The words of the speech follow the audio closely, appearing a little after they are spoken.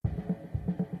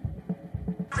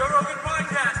Joe Rogan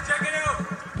Podcast. Check it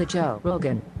out. The Joe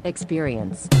Rogan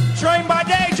Experience. Train by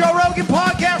day, Joe Rogan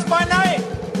Podcast by night,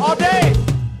 all day.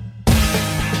 The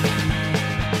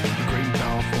great and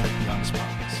powerful Yannis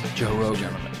Pappas. Joe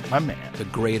Rogan. My man. The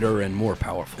greater and more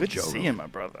powerful Good Joe to see Rogan. you, my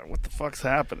brother. What the fuck's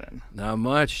happening? Not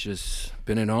much. Just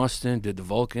been in Austin. Did the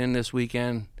Vulcan this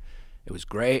weekend. It was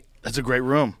great. That's a great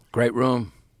room. Great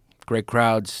room. Great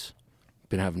crowds.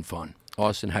 Been having fun.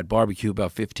 Austin had barbecue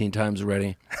about 15 times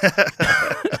already.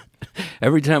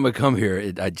 Every time I come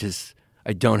here,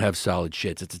 I don't have solid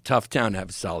shits. It's a tough town to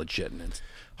have solid shit, and it's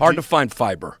hard to find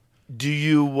fiber. Do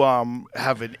you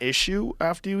have an issue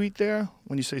after you eat there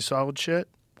when you say solid shit?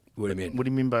 What do you mean? What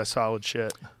do you mean by solid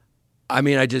shit? I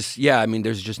mean,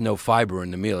 there's just no fiber in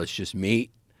the meal. It's just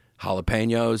meat,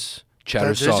 jalapenos,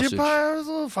 cheddar sausage. There's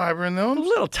a little fiber in those. A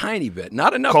little tiny bit.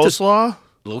 Not enough Coleslaw?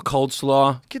 A little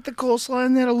coleslaw. Get the coleslaw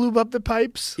in there to lube up the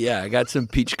pipes. Yeah, I got some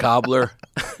peach cobbler.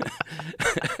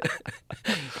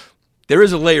 There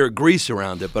is a layer of grease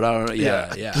around it, but I don't know.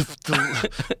 Yeah.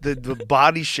 The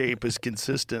body shape is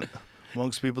consistent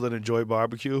amongst people that enjoy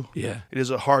barbecue. Yeah. It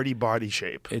is a hearty body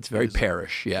shape. It's very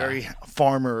pearish, yeah. Very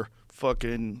farmer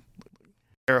fucking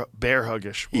bear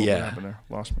huggish. What happened there?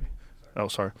 Lost me. Oh,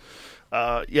 sorry.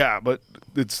 Yeah, but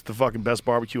it's the fucking best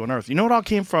barbecue on earth. You know what all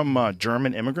came from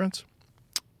German immigrants?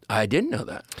 I didn't know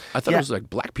that. I thought it was like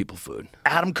black people food.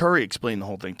 Adam Curry explained the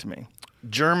whole thing to me.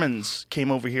 Germans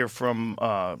came over here from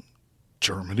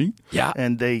Germany. Yeah.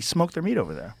 And they smoked their meat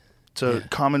over there. It's a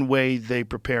common way they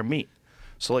prepare meat.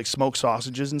 So like smoked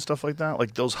sausages and stuff like that,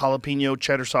 like those jalapeno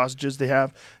cheddar sausages they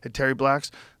have at Terry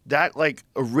Black's, that like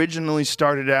originally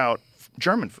started out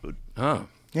German food. Oh.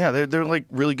 Yeah, they're like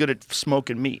really good at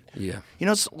smoking meat. Yeah. You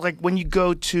know, it's like when you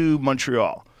go to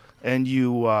Montreal and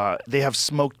they have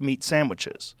smoked meat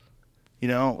sandwiches. You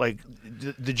know, like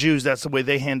the Jews, that's the way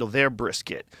they handle their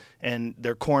brisket and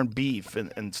their corned beef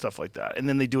and stuff like that. And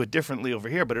then they do it differently over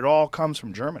here, but it all comes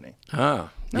from Germany.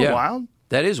 Oh. Isn't that wild?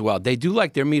 That is wild. They do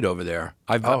like their meat over there.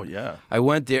 Yeah. I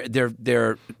went there.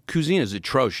 Their cuisine is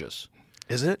atrocious.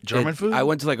 Is it? German food? I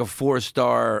went to like a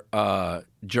 4-star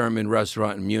German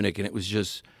restaurant in Munich, and it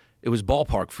was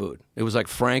ballpark food. It was like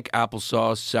frank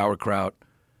applesauce, sauerkraut,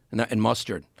 and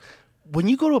mustard. When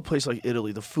you go to a place like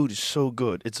Italy, the food is so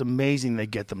good. It's amazing they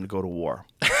get them to go to war.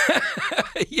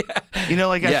 Yeah. You know,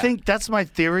 like I think that's my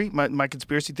theory, my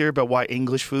conspiracy theory about why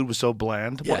English food was so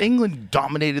bland. Yeah. Well, England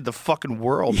dominated the fucking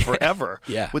world forever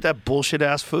with that bullshit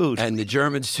ass food. And the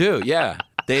Germans too, yeah.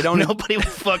 They don't. Nobody with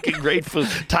fucking great food.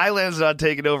 Thailand's not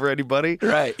taking over anybody.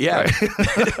 Right, yeah. Right.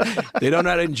 They don't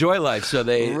know how to enjoy life, so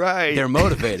they're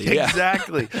motivated. Yeah.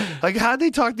 Exactly. Like, how'd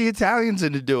they talk the Italians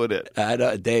into doing it?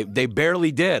 They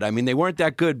barely did. I mean, they weren't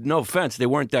that good. No offense. They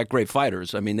weren't that great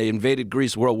fighters. I mean, they invaded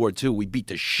Greece, World War II. We beat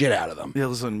the shit out of them. Yeah,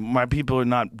 listen, my people are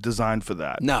not designed for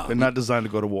that. No. They're not designed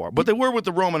to go to war. But they were with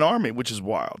the Roman army, which is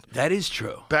wild. That is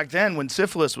true. Back then, when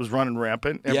syphilis was running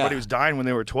rampant, everybody was dying when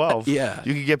they were 12. Yeah.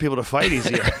 You could get people to fight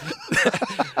easier.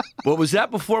 Well, was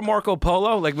that before Marco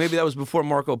Polo? Like maybe that was before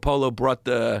Marco Polo brought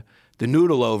the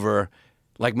noodle over.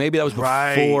 Like maybe that was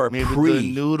before maybe pre.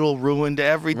 the noodle ruined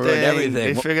everything.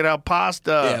 They figured out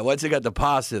pasta. Yeah, once they got the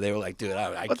pasta, they were like, dude,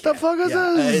 I what can't. the fuck is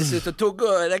this? It's too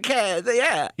good. I can't.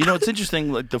 Yeah. You know, it's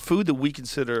interesting. Like the food that we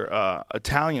consider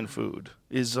Italian food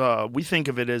is we think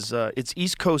of it as it's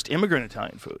East Coast immigrant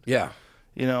Italian food. Yeah.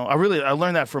 You know, I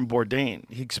learned that from Bourdain.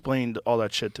 He explained all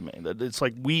that shit to me. That it's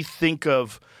like we think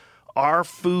of our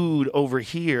food over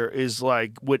here is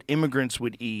like what immigrants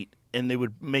would eat, and they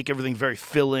would make everything very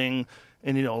filling,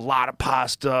 and a lot of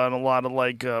pasta and a lot of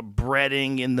like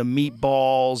breading in the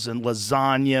meatballs and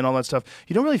lasagna and all that stuff.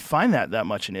 You don't really find that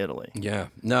much in Italy. Yeah,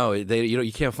 no,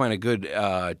 you can't find a good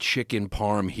chicken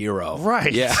parm hero.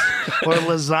 Right. Yeah. Or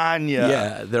lasagna.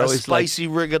 Yeah, they're always spicy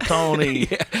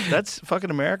rigatoni. Yeah. That's fucking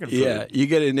American food. Yeah, you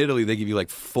get it in Italy, they give you like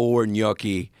 4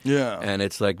 gnocchi. Yeah. And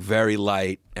it's like very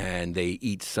light, and they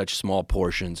eat such small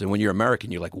portions. And when you're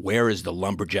American, you're like, where is the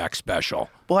lumberjack special?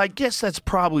 Well, I guess that's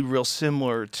probably real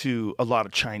similar to a lot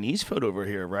of Chinese food over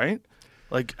here, right?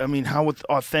 Like, I mean, how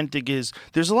authentic is...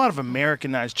 There's a lot of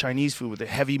Americanized Chinese food with the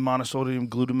heavy monosodium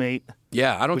glutamate.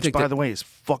 Yeah, I don't which, think by the way, is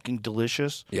fucking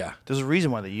delicious. Yeah. There's a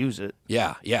reason why they use it.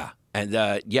 Yeah. And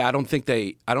I don't think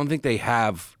they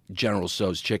have General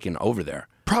Tso's chicken over there.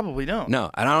 Probably don't. No,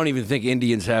 and I don't even think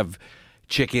Indians have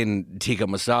chicken tikka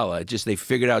masala. It just they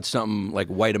figured out something like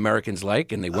white Americans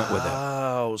like, and they went with it.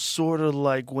 Oh, sort of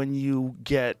like when you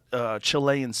get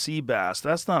Chilean sea bass.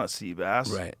 That's not a sea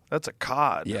bass. Right. That's a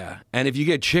cod. Yeah, and if you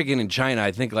get chicken in China,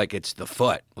 I think like it's the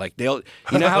foot. Like you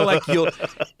know how like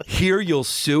you'll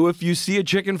sue if you see a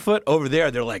chicken foot. Over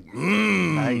there, they're like,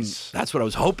 Nice. That's what I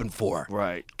was hoping for.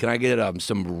 Right. Can I get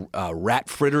some rat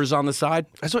fritters on the side?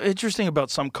 That's what's interesting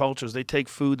about some cultures. They take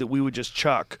food that we would just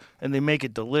chuck and they make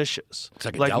it delicious. It's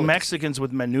like a like delicacy. Mexicans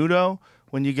with menudo.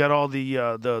 When you get all the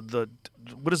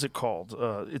what is it called?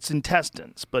 It's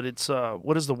intestines, but it's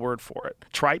what is the word for it?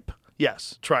 Tripe?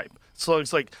 Yes, tripe. So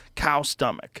it's like cow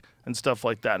stomach and stuff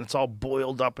like that. And it's all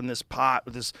boiled up in this pot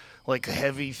with this like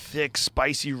heavy, thick,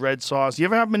 spicy red sauce. You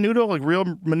ever have menudo, like real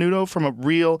menudo from a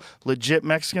real legit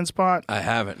Mexican spot? I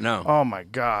haven't. No. Oh my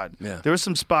God. Yeah. There were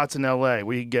some spots in LA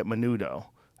where you could get menudo.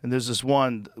 And there's this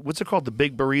one, what's it called? The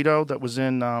Big Burrito that was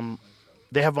in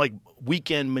they have like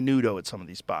weekend menudo at some of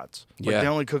these spots. Like Yeah. they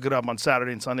only cook it up on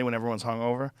Saturday and Sunday when everyone's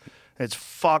hungover. It's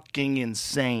fucking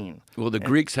insane. Well, the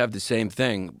Greeks have the same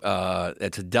thing.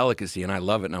 It's a delicacy, and I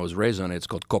love it, and I was raised on it. It's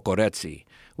called kokoretsi,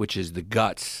 which is the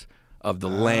guts of the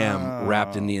lamb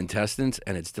wrapped in the intestines,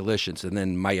 and it's delicious. And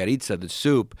then mayaritza, the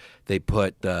soup, they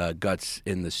put the guts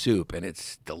in the soup, and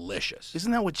it's delicious.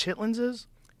 Isn't that what chitlins is?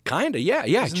 Kind of, yeah.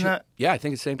 Isn't that- yeah, I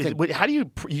think it's the same thing. How do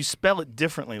you spell it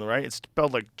differently, right? It's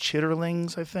spelled like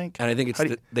chitterlings, I think. And I think it's How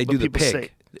do you- they what do the people pig. say?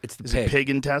 It's the Is pig. it pig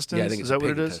intestines? Yeah, I think it's is that the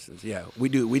what pig it is? intestines. Yeah, we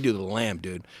do the lamb,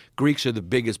 dude. Greeks are the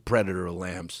biggest predator of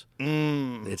lambs.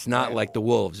 It's not like the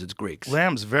wolves. It's Greeks.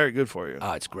 Lamb's very good for you.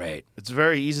 Oh, it's great. It's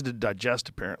very easy to digest,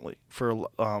 apparently. For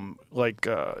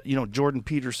Jordan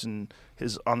Peterson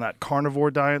is on that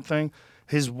carnivore diet thing.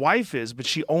 His wife is, but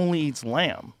she only eats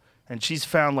lamb, and she's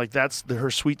found like that's her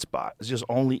sweet spot is just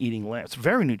only eating lamb. It's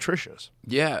very nutritious.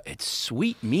 Yeah, it's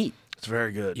sweet meat. It's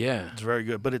very good. Yeah. It's very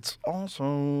good, but it's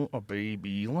also a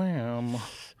baby lamb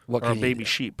What or can a you baby do?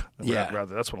 sheep. Yeah.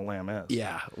 Rather, that's what a lamb is.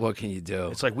 Yeah, what can you do?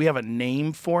 It's like we have a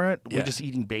name for it. Yeah. We're just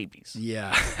eating babies.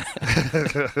 Yeah.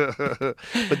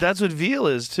 But that's what veal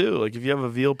is too. Like if you have a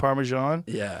veal parmesan,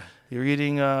 Yeah. you're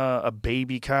eating a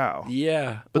baby cow.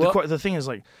 Yeah. But Well, the thing is,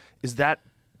 like, is that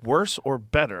worse or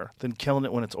better than killing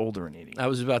it when it's older and eating it? I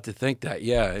was about to think that.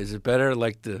 Yeah. Is it better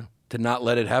like to not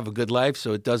let it have a good life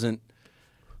so it doesn't?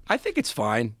 I think it's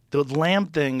fine. The lamb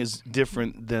thing is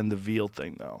different than the veal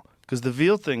thing, though, because the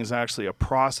veal thing is actually a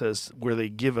process where they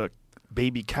give a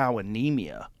baby cow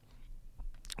anemia.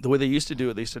 The way they used to do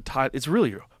it, they used to tie. It's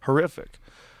really horrific.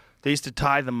 They used to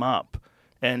tie them up,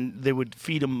 and they would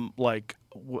feed them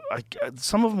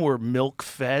some of them were milk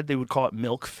fed. They would call it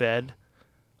milk fed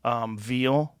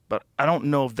veal, but I don't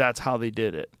know if that's how they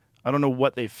did it. I don't know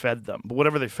what they fed them, but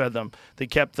whatever they fed them, they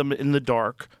kept them in the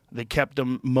dark. They kept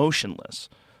them motionless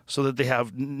so that they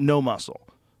have no muscle.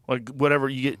 Like whatever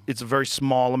you get, it's a very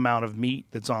small amount of meat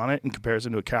that's on it in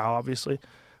comparison to a cow, obviously.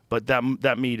 But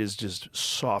that meat is just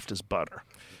soft as butter,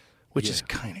 which is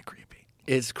kind of creepy.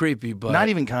 It's creepy, but Not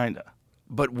even kind of.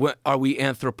 But what, are we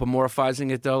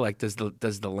anthropomorphizing it though? Like, does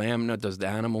the lamb know? Does the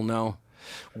animal know?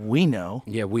 We know.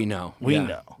 Yeah, we know. We Yeah.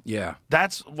 know. Yeah.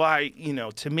 That's why,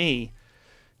 to me,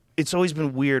 it's always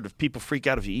been weird if people freak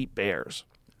out if you eat bears.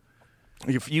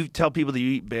 If you tell people that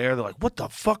you eat bear, they're like, what the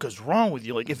fuck is wrong with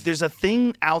you? Like, if there's a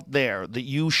thing out there that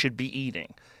you should be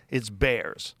eating, it's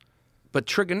bears. But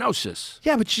trichinosis.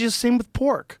 Yeah, but you just same with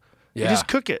pork. You Yeah. just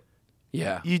cook it.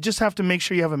 Yeah. You just have to make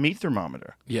sure you have a meat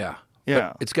thermometer. Yeah. Yeah.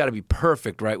 But it's got to be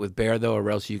perfect, right, with bear though,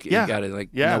 or else you Yeah. got to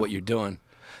Yeah. know what you're doing.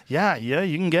 Yeah,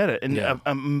 you can get it. And Yeah.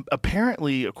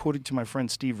 apparently, according to my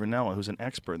friend Steve Ranella, who's an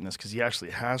expert in this, because he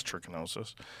actually has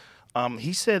trichinosis,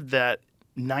 he said that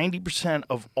 90%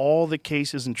 of all the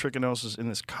cases in trichinosis in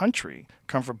this country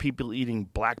come from people eating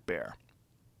black bear.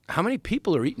 How many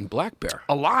people are eating black bear?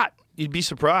 A lot. You'd be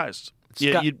surprised.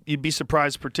 Yeah, got- you'd be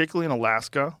surprised, particularly in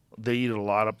Alaska. They eat it a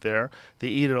lot up there. They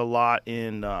eat it a lot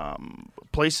in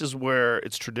places where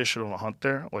it's traditional to hunt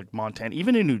there, like Montana,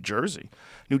 even in New Jersey.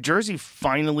 New Jersey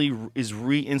finally is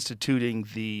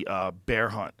reinstituting the bear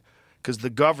hunt because the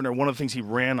governor, one of the things he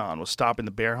ran on was stopping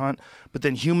the bear hunt. But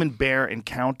then human-bear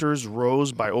encounters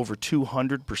rose by over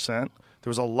 200%. There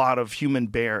was a lot of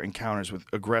human-bear encounters with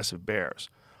aggressive bears.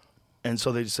 And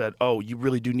so they said, oh, you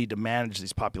really do need to manage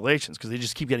these populations because they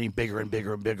just keep getting bigger and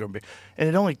bigger and bigger and bigger. And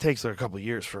it only takes like a couple of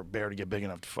years for a bear to get big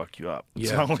enough to fuck you up.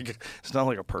 It's Yeah. not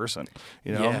like a person,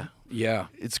 Yeah. Yeah.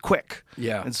 It's quick.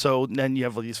 Yeah. And so then you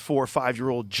have these 4 or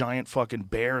 5-year-old giant fucking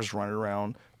bears running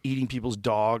around, eating people's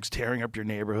dogs, tearing up your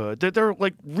neighborhood. They're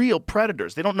like real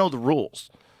predators. They don't know the rules.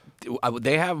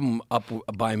 They have them up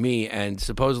by me, and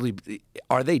supposedly,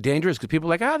 are they dangerous? Because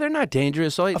people are like, they're not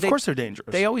dangerous. So Of course they're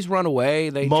dangerous. They always run away.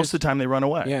 Most of the time they run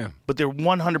away. Yeah. But they're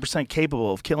 100%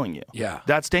 capable of killing you. Yeah.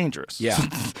 That's dangerous. Yeah.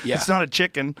 Yeah. It's not a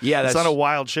chicken. Yeah, it's not a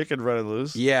wild chicken running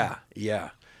loose. Yeah.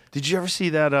 Did you ever see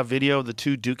that video of the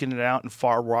two duking it out in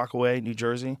Far Rockaway, New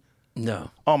Jersey?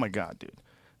 No. Oh my God, dude.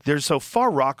 There's so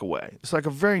Far Rockaway. It's like a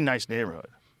very nice neighborhood.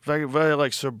 Very, very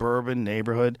like suburban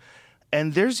neighborhood.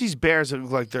 And there's these bears that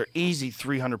look like they're easy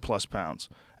 300 plus pounds.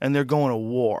 And they're going to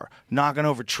war, knocking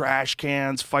over trash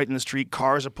cans, fighting the street.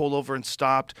 Cars are pulled over and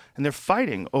stopped. And they're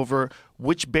fighting over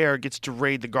which bear gets to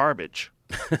raid the garbage.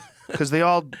 Because they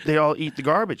all eat the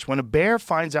garbage. When a bear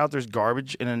finds out there's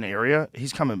garbage in an area,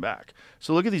 he's coming back.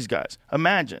 So look at these guys.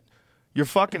 Imagine your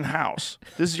fucking house.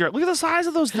 Look at the size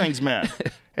of those things, man.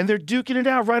 And they're duking it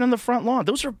out right on the front lawn.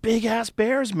 Those are big ass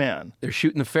bears, man. They're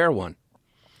shooting the fair one.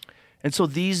 And so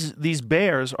these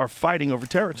bears are fighting over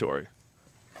territory.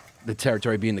 The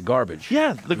territory being the garbage.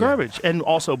 Yeah, the garbage. And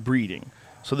also breeding.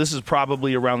 So this is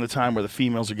probably around the time where the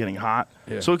females are getting hot.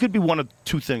 Yeah. So it could be one of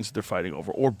two things that they're fighting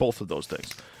over, or both of those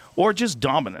things. Or just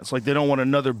dominance. Like they don't want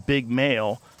another big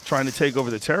male trying to take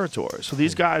over the territory. So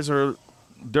these guys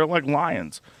they're like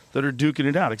lions that are duking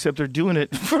it out, except they're doing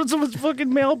it from someone's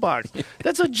fucking mailbox.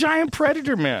 That's a giant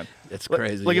predator, man. That's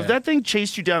crazy. Like if that thing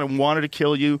chased you down and wanted to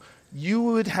kill you, you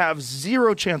would have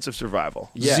zero chance of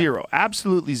survival. Yeah. Zero.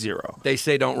 Absolutely zero. They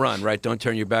say don't run, right? Don't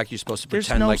turn your back. You're supposed to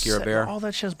pretend like you're a bear. All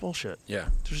that shit's bullshit. Yeah.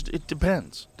 It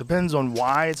depends. Depends on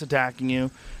why it's attacking you.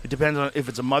 It depends on if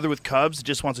it's a mother with cubs that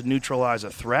just wants to neutralize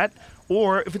a threat,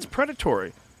 or if it's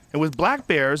predatory. And with black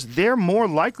bears, they're more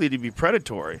likely to be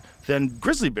predatory than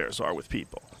grizzly bears are with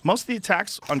people. Most of the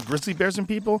attacks on grizzly bears and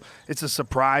people, it's a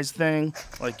surprise thing,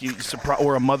 like you surprise,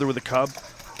 or a mother with a cub.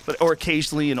 Or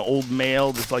occasionally an old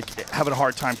male that's like having a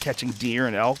hard time catching deer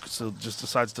and elk, so just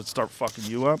decides to start fucking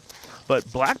you up. But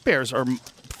black bears are,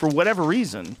 for whatever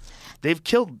reason, they've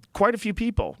killed quite a few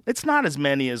people. It's not as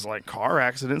many as like car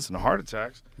accidents and heart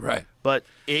attacks. Right. But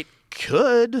it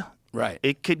could. Right.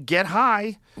 It could get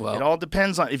high. Well, it all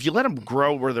depends on if you let them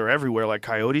grow where they're everywhere like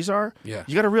coyotes are. Yeah.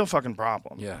 You got a real fucking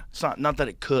problem. Yeah. It's not that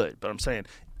it could, but I'm saying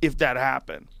if that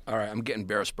happened. All right, I'm getting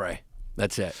bear spray.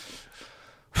 That's it.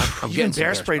 I'm Even getting some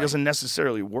bear spray doesn't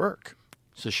necessarily work.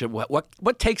 So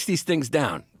what takes these things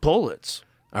down? Bullets.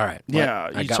 All right. Yeah,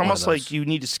 I it's got almost one of like those. you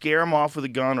need to scare them off with a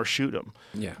gun or shoot them.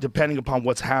 Yeah. Depending upon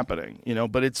what's happening,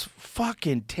 But it's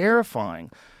fucking terrifying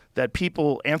that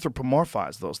people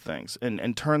anthropomorphize those things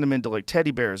and turn them into like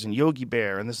teddy bears and Yogi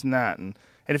Bear and this and that. And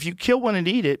if you kill one and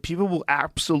eat it, people will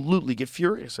absolutely get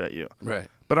furious at you. Right.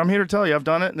 But I'm here to tell you, I've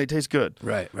done it and they taste good.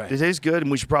 Right. They taste good,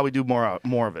 and we should probably do more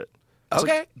of it. It's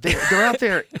Okay. like they're out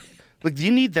there. Like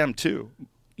you need them too.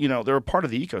 They're a part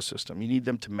of the ecosystem. You need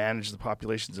them to manage the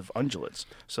populations of ungulates,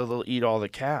 so they'll eat all the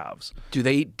calves. Do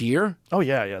they eat deer? Oh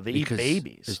yeah. They Because eat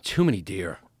babies. There's too many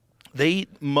deer. They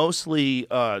eat mostly.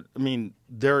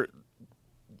 They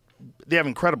have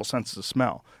incredible senses of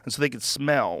smell, and so they can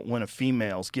smell when a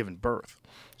female's given birth.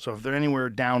 So if they're anywhere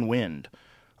downwind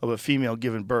of a female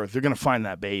giving birth, they're going to find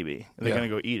that baby and they're Yeah. going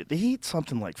to go eat it. They eat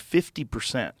something like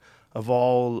 50% of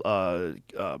all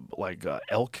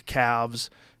elk calves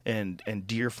and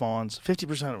deer fawns. 50%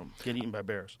 of them get eaten by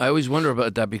bears. I always wonder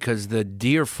about that because the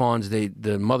deer fawns,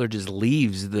 the mother just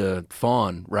leaves the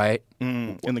fawn, right?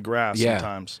 In the grass Yeah.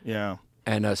 sometimes. Yeah.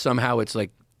 And somehow it's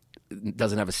like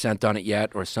doesn't have a scent on it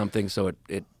yet or something. So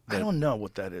I don't know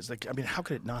what that is. How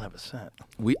could it not have a scent?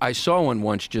 I saw one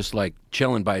once just like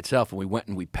chilling by itself, and we went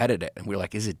and we petted it, and we were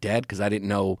like, "Is it dead?" Because I didn't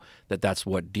know that that's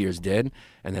what deers did.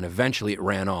 And then eventually it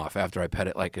ran off after I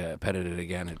petted it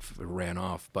again. It ran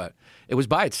off, but it was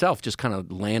by itself, just kind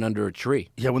of laying under a tree.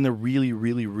 Yeah, when they're really,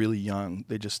 really, really young,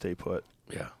 they just stay put.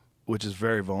 Yeah. Which is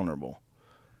very vulnerable.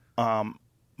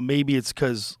 Maybe it's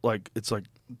because it's like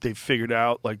they've figured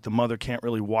out like the mother can't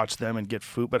really watch them and get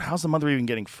food. But how's the mother even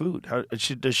getting food?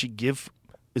 Does she give?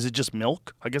 Is it just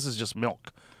milk? I guess it's just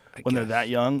milk when they're that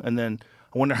young. And then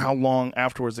I wonder how long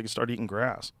afterwards they can start eating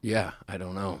grass. Yeah, I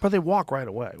don't know. But they walk right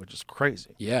away, which is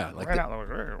crazy. Yeah, Right out, they're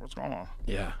like, hey, what's going on?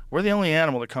 yeah. We're the only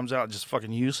animal that comes out just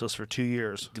fucking useless for 2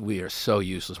 years. We are so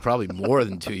useless. Probably more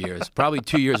than 2 years. Probably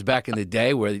 2 years back in the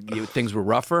day where things were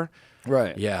rougher.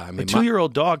 Right. Yeah, I mean, A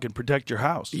 2-year-old dog can protect your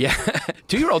house. Yeah,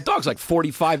 2-year-old dog's like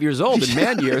 45 years old in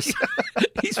man years.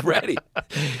 He's ready.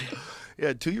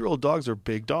 Yeah, 2-year-old dogs are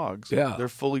big dogs. Yeah. They're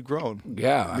fully grown.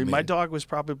 Yeah, I mean, my dog was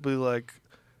probably like,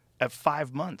 at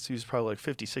 5 months, he was probably like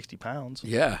 50, 60 pounds.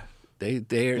 Yeah,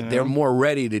 they're more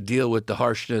ready to deal with the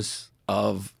harshness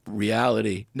of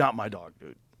reality. Not my dog,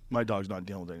 dude. My dog's not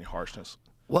dealing with any harshness.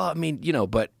 Well, I mean,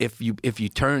 but if you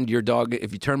turned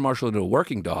Marshall into a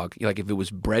working dog, like if it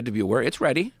was bred to be a work, it's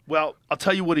ready. Well, I'll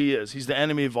tell you what he is. He's the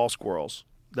enemy of all squirrels.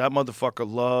 That motherfucker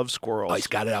loves squirrels. Oh, he's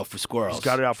got it out for squirrels. He's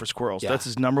got it out for squirrels. Yeah. That's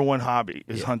his number one hobby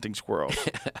is hunting squirrels.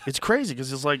 It's crazy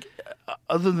because it's like,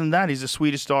 other than that, he's the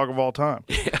sweetest dog of all time.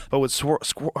 Yeah. But with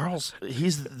squirrels,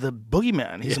 he's the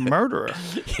boogeyman. He's a murderer.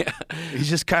 Yeah.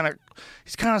 He's kind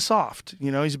of soft.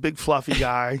 He's a big fluffy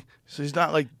guy. So he's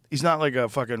not like a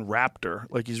fucking raptor.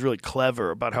 Like he's really clever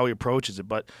about how he approaches it.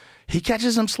 But he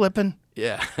catches them slipping.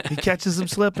 Yeah. He catches them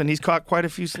slipping. He's caught quite a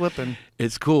few slipping.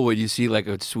 It's cool when you see like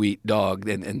a sweet dog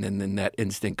and then that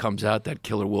instinct comes out, that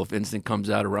killer wolf instinct comes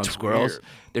out around squirrels. Weird.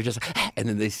 They're just, and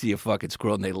then they see a fucking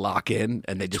squirrel and they lock in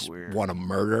and they just want to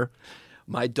murder.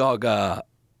 My dog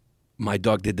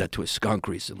did that to a skunk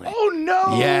recently. Oh,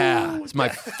 no. Yeah. It's my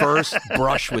first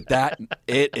brush with that.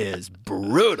 It is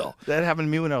brutal. That happened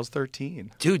to me when I was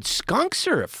 13. Dude, skunks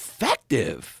are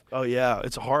effective. Oh, yeah.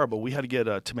 It's horrible. We had to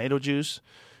get tomato juice.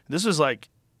 This was like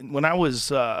when I was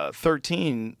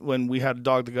 13, when we had a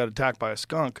dog that got attacked by a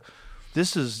skunk.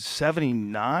 This is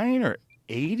 79 or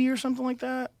 80 or something like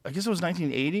that. I guess it was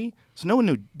 1980. So no one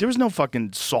knew. There was no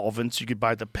fucking solvents you could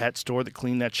buy at the pet store that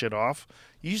cleaned that shit off.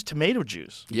 You use tomato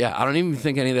juice. Yeah, I don't even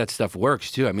think any of that stuff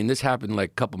works, too. I mean, this happened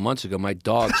like a couple months ago. My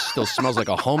dog still smells like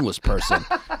a homeless person.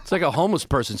 It's like a homeless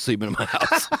person sleeping in my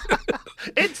house.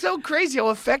 It's so crazy how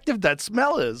effective that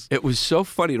smell is. It was so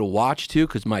funny to watch, too,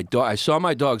 because I saw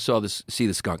my dog see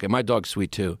the skunk, and my dog's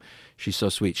sweet, too. She's so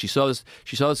sweet. She saw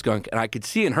the skunk, and I could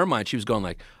see in her mind, she was going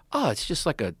like, oh, it's just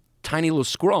like a tiny little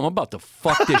squirrel. I'm about to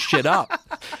fuck this shit up.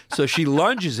 So she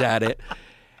lunges at it,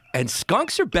 and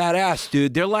skunks are badass,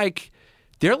 dude. They're like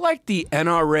the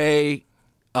NRA,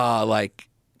 like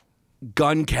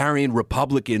gun-carrying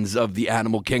Republicans of the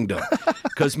animal kingdom.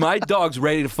 Because my dog's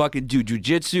ready to fucking do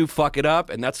jujitsu, fuck it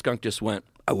up, and that skunk just went,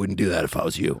 I wouldn't do that if I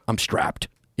was you. I'm strapped.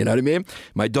 You know what I mean?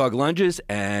 My dog lunges,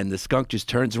 and the skunk just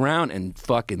turns around and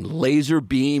fucking laser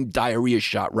beam diarrhea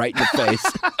shot right in the face.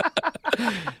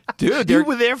 Dude, you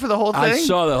were there for the whole thing? I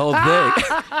saw the whole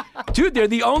thing. Dude, they're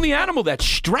the only animal that's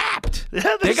strapped.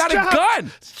 Yeah, they got strapped. a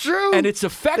gun. It's true. And it's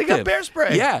effective. They got bear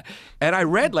spray. Yeah. And I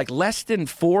read like less than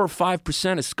 4 or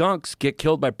 5% of skunks get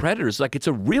killed by predators. Like it's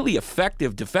a really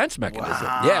effective defense mechanism.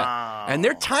 Wow. Yeah. And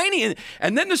they're tiny.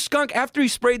 And then the skunk, after he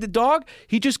sprayed the dog,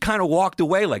 he just kind of walked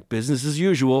away like business as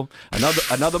usual.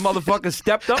 Another motherfucker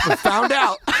stepped up and found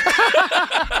out.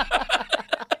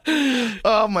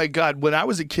 Oh, my God. When I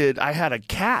was a kid, I had a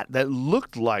cat that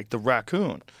looked like the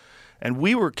raccoon. And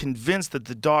we were convinced that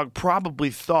the dog probably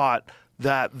thought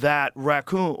that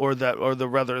raccoon or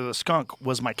the skunk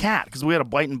was my cat because we had a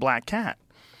white and black cat.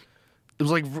 It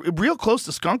was like real close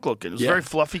to skunk looking. It was a very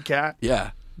fluffy cat.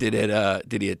 Yeah. Did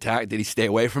he attack? Did he stay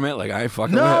away from it? Like I ain't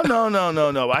fucking No, with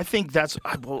it? no. I think that's.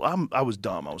 I was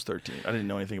dumb. I was 13. I didn't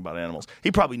know anything about animals.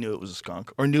 He probably knew it was a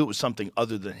skunk or knew it was something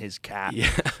other than his cat,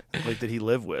 like that he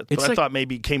lived with. But I thought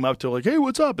maybe he came up to her like, "Hey,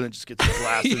 what's up?" and then just gets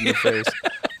blasted in the face.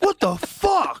 What the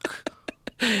fuck?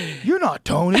 You're not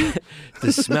Tony.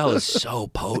 The smell is so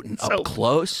potent up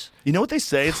close. You know what they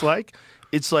say it's like?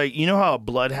 It's like, you know how a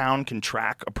bloodhound can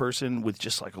track a person with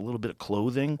just like a little bit of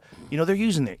clothing? You know, they're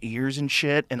using their ears and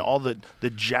shit and all the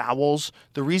jowls.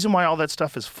 The reason why all that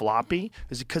stuff is floppy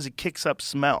is because it kicks up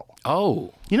smell.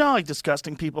 Oh. You know how like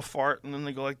disgusting people fart and then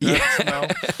they go like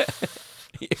that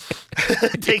smell?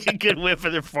 Take a good whiff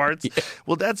of their farts. Yeah.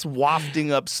 Well, that's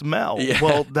wafting up smell. Yeah.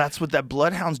 Well, that's what that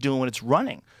bloodhound's doing when it's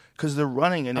running. Because they're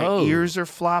running and their ears are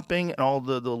flopping and all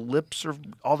the lips are,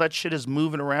 all that shit is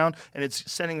moving around and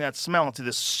it's sending that smell into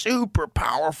this super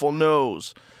powerful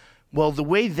nose. Well, the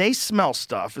way they smell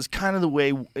stuff is kind of the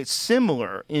way it's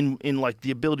similar in like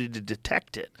the ability to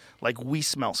detect it. Like we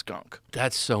smell skunk.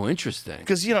 That's so interesting.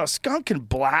 Because, you know, a skunk can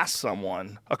blast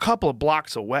someone a couple of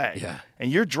blocks away. Yeah.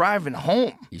 And you're driving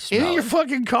home in your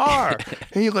fucking car.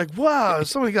 And you're like, wow,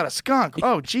 somebody got a skunk.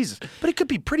 Oh, Jesus. But it could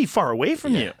be pretty far away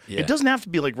from you. Yeah. It doesn't have to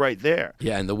be like right there.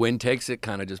 Yeah, and the wind takes it,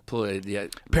 kind of just pull it. Yeah.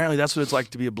 Apparently that's what it's like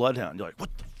to be a bloodhound. You're like,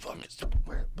 what the fuck is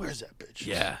where's that bitch?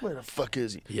 Yeah. Where the fuck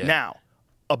is he? Yeah. Now,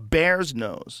 a bear's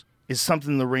nose is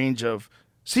something in the range of,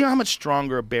 see how much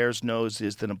stronger a bear's nose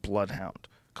is than a bloodhound?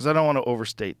 Because I don't want to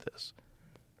overstate this.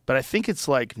 But I think it's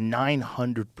like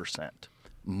 900%.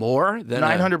 More than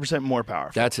 900% more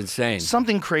powerful. That's insane.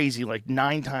 Something crazy, like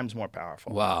 9 times more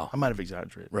powerful. Wow. I might have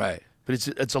exaggerated. Right. But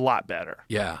it's a lot better.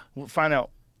 Yeah. We'll find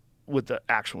out what the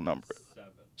actual number is.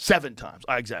 7 times.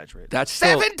 I exaggerated. That's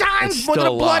still, 7 times more than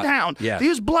a bloodhound. Yeah. They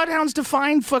use bloodhounds to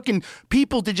find fucking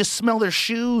people to just smell their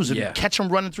shoes and catch them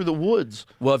running through the woods.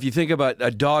 Well, if you think about a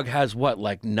dog has what,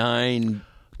 like 9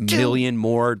 million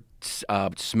more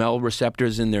smell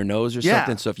receptors in their nose or Yeah.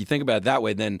 something. So if you think about it that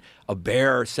way, then a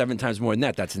bear 7 times more than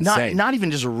that. That's insane. Not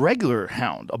even just a regular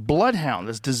hound, a bloodhound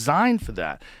that's designed for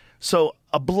that. So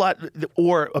a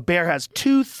bear has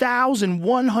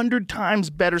 2,100 times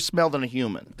better smell than a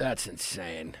human. That's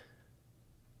insane.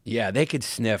 Yeah, they could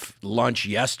sniff lunch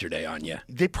yesterday on you.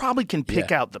 They probably can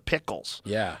pick out the pickles.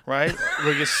 Yeah. Right?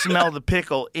 They can smell the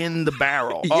pickle in the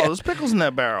barrel. Oh, there's pickles in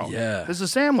that barrel. Yeah. There's a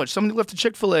sandwich. Somebody left a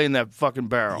Chick-fil-A in that fucking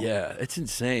barrel. Yeah, it's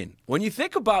insane. When you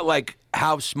think about like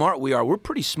how smart we are, we're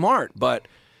pretty smart. But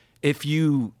if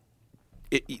you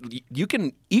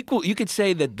could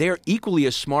say that they're equally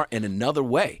as smart in another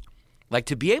way. Like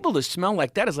to be able to smell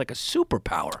like that is like a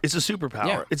superpower. It's a superpower.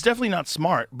 Yeah. It's definitely not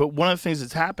smart, but one of the things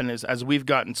that's happened is as we've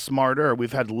gotten smarter,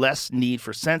 we've had less need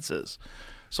for senses.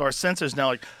 So our senses now,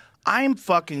 like, I'm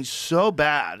fucking so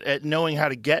bad at knowing how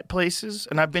to get places,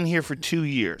 and I've been here for 2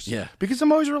 years. Yeah. Because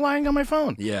I'm always relying on my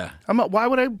phone. Yeah. Why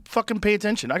would I fucking pay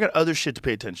attention? I got other shit to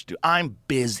pay attention to. I'm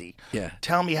busy. Yeah.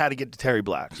 Tell me how to get to Terry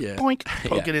Black's. Yeah. Boink,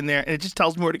 poke Yeah. it in there, and it just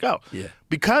tells me where to go. Yeah.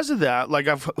 Because of that, like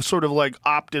I've sort of like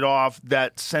opted off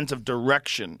that sense of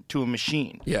direction to a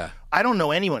machine. Yeah. I don't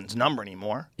know anyone's number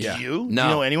anymore. Yeah. Do you? No. Do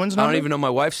you know anyone's number? I don't even know my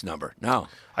wife's number. No.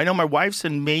 I know my wife's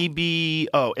and maybe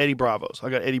Eddie Bravo's. I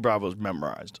got Eddie Bravo's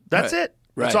memorized. That's Right. it.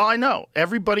 That's Right. all I know.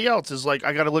 Everybody else is like,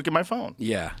 I got to look at my phone.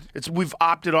 Yeah. We've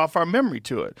opted off our memory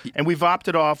to it, and we've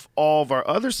opted off all of our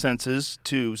other senses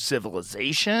to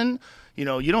civilization. You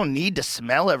know, you don't need to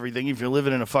smell everything if you're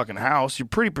living in a fucking house. You're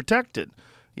pretty protected.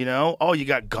 You know, oh, you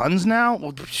got guns now?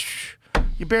 Well,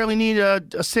 you barely need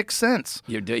a sixth sense.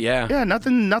 Yeah. Yeah,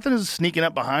 nothing is sneaking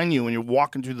up behind you when you're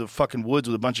walking through the fucking woods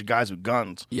with a bunch of guys with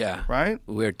guns. Yeah. Right?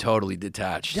 We're totally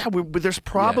detached. Yeah, there's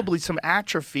probably some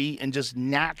atrophy in just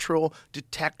natural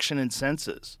detection and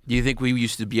senses. Do you think we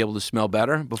used to be able to smell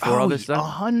better before all this stuff?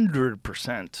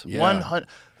 100%. Yeah.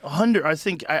 100. I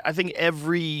think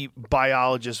every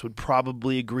biologist would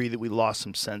probably agree that we lost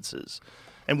some senses.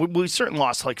 And we certainly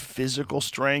lost like physical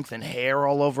strength and hair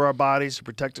all over our bodies to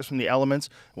protect us from the elements.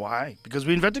 Why? Because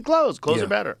we invented clothes. Clothes Yeah. are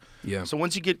better. Yeah. So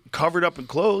once you get covered up in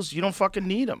clothes, you don't fucking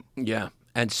need them. Yeah.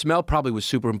 And smell probably was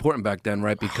super important back then,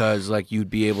 right? Because like you'd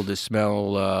be able to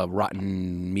smell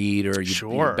rotten meat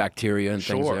or bacteria and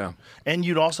things. Yeah. And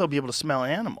you'd also be able to smell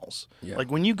animals. Yeah.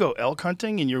 Like when you go elk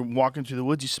hunting and you're walking through the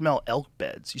woods, you smell elk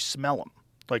beds. You smell them.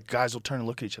 Like guys will turn and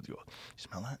look at each other and go, you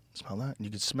smell that? Smell that? And you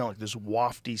can smell like this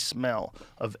wafty smell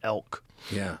of elk.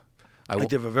 Yeah. Like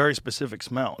they have a very specific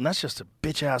smell. And that's just a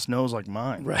bitch ass nose like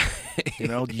mine. Right. You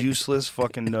know, useless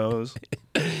fucking nose.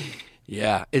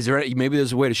 Yeah. Maybe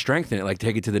there's a way to strengthen it, like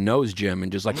take it to the nose gym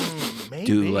and just like Maybe.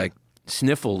 do like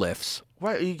sniffle lifts.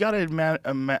 Right. You got to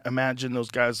imagine those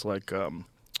guys like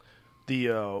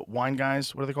the wine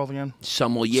guys. What are they called again?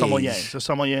 Sommeliers. Sommeliers. The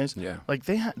sommeliers. Yeah. Like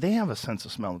they have a sense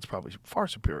of smell that's probably far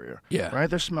superior. Yeah. Right?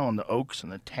 They're smelling the oaks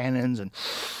and the tannins and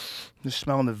they're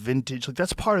smelling the vintage. Like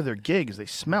that's part of their gig is they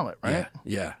smell it, right?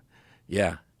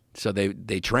 Yeah. So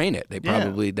they train it. They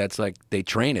probably that's like they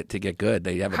train it to get good.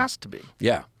 They have It has to be.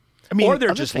 Yeah. I mean, or they're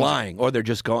other just things- lying, or they're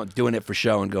just doing it for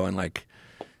show and going like,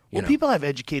 you know. People have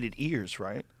educated ears,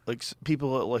 right? Like people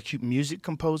like music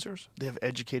composers, they have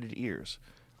educated ears.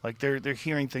 Like they're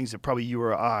hearing things that probably you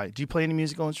or I. Do you play any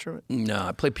musical instrument? No,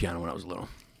 I played piano when I was little.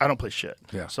 I don't play shit.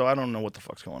 Yeah. So I don't know what the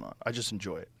fuck's going on. I just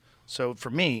enjoy it. So for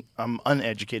me, I'm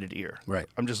uneducated ear. Right.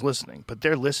 I'm just listening. But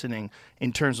they're listening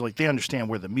in terms of like they understand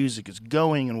where the music is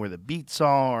going and where the beats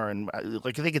are. And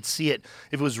like they could see it.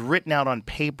 If it was written out on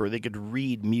paper, they could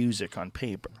read music on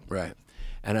paper. Right.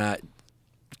 And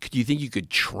do you think you could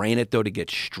train it though to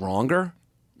get stronger?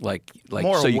 Like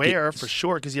More so aware you for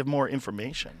sure because you have more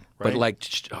information. Right? But like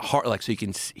hard, like so you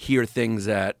can hear things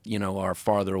that are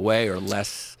farther away or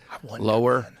less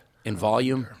lower in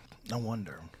volume. No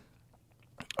wonder.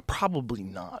 Probably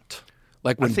not.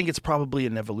 Like I think it's probably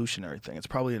an evolutionary thing. It's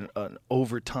probably an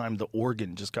over time the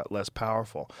organ just got less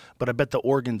powerful. But I bet the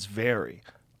organs vary.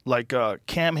 Like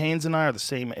Cam Haynes and I are the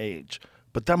same age,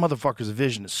 but that motherfucker's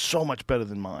vision is so much better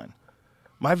than mine.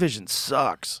 My vision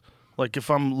sucks. Like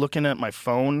if I'm looking at my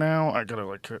phone now, I gotta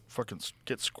like fucking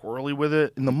get squirrely with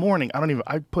it. In the morning,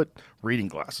 I put reading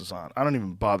glasses on. I don't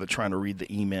even bother trying to read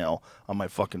the email on my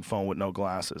fucking phone with no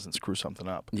glasses and screw something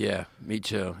up. Yeah, me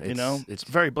too. It's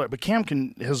very blurry. But Cam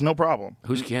has no problem.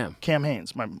 Who's Cam? Cam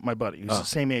Haynes, my buddy, who's the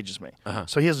same age as me.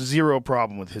 So he has zero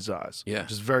problem with his eyes. Yeah.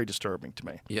 Which is very disturbing to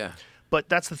me. Yeah. But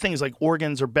that's the thing is like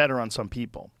organs are better on some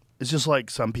people. It's just like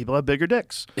some people have bigger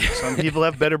dicks. Some people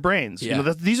have better brains.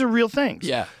 Yeah. These are real things.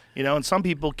 Yeah. And some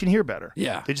people can hear better.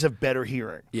 Yeah. They just have better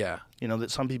hearing. Yeah.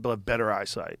 That some people have better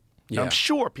eyesight. Yeah. I'm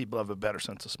sure people have a better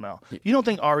sense of smell. You don't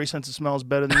think Ari's sense of smell is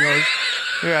better than yours?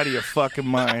 You're out of your fucking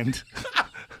mind.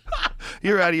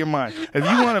 You're out of your mind. If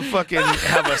you want to fucking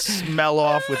have a smell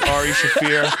off with Ari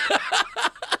Shaffir,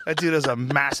 that dude has a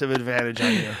massive advantage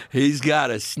on you. He's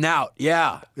got a snout.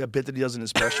 Yeah. That bit that he does in his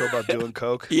special about doing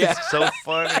coke. Yeah. It's so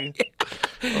funny.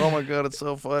 Oh my God, it's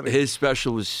so funny. His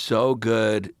special was so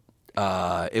good.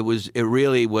 It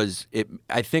really was. It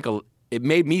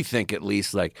made me think, at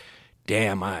least, like,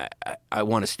 damn, I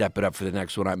want to step it up for the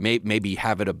next one. I maybe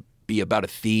have it be about a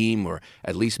theme, or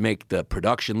at least make the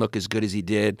production look as good as he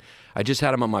did. I just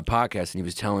had him on my podcast, and he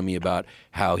was telling me about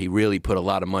how he really put a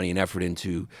lot of money and effort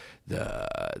into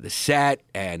the set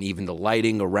and even the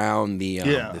lighting around the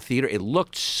theater. It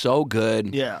looked so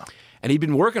good. Yeah. And he'd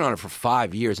been working on it for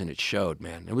 5 years, and it showed,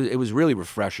 man. It was really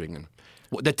refreshing. And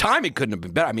the timing couldn't have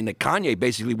been better. I mean, the Kanye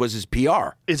basically was his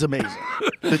PR. It's amazing.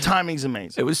 The timing's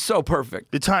amazing. It was so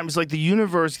perfect. The time is like the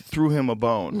universe threw him a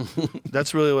bone.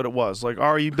 That's really what it was. Like,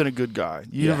 Ari, you've been a good guy.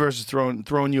 The universe is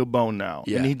throwing you a bone now.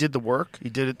 Yeah. And he did the work. He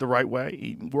did it the right way.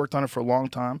 He worked on it for a long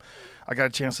time. I got a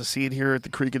chance to see it here at the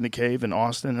Creek in the Cave in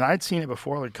Austin, and I'd seen it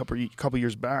before, like a couple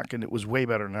years back, and it was way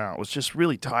better now. It was just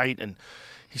really tight, and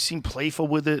he seemed playful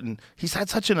with it, and he's had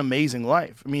such an amazing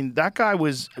life. I mean, that guy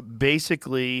was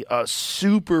basically a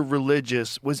super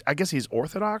religious. I guess he's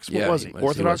Orthodox? What was he?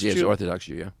 Orthodox Jew? Yeah, he's Orthodox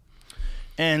Jew, yeah.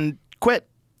 And quit.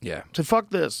 Yeah. Said, fuck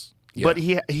this. Yeah. But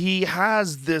he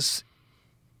has this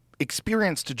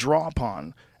experience to draw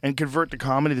upon and convert to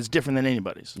comedy that's different than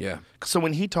anybody's. Yeah. So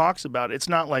when he talks about it, it's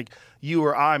not like you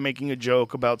or I making a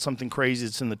joke about something crazy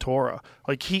that's in the Torah.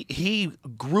 Like, he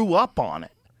grew up on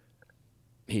it.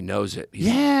 He knows it. He's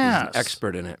Yes. an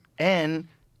expert in it. And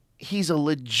he's a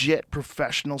legit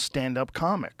professional stand-up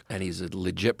comic. And he's a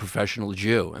legit professional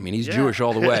Jew. I mean, he's Jewish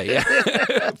all the way,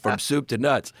 yeah. From soup to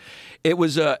nuts. It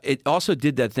was. It also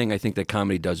did that thing I think that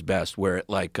comedy does best, where it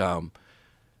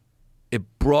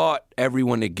it brought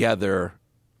everyone together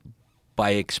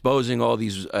by exposing all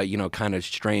these kind of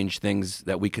strange things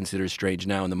that we consider strange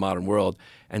now in the modern world,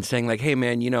 and saying like, hey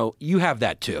man, you have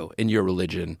that too in your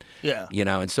religion. Yeah.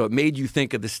 And so it made you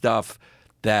think of the stuff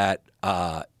that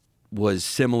was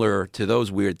similar to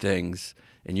those weird things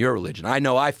in your religion. I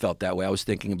know I felt that way. I was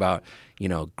thinking about,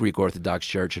 Greek Orthodox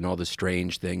Church and all the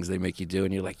strange things they make you do,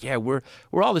 and you're like, yeah, we're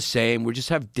all the same. We just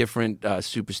have different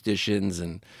superstitions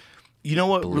and You know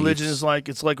what beliefs. religion is like?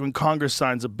 It's like when Congress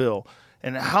signs a bill.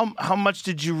 And how much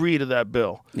did you read of that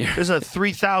bill? Yeah. There's a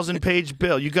 3,000-page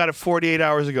bill. You got it 48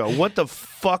 hours ago. What the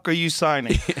fuck are you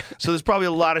signing? So there's probably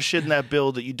a lot of shit in that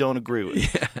bill that you don't agree with.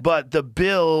 Yeah. But the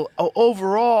bill,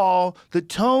 overall, the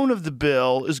tone of the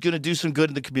bill is going to do some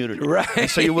good in the community. Right. And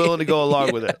so you're willing to go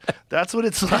along with it. That's what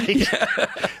it's like.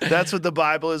 That's what the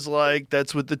Bible is like.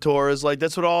 That's what the Torah is like.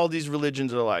 That's what all these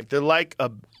religions are like. They're like a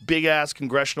big-ass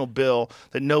congressional bill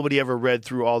that nobody ever read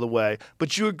through all the way.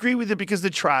 But you agree with it because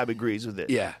the tribe agrees with it.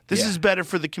 Yeah, This yeah. is better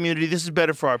for the community. This is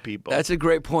better for our people. That's a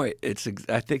great point. I think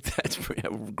that's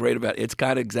great about it. It's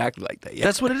kind of exactly like that. Yeah.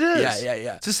 That's what it is.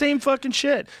 Yeah. It's the same fucking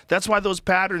shit. That's why those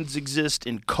patterns exist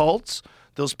in cults.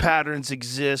 Those patterns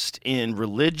exist in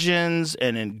religions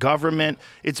and in government.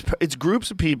 It's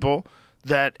groups of people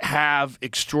that have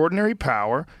extraordinary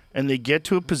power, and they get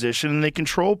to a position and they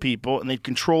control people, and they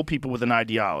control people with an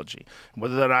ideology.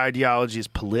 Whether that ideology is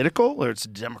political, or it's a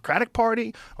Democratic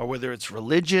Party, or whether it's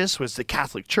religious, or it's the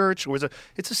Catholic Church, or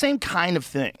it's the same kind of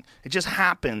thing. It just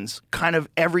happens kind of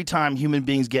every time human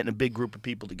beings get in a big group of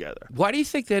people together. Why do you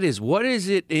think that is? What is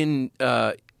it in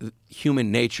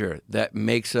human nature that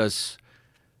makes us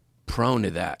prone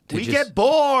to that? We get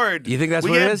bored. You think that's we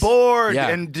what it get is? bored, Yeah.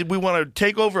 and we want to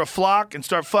take over a flock and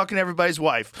start fucking everybody's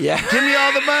wife. Yeah. Give me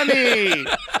all the money.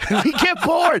 We get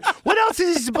bored. What else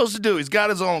is he supposed to do? He's got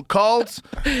his own cults.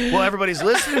 Well, everybody's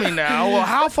listening to me now. Well,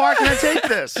 how far can I take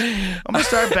this? I'm going to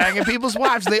start banging people's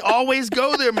wives. They always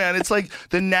go there, man. It's like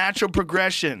the natural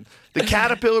progression. The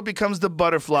caterpillar becomes the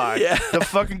butterfly. Yeah. The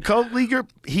fucking cult leader,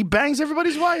 he bangs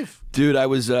everybody's wife. Dude, I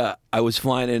was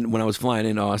flying in when I was flying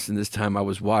in Austin this time. I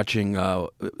was watching a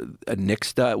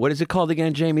Knicks. What is it called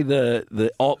again, Jamie?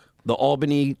 The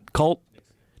Albany cult.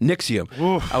 Nixium.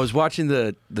 Oof. I was watching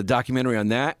the documentary on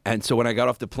that, and so when I got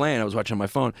off the plane, I was watching on my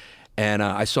phone, and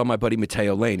I saw my buddy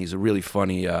Matteo Lane. He's a really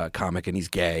funny comic, and he's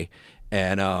gay,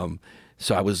 and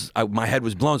so my head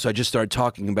was blown. So I just started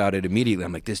talking about it immediately.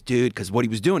 I'm like, this dude, because what he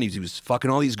was doing, he was fucking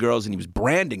all these girls, and he was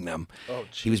branding them. Oh,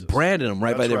 he was Jesus. branding them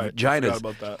right by That's their right. vaginas. I forgot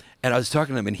about that. And I was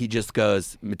talking to him, and he just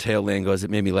goes, Matteo Lane goes,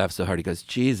 it made me laugh so hard. He goes,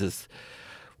 Jesus,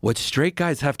 what straight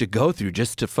guys have to go through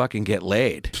just to fucking get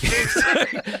laid. You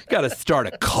got to start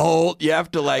a cult. You have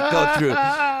to go through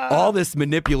all this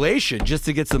manipulation just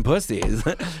to get some pussies.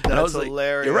 That's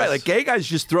hilarious. You're right. Like gay guys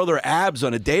just throw their abs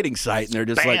on a dating site and they're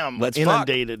just Bam, like, let's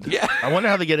inundated. fuck. Yeah. I wonder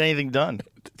how they get anything done.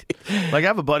 Like I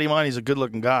have a buddy of mine. He's a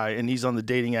good-looking guy, and he's on the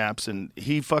dating apps, and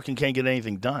he fucking can't get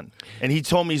anything done. And he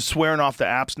told me he's swearing off the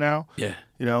apps now. Yeah.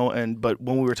 You know, but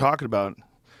when we were talking about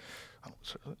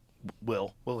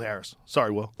Will Harris,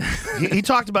 sorry, Will, he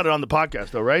talked about it on the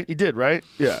podcast though, right? He did, right?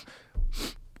 Yeah.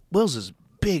 Will's this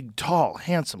big, tall,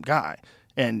 handsome guy.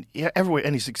 And everywhere,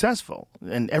 and he's successful.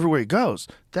 And everywhere he goes,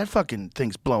 that fucking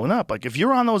thing's blowing up. Like if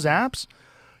you're on those apps,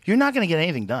 you're not going to get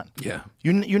anything done. Yeah.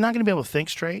 You're not going to be able to think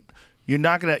straight. You're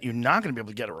not gonna be able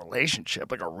to get a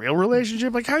relationship, like a real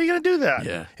relationship. Like how are you gonna do that?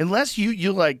 Yeah. Unless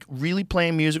you like really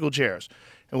playing musical chairs.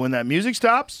 And when that music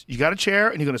stops, you got a chair,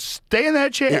 and you're going to stay in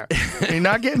that chair. And you're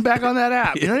not getting back on that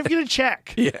app. You're not even going to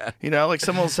check. Yeah. You know, like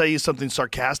someone will say something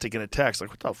sarcastic in a text. Like,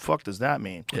 what the fuck does that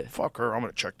mean? Yeah. Fuck her. I'm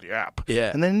going to check the app.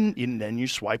 Yeah. And then you're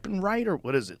swiping right, or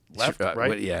what is it? Left,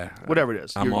 right? Yeah. Whatever it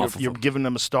is. I'm awful. You're giving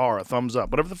them a star, a thumbs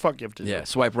up, whatever the fuck you have to do. Yeah.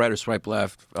 Swipe right or swipe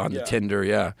left on the Tinder.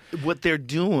 Yeah. What they're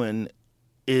doing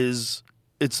is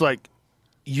it's like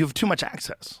you have too much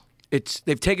access.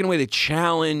 They've taken away the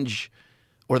challenge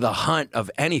or the hunt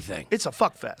of anything. It's a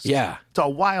fuck fest. Yeah. It's a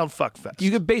wild fuck fest.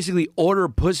 You could basically order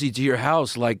pussy to your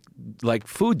house like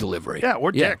food delivery. Yeah,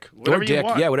 or dick. Whatever or dick. You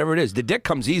want. Yeah, whatever it is. The dick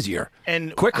comes easier.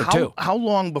 And quicker too. How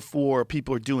long before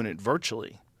people are doing it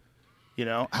virtually? You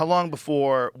know, how long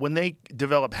before when they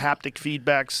develop haptic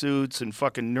feedback suits and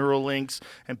fucking Neuralinks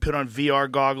and put on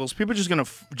VR goggles, people are just gonna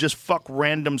just fuck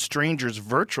random strangers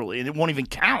virtually, and it won't even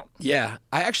count. Yeah,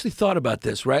 I actually thought about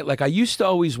this. Right, like I used to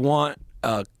always want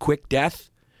a quick death.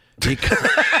 Because,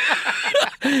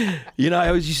 you know, I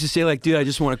always used to say, like, dude, I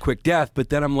just want a quick death. But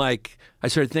then I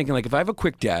started thinking, like, if I have a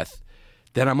quick death,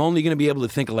 then I'm only going to be able to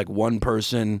think of, like, one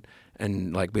person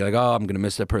and, like, be like, oh, I'm going to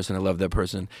miss that person. I love that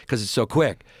person because it's so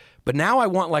quick. But now I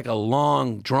want, like, a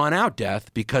long, drawn-out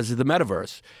death because of the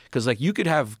metaverse. Because, like, you could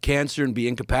have cancer and be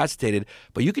incapacitated,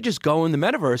 but you could just go in the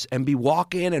metaverse and be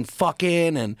walking and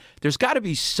fucking. And there's got to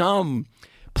be some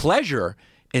pleasure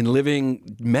in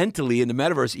living mentally in the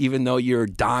metaverse, even though you're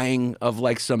dying of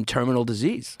like some terminal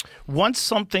disease. Once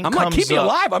something I'm comes like, keep me up,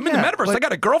 alive. I'm in the metaverse. I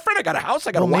got a girlfriend. I got a house.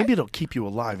 I got a wife. Maybe it'll keep you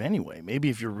alive anyway. Maybe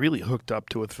if you're really hooked up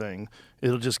to a thing,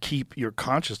 it'll just keep your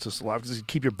consciousness alive because it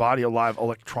keep your body alive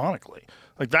electronically.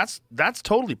 Like that's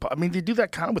totally. I mean, they do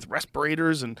that kind of with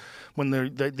respirators, and when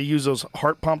they use those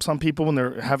heart pumps on people when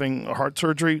they're having a heart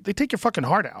surgery, they take your fucking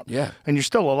heart out. Yeah, and you're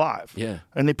still alive. Yeah,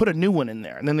 and they put a new one in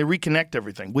there, and then they reconnect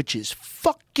everything, which is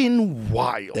fucking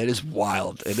wild. That is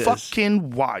wild. It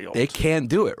fucking wild. They can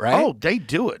do it, right? Oh, they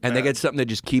do it, and man. they get something that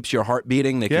just keeps your heart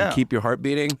beating. They can keep your heart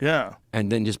beating. Yeah,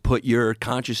 and then just put your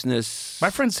consciousness.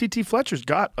 My friend C.T. Fletcher's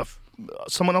got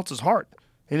someone else's heart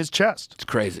in his chest. It's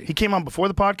crazy. He came on before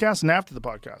the podcast and after the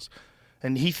podcast.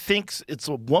 And he thinks it's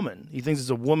a woman. He thinks it's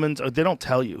a woman's. They don't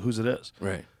tell you whose it is.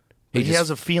 Right. He has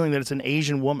a feeling that it's an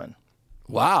Asian woman.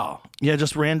 Wow. Yeah,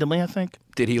 just randomly, I think.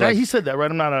 Did he? He said that, right?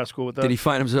 I'm not out of school with that. Did he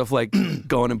find himself like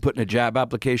going and putting a jab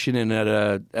application in at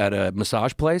a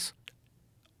massage place?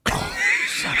 Oh,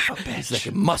 son of a bitch! He's like,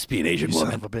 it must be an Asian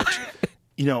woman. Son of a bitch.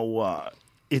 You know,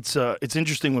 it's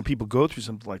interesting when people go through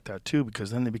something like that too,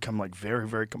 because then they become like very,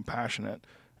 very compassionate.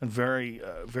 And very,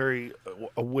 very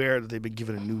aware that they've been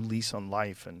given a new lease on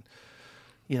life, and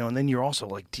you know, and then you're also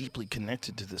like deeply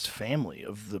connected to this family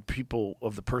of the people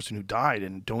of the person who died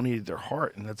and donated their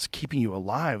heart, and that's keeping you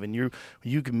alive. And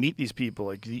you can meet these people,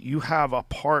 like you have a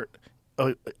part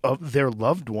of their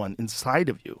loved one inside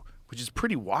of you, which is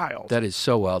pretty wild. That is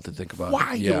so wild to think about.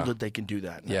 Wild that they can do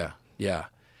that now. Yeah, yeah.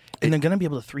 And they're going to be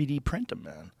able to 3D print them,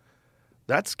 man.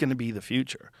 That's going to be the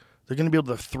future. They're going to be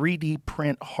able to 3D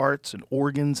print hearts and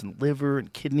organs and liver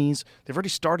and kidneys. They've already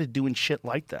started doing shit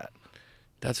like that.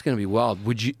 That's going to be wild.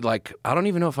 Would you, like, I don't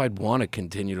even know if I'd want to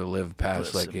continue to live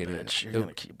past, Listen, like, 80. bitch, you're going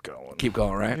to keep going. Keep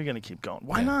going, right? You're going to keep going.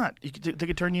 Why not? They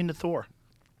could turn you into Thor.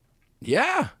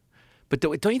 Yeah. But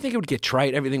don't you think it would get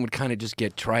trite? Everything would kind of just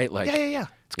get trite? Like, Yeah.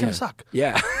 It's going to suck.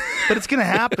 Yeah. But it's going to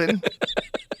happen.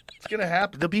 It's going to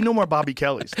happen. There'll be no more Bobby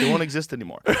Kellys. They won't exist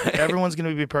anymore. Everyone's going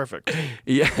to be perfect.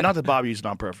 Yeah. Not that Bobby's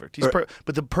not perfect. He's but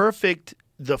the perfect,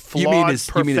 the flawed you mean his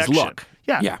perfection. look.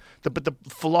 Yeah. But the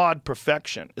flawed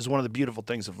perfection is one of the beautiful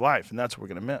things of life, and that's what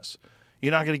we're going to miss.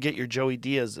 You're not going to get your Joey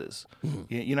Diaz's.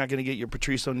 You're not going to get your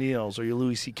Patrice O'Neal's or your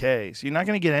Louis C.K.'s. You're not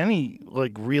going to get any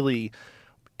like really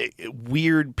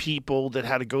weird people that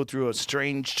had to go through a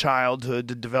strange childhood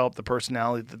to develop the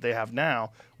personality that they have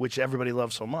now, which everybody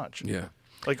loves so much. Yeah.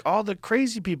 Like all the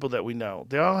crazy people that we know,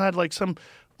 they all had like some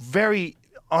very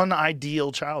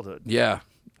unideal childhood. Yeah.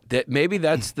 That maybe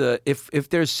that's the if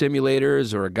there's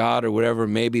simulators or a god or whatever,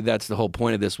 maybe that's the whole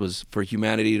point of this, was for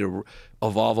humanity to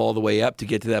evolve all the way up to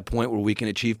get to that point where we can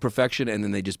achieve perfection, and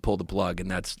then they just pull the plug, and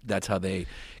that's how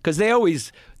because they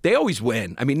always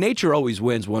win. I mean, nature always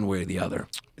wins one way or the other.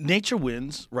 Nature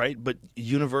wins, right? But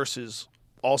universes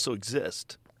also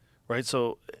exist, right?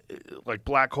 So, like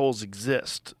black holes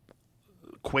exist,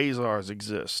 quasars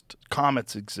exist,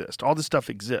 comets exist, all this stuff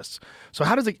exists. So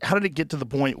how did it get to the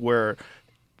point where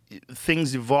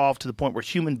things evolve to the point where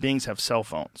human beings have cell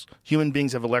phones, human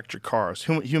beings have electric cars,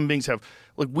 human beings have,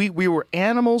 like, we were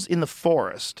animals in the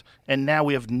forest, and now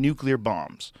we have nuclear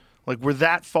bombs. Like, we're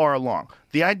that far along.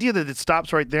 The idea that it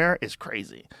stops right there is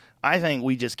crazy. I think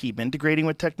we just keep integrating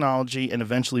with technology, and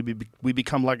eventually we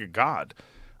become like a god.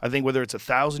 I think whether it's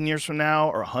 1,000 years from now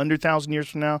or 100,000 years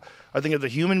from now, I think if the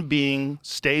human being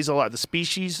stays alive, the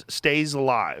species stays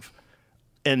alive,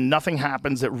 and nothing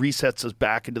happens that resets us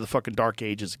back into the fucking dark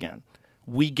ages again,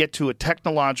 we get to a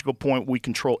technological point where we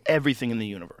control everything in the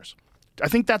universe. I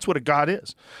think that's what a god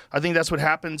is. I think that's what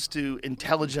happens to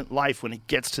intelligent life when it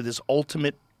gets to this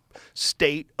ultimate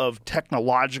state of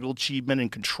technological achievement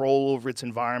and control over its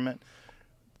environment.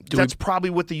 That's probably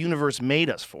what the universe made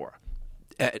us for.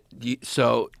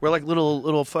 So we're like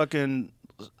little fucking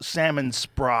salmon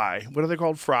spry. What are they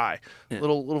called? Fry. Yeah.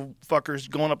 Little fuckers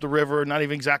going up the river, not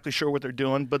even exactly sure what they're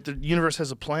doing, but the universe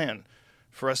has a plan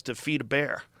for us to feed a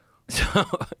bear. So,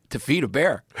 to feed a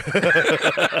bear.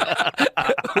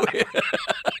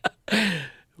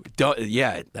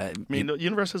 I mean, the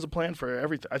universe has a plan for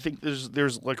everything. I think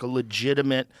there's like a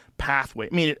legitimate pathway.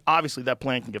 I mean, obviously that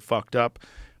plan can get fucked up,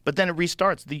 but then it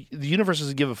restarts. The universe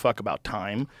doesn't give a fuck about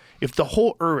time. If the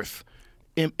whole Earth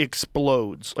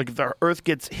explodes, like if the Earth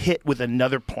gets hit with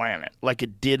another planet like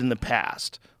it did in the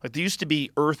past, like there used to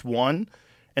be Earth 1,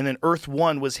 and then Earth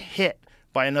 1 was hit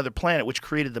by another planet which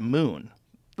created the moon.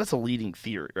 That's a leading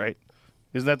theory, right?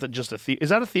 Isn't that just a theory? Is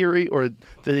that a theory, or do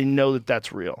they know that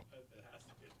that's real?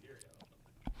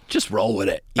 Just roll with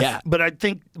it. Yeah. But I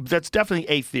think that's definitely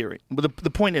a theory. But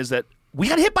the point is that we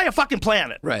got hit by a fucking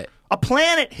planet. Right. A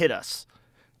planet hit us.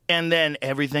 And then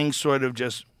everything sort of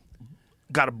just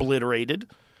got obliterated.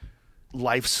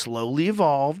 Life slowly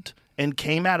evolved and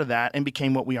came out of that and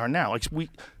became what we are now. Like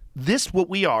what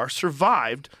we are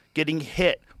survived getting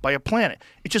hit by a planet.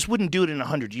 It just wouldn't do it in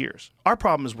 100 years. Our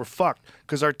problem is we're fucked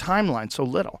because our timeline's so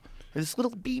little. This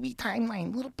little baby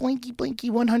timeline, little blinky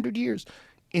 100 years.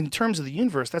 In terms of the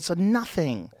universe, that's a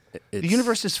nothing. The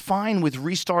universe is fine with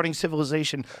restarting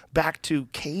civilization back to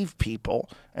cave people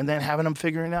and then having them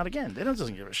figuring it out again. They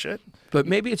doesn't give a shit. But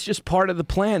maybe it's just part of the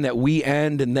plan that we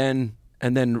end and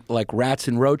then like rats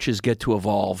and roaches get to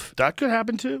evolve. That could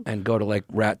happen too. And go to like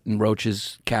rat and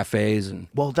roaches cafes and.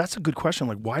 Well, that's a good question.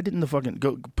 Like, why didn't the fucking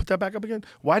put that back up again?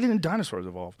 Why didn't dinosaurs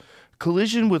evolve?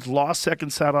 Collision with lost second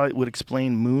satellite would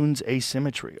explain moon's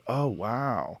asymmetry. Oh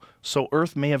wow! So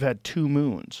Earth may have had 2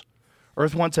 moons.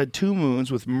 Earth once had 2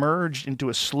 moons, which merged into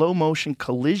a slow motion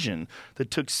collision that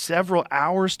took several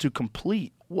hours to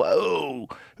complete. Whoa!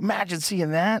 Imagine seeing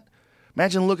that.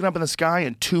 Imagine looking up in the sky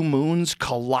and 2 moons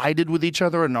collided with each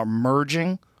other and are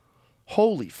merging.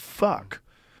 Holy fuck.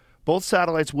 Both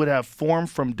satellites would have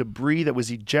formed from debris that was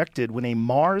ejected when a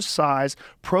Mars-sized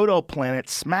protoplanet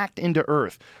smacked into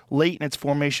Earth late in its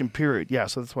formation period. Yeah,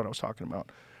 so that's what I was talking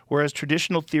about. Whereas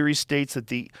traditional theory states that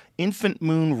the infant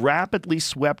moon rapidly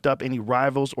swept up any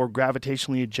rivals or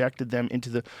gravitationally ejected them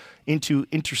into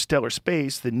interstellar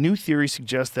space, the new theory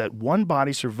suggests that one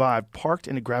body survived parked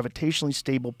in a gravitationally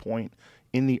stable point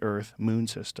in the Earth-Moon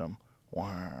system.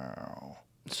 Wow.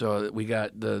 So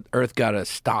the Earth got a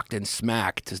Stockton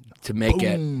smack to make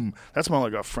Boom. It. That's more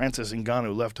like a Francis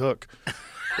Ngannou left hook.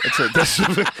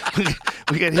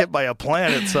 We get hit by a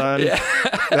planet, son. Yeah.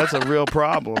 That's a real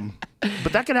problem.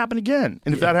 But that could happen again.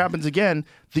 And if that happens again,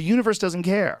 the universe doesn't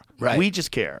care. Right. We just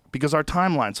care because our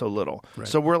timeline's so little. Right.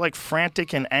 So we're like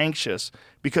frantic and anxious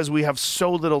because we have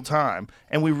so little time.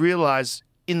 And we realize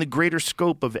in the greater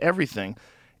scope of everything,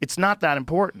 it's not that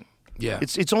important. Yeah.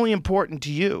 It's only important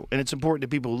to you, and it's important to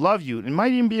people who love you. It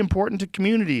might even be important to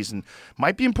communities, and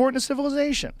might be important to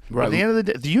civilization. Right. At the end of the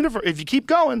day, the universe. If you keep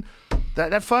going,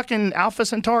 that fucking Alpha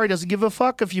Centauri doesn't give a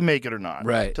fuck if you make it or not.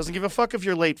 Right. Doesn't give a fuck if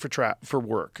you're late for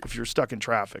work, if you're stuck in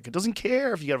traffic. It doesn't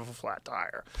care if you have a flat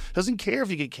tire. It doesn't care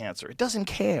if you get cancer. It doesn't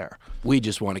care. We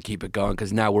just want to keep it going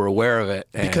because now we're aware of it.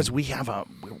 Because we have a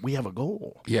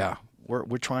goal. Yeah.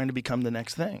 We're trying to become the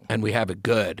next thing. And we have it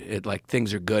good.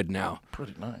 Things are good now.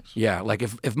 Pretty nice. Yeah, like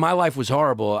if my life was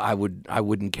horrible, I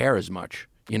wouldn't care as much.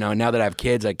 You know, now that I have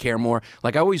kids, I care more.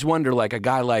 Like I always wonder, like a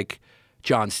guy like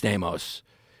John Stamos,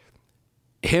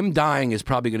 him dying is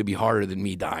probably going to be harder than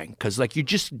me dying because, like, you're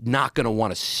just not going to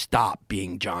want to stop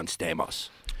being John Stamos.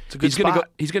 It's a good spot.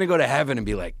 He's going to go to heaven and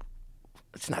be like,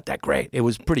 it's not that great. It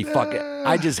was pretty fucking.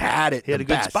 I just had it. He had a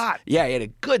good spot. Yeah, he had a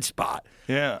good spot.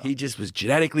 Yeah. He just was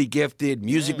genetically gifted,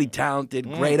 musically talented,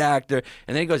 great actor.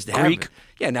 And then he goes to heaven.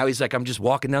 Yeah, now he's like, I'm just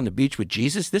walking down the beach with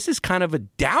Jesus. This is kind of a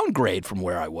downgrade from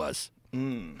where I was.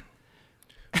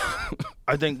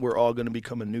 I think we're all going to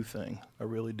become a new thing. I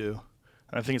really do.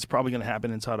 And I think it's probably going to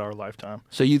happen inside our lifetime.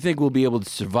 So you think we'll be able to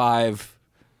survive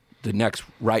the next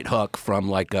right hook from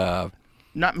like a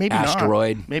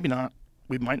asteroid? Not. Maybe not.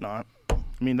 We might not.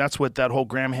 I mean, that's what that whole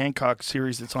Graham Hancock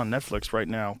series that's on Netflix right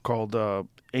now called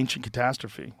Ancient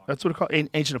Catastrophe. That's what it's called.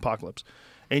 Ancient Apocalypse.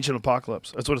 Ancient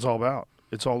Apocalypse. That's what it's all about.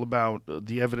 It's all about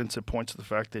the evidence that points to the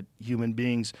fact that human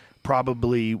beings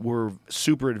probably were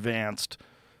super advanced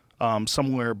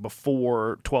somewhere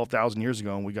before 12,000 years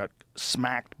ago, and we got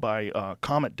smacked by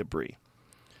comet debris.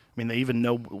 I mean, they even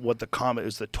know what the comet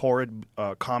is, the Taurid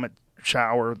comet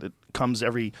shower that comes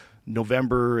every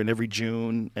November and every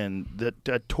June, and that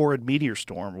Taurid meteor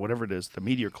storm, whatever it is, the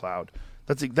meteor cloud,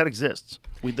 that exists.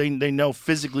 They know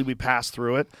physically we pass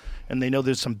through it, and they know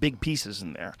there's some big pieces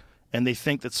in there. And they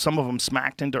think that some of them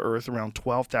smacked into Earth around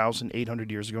 12,800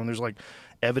 years ago, and there's like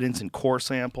evidence in core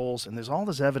samples, and there's all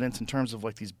this evidence in terms of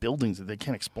like these buildings that they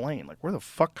can't explain. Like, where the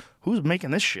fuck, who's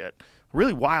making this shit?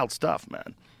 Really wild stuff,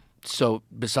 man. So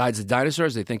besides the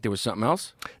dinosaurs, they think there was something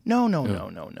else? No.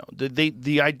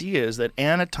 The idea is that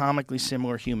anatomically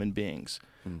similar human beings,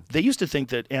 they used to think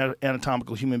that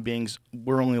anatomical human beings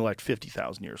were only like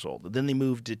 50,000 years old. Then they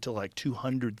moved it to like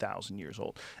 200,000 years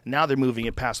old. And now they're moving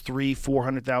it past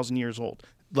 400,000 years old,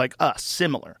 like us,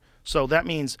 similar. So that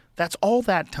means that's all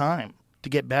that time to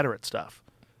get better at stuff.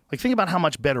 Like, think about how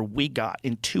much better we got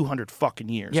in 200 fucking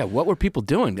years. Yeah, what were people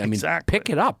doing? I mean, Exactly. pick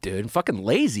it up, dude. Fucking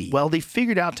lazy. Well, they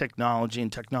figured out technology,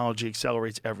 and technology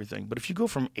accelerates everything. But if you go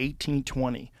from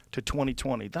 1820 to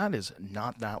 2020, that is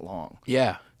not that long.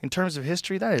 Yeah. In terms of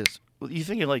history, that is, you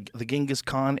think of like the Genghis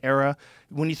Khan era,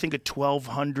 when you think of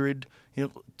 1200,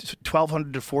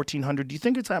 1200 to 1400, do you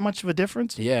think it's that much of a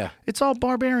difference? Yeah. It's all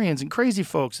barbarians and crazy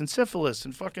folks and syphilis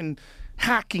and fucking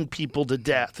hacking people to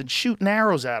death and shooting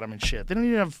arrows at them and shit. They don't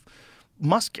even have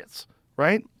muskets,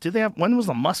 right? Did they have, when was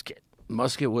the musket?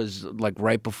 Musket was like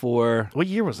right before. What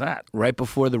year was that? Right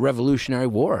before the Revolutionary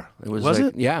War. Was like,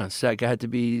 it? Yeah, it had to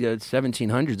be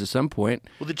 1700s at some point.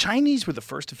 Well, the Chinese were the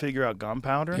first to figure out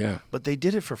gunpowder, Yeah. but they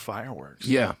did it for fireworks.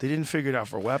 Yeah. They didn't figure it out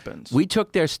for weapons. We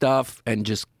took their stuff and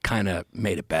just kind of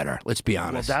made it better. Let's be Well,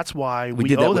 honest. that's why We we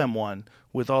did that owe with- them one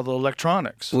with all the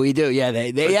electronics. We do. Yeah,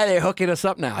 they're hooking us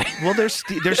up now. Well, they're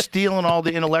stealing all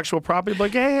the intellectual property.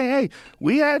 Like, hey,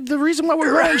 we had the reason why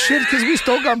we're running shit because we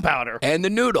stole gunpowder. And the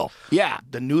noodle. Yeah.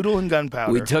 The noodle and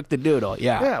gunpowder. We took the noodle.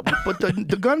 Yeah. Yeah, but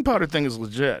the gunpowder thing is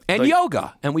legit. And Like,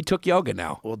 yoga. And we took yoga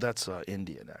now. Well, that's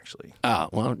Indian, actually. Oh,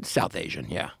 well, South Asian.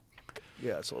 Yeah.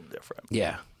 Yeah, it's a little different.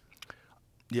 Yeah.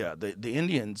 Yeah, the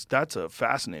Indians, that's a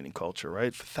fascinating culture,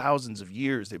 right? For thousands of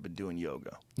years, they've been doing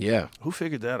yoga. Yeah. Who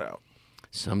figured that out?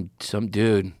 Some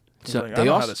dude. He's So like, they I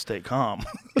know also how to stay calm.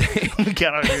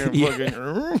 Get out here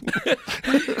and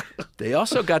fucking... they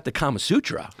also got the Kama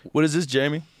Sutra. What is this,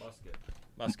 Jamie?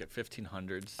 Musket,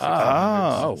 1500s, 1600s,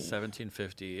 Oh.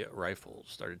 1750 rifles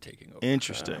started taking over.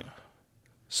 Interesting.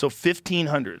 So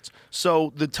 1500s.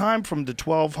 So the time from the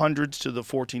 1200s to the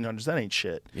 1400s, that ain't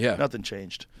shit. Yeah. Nothing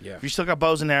changed. Yeah. You still got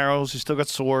bows and arrows. You still got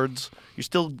swords. You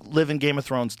still live in Game of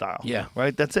Thrones style. Yeah.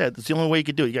 Right? That's it. That's the only way you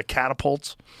could do it. You got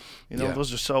catapults. You know, Yeah.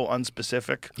 those are so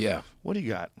unspecific. Yeah. What do you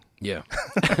got? Yeah.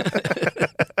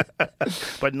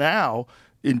 But now,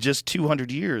 in just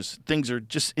 200 years, things are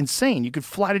just insane. You could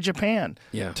fly to Japan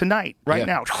Yeah. tonight, right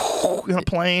Yeah. now. In a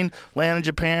plane, land in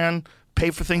Japan, pay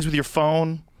for things with your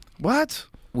phone. What?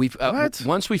 We've What?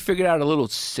 once we figured out a little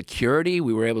security,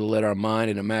 we were able to let our mind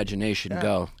and imagination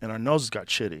go. And our noses got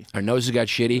shitty. Our noses got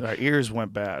shitty. Our ears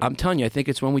went bad. I'm telling you, I think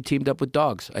it's when we teamed up with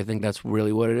dogs. I think that's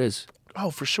really what it is. Oh,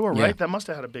 for sure, Yeah. right? That must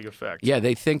have had a big effect. Yeah,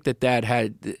 they think that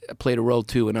had played a role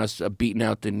too in us beating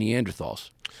out the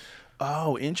Neanderthals.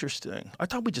 Oh, interesting. I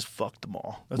thought we just fucked them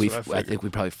all. That's I what I figured. think we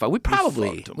probably fucked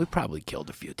 'em. we probably killed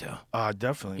a few too.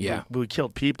 Definitely. Yeah. But we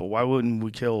killed people. Why wouldn't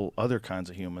we kill other kinds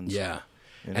of humans? Yeah,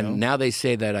 You know? and now they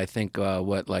say that I think I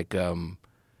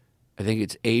think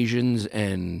it's Asians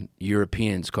and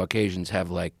Europeans, Caucasians have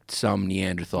like some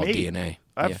Neanderthal Me. DNA.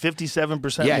 I have Yeah.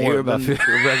 57% Yeah, more you're about than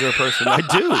a regular person. I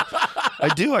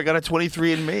do. I got a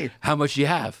 23andMe. How much do you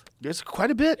have? There's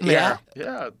quite a bit in Yeah? there.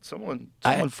 Yeah. Someone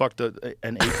fucked an ape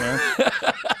man.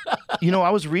 You know, I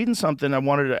was reading something I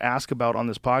wanted to ask about on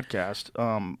this podcast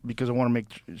because I want to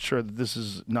make sure that this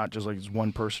is not just like this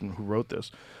one person who wrote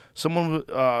this. Someone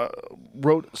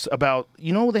wrote about,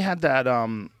 they had that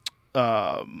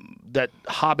that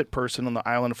hobbit person on the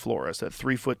island of Flores, that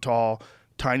 3 foot tall,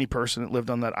 tiny person that lived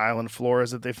on that island of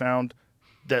Flores that they found,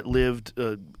 that lived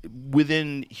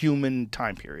within human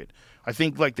time period. I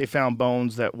think like they found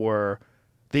bones that were,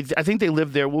 I think they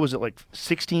lived there, what was it, like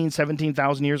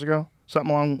 17,000 years ago?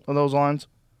 Something along those lines.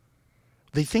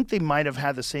 They think they might have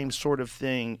had the same sort of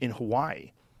thing in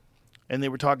Hawaii. And they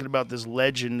were talking about this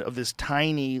legend of this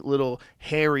tiny little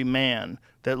hairy man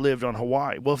that lived on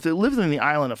Hawaii. Well, if they lived on the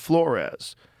island of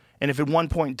Flores, and if at one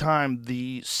point in time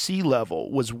the sea level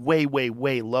was way, way,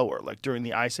 way lower, like during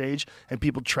the Ice Age, and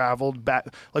people traveled back,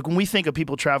 like when we think of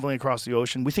people traveling across the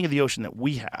ocean, we think of the ocean that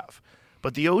we have.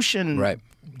 But the ocean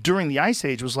during the Ice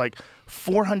Age was like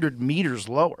 400 meters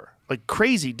lower. Like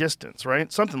crazy distance, right?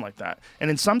 Something like that.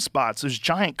 And in some spots, there's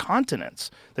giant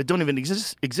continents that don't even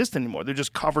exist anymore. They're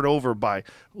just covered over by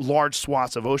large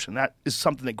swaths of ocean. That is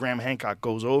something that Graham Hancock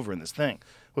goes over in this thing.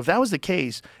 Well, if that was the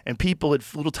case, and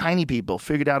little tiny people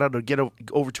figured out how to get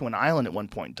over to an island at one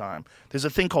point in time, there's a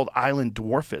thing called island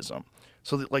dwarfism.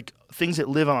 So that like things that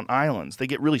live on islands, they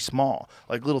get really small,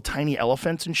 like little tiny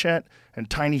elephants and shit, and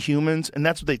tiny humans, and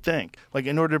that's what they think. Like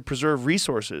in order to preserve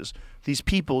resources, these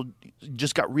people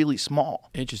just got really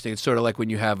small. Interesting. It's sort of like when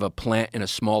you have a plant in a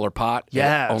smaller pot.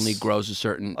 Yes. It only grows a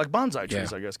certain... Like bonsai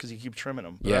trees, I guess, because you keep trimming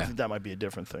them. But I think that might be a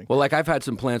different thing. Well, like I've had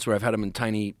some plants where I've had them in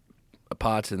tiny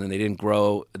pots and then they didn't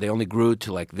grow. They only grew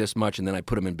to like this much, and then I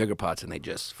put them in bigger pots and they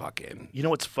just fucking... You know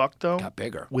what's fucked, though? Got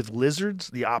bigger. With lizards,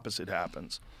 the opposite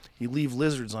happens. You leave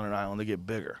lizards on an island, they get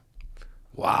bigger.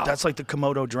 Wow. That's like the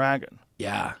Komodo dragon.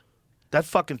 Yeah. That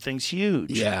fucking thing's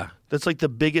huge. Yeah. That's like the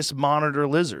biggest monitor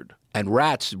lizard. And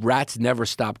rats never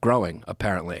stop growing,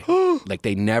 apparently. Like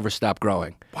they never stop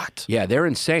growing. What? Yeah, they're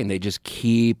insane. They just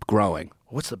keep growing.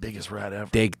 What's the biggest rat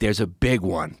ever? There's a big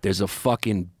one. There's a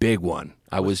fucking big one.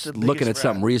 I was looking at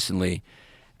something recently,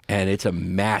 and it's a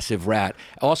massive rat.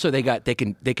 Also, they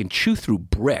can chew through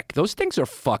brick. Those things are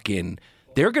fucking...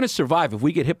 They're going to survive if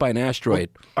we get hit by an asteroid.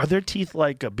 Are their teeth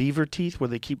like beaver teeth where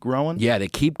they keep growing? Yeah, they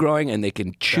keep growing, and they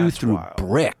can chew through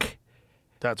brick.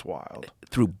 That's wild.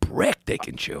 Through brick, they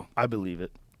can chew. I believe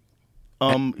it.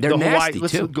 They're nasty,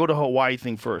 let's too. go to Hawaii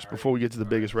thing first before we get to the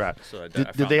biggest rat. So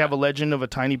Did they have a legend of a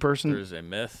tiny person? There's a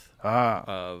myth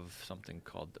of something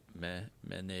called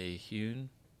Menehune,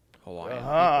 Hawaiian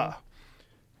people.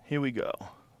 Here we go.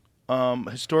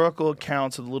 Historical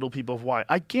accounts of the little people of Hawaii.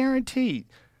 I guarantee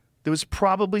there was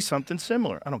probably something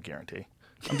similar. I don't guarantee.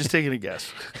 I'm just taking a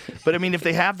guess. But I mean, if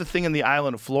they have the thing in the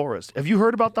island of Flores, have you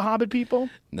heard about the Hobbit people?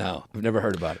 No, I've never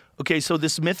heard about it. Okay, so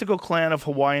this mythical clan of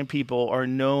Hawaiian people are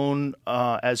known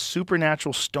as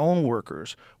supernatural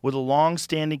stoneworkers with a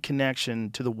long-standing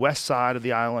connection to the west side of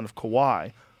the island of Kauai,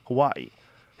 Hawaii.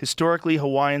 Historically,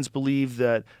 Hawaiians believe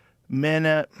that I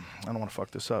don't want to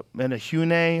fuck this up,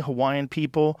 Menehune Hawaiian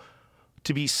people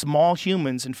to be small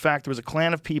humans. In fact, there was a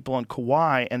clan of people on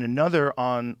Kauai and another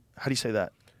on, how do you say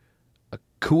that?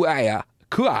 Kau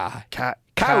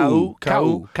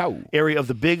area of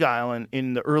the Big Island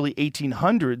in the early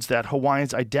 1800s that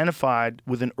Hawaiians identified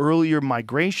with an earlier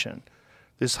migration.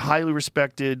 This highly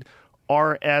respected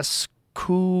R.S.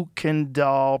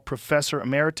 Kukendall, professor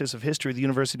emeritus of history at the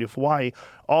University of Hawaii,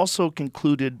 also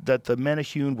concluded that the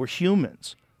Menehune were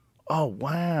humans. Oh,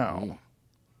 wow.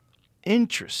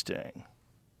 Interesting.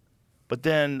 But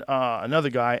then another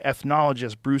guy,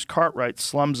 ethnologist Bruce Cartwright,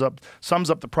 sums up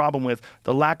the problem with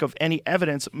the lack of any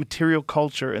evidence of material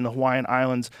culture in the Hawaiian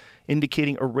Islands,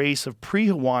 indicating a race of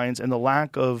pre-Hawaiians and the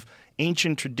lack of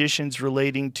ancient traditions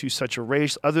relating to such a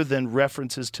race other than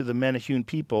references to the Menehune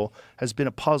people has been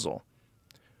a puzzle.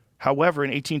 However,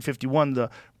 in 1851, the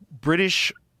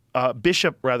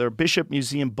Bishop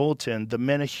Museum Bulletin, the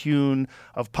Menehune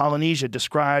of Polynesia,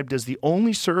 described as the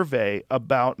only survey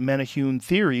about Menehune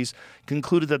theories,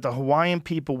 concluded that the Hawaiian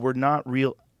people were not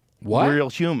real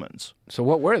humans. So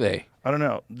what were they? I don't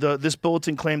know. This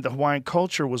bulletin claimed that Hawaiian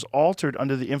culture was altered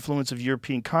under the influence of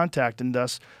European contact, and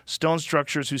thus stone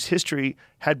structures whose history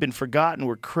had been forgotten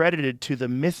were credited to the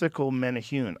mythical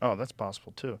Menehune. Oh, that's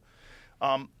possible too.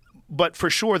 But for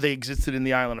sure, they existed in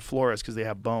the island of Flores because they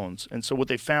have bones. And so what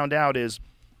they found out is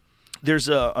there's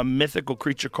a mythical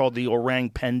creature called the orang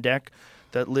pendek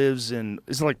that lives in,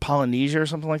 is it like Polynesia or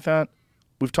something like that?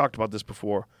 We've talked about this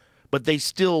before. But they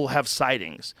still have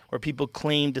sightings where people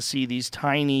claim to see these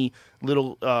tiny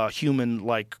little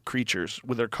human-like creatures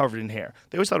where they're covered in hair.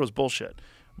 They always thought it was bullshit.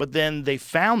 But then they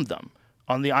found them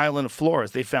on the island of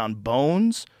Flores. They found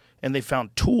bones and they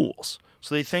found tools.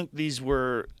 So they think these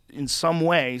were in some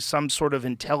way some sort of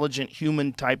intelligent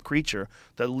human type creature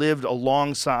that lived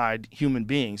alongside human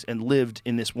beings and lived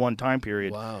in this one time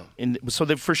period. Wow. So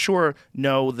they for sure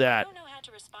know that. I don't know how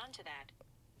to respond to that.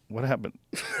 What happened?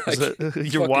 Is that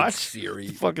your Fucking watch? Siri.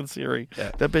 Fucking Siri.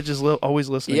 That bitch is always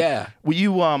listening. Yeah. Will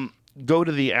you go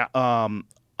to the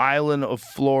island of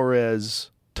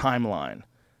Flores timeline?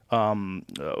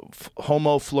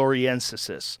 Homo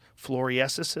floresiensis.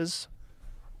 Floresiensis?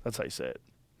 That's how you say it.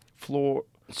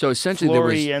 So essentially there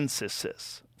was...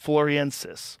 Floriensis.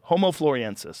 Homo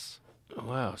floriensis.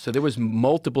 Wow. So there was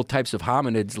multiple types of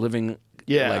hominids living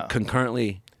like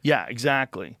concurrently. Yeah,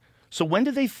 exactly. So when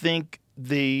do they think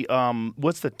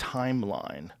what's the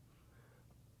timeline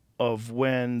of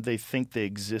when they think they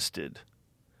existed?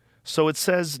 So it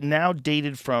says now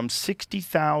dated from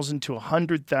 60,000 to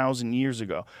 100,000 years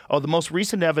ago. Oh, the most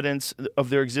recent evidence of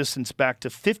their existence back to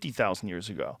 50,000 years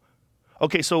ago.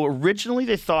 Okay, so originally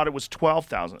they thought it was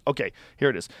 12,000. Okay, here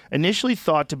it is. Initially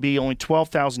thought to be only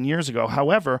 12,000 years ago.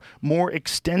 However, more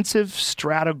extensive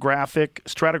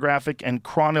stratigraphic and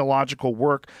chronological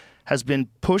work has been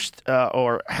pushed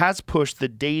has pushed the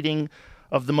dating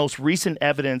of the most recent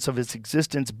evidence of its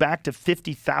existence back to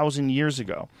 50,000 years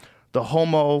ago. The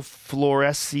Homo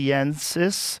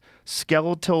floresiensis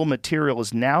skeletal material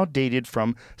is now dated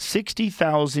from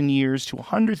 60,000 years to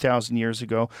 100,000 years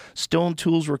ago. Stone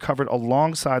tools recovered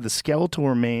alongside the skeletal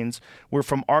remains were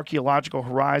from archaeological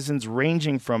horizons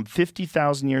ranging from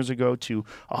 50,000 years ago to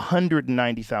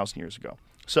 190,000 years ago.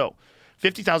 So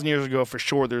 50,000 years ago, for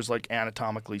sure, there's like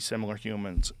anatomically similar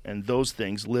humans, and those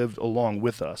things lived along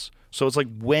with us. So it's like,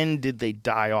 when did they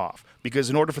die off? Because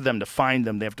in order for them to find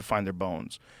them, they have to find their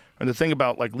bones. And the thing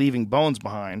about like leaving bones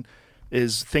behind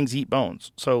is things eat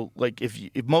bones. So like if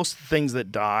most things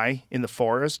that die in the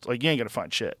forest, like you ain't gonna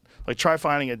find shit. Like try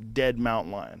finding a dead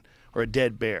mountain lion or a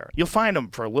dead bear. You'll find them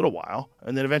for a little while,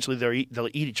 and then eventually they'll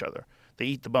eat each other. They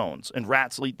eat the bones, and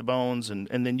rats will eat the bones, and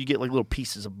then you get like little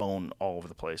pieces of bone all over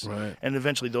the place. Right. And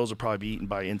eventually those will probably be eaten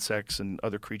by insects and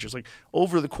other creatures. Like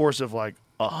over the course of like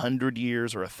 100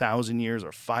 years or 1,000 years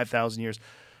or 5,000 years,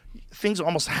 things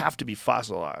almost have to be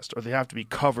fossilized, or they have to be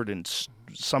covered in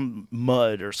some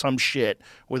mud or some shit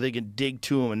where they can dig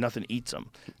to them and nothing eats them.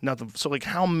 Nothing. So like,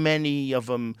 how many of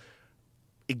them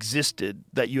existed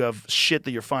that you have shit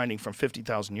that you're finding from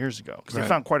 50,000 years ago? Because they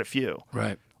found quite a few.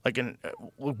 Right. Like,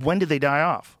 when did they die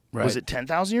off? Right. Was it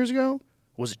 10,000 years ago?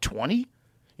 Was it 20?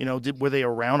 You know, were they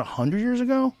around 100 years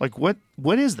ago? Like, what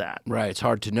is that? Right. It's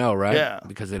hard to know, right? Yeah.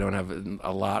 Because they don't have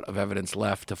a lot of evidence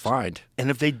left to find.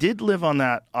 And if they did live on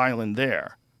that island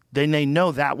there, then they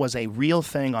know that was a real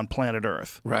thing on planet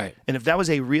Earth. Right. And if that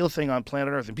was a real thing on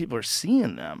planet Earth and people are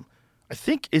seeing them, I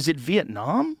think, is it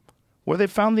Vietnam where they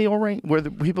found the orang, where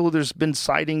there's been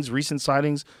recent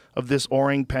sightings of this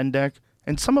orang pendek?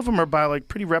 And some of them are by like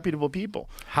pretty reputable people.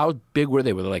 How big were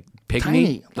they? Were they like pygmy?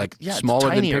 Tiny. Like yeah,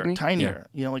 smaller tinier, than pygmy? Tinier.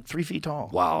 Yeah. You know, like 3 feet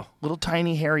tall. Wow. Little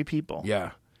tiny hairy people.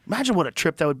 Yeah. Imagine what a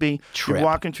trip that would be. Trip. You're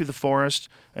walking through the forest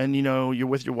and, you know, you're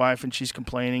with your wife and she's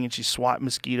complaining and she's swatting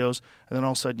mosquitoes. And then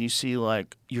all of a sudden you see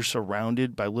like you're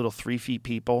surrounded by little 3 feet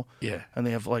people. Yeah. And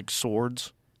they have like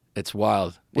swords. It's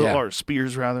wild. Or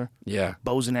spears rather. Yeah.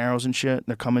 Bows and arrows and shit. And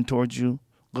they're coming towards you.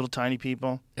 Little tiny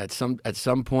people. At some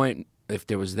point, if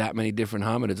there was that many different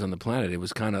hominids on the planet,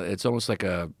 it's almost like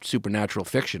a supernatural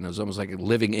fiction. It was almost like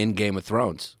living in Game of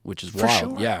Thrones, which is For wild.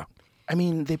 sure. Yeah. I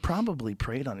mean, they probably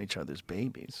preyed on each other's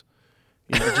babies.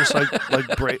 You know, just like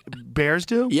bears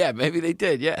do? Yeah, maybe they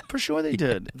did, yeah. For sure they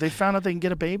did. They found out they can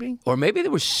get a baby. Or maybe they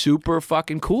were super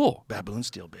fucking cool. Baboons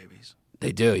steal babies.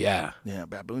 They do, yeah. Yeah,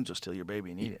 baboons will steal your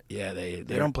baby and eat it. Yeah, they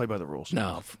don't play by the rules.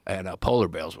 No, and polar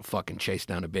bears will fucking chase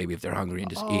down a baby if they're hungry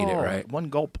and just eat it, right? One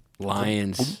gulp.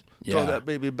 Lions. Yeah. Throw that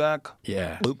baby back.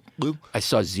 Yeah. Boop, boop. I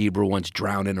saw zebra once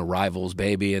drown in a rival's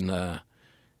baby in the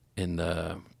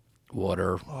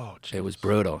water. Oh, geez. It was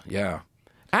brutal. Yeah.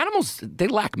 Animals, they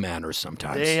lack manners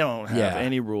sometimes. They don't have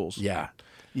any rules. Yeah.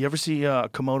 You ever see a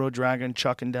Komodo dragon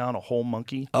chucking down a whole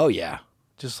monkey? Oh, yeah.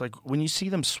 Just like when you see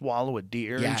them swallow a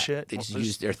deer Yeah. and shit. They just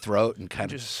use their throat and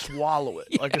kind of just swallow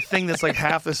it. Like a thing that's like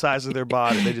half the size of their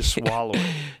body. They just swallow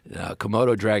it.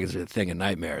 Komodo dragons are a thing of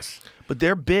nightmares. But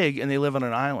they're big and they live on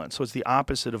an island. So it's the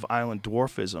opposite of island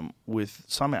dwarfism with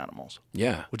some animals.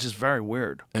 Yeah. Which is very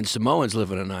weird. And Samoans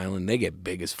live on an island. They get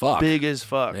big as fuck. Big as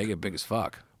fuck. They get big as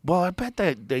fuck. Well, I bet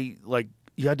that they like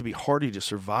you had to be hardy to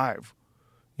survive.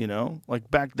 You know?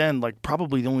 Like back then, like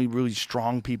probably the only really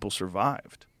strong people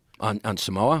survived. On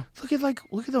Samoa? Look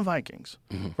at the Vikings,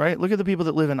 right? Look at the people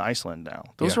that live in Iceland now.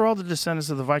 Those are all the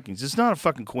descendants of the Vikings. It's not a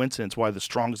fucking coincidence why the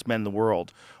strongest men in the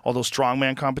world, all those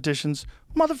strongman competitions,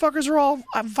 Motherfuckers are all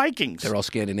Vikings. They're all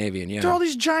Scandinavian, yeah. They're all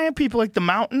these giant people like the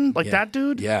Mountain, like that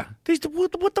dude. Yeah.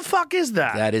 What the fuck is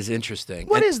that? That is interesting.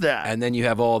 What is that? And then you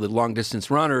have all the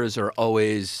long-distance runners are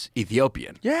always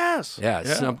Ethiopian. Yes. Yeah,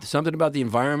 something about the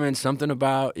environment, something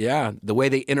about, the way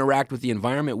they interact with the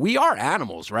environment. We are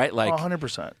animals, right? Like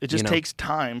 100%. It just takes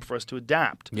time for us to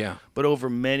adapt. Yeah. But over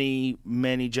many,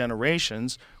 many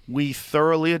generations, we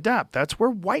thoroughly adapt. That's where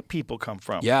white people come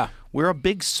from. Yeah. We're a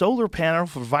big solar panel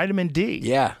for vitamin D.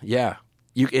 Yeah.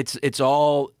 It's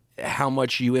all how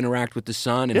much you interact with the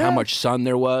sun and how much sun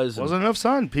there was. Wasn't enough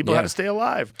sun. People had to stay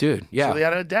alive. Dude, yeah. So they had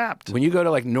to adapt. When you go to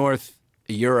like North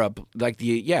Europe, like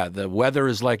the weather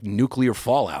is like nuclear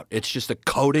fallout. It's just a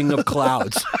coating of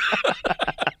clouds.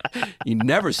 You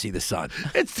never see the sun.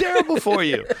 It's terrible for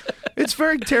you. It's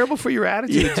very terrible for your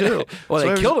attitude too. Well,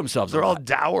 they kill themselves. They're all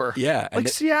dour. Yeah, like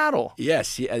Seattle.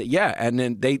 Yes, yeah, and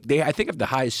then they I think have the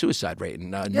highest suicide rate in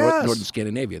northern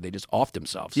Scandinavia. They just off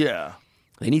themselves. Yeah,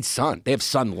 they need sun. They have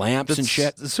sun lamps and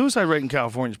shit. The suicide rate in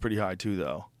California is pretty high too,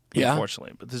 though. Yeah,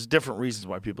 unfortunately, but there's different reasons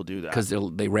why people do that. Because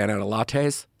they ran out of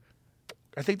lattes.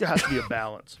 I think there has to be a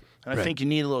balance, and I think you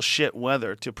need a little shit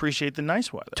weather to appreciate the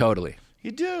nice weather. Totally. You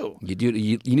do. You do.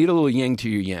 You need a little yin to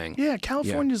your yang. Yeah,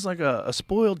 California's like a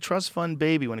spoiled trust fund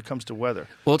baby when it comes to weather.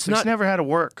 Well, it's never had to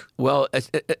work. Well,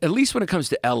 at least when it comes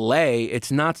to L.A.,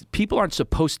 it's not. People aren't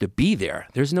supposed to be there.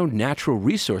 There's no natural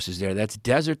resources there. That's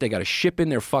desert. They got to ship in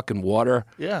their fucking water.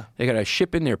 Yeah. They got to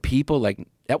ship in their people. Like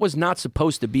that was not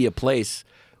supposed to be a place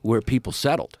where people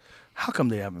settled. How come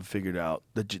they haven't figured out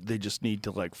that they just need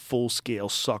to like full scale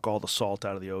suck all the salt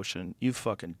out of the ocean? You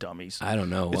fucking dummies. I don't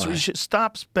know why. You should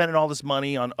stop spending all this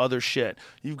money on other shit.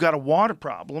 You've got a water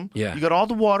problem. Yeah. You got all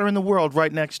the water in the world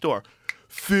right next door.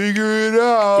 Figure it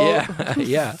out. Yeah,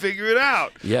 yeah. Figure it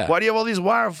out. Yeah. Why do you have all these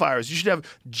wildfires? You should have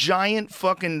giant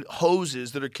fucking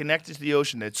hoses that are connected to the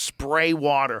ocean that spray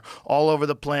water all over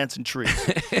the plants and trees.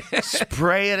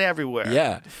 Spray it everywhere.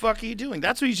 Yeah. What the fuck are you doing?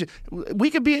 That's what you should. We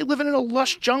could be living in a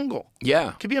lush jungle.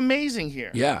 Yeah. It could be amazing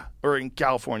here. Yeah. Or in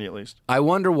California, at least. I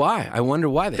wonder why. They They're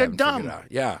haven't dumb. figured it out.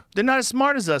 Yeah. They're not as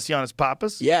smart as us, Yannis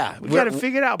Pappas. Yeah. We got to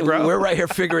figure it out, bro. We're right here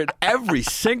figuring every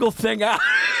single thing out.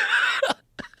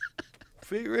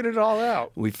 Figuring it all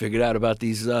out. We figured out about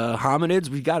these hominids.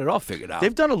 We got it all figured out.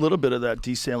 They've done a little bit of that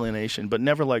desalination, but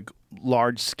never like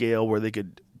large scale where they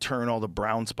could turn all the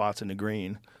brown spots into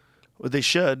green. But they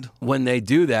should. When they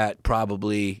do that,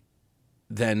 probably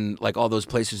then like all those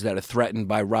places that are threatened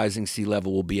by rising sea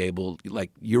level will be able,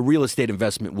 like your real estate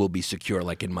investment will be secure,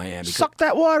 like in Miami. Suck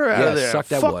that water out of there. Suck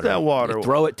that Fuck water. that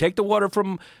water. Take the water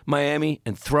from Miami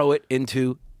and throw it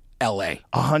into L.A.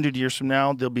 100 years from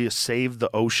now, there'll be a Save the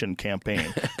Ocean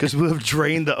campaign because we'll have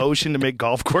drained the ocean to make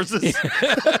golf courses.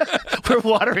 We're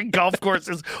watering golf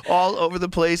courses all over the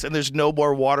place, and there's no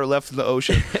more water left in the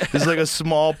ocean. There's like a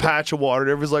small patch of water,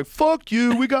 and everyone's like, fuck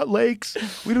you, we got lakes.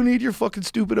 We don't need your fucking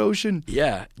stupid ocean.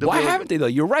 Yeah. Why haven't they, though?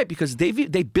 You're right, because they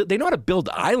know how to build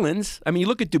islands. I mean, you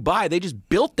look at Dubai, they just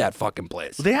built that fucking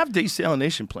place. Well, they have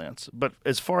desalination plants, but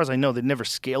as far as I know, they never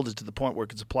scaled it to the point where it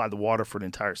could supply the water for an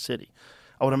entire city.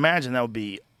 I would imagine that would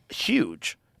be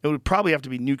huge. It would probably have to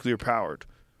be nuclear powered,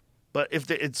 but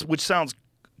which sounds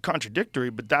contradictory,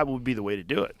 but that would be the way to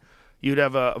do it. You'd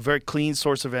have a very clean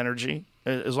source of energy,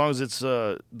 as long as it's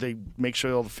they make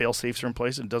sure all the fail safes are in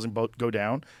place and it doesn't go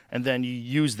down, and then you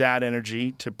use that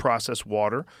energy to process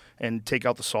water and take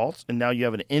out the salts, and now you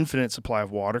have an infinite supply of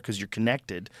water because you're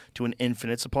connected to an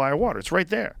infinite supply of water. It's right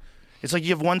there. It's like you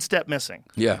have one step missing.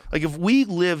 Yeah. Like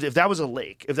if that was a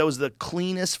lake, if that was the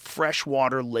cleanest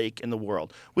freshwater lake in the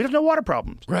world, we'd have no water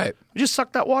problems. Right. We just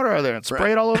suck that water out of there and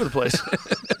spray it all over the place.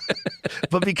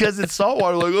 But because it's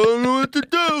saltwater, like, I don't know what to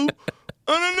do.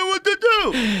 I don't know what to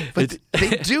do. But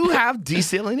they do have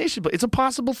desalination, but it's a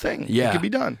possible thing. Yeah. It can be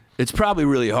done. It's probably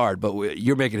really hard, but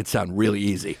you're making it sound really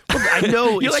easy. Look, I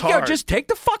know You're it's like, hard. yo, just take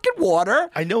the fucking water.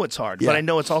 I know it's hard, but I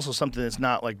know it's also something that's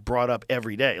not like brought up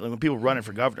every day. Like when people running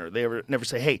for governor, they never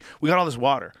say, "Hey, we got all this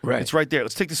water. Right. It's right there.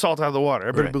 Let's take the salt out of the water."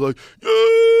 Everybody be like,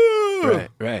 "Yeah."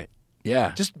 Right.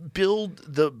 Yeah. Just build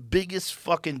the biggest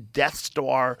fucking Death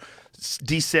Star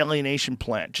desalination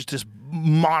plant. Just this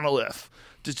monolith.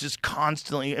 Just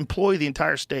constantly employ the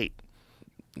entire state.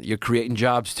 You're creating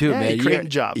jobs too, Yeah, man. you're creating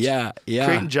jobs. Yeah.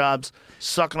 Creating jobs,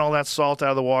 sucking all that salt out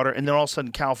of the water, and then all of a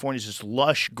sudden California's just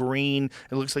lush green.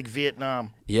 It looks like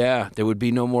Vietnam. Yeah, there would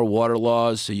be no more water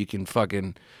laws, so you can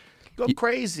fucking Go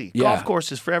crazy. yeah. Golf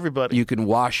course is for everybody. You can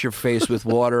wash your face with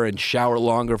water and shower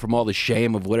longer from all the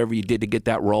shame of whatever you did to get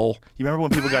that roll. You remember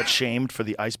when people got shamed for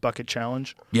the ice bucket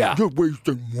challenge? Yeah. You're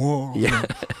wasting water. Yeah.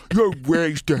 You're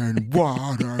wasting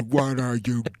water. What are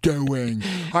you doing?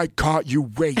 I caught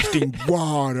you wasting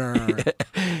water.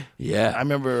 Yeah. I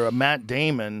remember Matt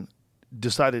Damon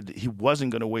decided he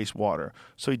wasn't going to waste water,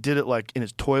 so he did it like in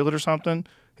his toilet or something.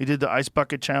 He did the ice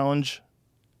bucket challenge,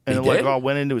 and He it like did? all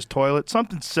went into his toilet.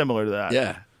 Something similar to that.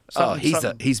 Yeah.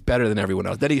 Something- He's better than everyone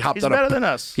else. Then he hopped He's on better than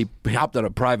us. He hopped on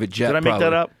a private jet. Did I make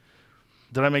that probably. up?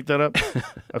 Did I make that up?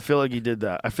 I feel like he did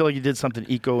that. I feel like he did something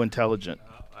eco-intelligent.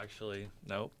 Actually,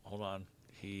 nope. Hold on.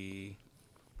 It's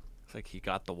like he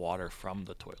got the water from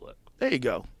the toilet. There you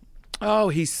go. Oh,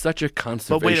 he's such a conservationist.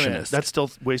 But wait a minute, that's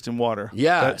still wasting water.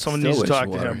 Yeah, someone still needs to talk to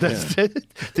wasting him. water,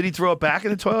 That's- Did he throw it back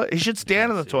in the toilet? He should stand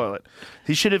in the toilet.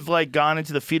 He should have like gone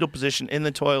into the fetal position in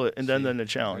the toilet and then the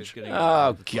challenge.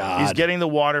 Oh God. He's getting the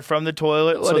water from the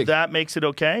toilet, so that makes it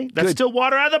okay. That's Good. still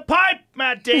water out of the pipe,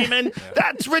 Matt Damon.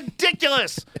 That's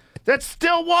ridiculous. That's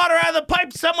still water out of the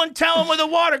pipe. Someone tell him where the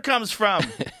water comes from.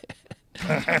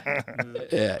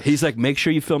 Yeah. He's like, make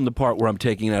sure you film the part where I'm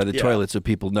taking it out of the Yeah. toilet so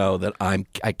people know that I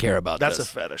care about That's this.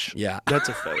 a fetish. Yeah. That's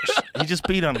a fetish. He just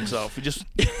peed on himself. He just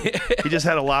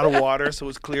had a lot of water, so it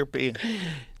was clear pee.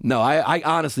 No, I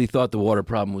honestly thought the water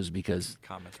problem was because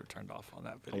Comments were turned off on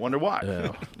that I video. wonder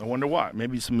why. I wonder why.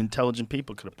 Maybe some intelligent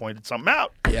people could have pointed something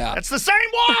out. Yeah. That's the same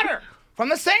water from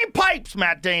the same pipes,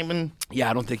 Matt Damon. yeah,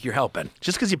 I don't think you're helping.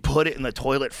 Just because you put it in the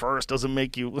toilet first doesn't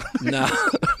make you. No.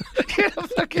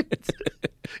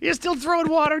 You're still throwing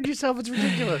water at yourself. It's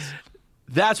ridiculous.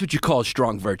 That's what you call a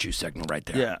strong virtue signal right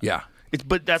there. Yeah. Yeah.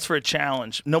 But that's for a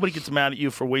challenge. Nobody gets mad at you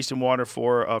for wasting water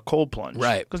for a cold plunge.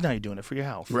 Right. Because now you're doing it for your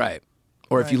health. Right.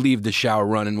 Or if you leave the shower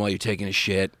running while you're taking a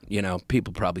shit,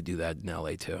 people probably do that in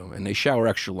LA too. And they shower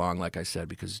extra long, like I said,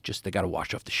 because just they got to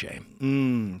wash off the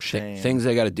shame. Shame. Things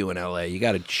they got to do in LA. You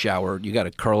got to shower, you got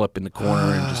to curl up in the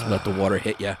corner and just let the water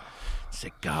hit you.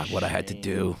 Say, God, what I had to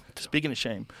do. Speaking of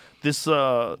shame, this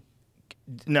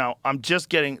now I'm just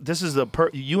getting. This is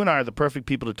you and I are the perfect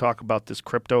people to talk about this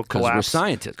crypto collapse. We're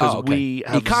scientists. Because Oh, okay. we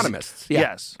have Economists. Yeah.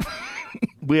 Yes.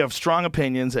 We have strong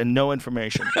opinions and no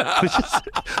information, which is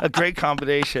a great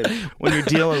combination when you're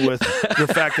dealing with the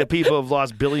fact that people have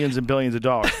lost billions and billions of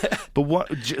dollars. But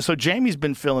so Jamie's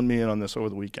been filling me in on this over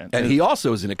the weekend. And he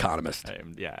also is an economist.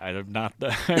 I'm not the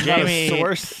Jamie not a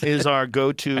source. is our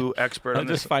go-to expert I'll on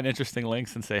just this, find interesting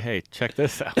links and say, hey, check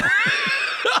this out.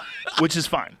 which is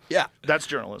fine. Yeah. That's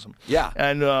journalism. Yeah.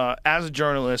 And as a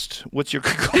journalist, what's your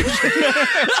conclusion?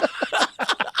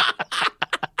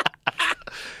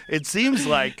 It seems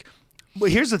like,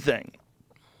 well, here's the thing.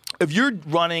 If you're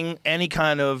running any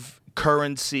kind of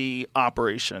currency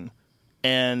operation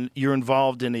and you're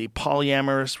involved in a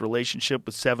polyamorous relationship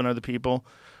with 7 other people,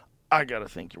 I got to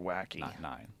think you're wacky. Not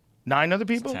 9. 9 other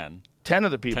people? 10. 10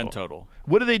 other people. 10 total.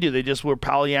 What do? They just were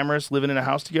polyamorous, living in a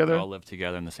house They together? all live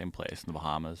together in the same place in the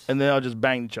Bahamas. And they all just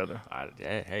banged each other.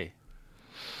 Hey.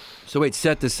 So wait,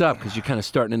 set this up because you're kind of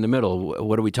starting in the middle.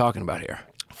 What are we talking about here?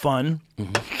 Fun.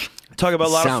 Talk about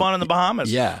a lot of fun in the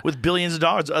Bahamas. Yeah. With billions of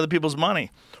dollars, other people's money.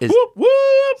 Is- Whoop, whoop.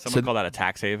 Someone call that a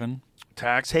tax haven.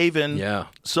 Tax haven. Yeah.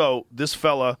 So this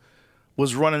fella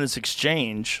was running this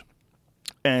exchange,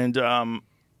 and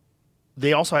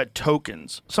they also had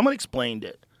tokens. Someone explained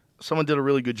it. Someone did a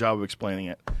really good job of explaining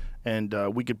it. And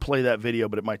we could play that video,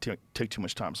 but it might take too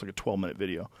much time. It's like a 12-minute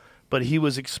video. But he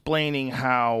was explaining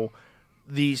how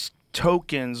these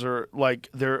tokens are like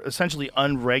they're essentially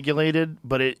unregulated,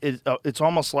 but it's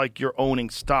almost like you're owning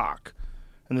stock,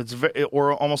 and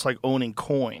or almost like owning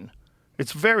coin.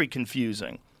 It's very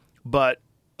confusing, but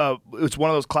it's one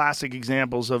of those classic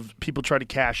examples of people try to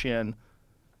cash in,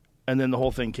 and then the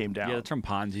whole thing came down. Yeah, the term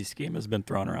Ponzi scheme has been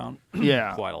thrown around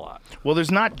Yeah. quite a lot. Well,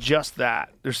 there's not just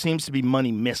that. There seems to be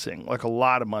money missing, like a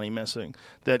lot of money missing,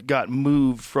 that got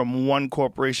moved from one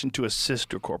corporation to a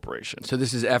sister corporation. So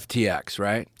this is FTX,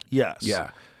 right? Yes.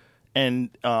 Yeah. And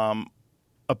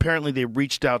apparently they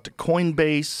reached out to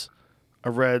Coinbase. I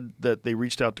read that they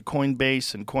reached out to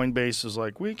Coinbase, and Coinbase is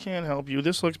like, we can't help you.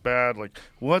 This looks bad. Like,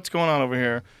 what's going on over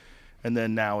here? And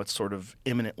then now it's sort of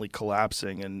imminently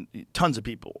collapsing, and tons of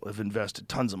people have invested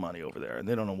tons of money over there, and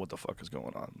they don't know what the fuck is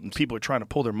going on. And people are trying to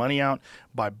pull their money out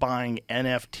by buying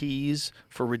NFTs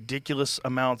for ridiculous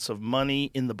amounts of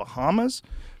money in the Bahamas,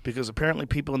 because apparently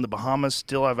people in the Bahamas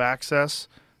still have access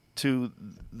to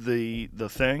the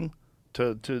thing,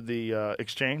 to the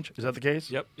exchange. Is that the case?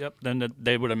 Yep. Then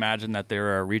they would imagine that they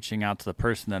were reaching out to the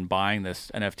person then buying this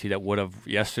NFT that would have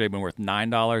yesterday been worth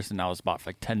 $9 and now it's bought for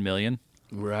like $10 million.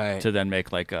 Right. to then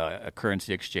make like a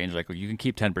currency exchange. Like you can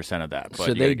keep 10% of that, but So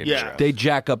you they gotta give it they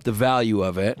jack up the value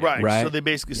of it. Right. So they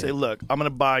basically say, look, I'm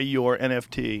going to buy your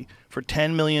NFT for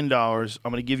 $10 million. I'm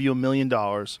going to give you $1 million,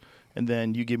 and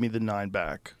then you give me the 9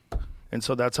 back. And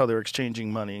so that's how they're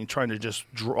exchanging money and trying to just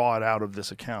draw it out of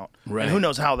this account. Right. And who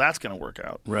knows how that's going to work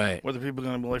out. Right. Whether people are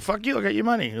going to be like, fuck you, I got your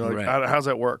money. You're like, Right. how's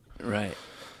that work? Right.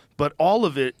 But all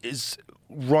of it is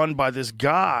run by this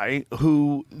guy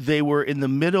who they were in the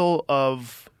middle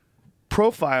of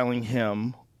profiling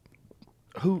him.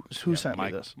 Who sent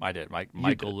me this? I did.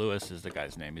 Michael Lewis is the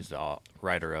guy's name. He's the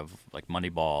writer of like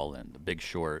Moneyball and The Big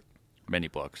Short, many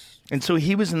books. And so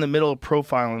he was in the middle of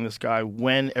profiling this guy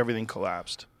when everything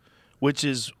collapsed, which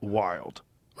is wild.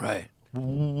 Right.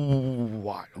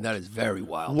 Wild. That is very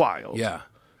wild. Wild. Yeah.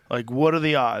 Like, what are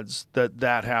the odds that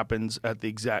that happens at the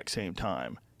exact same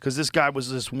time? Because this guy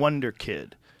was this wonder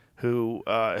kid who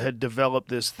had developed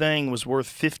this thing, was worth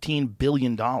 $15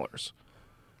 billion.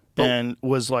 And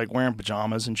was like wearing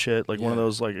pajamas and shit, like one of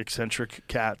those like eccentric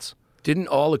cats. Didn't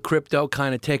all of crypto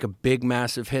kind of take a big,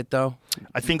 massive hit, though?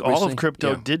 I think all of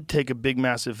crypto did take a big,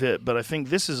 massive hit, but I think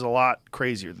this is a lot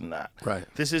crazier than that. Right.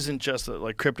 This isn't just that,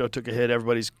 like, crypto took a hit,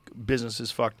 everybody's business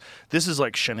is fucked. This is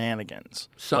like shenanigans.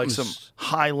 Like some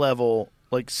high-level,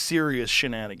 like, serious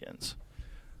shenanigans.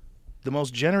 The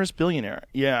most generous billionaire.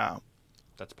 Yeah.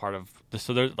 That's part of this.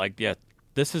 So there's like,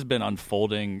 this has been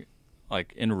unfolding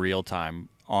like in real time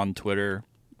on Twitter,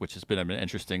 which has been an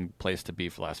interesting place to be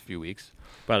for the last few weeks.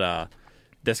 But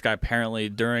this guy apparently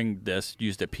during this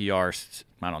used a PR,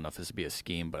 I don't know if this would be a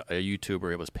scheme, but a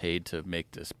YouTuber was paid to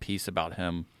make this piece about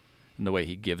him and the way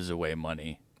he gives away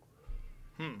money,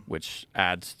 which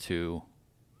adds to...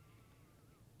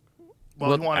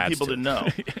 Well, he wanted people to know.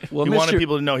 Well, he wanted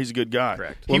people to know he's a good guy.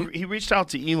 Correct. He reached out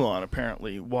to Elon,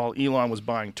 apparently, while Elon was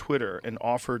buying Twitter and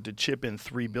offered to chip in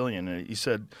 $3 billion.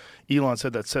 And Elon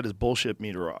said that set his bullshit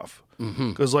meter off.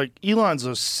 Because, like, Elon's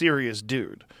a serious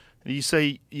dude. You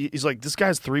say, he's like, this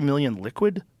guy's $3 million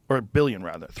liquid? Or $1 billion,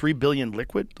 rather. $3 billion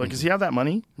liquid? Like, does he have that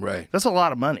money? Right. That's a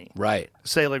lot of money. Right.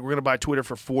 Say, like, we're going to buy Twitter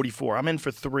for 44. I'm in for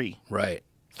 3. Right.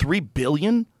 $3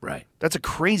 billion? Right. That's a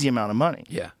crazy amount of money.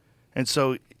 Yeah. And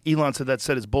so Elon said that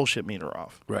set his bullshit meter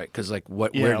off. Right. Because, like,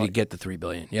 where Yeah, did he like- get the $3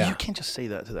 billion? Yeah. You can't just say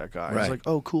that to that guy. Right. He's like,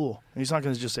 oh, cool. And he's not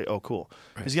going to just say, oh, cool.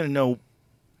 He's going to know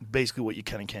basically what you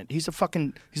can and can't. He's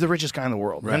the richest guy in the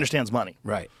world. Right. He understands money.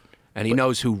 Right. And he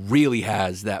knows who really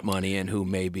has that money and who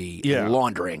may be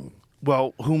laundering.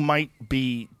 Well, who might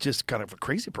be just kind of a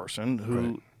crazy person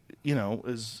who,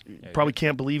 is probably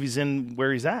can't believe he's in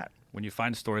where he's at. When you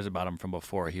find stories about him from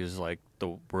before, he was like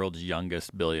the world's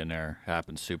youngest billionaire.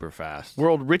 Happened super fast.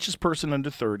 World richest person under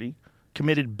 30,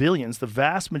 committed billions, the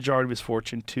vast majority of his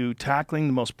fortune, to tackling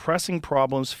the most pressing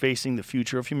problems facing the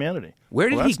future of humanity. Where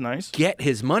did that's he nice. get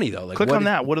his money, though? Like, Click on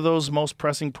that. What are those most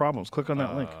pressing problems? Click on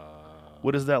that link.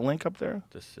 What is that link up there?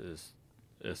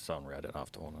 It's on Reddit. I'll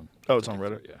have to hold on. Oh, it's on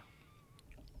Reddit? Yeah.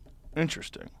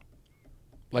 Interesting.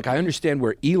 Like, I understand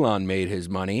where Elon made his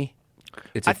money.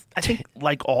 It's I think,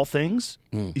 like all things,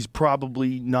 he's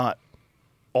probably not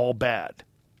all bad.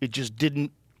 It just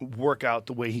didn't work out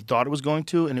the way he thought it was going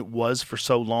to, and it was for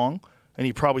so long. And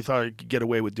he probably thought he could get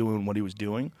away with doing what he was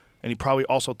doing. And he probably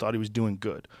also thought he was doing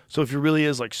good. So if he really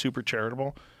is, like, super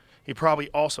charitable, he probably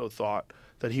also thought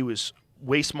that he was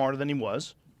way smarter than he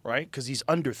was, right? Because he's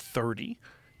under 30.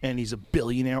 And he's a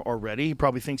billionaire already. He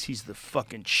probably thinks he's the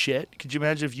fucking shit. Could you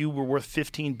imagine if you were worth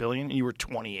 $15 billion and you were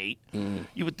 28?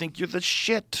 You would think you're the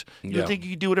shit. You would think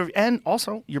you could do whatever. And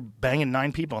also, you're banging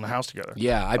 9 people in a house together.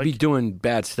 Yeah, I'd be doing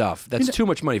bad stuff. That's too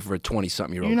much money for a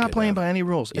 20-something-year-old You're not kid playing to have. by any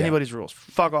rules, anybody's rules.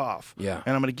 Fuck off. Yeah.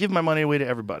 And I'm going to give my money away to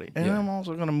everybody. And Yeah. I'm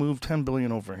also going to move $10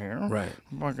 billion over here. Right.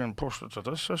 I'm going to push it to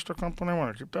this sister company. I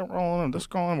want to keep that rolling and this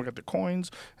going. We got the coins,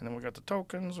 and then we got the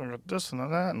tokens, and we got this and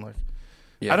that, and like.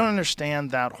 Yeah. I don't understand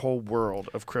that whole world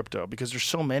of crypto because there's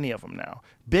so many of them now.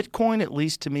 Bitcoin, at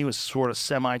least to me, was sort of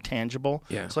semi-tangible.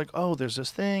 Yeah. It's like, oh, there's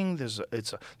this thing. There's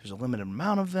a limited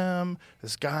amount of them.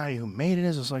 This guy who made it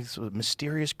is like this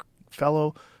mysterious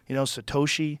fellow,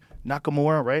 Satoshi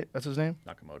Nakamoto, right? That's his name?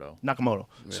 Nakamoto. Right.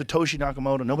 Satoshi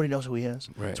Nakamoto. Nobody knows who he is.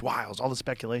 Right. It's wild. It's all the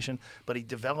speculation. But he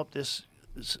developed this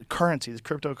currency, this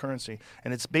cryptocurrency,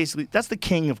 and it's basically that's the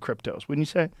king of cryptos. Wouldn't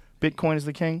you say Bitcoin is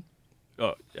the king?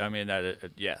 Oh, I mean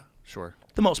yeah, sure.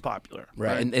 The most popular.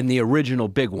 Right. And the original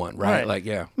big one, right? Like,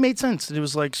 yeah. Made sense. It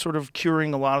was like sort of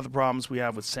curing a lot of the problems we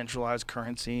have with centralized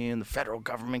currency and the federal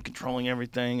government controlling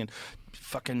everything and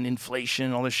fucking inflation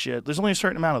and all this shit. There's only a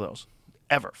certain amount of those.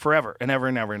 Forever, and ever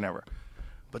and ever and ever.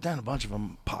 But then a bunch of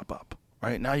them pop up,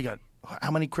 right? Now you got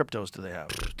How many cryptos do they have?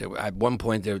 At one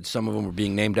point, some of them were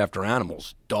being named after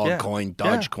animals. Dog Yeah. coin,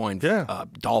 Yeah. Doge coin, Yeah.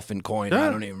 dolphin coin. Yeah. I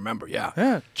don't even remember. Yeah.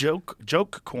 Yeah,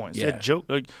 joke coins. Yeah. Joke.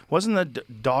 Like, wasn't the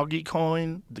doggy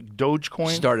coin, the Doge coin,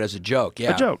 Started as a joke.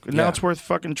 Yeah. a joke? And now Yeah. it's worth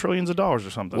fucking trillions of dollars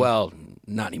or something. Well,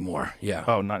 not anymore. Yeah.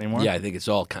 oh, not anymore. Yeah, I think it's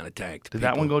all kind of tanked. Did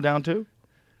that one go down too?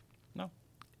 No.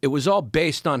 It was all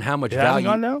based on how much It hasn't value.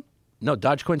 gone down. No,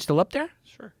 Dogecoin's still up there?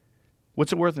 Sure.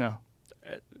 What's it worth now?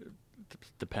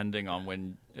 Depending on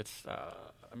when it's,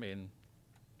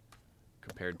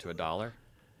 compared to $1,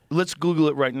 Let's Google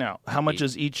it right now. How much Eight.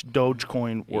 is each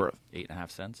Dogecoin worth? 8.5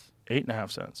 cents.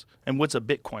 8.5 cents. And what's a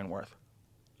Bitcoin worth?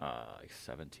 Like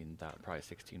 17,000, probably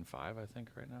 16.5, I think,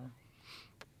 right now.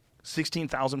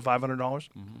 $16,500.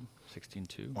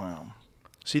 16.2. Wow.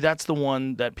 See, that's the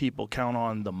one that people count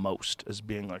on the most as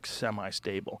being like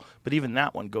semi-stable. But even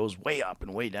that one goes way up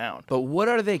and way down. But what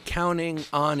are they counting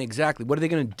on exactly? What are they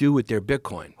going to do with their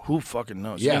Bitcoin? Who fucking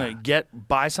knows? Yeah. You're gonna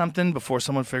buy something before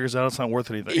someone figures out it's not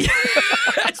worth anything.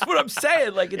 That's what I'm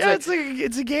saying. Like, it's Yeah, like,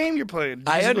 it's a game you're playing.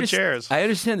 I Musical chairs.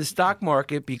 understand the stock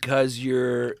market because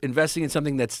you're investing in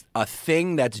something that's a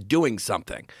thing that's doing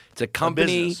something. It's a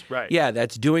company, business, right. Yeah,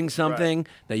 that's doing something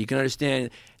that you can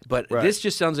understand. But Right. this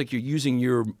just sounds like you're using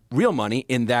your real money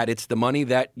in that it's the money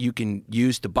that you can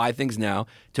use to buy things now,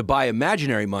 to buy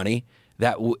imaginary money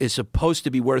that is supposed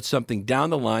to be worth something down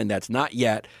the line that's not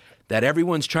yet, that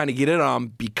everyone's trying to get in on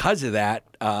because of that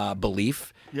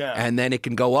belief. Yeah. And then it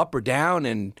can go up or down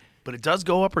and... But it does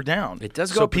go up or down. It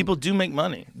does go So up and- people do make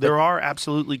money. There are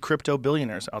absolutely crypto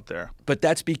billionaires out there. But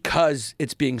that's because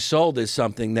it's being sold as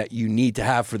something that you need to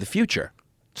have for the future.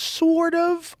 Sort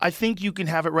of. I think you can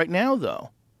have it right now, though.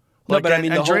 No, Like but I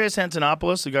mean, the whole- Andreas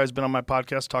Antonopoulos, the guy who's been on my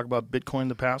podcast, talk about Bitcoin in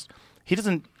the past. He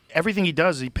doesn't. Everything he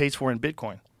does, he pays for in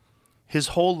Bitcoin. His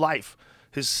whole life,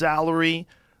 his salary,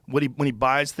 when he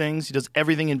buys things, he does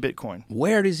everything in Bitcoin.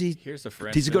 Where does he? Here's a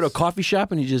for Does he go to a instance. coffee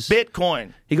shop and he just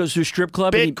Bitcoin. he goes to a strip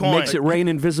club and he Bitcoin. makes it rain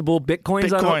invisible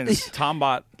bitcoins? on Bitcoins. Tom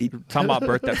bought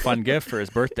Bert that fun gift for his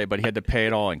birthday, but he had to pay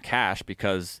it all in cash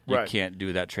because you Right. can't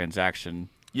do that transaction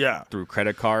Yeah. through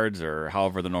credit cards or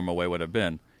however the normal way would have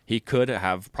been. He could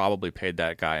have probably paid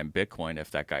that guy in Bitcoin if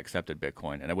that guy accepted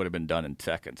Bitcoin, and it would have been done in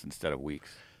seconds instead of weeks.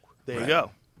 There you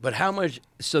go. But how much?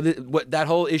 So that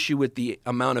whole issue with the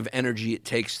amount of energy it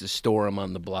takes to store them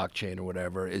on the blockchain or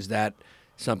whatever, is that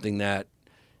something that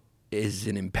is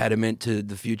an impediment to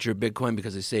the future of Bitcoin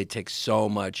because they say it takes so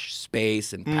much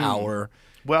space and power?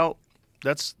 Well,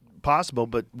 that's possible,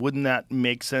 but wouldn't that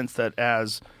make sense that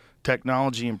as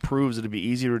technology improves, it'd be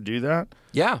easier to do that?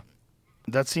 Yeah.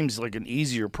 That seems like an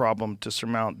easier problem to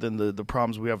surmount than the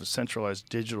problems we have with centralized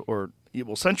digital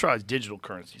centralized digital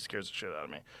currency scares the shit out of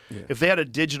me. If they had a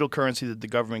digital currency that the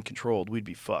government controlled, we'd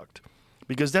be fucked.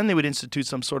 Because then they would institute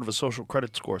some sort of a social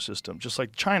credit score system, just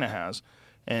like China has.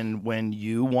 And when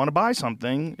you want to buy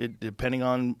something, depending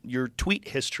on your tweet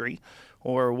history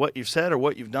or what you've said or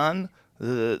what you've done,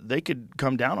 they could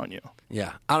come down on you.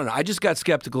 Yeah. I don't know. I just got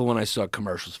skeptical when I saw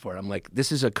commercials for it. I'm like,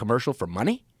 this is a commercial for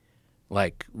money?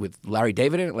 Like with Larry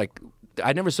David in it? Like,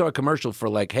 I never saw a commercial for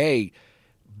like, hey,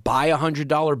 buy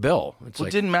 $100 bill. It's Well,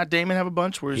 like, didn't Matt Damon have a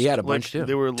bunch? Where He had a like, bunch, too.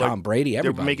 They were Tom like, Brady, They were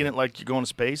everybody. making it like you're going to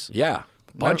space. yeah,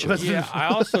 a bunch of them. Yeah, I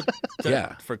also,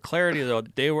 Yeah. for clarity though,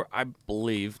 I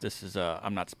believe this is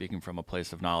I'm not speaking from a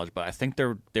place of knowledge, but I think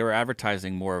they were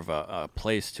advertising more of a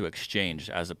place to exchange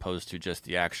as opposed to just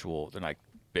the actual, like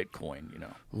Bitcoin, you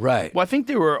know. Right. Well, I think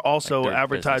they were also Like their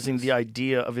advertising businesses. the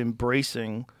idea of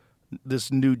embracing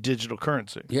this new digital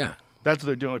currency. Yeah. That's what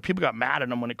they're doing. Like, people got mad at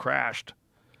them when it crashed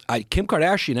Kim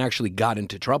Kardashian actually got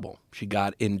into trouble. She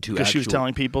got into because she was actual-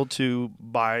 telling people to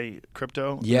buy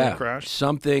crypto when yeah, it crashed.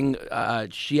 something.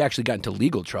 She actually got into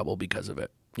legal trouble because of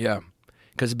it. Yeah,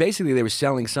 because basically they were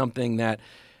selling something that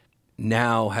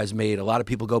now has made a lot of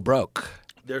people go broke.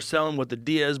 They're selling what the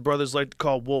Diaz brothers like to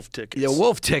call wolf tickets. Yeah,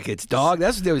 wolf tickets, dog.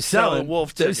 That's what they were selling. Selling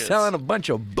wolf They were tickets. selling a bunch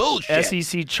of bullshit.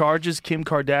 SEC charges Kim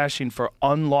Kardashian for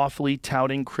unlawfully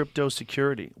touting crypto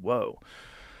security. Whoa.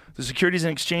 The Securities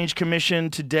and Exchange Commission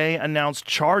today announced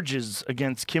charges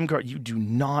against Kim Kardashian. You do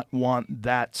not want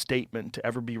that statement to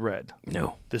ever be read.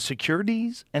 No. The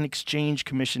Securities and Exchange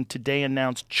Commission today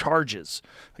announced charges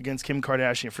against Kim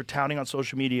Kardashian for touting on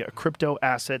social media a crypto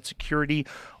asset security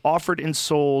offered and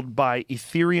sold by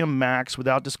Ethereum Max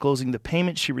without disclosing the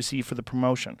payment she received for the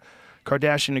promotion.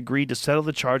 Kardashian agreed to settle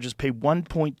the charges, pay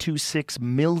 $1.26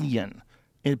 million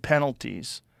in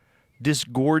penalties,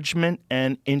 disgorgement,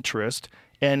 and interest,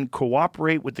 and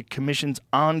cooperate with the commission's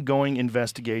ongoing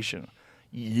investigation.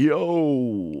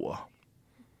 Yo.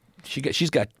 She's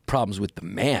got problems with the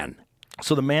man.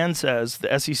 So the man says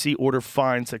the SEC order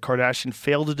finds that Kardashian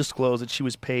failed to disclose that she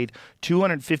was paid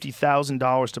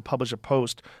 $250,000 to publish a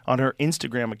post on her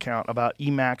Instagram account about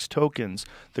EMAX tokens,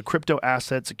 the crypto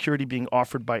asset security being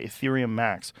offered by Ethereum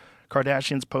Max.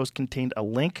 Kardashian's post contained a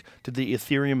link to the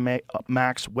Ethereum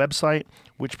Max website,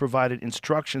 which provided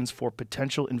instructions for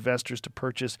potential investors to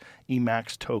purchase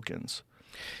EMAX tokens.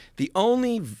 The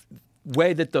only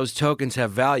way that those tokens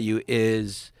have value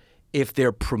is if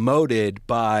they're promoted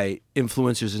by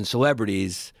influencers and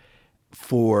celebrities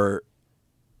for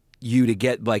you to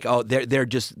get like, oh, they're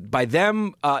just by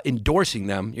them endorsing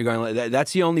them. You're going like,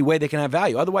 that's the only way they can have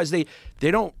value. Otherwise, they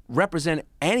don't represent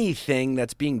anything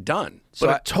that's being done. So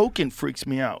But a token freaks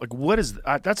me out. Like, what is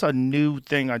that's a new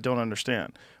thing I don't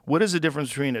understand. What is the difference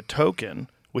between a token,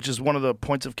 which is one of the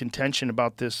points of contention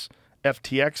about this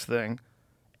FTX thing,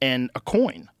 and a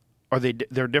coin?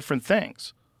 They're different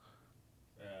things?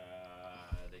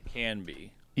 Can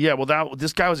be. Yeah, well,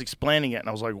 this guy was explaining it, and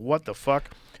I was like, "What the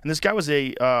fuck?" And this guy was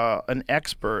an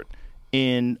expert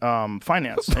in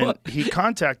finance, and he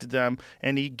contacted them,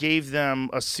 and he gave them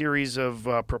a series of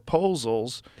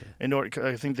proposals in order.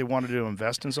 I think they wanted to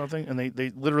invest in something, and they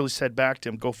literally said back to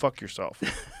him, "Go fuck yourself."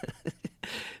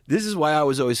 this is why I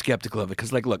was always skeptical of it.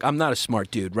 Because, like, look, I'm not a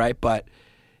smart dude, right? But,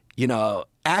 you know,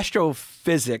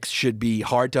 astrophysics should be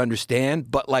hard to understand,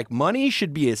 but like money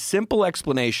should be a simple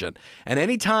explanation. And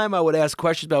anytime I would ask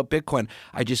questions about Bitcoin,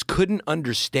 I just couldn't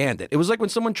understand it. It was like when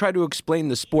someone tried to explain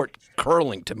the sport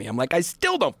curling to me. I'm like, I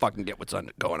still don't fucking get what's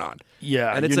going on.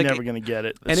 Yeah, and it's you're like, never going to get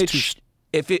it.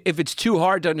 If it's too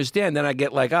hard to understand, then I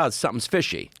get like, oh, something's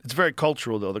fishy. It's very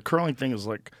cultural, though. The curling thing is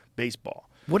like baseball.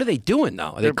 What are they doing,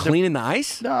 though? Are they cleaning the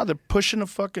ice? No, they're pushing a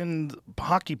fucking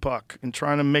hockey puck and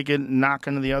trying to make it knock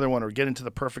into the other one or get into the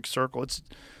perfect circle. It's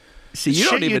See, you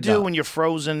shit don't even you do know. when you're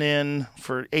frozen in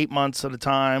for 8 months at a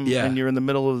time Yeah. and you're in the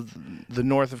middle of the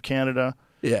north of Canada.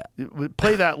 Yeah.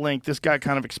 Play that link. This guy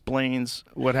kind of explains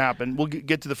what happened. We'll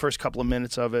get to the first couple of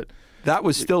minutes of it. That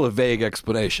was still a vague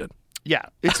explanation. Yeah,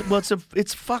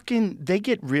 it's fucking. They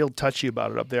get real touchy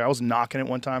about it up there. I was knocking it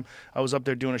one time. I was up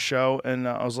there doing a show, and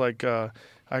I was like,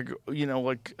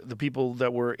 like the people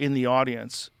that were in the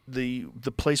audience, the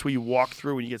place where you walk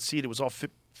through and you get seated was all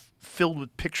filled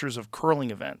with pictures of curling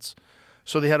events.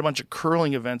 So they had a bunch of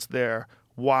curling events there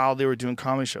while they were doing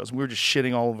comedy shows. And we were just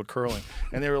shitting all over curling,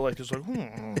 and they were like, just like,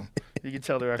 You could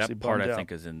tell they're actually That part bummed I out.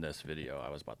 think is in this video.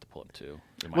 I was about to pull up too.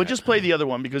 Well, just play the other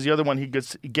one because the other one he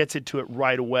gets into it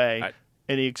right away,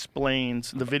 and he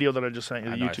explains the video that I just sent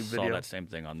you, the YouTube I saw video. that same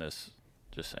thing on this.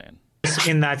 Just saying.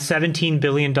 In that $17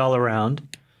 billion round,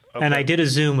 and I did a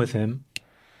Zoom with him.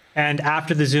 And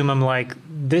after the Zoom, I'm like,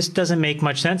 this doesn't make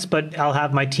much sense, but I'll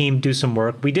have my team do some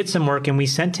work. We did some work, and we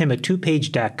sent him a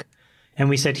 2-page deck. And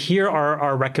we said, here are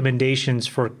our recommendations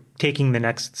for taking the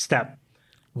next step.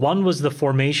 One was the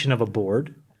formation of a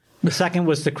board. The second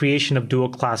was the creation of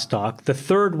dual-class stock. The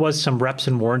third was some reps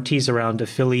and warranties around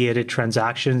affiliated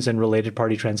transactions and related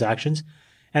party transactions.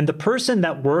 And the person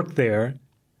that worked there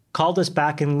called us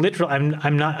back and literally,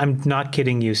 I'm not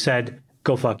kidding you, said,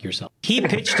 go fuck yourself. He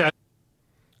pitched us.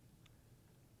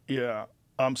 Yeah.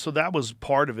 So that was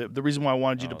part of it. The reason why I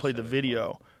wanted you to play the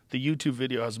video, the YouTube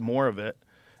video has more of it.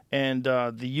 And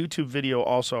the YouTube video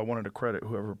also, I wanted to credit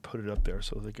whoever put it up there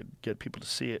so they could get people to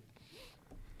see it.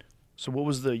 So what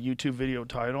was the YouTube video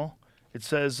title? It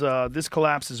says, this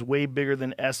collapse is way bigger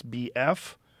than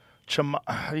SBF.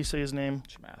 How do you say his name?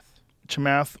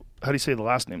 Chamath. How do you say the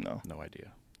last name, though? No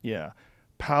idea. Yeah.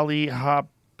 Polyhop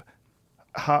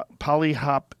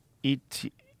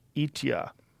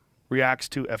Itia reacts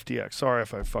to FTX. Sorry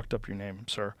if I fucked up your name,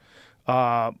 sir.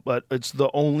 But it's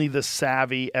only the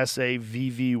Savvy,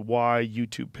 SAVVY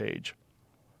YouTube page.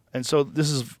 And so this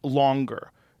is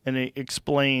longer, and it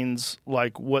explains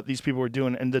like what these people were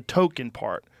doing and the token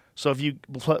part. So if you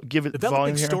give it developing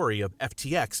volume here. story of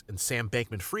FTX and Sam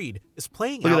Bankman-Fried is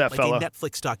playing Look at out that like fella. a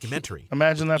Netflix documentary.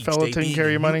 Imagine that each fella day taking being care of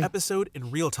a your new money. episode in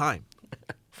real time.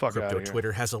 Fuck out Crypto of here.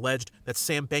 Twitter has alleged that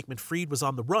Sam Bankman-Fried was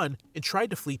on the run and tried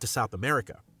to flee to South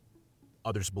America.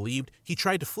 Others believed he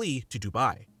tried to flee to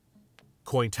Dubai.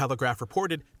 Cointelegraph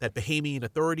reported that Bahamian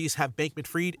authorities have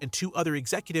Bankman-Fried and 2 other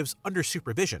executives under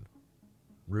supervision.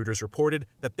 Reuters reported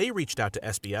that they reached out to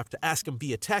SBF to ask him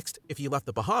via text if he left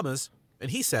the Bahamas,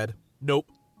 and he said,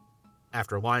 nope.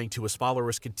 After lying to his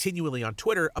followers continually on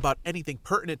Twitter about anything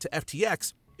pertinent to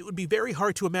FTX, it would be very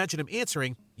hard to imagine him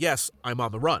answering, yes, I'm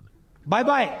on the run.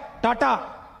 Bye-bye, Tata,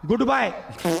 goodbye.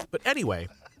 But anyway,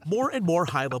 more and more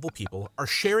high-level people are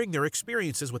sharing their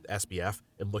experiences with SBF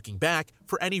and looking back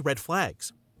for any red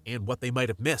flags and what they might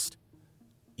have missed.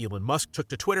 Elon Musk took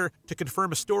to Twitter to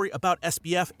confirm a story about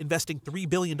SBF investing $3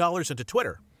 billion into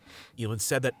Twitter. Elon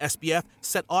said that SBF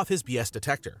set off his BS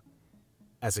detector.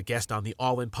 As a guest on the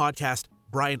All In podcast,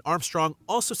 Brian Armstrong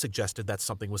also suggested that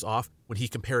something was off when he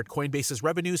compared Coinbase's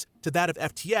revenues to that of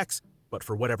FTX, but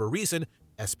for whatever reason,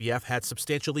 SBF had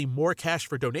substantially more cash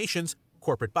for donations,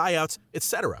 corporate buyouts,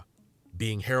 etc.,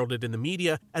 being heralded in the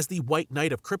media as the white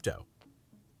knight of crypto.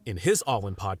 In his All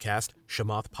In podcast,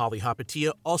 Chamath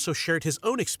Palihapitiya also shared his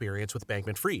own experience with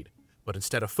Bankman-Fried, but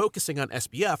instead of focusing on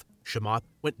SBF, Chamath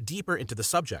went deeper into the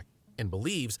subject and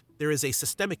believes there is a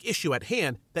systemic issue at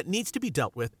hand that needs to be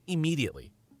dealt with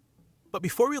immediately. But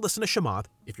before we listen to Chamath,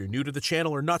 if you're new to the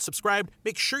channel or not subscribed,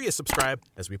 make sure you subscribe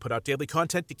as we put out daily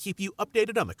content to keep you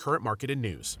updated on the current market and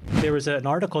news. There was an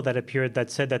article that appeared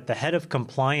that said that the head of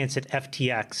compliance at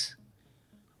FTX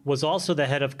was also the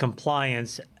head of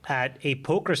compliance at a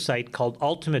poker site called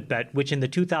Ultimate Bet, which in the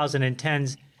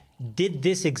 2010s did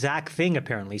this exact thing,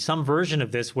 apparently. Some version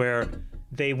of this where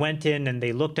they went in and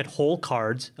they looked at hole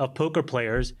cards of poker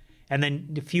players, and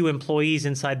then a few employees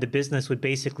inside the business would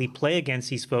basically play against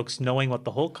these folks, knowing what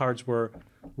the hole cards were,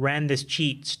 ran this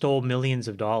cheat, stole millions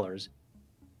of dollars.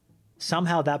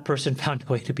 Somehow that person found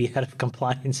a way to be head of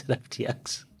compliance at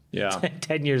FTX. Yeah.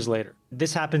 10 years later.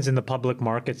 This happens in the public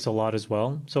markets a lot as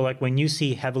well. So like when you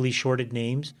see heavily shorted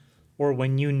names, or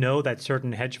when you know that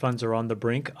certain hedge funds are on the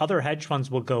brink, other hedge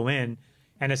funds will go in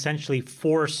and essentially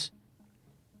force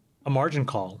a margin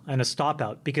call and a stop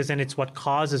out, because then it's what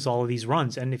causes all of these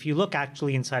runs. And if you look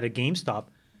actually inside of GameStop,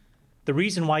 the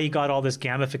reason why you got all this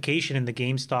gamification in the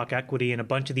GameStop equity and a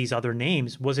bunch of these other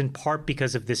names was in part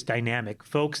because of this dynamic.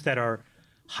 Folks that are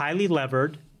highly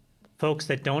levered, folks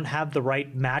that don't have the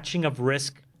right matching of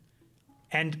risk.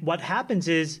 And what happens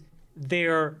is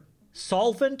they're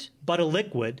solvent but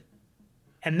illiquid.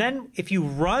 And then if you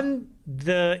run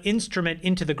the instrument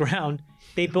into the ground,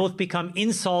 they both become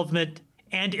insolvent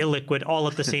and illiquid all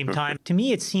at the same time. To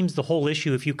me, it seems the whole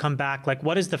issue, if you come back, like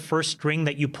what is the first string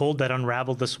that you pulled that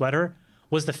unraveled the sweater,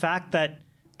 was the fact that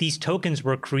these tokens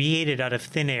were created out of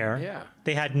thin air. Yeah.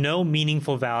 They had no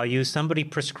meaningful value. Somebody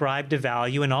prescribed a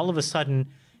value, and all of a sudden,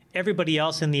 everybody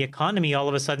else in the economy all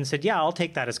of a sudden said, yeah, I'll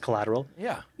take that as collateral.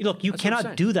 Yeah. Look, you That's what I'm cannot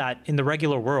saying. do that in the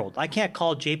regular world. I can't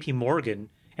call JP Morgan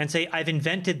and say, I've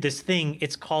invented this thing.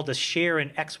 It's called a share in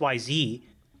XYZ.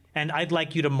 And I'd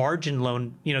like you to margin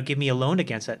loan, give me a loan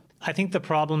against it. I think the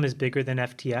problem is bigger than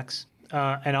FTX.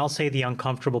 And I'll say the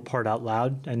uncomfortable part out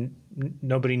loud, and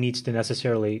nobody needs to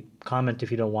necessarily comment if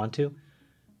you don't want to.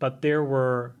 But there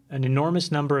were an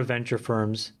enormous number of venture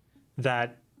firms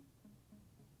that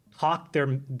talked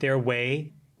their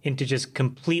way into just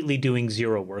completely doing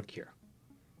zero work here.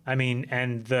 I mean,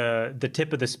 and the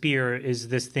tip of the spear is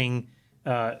this thing.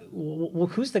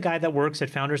 Who's the guy that works at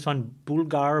Founders Fund?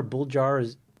 Bulgar?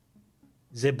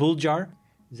 Zebulgar?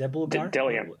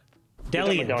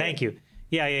 Delian, thank you.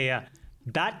 Yeah.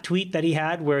 That tweet that he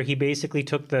had where he basically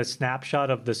took the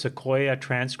snapshot of the Sequoia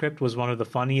transcript was one of the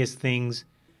funniest things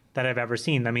that I've ever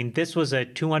seen. I mean, this was a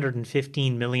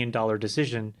 $215 million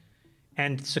decision,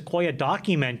 and Sequoia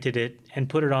documented it and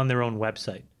put it on their own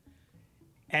website.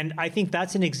 And I think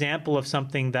that's an example of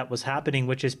something that was happening,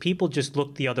 which is people just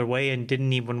looked the other way and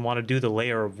didn't even want to do the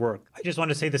layer of work. I just want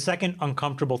to say the second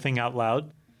uncomfortable thing out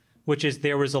loud, which is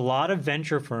there was a lot of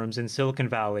venture firms in Silicon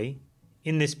Valley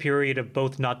in this period of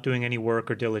both not doing any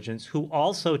work or diligence who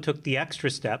also took the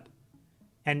extra step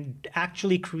and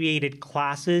actually created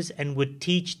classes and would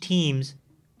teach teams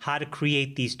how to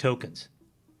create these tokens.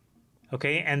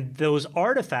 Okay, and those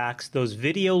artifacts, those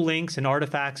video links and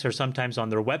artifacts are sometimes on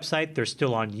their website. They're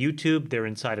still on YouTube. They're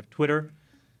inside of Twitter.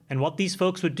 And what these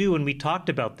folks would do, and we talked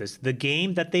about this, the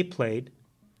game that they played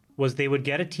was they would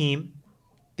get a team,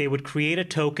 they would create a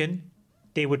token,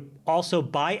 they would also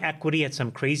buy equity at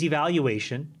some crazy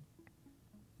valuation.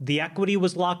 The equity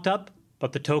was locked up,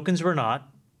 but the tokens were not.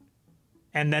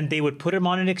 And then they would put them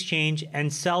on an exchange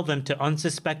and sell them to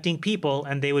unsuspecting people,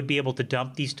 and they would be able to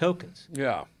dump these tokens.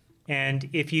 Yeah. And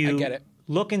if I you get it.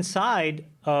 look inside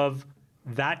of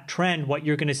that trend, what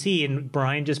you're going to see, and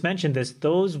Brian just mentioned this,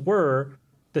 those were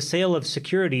the sale of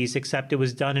securities, except it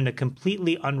was done in a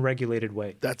completely unregulated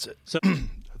way. That's it. So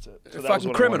That's it. So that was Fucking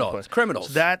what I criminal. wanted to It's play. criminals.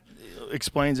 So that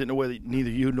explains it in a way that neither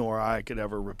you nor I could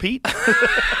ever repeat.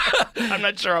 I'm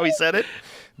not sure how he said it,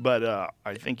 but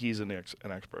I think he's an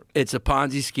expert. It's a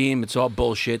Ponzi scheme. It's all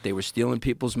bullshit. They were stealing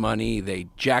people's money. They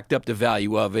jacked up the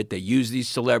value of it. They used these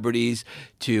celebrities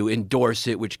to endorse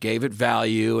it, which gave it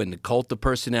value, and the cult of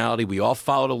personality. We all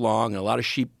followed along, and a lot of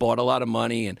sheep bought a lot of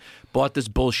money and bought this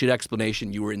bullshit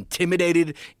explanation. You were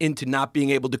intimidated into not being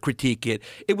able to critique it.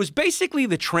 It was basically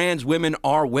the trans women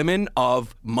are women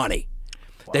of money.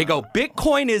 They go,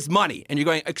 Bitcoin is money. And you're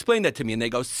going, explain that to me. And they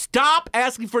go, stop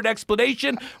asking for an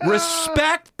explanation.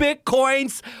 Respect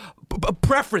Bitcoin's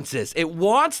preferences. It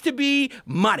wants to be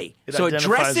money. So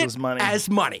address it as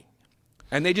money.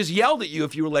 And they just yelled at you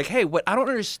if you were like, hey, what? I don't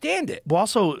understand it. Well,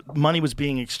 also, money was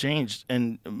being exchanged,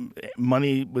 and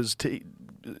money was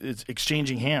it's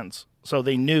exchanging hands. So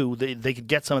they knew they could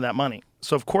get some of that money.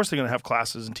 So, of course, they're going to have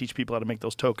classes and teach people how to make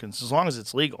those tokens, as long as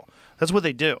it's legal. That's what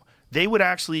they do. They would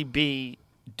actually be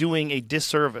doing a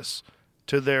disservice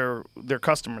to their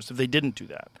customers if they didn't do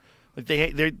that. Like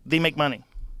they make money.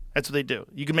 That's what they do.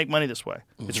 You can make money this way.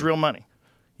 Mm-hmm. It's real money.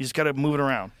 You just got to move it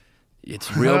around.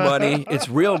 It's real money. It's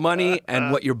real money,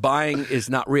 and what you're buying is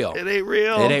not real. It ain't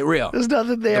real. It ain't real. There's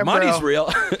nothing there, The money's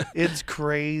real. It's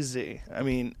crazy. I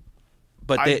mean...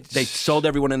 But they sold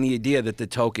everyone on the idea that the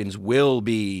tokens will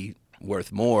be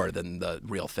worth more than the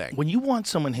real thing. When you want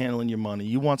someone handling your money,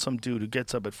 you want some dude who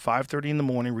gets up at 5:30 in the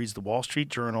morning, reads the Wall Street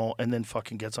Journal, and then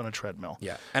fucking gets on a treadmill.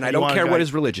 Yeah, and I don't care what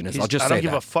his religion is. I'll just say that. I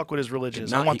don't give a fuck what his religion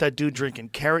is. I want that dude drinking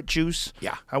carrot juice.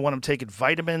 Yeah. I want him taking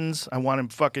vitamins. I want him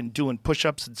fucking doing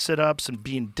push-ups and sit-ups and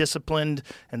being disciplined.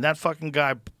 And that fucking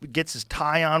guy gets his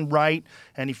tie on right,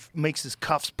 and he makes his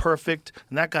cuffs perfect,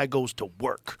 and that guy goes to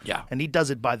work. Yeah. And he does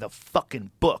it by the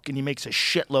fucking book, and he makes a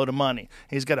shitload of money.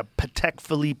 He's got a Patek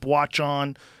Philippe watch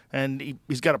on, and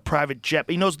he's got a private jet.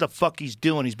 He knows what the fuck he's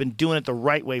doing. He's been doing it the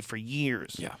right way for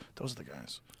years. Yeah. Those are the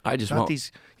guys. I just Not won't.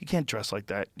 these. You can't dress like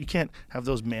that. You can't have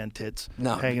those man tits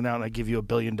No. hanging out and I give you $1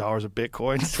 billion of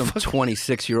Bitcoin. Some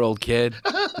 26-year-old kid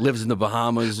lives in the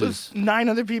Bahamas, is 9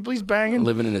 other people he's banging.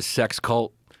 living in a sex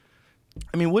cult.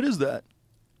 I mean, what is that?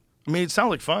 I mean, it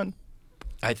sounds like fun.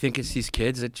 I think it's these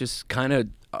kids that just kind of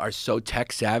are so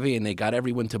tech savvy, and they got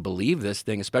everyone to believe this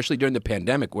thing, especially during the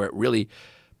pandemic where it really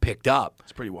picked up.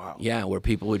 It's pretty wild. Yeah, where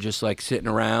people were just like sitting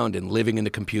around and living in the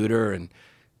computer and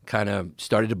kind of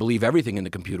started to believe everything in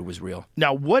the computer was real.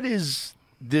 Now, what is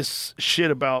this shit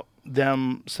about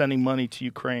them sending money to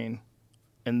Ukraine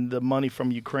and the money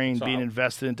from Ukraine being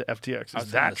invested into FTX?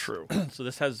 Is that true? So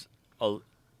this has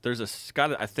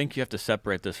I think you have to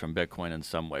separate this from Bitcoin in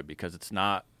some way, because it's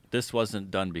not. This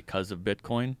wasn't done because of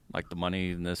Bitcoin, like the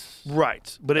money in this.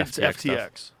 Right, but it's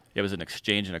FTX. Stuff. It was an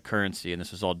exchange and a currency, and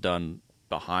this was all done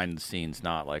behind the scenes,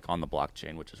 not like on the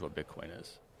blockchain, which is what Bitcoin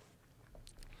is.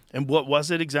 And what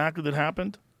was it exactly that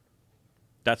happened?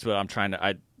 That's what I'm trying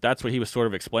to. That's what he was sort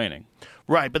of explaining.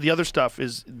 Right, but the other stuff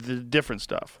is the different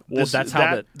stuff. Well, that's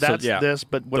how this.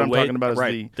 But what I'm talking about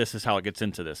is this is how it gets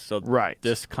into this. So right.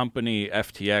 This company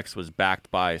FTX was backed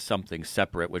by something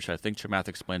separate, which I think Chamath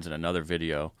explains in another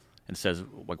video and says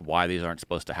like why these aren't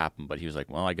supposed to happen. But he was like,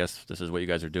 well, I guess this is what you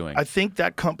guys are doing. I think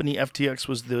that company FTX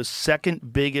was the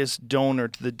second biggest donor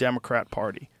to the Democrat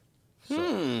Party.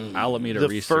 So, Alameda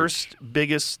Research.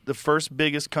 The first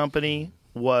biggest company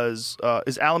was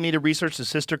is Alameda Research the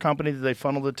sister company that they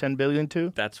funneled the $10 billion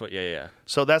to? That's what. Yeah.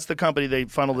 So that's the company they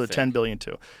funneled the $10 billion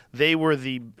to. They were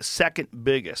the second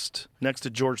biggest, next to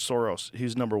George Soros,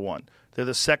 who's number one. They're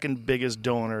the second biggest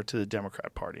donor to the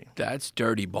Democrat Party. That's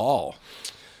dirty ball.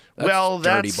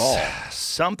 That's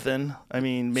something. I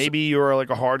mean, maybe you're like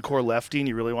a hardcore lefty and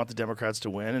you really want the Democrats to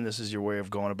win, and this is your way of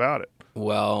going about it.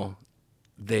 Well,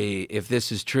 if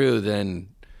this is true, then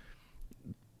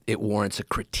it warrants a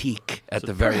critique at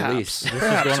the very least. This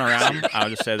is going around. I would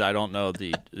just say that I don't know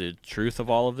the truth of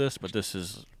all of this, but this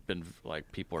has been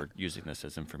like people are using this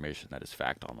as information that is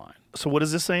fact online. So what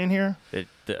is this saying here?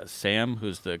 Sam,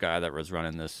 who's the guy that was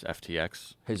running this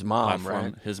FTX, his mom,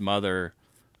 platform, right? His mother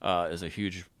is a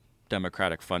huge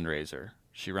Democratic fundraiser.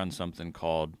 She runs something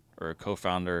called, or a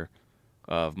co-founder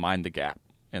of Mind the Gap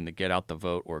and the Get Out the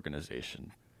Vote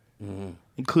organization. Mm-hmm.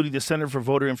 Including the Center for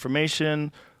Voter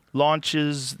Information,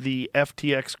 launches the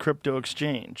FTX crypto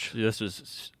exchange. This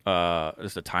is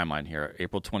the timeline here.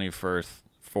 April 5th.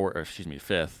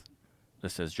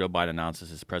 This says Joe Biden announces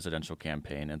his presidential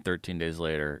campaign, and 13 days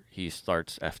later he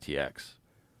starts FTX,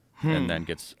 and then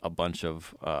gets a bunch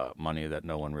of money that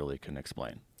no one really can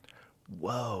explain.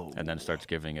 Whoa! And then starts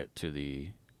giving it to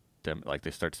they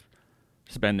start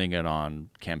spending it on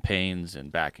campaigns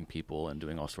and backing people and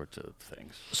doing all sorts of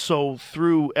things. So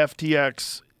through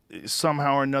FTX,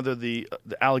 somehow or another, the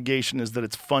allegation is that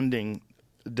it's funding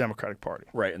the Democratic Party.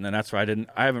 Right, and then that's why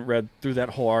I haven't read through that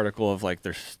whole article of like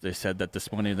they said that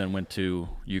this money then went to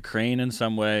Ukraine in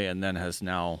some way and then has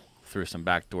now through some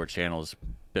backdoor channels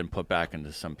been put back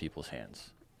into some people's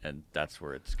hands, and that's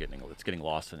where it's getting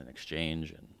lost in an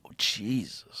exchange. And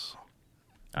Jesus.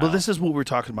 Well, this is what we were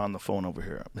talking about on the phone over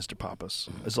here, Mr. Pappas.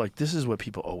 It's like this is what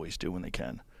people always do when they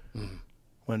can. Mm-hmm.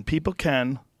 When people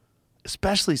can,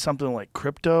 especially something like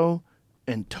crypto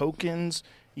and tokens,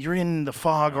 you're in the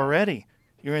fog already.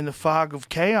 You're in the fog of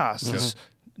chaos. This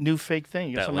new fake thing.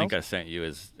 You got That something link else? I sent you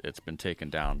it's been taken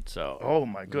down. So Oh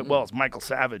my good. Well, it's Michael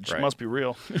Savage. Right. Must be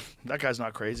real. That guy's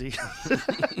not crazy.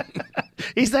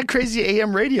 He's that crazy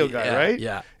AM radio guy, Yeah, right?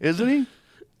 yeah. Isn't he?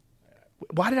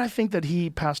 Why did I think that he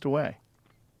passed away?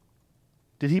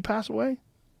 Did he pass away?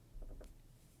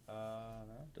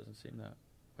 no, it doesn't seem that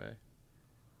way.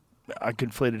 I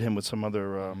conflated him with some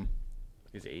other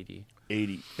He's 80.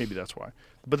 80. Maybe that's why.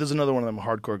 But there's another one of them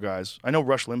hardcore guys. I know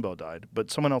Rush Limbaugh died, but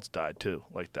someone else died too,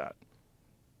 like that.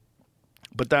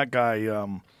 But that guy,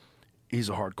 he's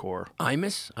a hardcore.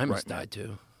 Imus died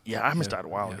too. Yeah, Imus died a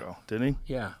while ago, didn't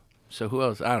he? Yeah. So who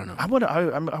else? I don't know.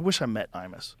 I wish I met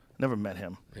Imus. Never met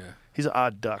him. Yeah. He's an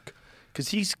odd duck. Because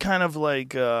he's kind of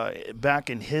like, back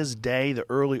in his day, the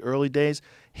early days,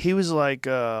 he was like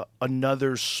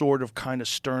another sort of kind of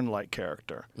Stern-like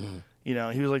character. You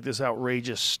know, he was like this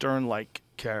outrageous Stern-like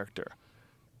character.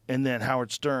 And then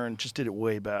Howard Stern just did it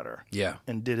way better. Yeah.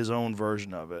 And did his own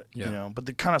version of it. Yeah. You know, but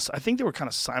I think they were kind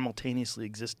of simultaneously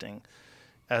existing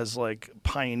as like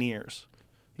pioneers.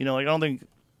 You know, like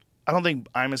I don't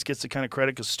think Imus gets the kind of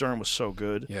credit because Stern was so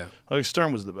good. Yeah. Like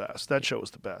Stern was the best. That show was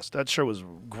the best. That show was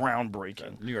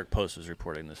groundbreaking. New York Post was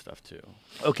reporting this stuff too.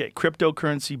 Okay,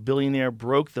 cryptocurrency billionaire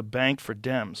broke the bank for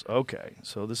Dems. Okay,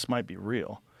 so this might be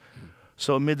real.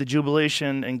 So amid the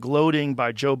jubilation and gloating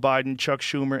by Joe Biden, Chuck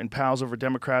Schumer, and pals over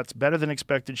Democrats' better than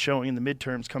expected showing in the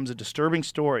midterms comes a disturbing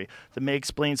story that may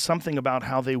explain something about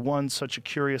how they won such a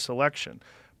curious election.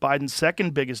 Biden's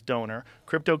second biggest donor,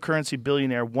 cryptocurrency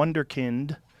billionaire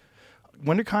Wunderkind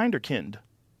or Kind?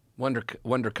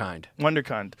 Wonderkind.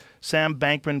 Wunderkind. Sam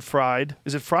Bankman-Fried.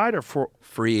 Is it Fried or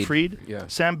Fried. Fried? Yeah.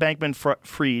 Sam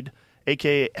Bankman-Fried,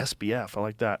 a.k.a. SBF. I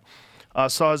like that.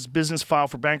 Saw his business file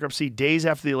for bankruptcy days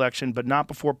after the election, but not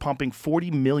before pumping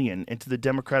 $40 million into the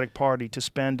Democratic Party to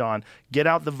spend on get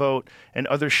out the vote and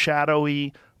other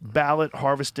shadowy ballot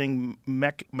harvesting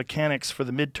mechanics for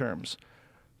the midterms.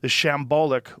 The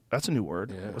shambolic, that's a new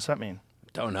word. Yeah. What's that mean?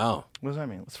 Don't know. What does that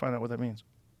mean? Let's find out what that means.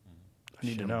 I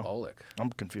need to know. Shambolic. I'm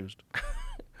confused.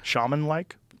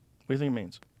 Shaman-like? What do you think it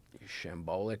means?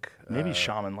 Shambolic. Maybe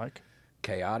shaman-like.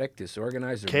 Chaotic,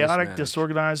 disorganized, or Chaotic, mismanaged?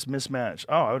 disorganized, mismanaged.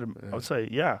 Oh, I would say,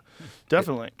 yeah,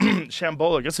 definitely.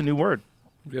 Shambolic, that's a new word.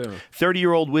 Yeah.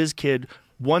 30-year-old whiz kid,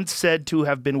 once said to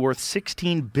have been worth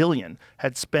 $16 billion,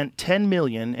 had spent $10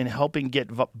 million in helping get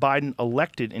Biden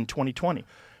elected in 2020.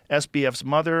 SBF's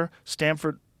mother,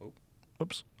 Stanford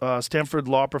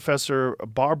law professor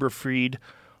Barbara Fried,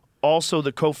 also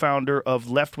the co-founder of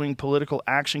left-wing political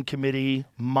action committee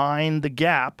Mind the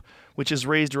Gap, which has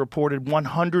raised a reported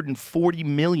 $140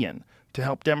 million to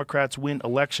help Democrats win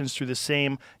elections through the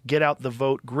same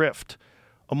get-out-the-vote grift.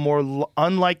 A more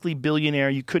unlikely billionaire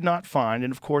you could not find,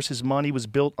 and of course his money was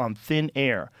built on thin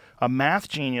air. A math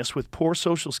genius with poor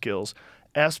social skills,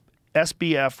 SBF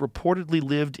reportedly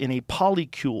lived in a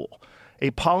polycule,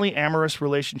 a polyamorous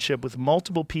relationship with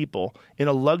multiple people in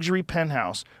a luxury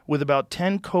penthouse with about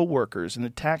 10 co-workers in the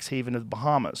tax haven of the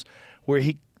Bahamas,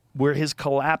 where his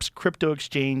collapsed crypto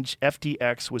exchange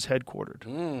FTX was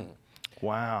headquartered.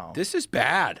 Wow. This is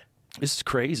bad. This is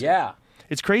crazy. Yeah.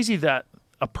 It's crazy that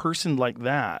a person like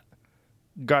that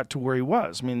got to where he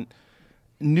was. I mean,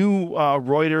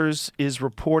 Reuters is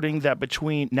reporting that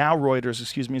between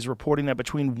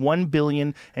 1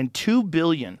 billion and 2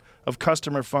 billion of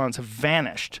customer funds have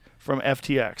vanished from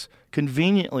FTX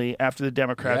conveniently after the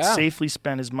Democrats safely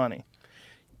spent his money.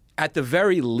 At the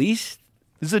very least,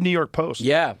 this is the New York Post.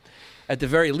 yeah, at the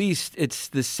very least, it's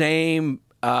the same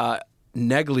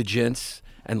negligence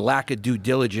and lack of due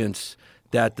diligence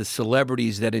that the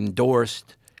celebrities that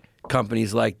endorsed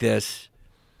companies like this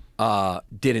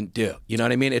didn't do. You know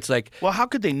what I mean? It's like, Well, how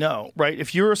could they know, right?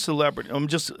 If you're a celebrity,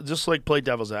 just like play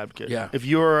devil's advocate. Yeah. If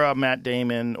you're Matt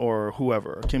Damon or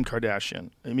whoever, Kim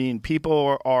Kardashian, I mean,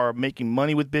 people are making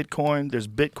money with Bitcoin. There's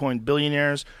Bitcoin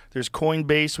billionaires. There's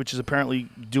Coinbase, which is apparently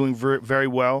doing very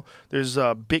well. There's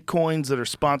Bitcoins that are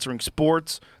sponsoring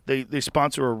sports. They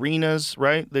sponsor arenas,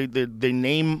 right? They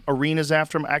name arenas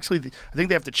after them. Actually, I think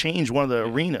they have to change one of the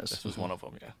arenas. This was one of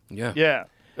them. Yeah. yeah. Yeah.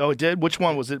 Oh, it did? Which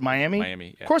one? Was it Miami?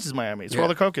 Miami, yeah. Of course it's Miami. It's where all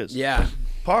the coke is. Yeah.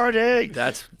 Party.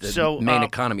 That's the So, main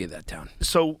economy of that town.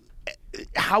 So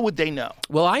how would they know?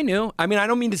 Well, I knew. I mean, I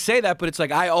don't mean to say that, but it's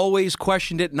like I always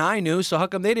questioned it and I knew, so how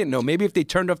come they didn't know? Maybe if they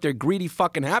turned off their greedy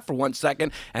fucking hat for 1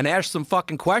 second and asked some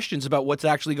fucking questions about what's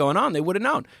actually going on, they would have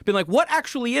known. Been like, what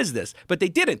actually is this? But they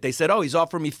didn't. They said, oh, he's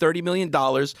offering me $30 million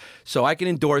so I can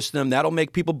endorse them. That'll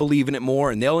make people believe in it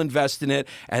more and they'll invest in it.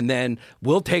 And then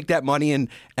we'll take that money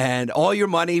and all your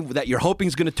money that you're hoping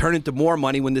is going to turn into more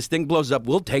money when this thing blows up,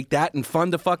 we'll take that and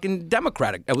fund the fucking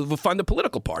Democratic, we'll fund the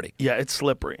political party. Yeah, it's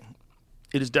slippery.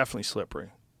 It is definitely slippery.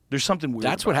 There's something weird.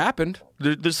 That's what happened.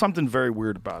 There's something very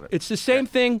weird about it. It's the same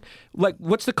thing. Like,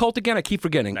 what's the cult again? I keep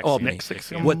forgetting. Albany.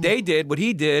 Nexium. What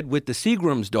he did with the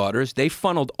Seagram's daughters, they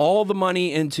funneled all the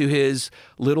money into his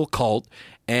little cult.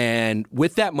 And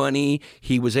with that money,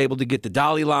 he was able to get the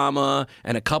Dalai Lama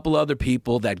and a couple other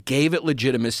people that gave it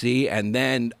legitimacy. And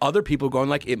then other people going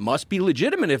like, it must be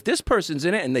legitimate if this person's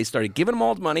in it. And they started giving him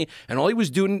all the money. And all he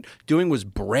was doing was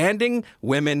branding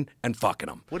women and fucking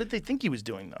them. What did they think he was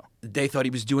doing, though? They thought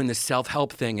he was doing the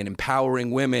self-help thing and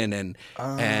empowering women and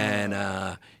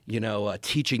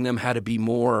teaching them how to be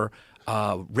more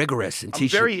rigorous and I'm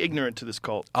very ignorant to this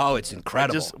cult. Oh, it's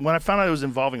incredible. When I found out it was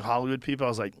involving Hollywood people, I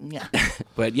was like, yeah.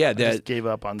 But yeah, I just gave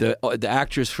up on the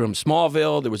actress from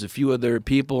Smallville. There was a few other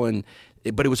people,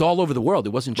 but it was all over the world.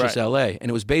 It wasn't just L.A. and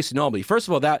it was based in Albany. First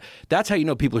of all, that's how you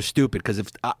know people are stupid. Because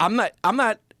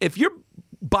if you're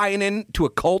buying into a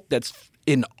cult that's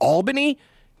in Albany,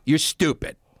 you're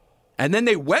stupid. And then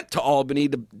they went to Albany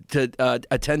to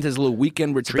attend his little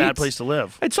weekend retreat. It's a bad place to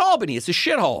live. It's Albany. It's a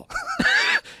shithole.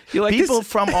 You're like, people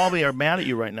from Albany are mad at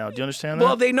you right now. Do you understand that?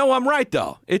 Well, they know I'm right,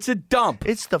 though. It's a dump.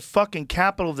 It's the fucking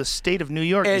capital of the state of New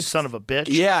York, you son of a bitch.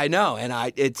 Yeah, I know. And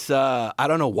I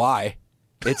don't know why.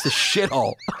 It's a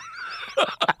shithole.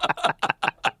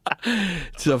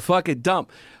 It's a fucking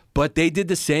dump. But they did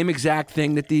the same exact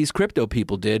thing that these crypto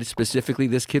people did, specifically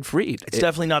this kid Freed. It's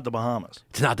definitely not the Bahamas.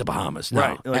 It's not the Bahamas, no.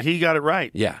 Right. Like, he got it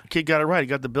right. Yeah. The kid got it right. He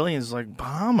got the billions. Like,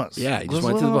 Bahamas. Yeah, he just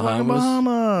went to the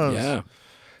Bahamas. Yeah.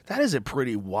 That is a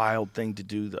pretty wild thing to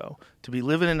do, though. To be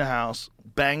living in a house,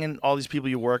 banging all these people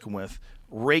you're working with,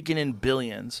 raking in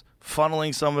billions,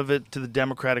 funneling some of it to the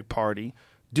Democratic Party,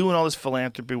 doing all this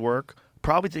philanthropy work,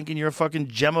 probably thinking you're a fucking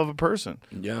gem of a person.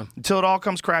 Yeah. Until it all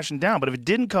comes crashing down. But if it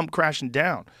didn't come crashing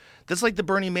down, that's like the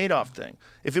Bernie Madoff thing.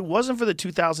 If it wasn't for the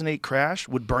 2008 crash,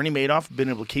 would Bernie Madoff have been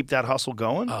able to keep that hustle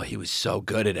going? Oh, he was so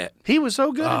good at it. He was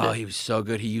so good at it. Oh, he was so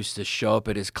good. He used to show up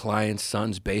at his clients'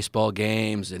 sons' baseball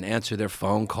games and answer their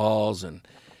phone calls. And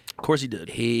of course he did.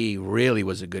 He really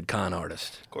was a good con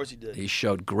artist. Of course he did. He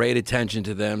showed great attention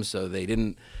to them, so they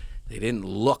didn't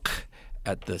look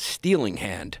at the stealing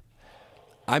hand.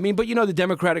 I mean, but the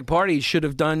Democratic Party should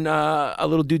have done a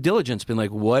little due diligence, been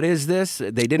like, what is this?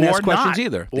 They didn't ask questions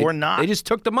either. They just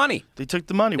took the money. They took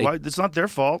the money. Why? It's not their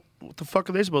fault. What the fuck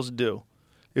are they supposed to do?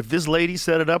 If this lady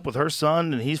set it up with her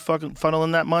son and he's fucking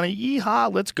funneling that money,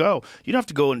 yeehaw, let's go. You don't have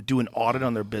to go and do an audit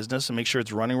on their business and make sure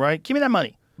it's running right. Give me that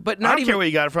money. But I don't care where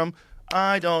you got it from.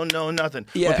 I don't know nothing.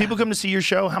 Yeah. When people come to see your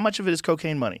show, how much of it is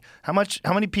cocaine money? How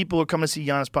many people are coming to see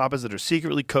Yannis Pappas that are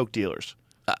secretly coke dealers?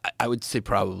 I would say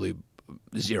probably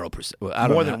 0%. Well, I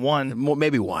don't More know. than one?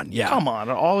 Maybe one, yeah. Come on.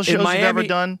 All the shows you've ever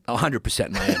done? 100%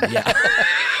 in Miami, yeah.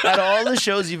 Out of all the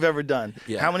shows you've ever done,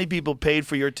 Yeah. how many people paid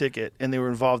for your ticket and they were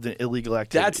involved in illegal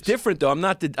activities? That's different, though. I'm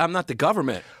not the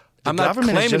government. I'm not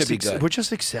government is claiming just to be good. We're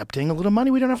just accepting a little money.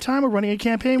 We don't have time. We're running a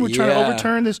campaign. We're trying to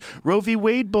overturn this Roe v.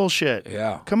 Wade bullshit.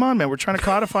 Yeah. Come on, man. We're trying to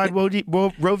codify Roe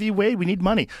v. Wade. We need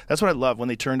money. That's what I love when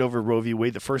they turned over Roe v.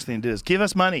 Wade. The first thing they did is give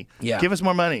us money. Yeah. Give us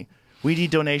more money. We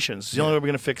need donations. It's the only way we're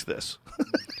going to fix this.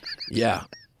 Yeah.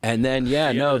 And then,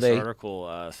 This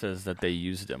article says that they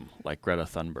used him, like Greta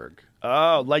Thunberg.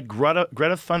 Oh, like Greta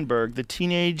Thunberg, the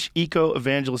teenage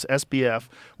eco-evangelist SBF,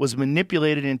 was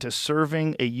manipulated into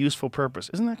serving a useful purpose.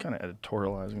 Isn't that kind of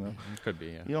editorializing, though? It could be,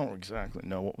 yeah. You don't exactly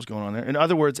know what was going on there. In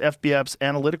other words, FBF's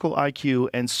analytical IQ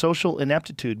and social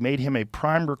ineptitude made him a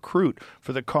prime recruit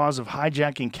for the cause of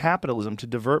hijacking capitalism to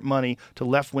divert money to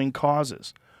left-wing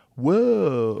causes.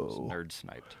 Whoa. Nerd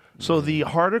sniped. So the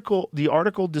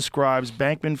article describes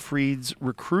Bankman-Fried's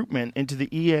recruitment into the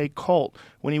EA cult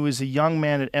when he was a young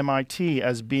man at MIT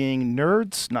as being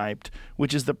nerd sniped,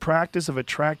 which is the practice of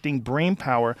attracting brain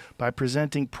power by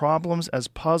presenting problems as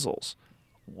puzzles.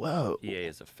 Whoa. EA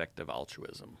is effective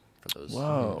altruism for those.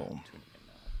 Whoa.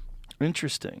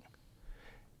 Interesting.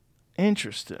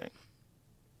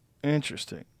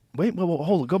 Wait,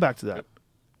 hold on. Go back to that.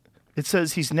 It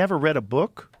says he's never read a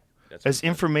book. As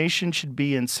information should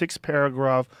be in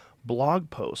 6-paragraph blog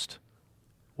post.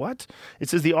 What? It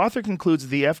says the author concludes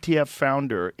the FTF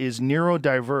founder is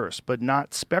neurodiverse, but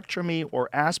not spectrum-y or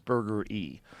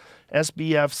Asperger-y.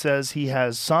 SBF says he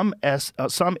has some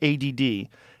ADD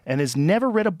and has never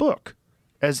read a book,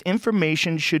 as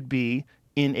information should be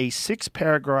in a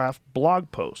 6-paragraph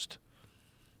blog post.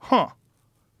 Huh.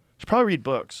 Should probably read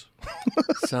books.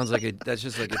 Sounds like that's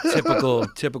just like a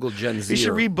typical Gen Z. You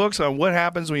should read books on what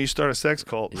happens when you start a sex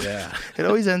cult. Yeah. It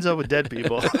always ends up with dead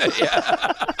people. Why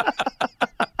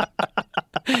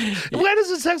does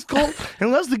this sex cult,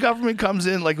 unless the government comes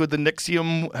in like with the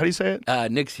Nixium, how do you say it?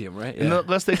 Nixium, right? Yeah.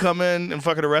 Unless they come in and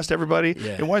fucking arrest everybody,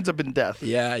 Yeah. it winds up in death.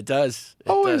 Yeah, it does. It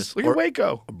Always. does. Look Or at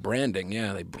Waco. branding,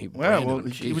 yeah. He Well, branded well,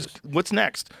 him. he was, Jesus. what's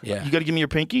next? Yeah. You got to give me your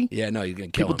pinky? Yeah, no, you're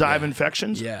going to kill People him. die of yeah.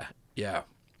 infections? Yeah, yeah.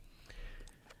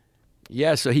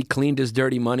 Yeah, so he cleaned his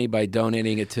dirty money by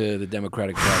donating it to the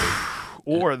Democratic Party.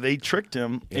 Or they tricked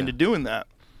him into doing that.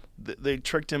 They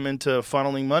tricked him into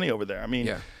funneling money over there. I mean,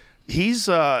 Yeah. he's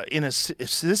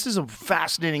this is a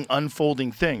fascinating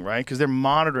unfolding thing, right? Because they're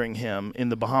monitoring him in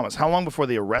the Bahamas. How long before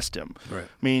they arrest him? Right.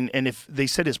 I mean, and if they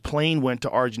said his plane went to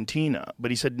Argentina,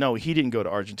 but he said no, he didn't go to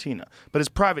Argentina, but his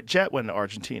private jet went to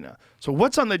Argentina. So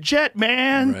what's on the jet,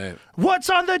 man? Right.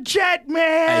 What's on the jet,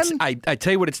 man? I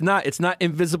tell you what, it's not. It's not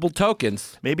invisible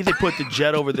tokens. Maybe they put the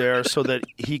jet over there so that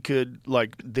he could,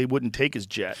 like, they wouldn't take his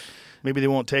jet. Maybe they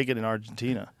won't take it in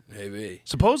Argentina. Maybe.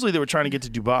 Supposedly they were trying to get to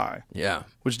Dubai, Yeah.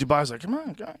 which Dubai's like, come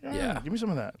on, Yeah. give me some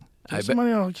of that. Give I me some bet-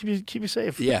 money, I'll keep you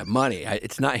safe. Yeah, money.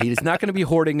 It's not. He's not going to be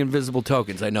hoarding invisible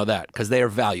tokens. I know that because they are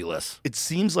valueless. It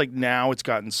seems like now it's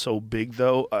gotten so big,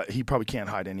 though, he probably can't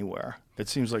hide anywhere. It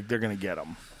seems like they're going to get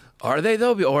him. Are they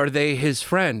though, or are they his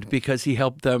friend because he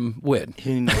helped them win?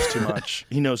 He knows too much.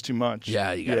 He knows too much.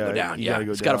 Yeah, you got to go down. you Yeah, gotta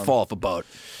go it's got to down. fall off a boat.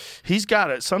 He's got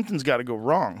it. Something's got to go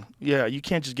wrong. Yeah, you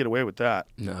can't just get away with that.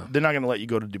 No. They're not going to let you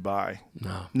go to Dubai.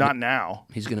 No, Not now.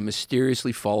 he's going to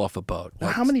mysteriously fall off a boat. Well,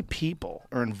 how many people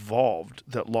are involved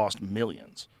that lost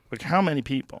millions? Like, how many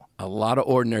people? A lot of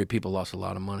ordinary people lost a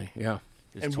lot of money. Yeah.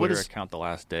 His And what Twitter is- account the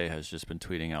last day has just been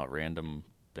tweeting out random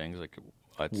things like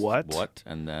What?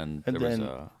 and then And there was then,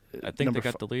 I think number they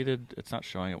got deleted. It's not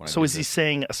showing it when I So do is he this.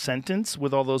 saying a sentence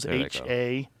with all those There they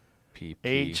H-A-P-P-E?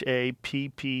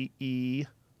 PP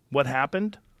What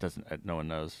happened? doesn't no one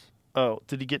knows. Oh,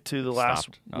 did he get to the last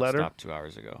Stopped. No, it letter? stopped 2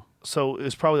 hours ago. So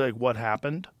it's probably like what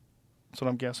happened. That's what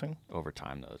I'm guessing. Over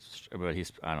time though, but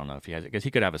I don't know if he has it because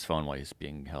he could have his phone while he's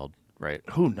being held. Right.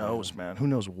 Who knows, man? Who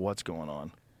knows what's going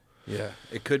on? Yeah.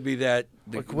 It could be that.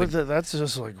 That's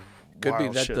just like Could be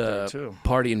wild that shit there, the too.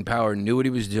 party in power knew what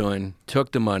he was doing,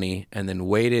 took the money, and then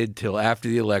waited till after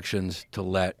the elections to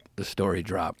let the story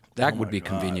drop. That would be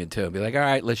convenient too. Be like, all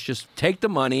right, let's just take the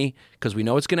money because we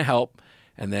know it's going to help,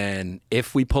 and then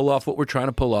if we pull off what we're trying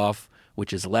to pull off,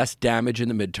 which is less damage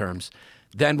in the midterms,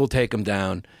 then we'll take them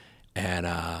down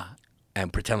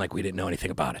and pretend like we didn't know anything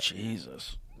about it.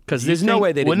 Jesus. Because Do you there's no think-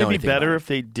 way they didn't know Wouldn't it be anything better about if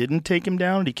they didn't take him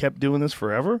down and he kept doing this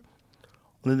forever?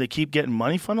 And then they keep getting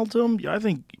money funneled to him? Yeah, I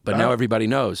think. But now everybody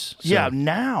knows. So. Yeah,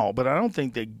 now, but I don't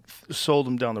think they sold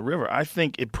him down the river. I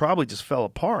think it probably just fell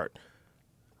apart.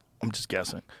 I'm just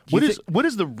guessing. What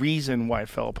is the reason why it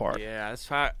fell apart? Yeah, that's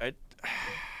how Well,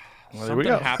 there something we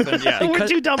go. happened. Yeah, We're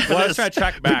too dumb for well, I this. was trying to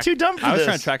track it back. We're too dumb for I was this.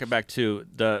 trying to track it back too.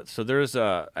 So there's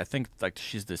I think like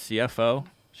she's the CFO.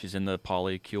 She's in the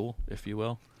polycule, if you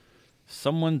will.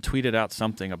 Someone tweeted out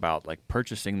something about like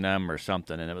purchasing them or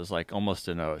something, and it was like almost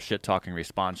in a shit talking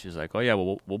response. She's like, "Oh yeah,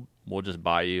 well we'll just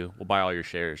buy you. We'll buy all your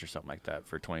shares or something like that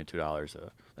for $22.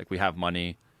 Like we have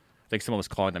money." I think someone was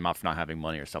calling them out for not having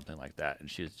money or something like that, and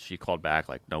she called back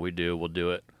like, "No, we do. We'll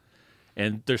do it."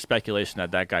 And there's speculation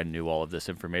that that guy knew all of this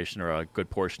information or a good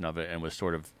portion of it and was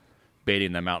sort of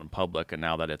baiting them out in public. And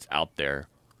now that it's out there,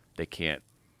 they can't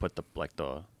put the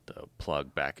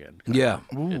plug back in. Yeah.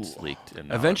 It's leaked. And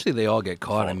now Eventually, they all get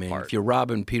caught. I falling mean, apart. if you're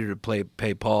robbing Peter to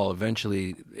pay Paul,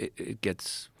 eventually it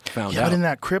gets found Yeah, out. but in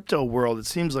that crypto world, it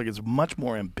seems like it's much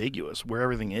more ambiguous where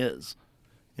everything is.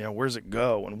 You know, where's it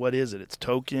go and what is it? It's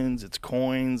tokens, it's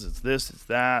coins, it's this, it's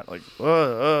that. Like,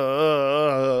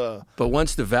 But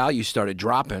once the value started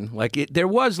dropping, there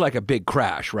was like a big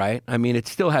crash, right? I mean, it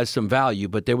still has some value,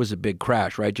 but there was a big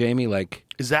crash, right, Jamie? Like,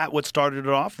 Is that what started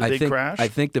it off? The big crash? I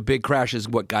think the big crash is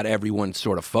what got everyone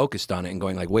sort of focused on it and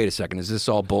going like, wait a second, is this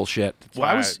all bullshit? Well,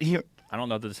 I was here. I don't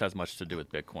know that this has much to do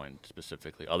with Bitcoin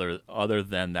specifically, other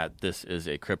than that this is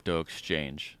a crypto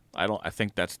exchange. I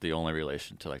think that's the only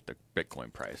relation to like the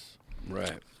Bitcoin price.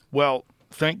 Right. Well,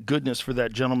 thank goodness for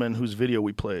that gentleman whose video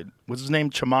we played. What's his name?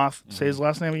 Chamath? Say his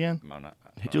last name again? I'm not,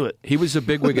 Do it. He was a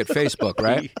bigwig at Facebook,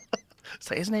 right?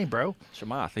 Say his name, bro.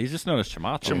 Chamath. He's just known as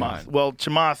Chamath. Chamath. online. Well,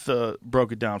 Chamath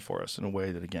broke it down for us in a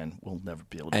way that, again, we'll never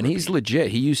be able to And he's repeat.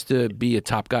 legit. He used to be a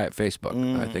top guy at Facebook,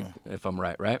 I think, if I'm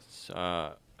right, right?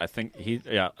 I think he's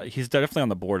definitely on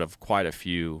the board of quite a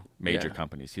few major Yeah.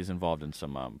 companies. He's involved in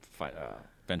some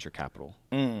venture capital.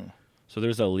 So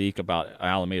there's a leak about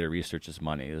Alameda Research's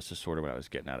money. This is sort of what I was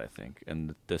getting at, I think.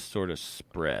 And this sort of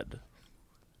spread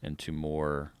into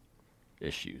more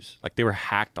issues. Like they were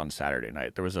hacked on Saturday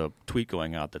night. There was a tweet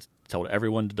going out that told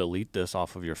everyone to delete this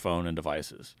off of your phone and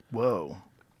devices. Whoa.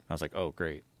 I was like, oh,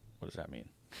 great. What does that mean?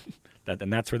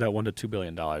 And that's where that $1 to $2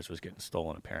 billion was getting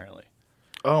stolen, apparently.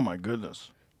 Oh my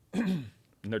goodness. And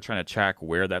they're trying to track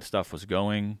where that stuff was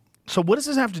going. So what does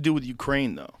this have to do with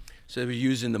Ukraine, though? So they're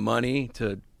using the money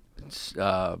to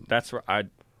That's where I.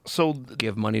 So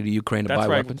give money to Ukraine to That's buy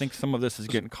where I weapons. think some of this is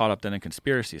getting caught up then in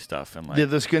conspiracy stuff and like.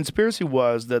 this conspiracy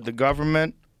was that the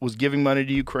government was giving money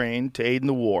to Ukraine to aid in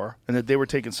the war, and that they were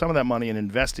taking some of that money and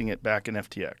investing it back in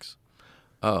FTX.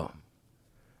 Oh.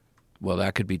 Well,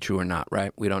 that could be true or not,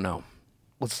 right? We don't know.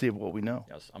 Let's see what we know.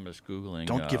 Yes, I'm just googling.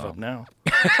 Don't give up now.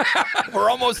 We're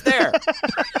almost there.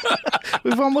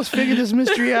 We've almost figured this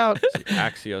mystery out.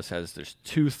 Axios has there's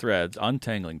 2 threads,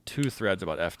 untangling 2 threads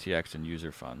about FTX and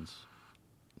user funds.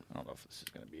 I don't know if this is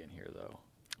going to be in here though.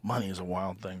 Money is a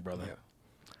wild thing, brother.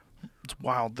 It's a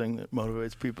wild thing that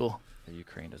motivates people. The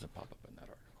Ukraine doesn't pop up in that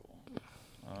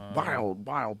article.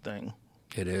 Wild thing.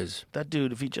 It is. That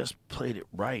dude, if he just played it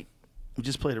right,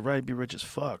 he'd be rich as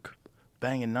fuck.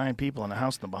 Banging 9 people in a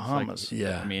house in the Bahamas.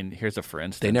 Yeah. I mean, here's a for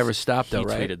instance. They never stopped, though, He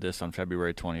right? tweeted this on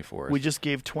February 24th. We just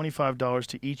gave $25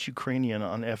 to each Ukrainian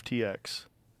on FTX.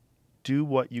 Do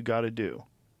what you got to do.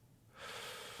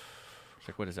 It's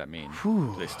like, what does that mean?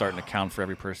 Do they start an account for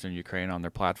every person in Ukraine on their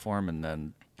platform, and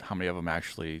then how many of them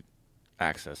actually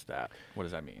access that? What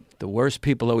does that mean? The worst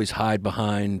people always hide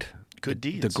behind Good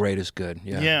deeds. the greatest good.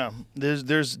 Yeah. Yeah.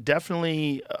 There's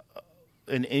definitely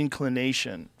an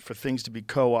inclination for things to be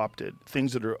co-opted,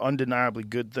 things that are undeniably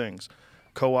good things,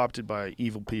 co-opted by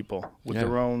evil people with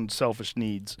their own selfish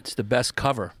needs. It's the best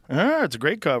cover. It's a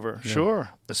great cover,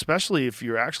 sure. Especially if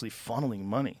you're actually funneling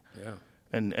money. Yeah.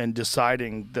 And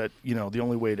deciding that, the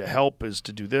only way to help is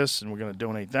to do this, and we're going to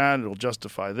donate that, it'll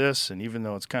justify this, and even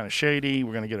though it's kind of shady,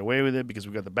 we're going to get away with it because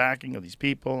we've got the backing of these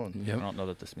people. And I don't know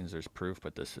that this means there's proof,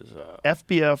 but this is...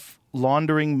 FBF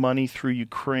laundering money through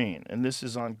Ukraine, and this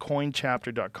is on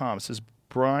coinchapter.com. It says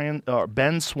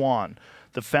Ben Swan,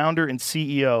 the founder and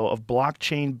CEO of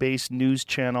blockchain-based news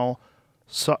channel.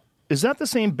 Is that the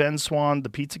same Ben Swan, the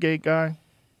Pizzagate guy?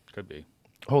 Could be.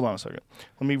 Hold on a second.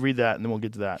 Let me read that, and then we'll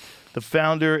get to that. The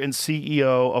founder and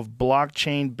CEO of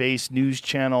blockchain-based news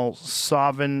channel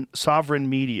Sovereign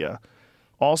Media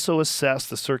also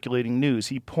assessed the circulating news.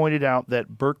 He pointed out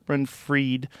that Berkman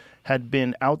Fried had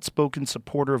been outspoken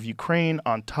supporter of Ukraine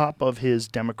on top of his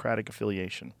Democratic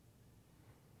affiliation.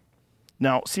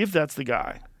 Now, see if that's the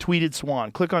guy. Tweeted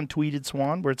Swan. Click on Tweeted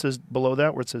Swan, where it says below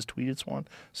that, where it says Tweeted Swan.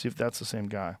 See if that's the same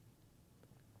guy.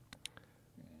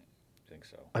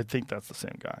 I think that's the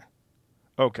same guy.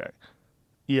 Okay.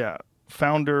 Yeah.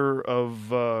 Founder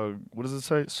of, what does it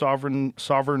say?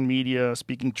 Sovereign Media,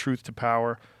 speaking truth to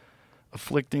power,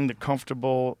 afflicting the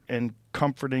comfortable and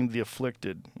comforting the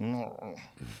afflicted.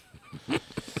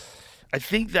 I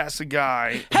think that's the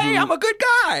guy. Hey, I'm a good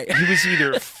guy. He was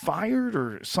either fired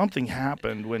or something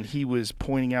happened when he was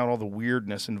pointing out all the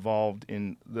weirdness involved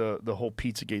in the whole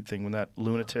Pizzagate thing when that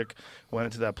lunatic went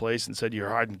into that place and said, you're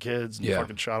hiding kids, and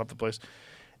fucking shot up the place.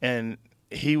 And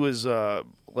he was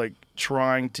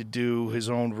trying to do his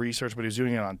own research, but he was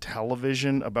doing it on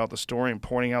television about the story and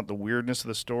pointing out the weirdness of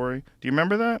the story. Do you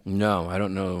remember that? No, I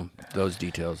don't know those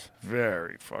details.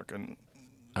 Very fucking...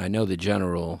 I know the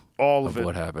general all of it.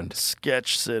 What happened.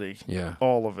 Sketch City. Yeah.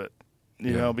 All of it.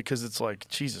 You know, because it's like,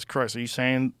 Jesus Christ, are you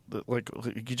saying that, you're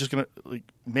just going to,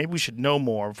 maybe we should know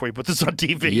more before you put this on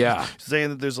TV? Yeah. Saying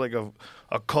that there's like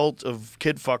a cult of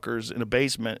kid fuckers in a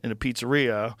basement in a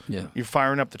pizzeria. Yeah. You're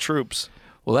firing up the troops.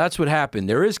 Well, that's what happened.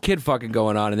 There is kid fucking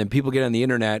going on, and then people get on the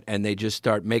internet and they just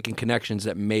start making connections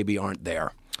that maybe aren't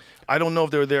there. I don't know if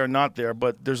they're there or not there,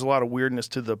 but there's a lot of weirdness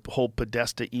to the whole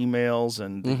Podesta emails,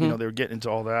 and they were getting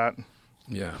into all that.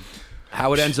 Yeah.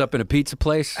 How it ends up in a pizza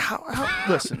place?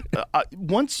 Listen,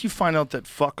 once you find out that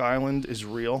Fuck Island is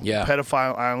real,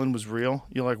 Pedophile Island was real,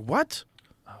 you're like, what?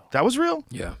 That was real?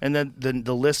 Yeah. And then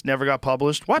the list never got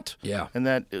published? What? Yeah. And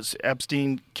that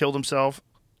Epstein killed himself,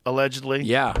 allegedly?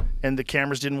 Yeah. And the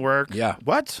cameras didn't work? Yeah.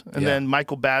 What? And then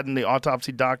Michael Baden, the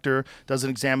autopsy doctor, does an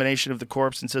examination of the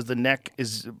corpse and says the neck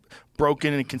is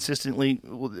broken and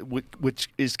which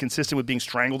is consistent with being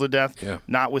strangled to death,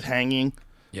 not with hanging.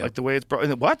 Yeah. Like the way it's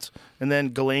broken. What? And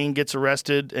then Ghislaine gets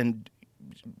arrested and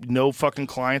no fucking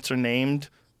clients are named.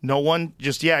 No one.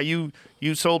 Just, you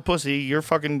sold pussy. You're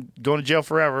fucking going to jail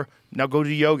forever. Now go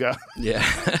to yoga. Yeah.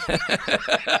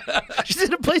 She's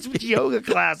in a place with yoga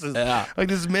classes. Yeah. Like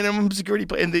this minimum security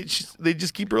place. And they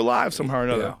just keep her alive somehow or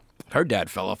another. Yeah. Her dad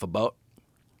fell off a boat.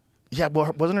 Yeah,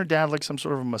 well, wasn't her dad like some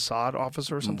sort of a Mossad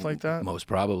officer or something like that? Most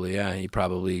probably, yeah. He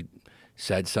probably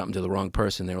said something to the wrong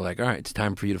person. They were like, all right, it's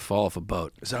time for you to fall off a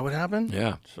boat. Is that what happened?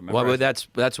 Yeah. Well, that's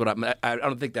what I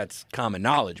don't think that's common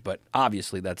knowledge, but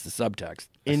obviously that's the subtext.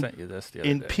 I sent you this the other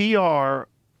in day. PR,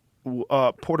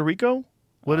 Puerto Rico?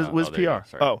 What is PR?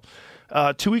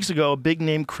 2 weeks ago, a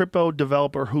big-name crypto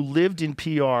developer who lived in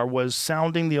PR was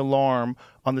sounding the alarm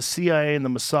on the CIA and the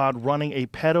Mossad running a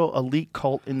pedo elite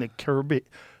cult in the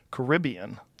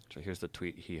Caribbean. So here's the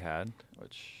tweet he had,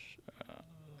 which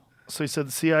So he said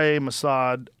the CIA,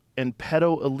 Mossad, and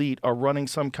pedo elite are running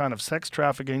some kind of sex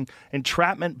trafficking,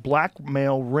 entrapment,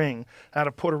 blackmail ring out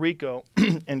of Puerto Rico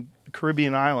and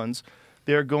Caribbean islands.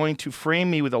 They're going to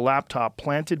frame me with a laptop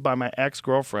planted by my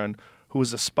ex-girlfriend, who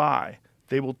is a spy.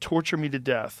 They will torture me to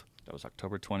death. that was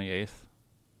October 28th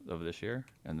of this year,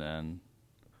 and then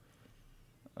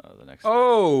the next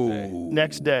day.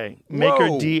 Next day, Maker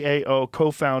Whoa. DAO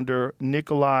co-founder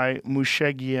Nikolai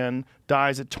Mushegian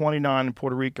dies at 29 in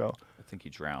Puerto Rico. I think he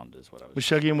drowned is what I was.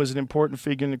 Mushegian was an important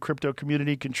figure in the crypto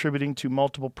community, contributing to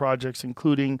multiple projects,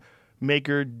 including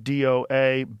Maker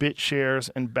DOA, BitShares,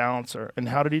 and Balancer. And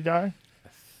how did he die? I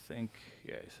think,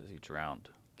 yeah, he says he drowned.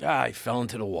 Ah, he fell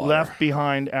into the water. Left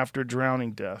behind after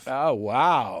drowning death. Oh,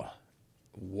 wow.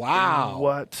 Wow.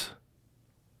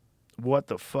 What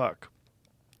the fuck?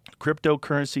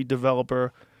 Cryptocurrency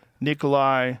developer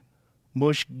Nikolai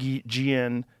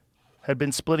Mushegian had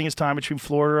been splitting his time between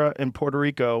Florida and Puerto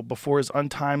Rico before his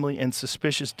untimely and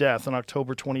suspicious death on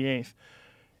October 28th.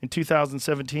 In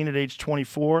 2017, at age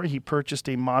 24, he purchased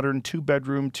a modern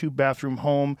 2-bedroom, 2-bathroom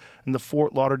home in the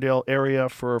Fort Lauderdale area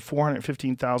for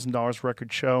 $415,000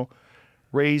 record show.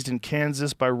 Raised in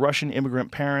Kansas by Russian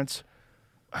immigrant parents.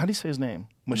 How do you say his name?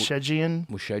 Mushegian?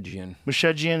 Mushegian.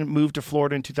 Mushegian moved to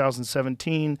Florida in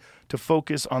 2017 to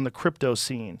focus on the crypto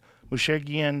scene.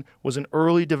 Mushegian was an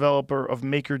early developer of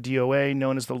Maker DOA,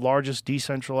 known as the largest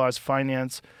decentralized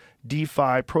finance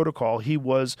DeFi protocol. He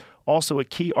was also a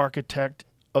key architect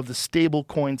of the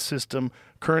stablecoin system,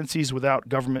 currencies without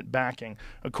government backing.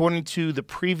 According to the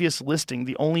previous listing,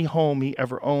 the only home he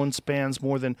ever owned spans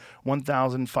more than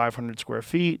 1,500 square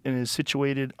feet and is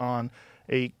situated on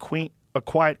a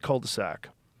quiet cul-de-sac.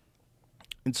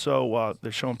 And so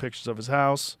they're showing pictures of his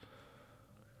house.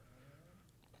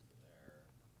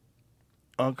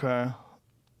 Okay.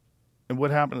 And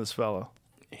what happened to this fella?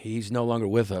 He's no longer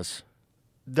with us.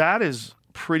 That is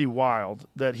pretty wild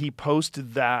that he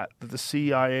posted that the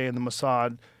CIA and the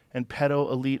Mossad and pedo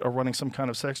elite are running some kind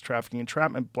of sex trafficking,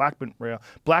 entrapment,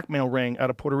 blackmail ring out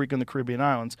of Puerto Rico and the Caribbean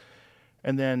islands,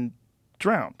 and then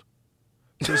drowned.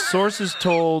 So sources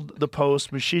told the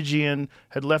Post Mushegian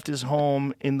had left his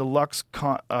home in the Lux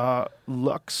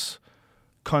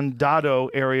Condado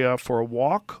area for a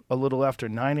walk a little after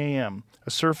 9 a.m.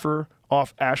 A surfer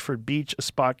off Ashford Beach, a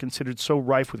spot considered so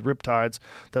rife with riptides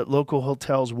that local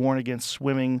hotels warn against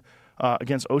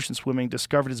ocean swimming,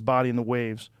 discovered his body in the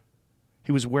waves.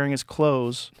 He was wearing his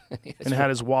clothes and had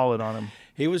his wallet on him.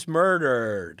 He was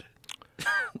murdered.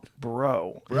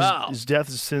 Bro. His death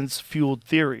has since fueled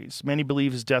theories. Many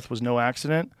believe his death was no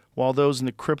accident, while those in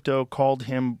the crypto called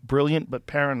him brilliant but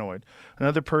paranoid.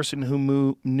 Another person who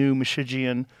knew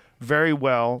Mushegian very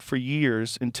well for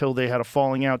years until they had a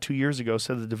falling out 2 years ago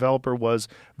said the developer was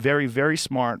very, very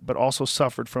smart, but also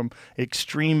suffered from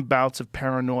extreme bouts of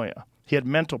paranoia. He had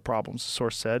mental problems, the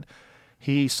source said.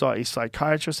 He saw a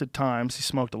psychiatrist at times. He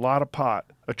smoked a lot of pot,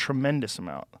 a tremendous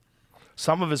amount.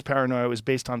 Some of his paranoia was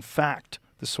based on fact,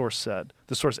 the source said.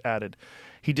 The source added.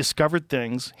 He discovered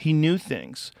things. He knew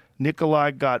things.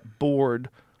 Nikolai got bored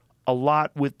a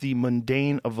lot with the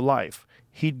mundane of life.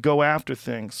 He'd go after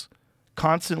things,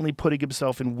 constantly putting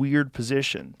himself in weird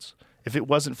positions. If it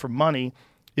wasn't for money,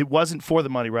 it wasn't for the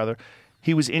money, rather.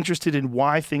 He was interested in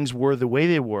why things were the way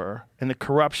they were and the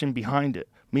corruption behind it.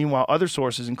 Meanwhile, other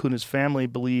sources, including his family,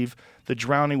 believe the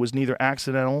drowning was neither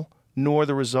accidental nor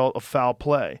the result of foul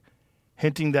play,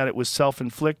 hinting that it was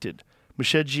self-inflicted.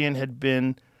 Mushegian had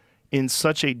been in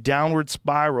such a downward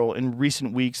spiral in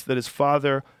recent weeks that his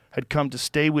father had come to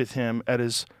stay with him at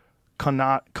his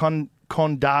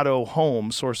Condado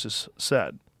home, sources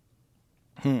said.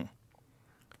 So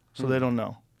they don't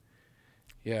know.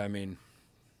 Yeah, I mean,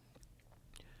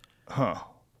 Huh.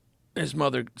 his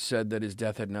mother said that his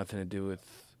death had nothing to do with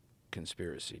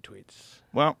conspiracy tweets.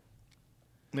 Well,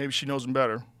 maybe she knows him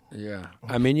better. Yeah.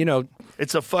 I mean, you know,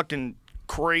 It's a fucking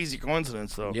crazy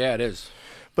coincidence, though. yeah, it is.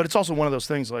 But it's also one of those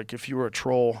things, like, if you were a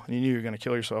troll and you knew you were going to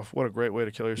kill yourself, what a great way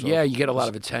to kill yourself. Yeah, you get a lot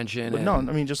of attention. But and no, I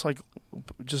mean, just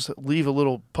leave a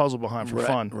little puzzle behind for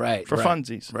fun. right, For right,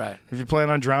 funsies. right. If you plan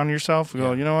on drowning yourself,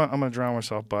 go, Yeah. you know what, I'm going to drown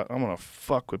myself, but I'm going to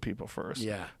fuck with people first.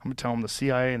 Yeah. I'm going to tell them the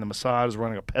CIA and the Mossad is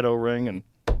running a pedo ring, and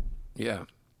Yeah.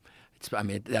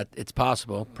 It's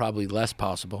possible, probably less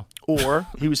possible. or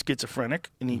he was schizophrenic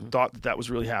and he thought that was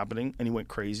really happening and he went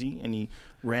crazy and he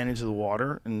ran into the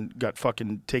water and got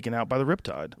fucking taken out by the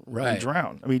riptide. Right. And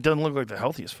drowned. I mean, he doesn't look like the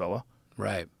healthiest fella.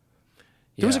 Right.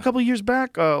 There was a Yeah. couple years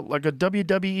back, like a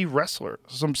WWE wrestler,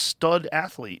 some stud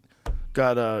athlete,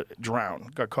 got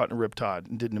drowned, got caught in a riptide,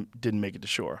 and didn't make it to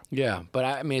shore. Yeah, but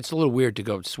I mean, it's a little weird to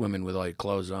go swimming with all your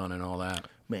clothes on and all that.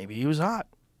 Maybe he was hot.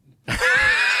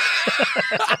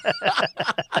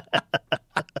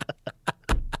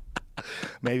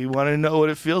 Maybe he wanted to know what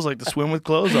it feels like to swim with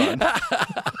clothes on.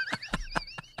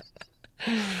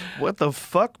 What the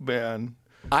fuck, man?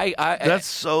 That's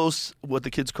so what the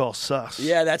kids call sus.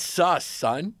 Yeah, that's sus,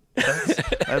 son.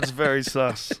 That's very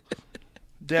sus.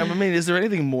 Damn, I mean, is there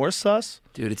anything more sus?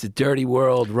 Dude, it's a dirty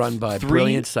world run by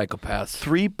brilliant psychopaths.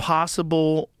 3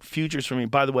 possible futures for me.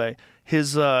 By the way,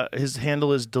 his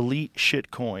handle is delete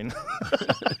shitcoin.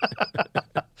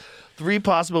 3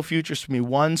 possible futures for me.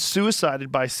 1,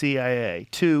 suicided by CIA.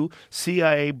 2,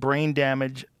 CIA brain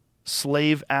damage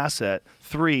slave asset.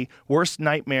 3, worst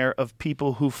nightmare of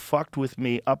people who fucked with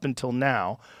me up until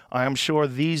now. I am sure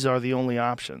these are the only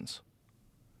options.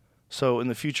 So in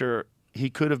the future, he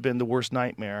could have been the worst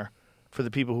nightmare for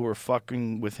the people who were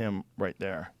fucking with him right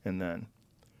there and then.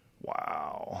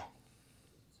 Wow.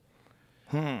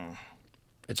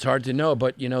 It's hard to know,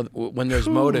 but, you know, when there's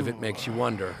motive, it makes you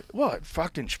wonder. Well, it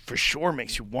fucking for sure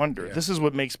makes you wonder. Yeah. This is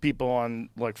what makes people on,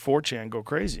 like, 4chan go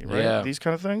crazy, right? Yeah. These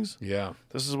kind of things? Yeah.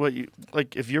 This is what you,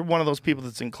 like, if you're one of those people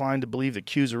that's inclined to believe that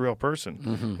Q's a real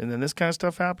person, and then this kind of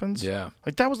stuff happens. Yeah.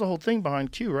 Like, that was the whole thing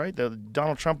behind Q, right? That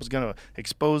Donald Trump was going to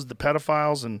expose the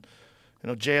pedophiles and, you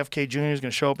know, JFK Jr. is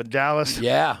going to show up in Dallas.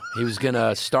 Yeah. He was going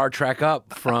to Star Trek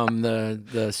up from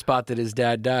the spot that his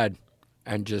dad died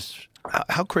and just...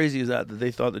 How crazy is that they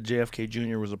thought that JFK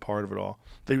Jr. was a part of it all?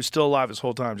 They were still alive this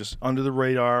whole time, just under the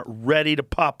radar, ready to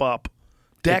pop up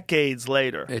decades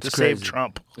later to save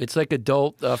Trump. It's like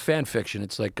adult fan fiction.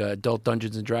 It's like adult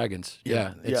Dungeons and Dragons.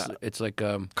 Yeah. It's like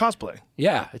cosplay.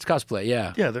 Yeah, it's cosplay.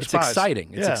 Yeah. Yeah, they're It's spies.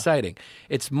 exciting. It's exciting.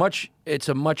 It's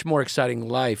a much more exciting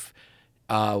life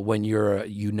when you're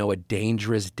a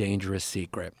dangerous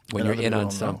secret. When you're in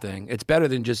on something. It's better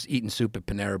than just eating soup at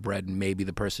Panera Bread and maybe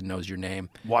the person knows your name.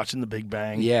 Watching The Big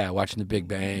Bang. Yeah, watching The Big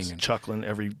Bang. And chuckling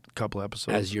every couple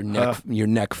episodes. As your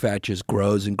neck fat just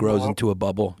grows and grows into a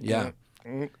bubble. Yeah.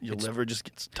 Your liver just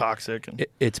gets toxic. And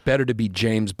It's better to be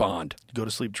James Bond. go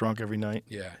to sleep drunk every night.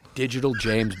 Yeah. Digital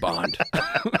James Bond.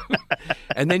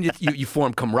 And then you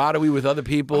form camaraderie with other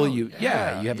people. You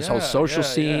have this whole social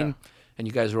scene. And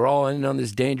you guys are all in on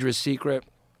this dangerous secret.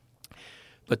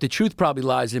 But the truth probably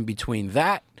lies in between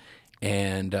that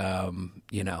and,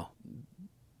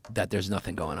 that there's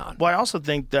nothing going on. Well, I also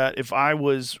think that if I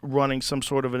was running some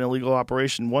sort of an illegal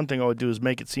operation, one thing I would do is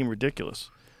make it seem ridiculous.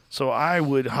 So I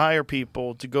would hire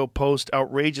people to go post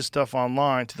outrageous stuff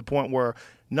online to the point where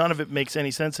none of it makes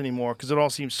any sense anymore because it all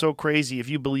seems so crazy. If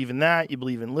you believe in that, you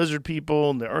believe in lizard people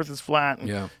and the earth is flat. And,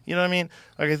 you know what I mean?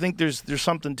 Like, I think there's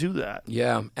something to that.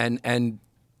 Yeah, and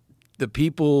the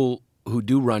people who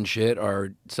do run shit are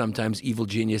sometimes evil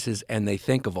geniuses and they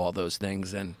think of all those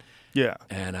things. And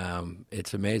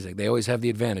it's amazing. They always have the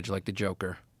advantage, like the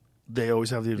Joker. They always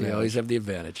have the advantage. They always have the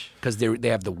advantage because they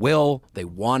have the will, they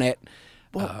want it.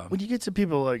 Well, when you get to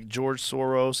people like George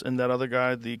Soros and that other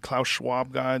guy, the Klaus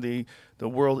Schwab guy, the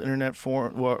World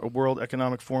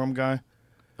Economic Forum guy,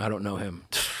 I don't know him.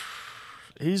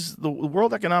 He's the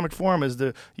World Economic Forum is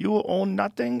you will own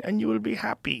nothing and you will be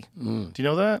happy. Do you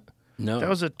know that? No. That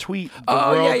was a tweet the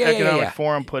World Economic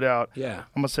Forum put out. Yeah.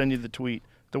 I'm gonna send you the tweet.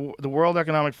 The World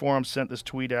Economic Forum sent this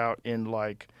tweet out in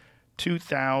like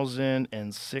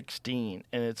 2016,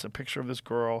 and it's a picture of this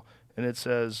girl, and it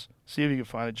says, see if you can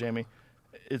find it, Jamie.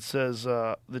 It says,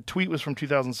 the tweet was from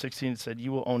 2016. It said,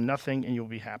 you will own nothing and you'll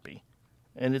be happy.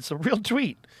 And it's a real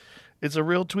tweet. It's a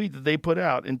real tweet that they put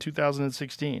out in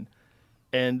 2016.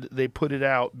 And they put it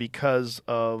out because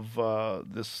of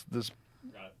this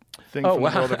thing from the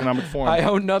World Economic Forum. I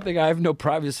own nothing. I have no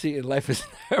privacy, and life has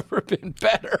never been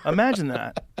better. Imagine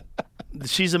that.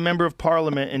 She's a member of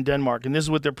parliament in Denmark, and this is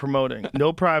what they're promoting.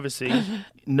 No privacy,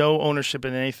 no ownership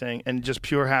in anything, and just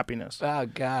pure happiness. Oh,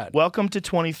 God. Welcome to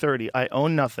 2030. I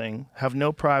own nothing, have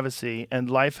no privacy,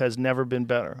 and life has never been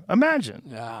better. Imagine.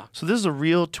 Yeah. So this is a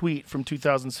real tweet from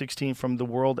 2016 from the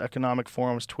World Economic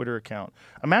Forum's Twitter account.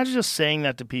 Imagine just saying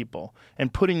that to people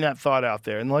and putting that thought out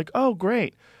there and like, oh,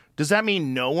 great. Does that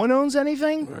mean no one owns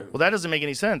anything? Right. Well, that doesn't make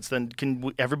any sense. Then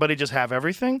can everybody just have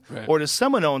everything? Right. Or does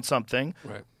someone own something?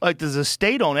 Right. Like, does the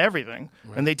state own everything?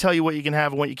 Right. And they tell you what you can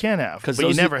have and what you can't have. But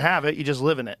you never have it. You just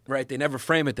live in it. Right. They never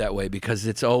frame it that way because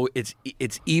it's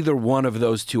either one of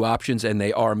those two options, and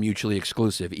they are mutually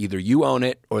exclusive. Either you own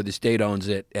it or the state owns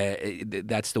it.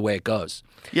 That's the way it goes.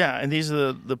 Yeah, and these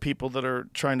are the people that are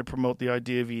trying to promote the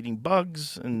idea of eating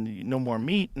bugs and no more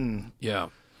meat. And yeah.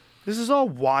 This is all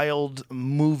wild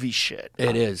movie shit.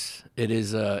 It is. It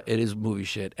is movie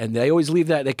shit, and they always leave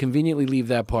that. They conveniently leave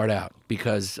that part out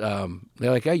because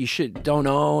they're like, "Oh, you don't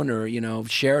own or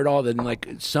share it all." Then like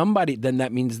somebody, then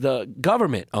that means the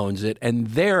government owns it and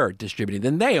they're distributing.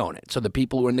 Then they own it. So the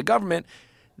people who are in the government,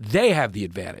 they have the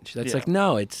advantage. That's like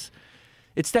no, it's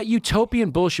that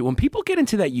utopian bullshit. When people get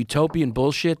into that utopian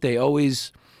bullshit,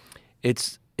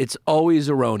 it's always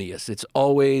erroneous. It's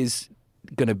always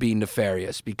going to be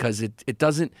nefarious because it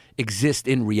doesn't exist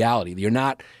in reality. You're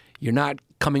not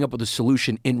coming up with a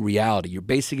solution in reality. You're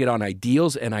basing it on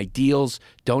ideals, and ideals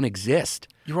don't exist.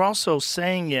 You're also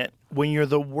saying it when you're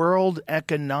the World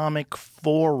Economic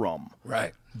Forum,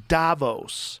 Right.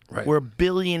 Davos, Right. where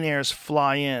billionaires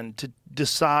fly in to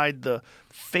decide the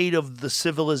fate of the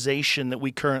civilization that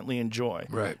we currently enjoy.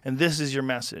 Right. And this is your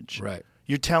message. Right.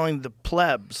 You're telling the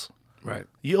plebs, Right.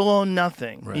 you'll own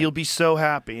nothing. Right. You'll be so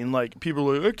happy. And like people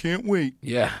are like, I can't wait.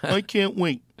 Yeah. I can't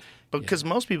wait. Because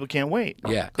most people can't wait.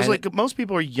 Yeah. Because And most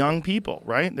people are young people,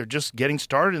 right? They're just getting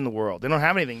started in the world. They don't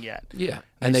have anything yet. Yeah.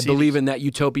 And they see believe these- in that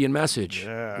utopian message.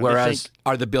 Yeah. Whereas, They think-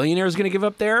 are the billionaires going to give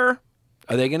up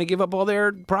Are they going to give up all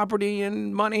their property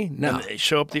and money? No. And they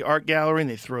show up at the art gallery and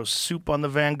they throw soup on the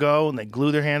Van Gogh and they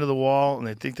glue their hand to the wall and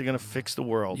they think they're going to fix the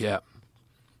world. Yeah.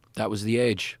 That was the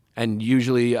age. And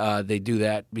usually they do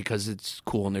that because it's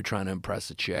cool and they're trying to impress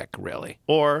a chick, really.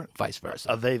 Or Vice versa.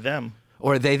 are they them?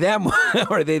 Or they them.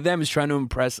 Or they them is trying to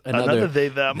impress another they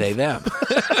them. They them.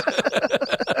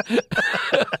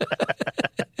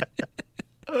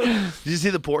 Did you see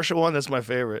the Porsche one? That's my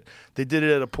favorite. They did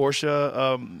it at a Porsche.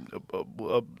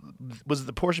 Was it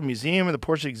the Porsche Museum or the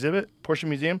Porsche exhibit? Porsche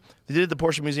Museum. They did it at the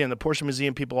Porsche Museum. The Porsche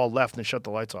Museum people all left and they shut the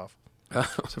lights off.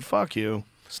 So fuck you.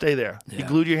 Stay there. You Yeah.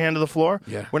 glued your hand to the floor.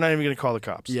 Yeah. We're not even going to call the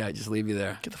cops. Yeah, just leave you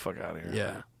there. Get the fuck out of here.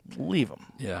 Yeah. Leave them.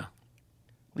 Yeah.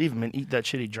 Leave them and eat that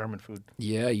shitty German food.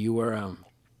 Yeah, you were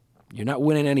you're not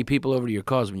winning any people over to your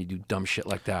cause when you do dumb shit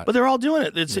like that. But they're all doing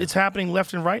it. It's happening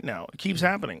left and right now. It keeps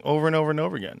happening over and over and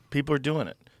over again. People are doing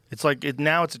it. It's like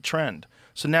now it's a trend.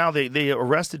 So now they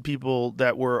arrested people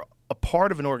that were a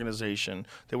part of an organization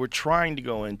that were trying to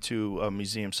go into a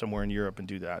museum somewhere in Europe and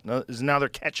do that. Now they're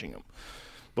catching them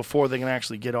before they can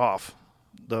actually get off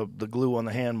the glue on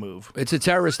the hand move. It's a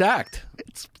terrorist act.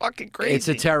 It's fucking crazy. It's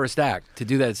a terrorist act. To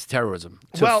do that, it's terrorism.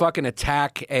 To Well- fucking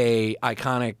attack a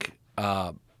iconic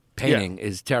painting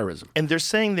is terrorism. And they're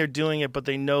saying they're doing it, but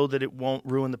they know that it won't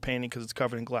ruin the painting because it's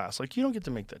covered in glass. Like, you don't get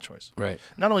to make that choice. Right.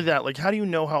 Not only that, like, how do you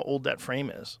know how old that frame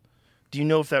is? Do you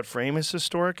know if that frame is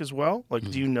historic as well? Like,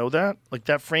 do you know that? Like,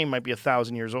 that frame might be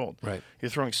 1,000 years old. Right. You're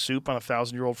throwing soup on a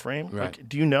 1,000-year-old frame? Right. Like,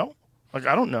 do you know? Like,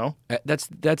 I don't know. That's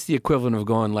the equivalent of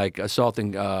going like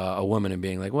assaulting a woman and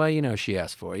being like, well, she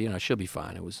asked for it. She'll be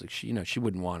fine. It was like she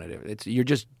wouldn't want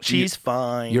it. She's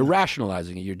fine. You're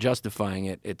rationalizing it. You're justifying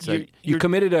it. It's you you're-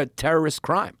 committed a terrorist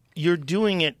crime. You're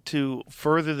doing it to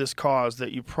further this cause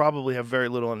that you probably have very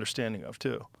little understanding of,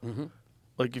 too. Mm-hmm.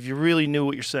 Like, if you really knew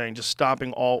what you're saying, just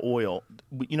stopping all oil.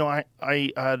 I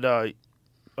had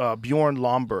Bjorn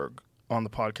Lomborg on the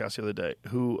podcast the other day,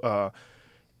 who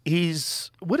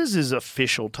what is his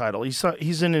official title? He's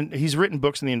written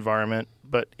books in the environment,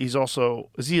 but he's also,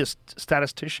 is he a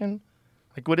statistician?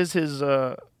 Like, what is his?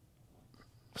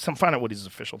 Find out what his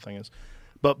official thing is.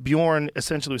 But Bjorn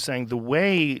essentially was saying the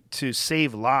way to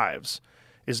save lives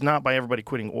is not by everybody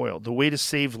quitting oil. The way to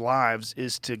save lives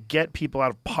is to get people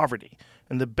out of poverty.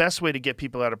 And the best way to get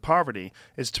people out of poverty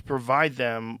is to provide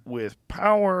them with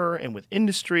power and with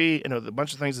industry and a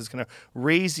bunch of things that's going to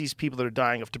raise these people that are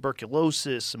dying of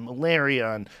tuberculosis and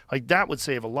malaria. And like that would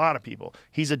save a lot of people.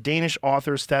 He's a Danish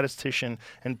author, statistician,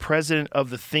 and president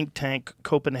of the think tank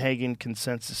Copenhagen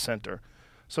Consensus Center.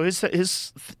 So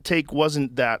his take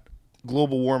wasn't that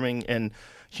global warming and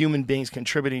human beings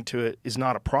contributing to it is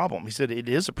not a problem. He said it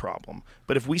is a problem.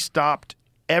 But if we stopped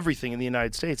everything in the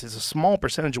United States, it's a small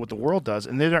percentage of what the world does,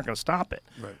 and they're not going to stop it.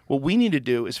 Right. What we need to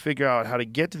do is figure out how to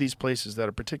get to these places that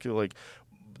are particularly like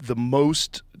the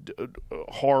most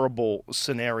horrible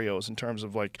scenarios in terms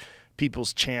of like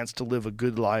people's chance to live a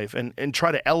good life and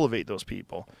try to elevate those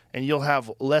people. And you'll have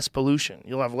less pollution.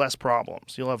 You'll have less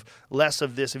problems. You'll have less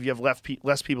of this if you have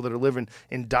less people that are living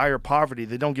in dire poverty.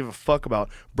 They don't give a fuck about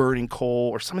burning coal,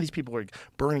 or some of these people are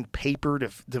burning paper to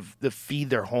feed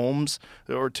their homes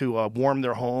or to warm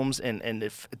their homes and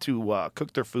to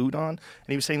cook their food on. And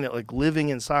he was saying that like living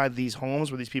inside these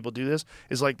homes where these people do this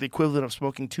is like the equivalent of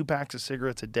smoking 2 packs of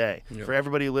cigarettes a day for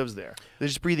everybody lives there. They're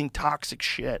just breathing toxic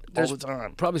shit all the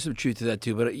time. Probably some truth to that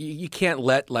too, but you can't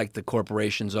let like the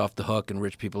corporations off the hook and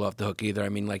rich people off the hook either. I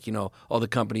mean, like, you know, all the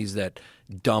companies that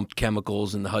dump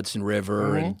chemicals in the Hudson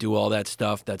River and do all that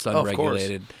stuff that's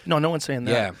unregulated. No one's saying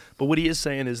that. Yeah. But what he is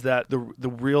saying is that the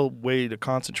real way to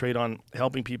concentrate on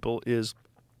helping people is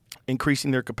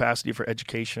increasing their capacity for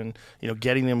education, you know,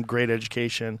 getting them great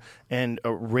education, and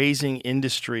raising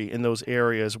industry in those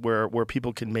areas where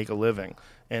people can make a living,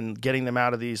 and getting them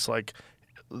out of these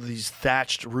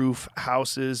thatched roof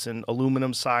houses and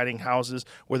aluminum siding houses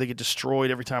where they get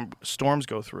destroyed every time storms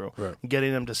go through, and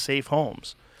getting them to safe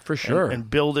homes. For sure. And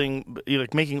building,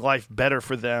 like, making life better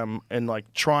for them, and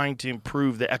like trying to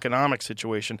improve the economic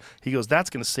situation. He goes,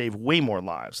 that's going to save way more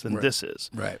lives than this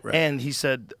is. Right. And he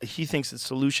said he thinks the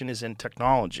solution is in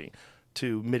technology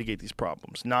to mitigate these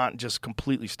problems, not just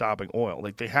completely stopping oil.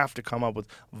 Like, they have to come up with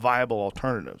viable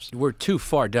alternatives. We're too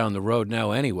far down the road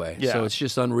now anyway. Yeah. So it's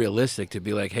just unrealistic to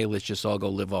be like, hey, let's just all go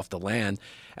live off the land.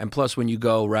 And plus, when you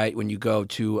go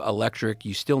to electric,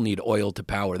 you still need oil to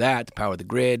power that, to power the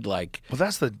grid. Like, Well,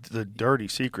 that's the dirty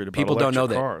secret about people don't know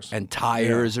electric that. cars. And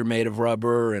tires are made of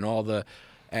rubber and all the.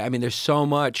 I mean, there's so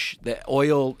much that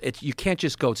oil. You can't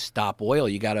just go stop oil.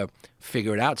 You got to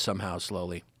figure it out somehow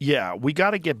slowly. Yeah, we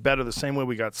got to get better the same way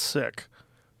we got sick.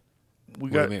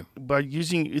 What do you mean? By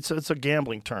using it's a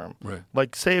gambling term. Right.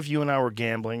 Like, say if you and I were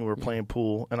gambling, we were playing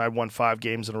pool, and I won 5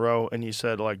 games in a row, and you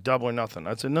said like double or nothing.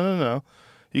 I'd say no.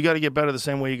 You got to get better the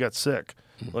same way you got sick.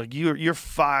 Like, you're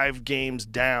 5 games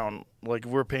down. Like,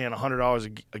 if we're paying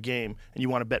 $100 a game, and you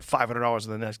want to bet $500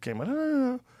 in the next game.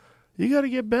 No. You got to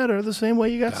get better the same way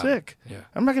you got sick. Yeah.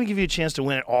 I'm not going to give you a chance to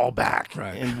win it all back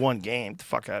Right. in one game. Get the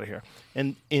fuck out of here.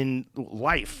 And in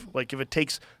life, like, if it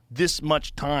takes this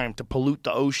much time to pollute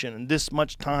the ocean, and this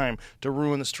much time to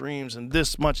ruin the streams, and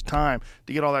this much time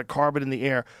to get all that carbon in the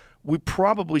air, we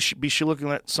probably should be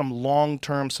looking at some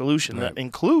long-term solution that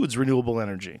includes renewable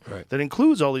energy, that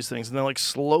includes all these things, and then like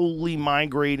slowly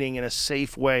migrating in a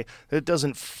safe way that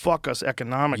doesn't fuck us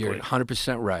economically. You're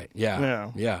 100% right.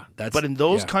 Yeah. But in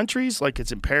those countries, like,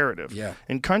 it's imperative. Yeah.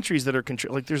 In countries that are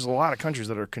like, there's a lot of countries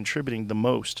that are contributing the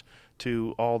most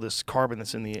to all this carbon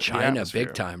that's in the China, atmosphere.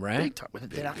 big time, right? Big time.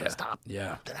 They're not going to stop.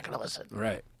 Yeah. They're not going to listen.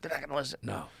 Right. They're not going to listen.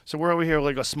 No. So we're over here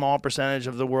like a small percentage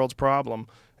of the world's problem,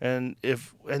 and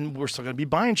we're still going to be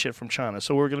buying shit from China.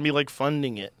 So we're going to be like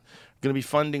funding it. We're going to be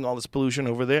funding all this pollution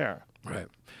over there. Right.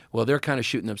 Well, they're kind of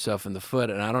shooting themselves in the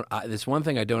foot, and there's one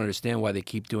thing I don't understand why they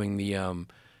keep doing the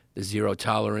zero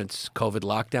tolerance COVID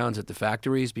lockdowns at the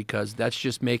factories, because that's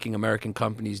just making American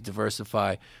companies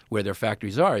diversify where their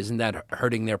factories are. Isn't that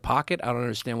hurting their pocket? I don't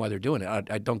understand why they're doing it.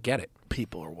 I don't get it.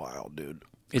 People are wild, dude.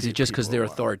 Is it just because they're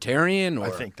authoritarian, or I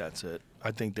think that's it.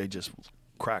 I think they just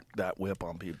crack that whip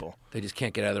on people. they just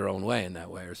can't get out of their own way in that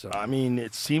way or something? I mean,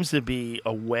 it seems to be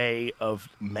a way of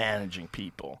managing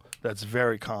people that's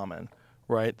very common,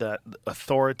 right? That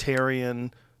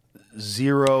authoritarian,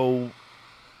 zero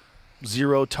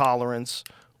tolerance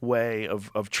way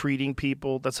of treating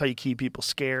people. That's how you keep people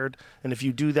scared. And if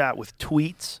you do that with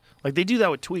tweets, like they do that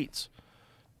with tweets.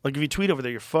 Like, if you tweet over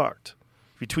there, you're fucked.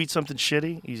 If you tweet something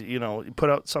shitty, you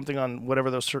put out something on whatever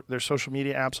their social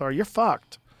media apps are, you're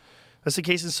fucked. That's the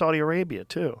case in Saudi Arabia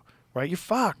too, right? You're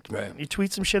fucked. Right. You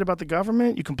tweet some shit about the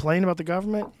government, you complain about the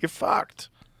government, you're fucked.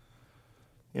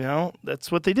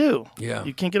 That's what they do. Yeah.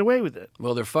 You can't get away with it.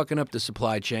 Well, they're fucking up the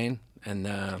supply chain, and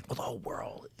Well, the whole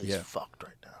world is fucked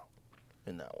right now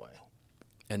in that way.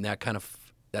 and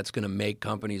that's going to make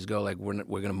companies go like, we're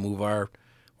going to move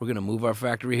our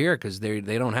factory here because they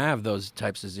don't have those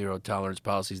types of zero tolerance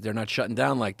policies. They're not shutting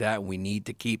down like that. We need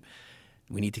to keep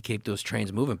those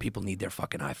trains moving. People need their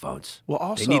fucking iPhones. Well,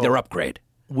 also, they need their upgrade.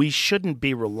 We shouldn't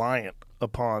be reliant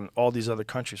upon all these other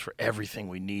countries for everything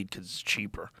we need because it's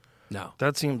cheaper. No.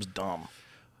 That seems dumb.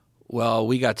 Well,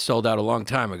 we got sold out a long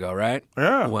time ago, right?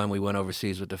 Yeah. When we went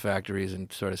overseas with the factories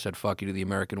and sort of said fuck you to the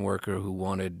American worker who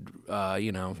wanted,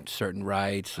 certain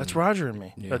rights. That's Roger and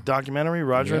Me. That documentary,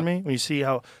 Roger and Me, when you see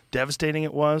how devastating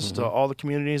it was to all the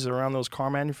communities around those car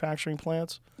manufacturing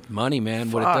plants. Money,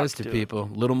 man, what it Fuck, does to dude. people.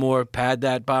 A little more, pad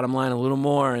that bottom line a little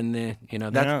more, and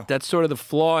that's sort of the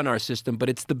flaw in our system, but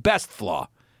it's the best flaw.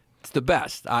 It's the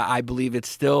best. I believe it's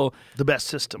still The best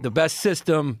system. the best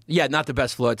system. Yeah, not the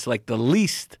best flaw. It's like the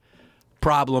least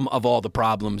problem of all the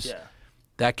problems. Yeah.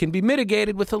 That can be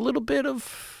mitigated with a little bit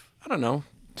of, I don't know,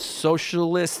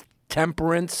 socialist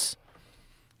temperance.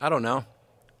 I don't know.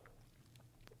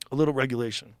 A little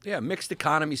regulation. Yeah, mixed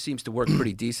economy seems to work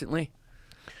pretty decently.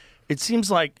 It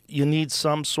seems like you need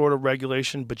some sort of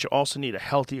regulation, but you also need a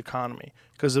healthy economy.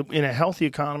 Because in a healthy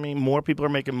economy, more people are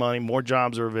making money, more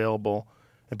jobs are available,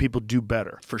 and people do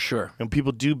better. For sure. And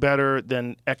people do better,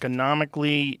 then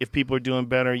economically, if people are doing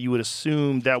better, you would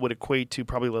assume that would equate to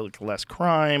probably like less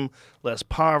crime, less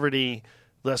poverty,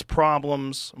 less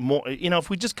problems. More, if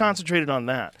we just concentrated on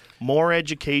that, more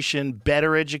education,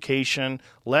 better education,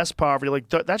 less poverty, like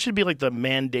that should be like the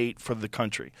mandate for the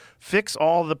country. Fix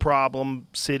all the problem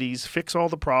cities, fix all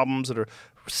the problems that are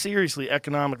seriously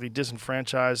economically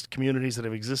disenfranchised communities that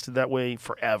have existed that way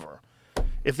forever.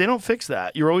 If they don't fix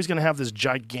that, you're always going to have this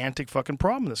gigantic fucking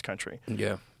problem in this country.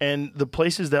 Yeah. And the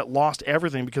places that lost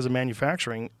everything because of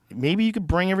manufacturing, maybe you could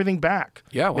bring everything back.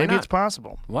 Yeah, why maybe not? it's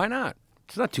possible. Why not?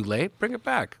 It's not too late. Bring it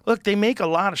back. Look, they make a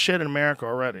lot of shit in America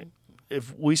already.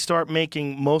 If we start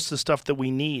making most of the stuff that we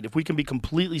need, if we can be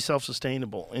completely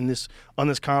self-sustainable on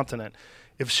this continent,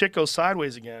 if shit goes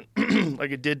sideways again,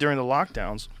 like it did during the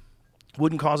lockdowns,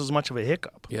 wouldn't cause as much of a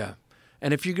hiccup. Yeah.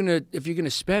 And if you're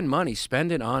gonna spend money,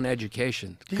 spend it on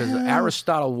education. Because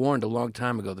Aristotle warned a long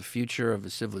time ago, the future of a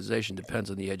civilization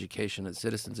depends on the education of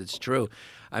citizens. It's true.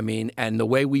 I mean, and the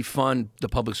way we fund the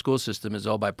public school system is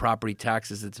all by property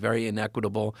taxes. It's very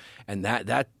inequitable, and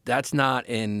that's not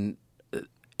in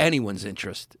anyone's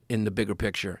interest in the bigger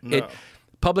picture. No.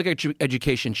 Public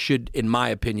education should, in my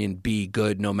opinion, be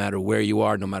good no matter where you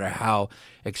are, no matter how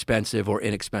expensive or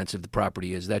inexpensive the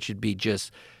property is. That should be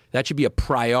a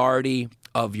priority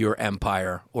of your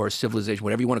empire or civilization,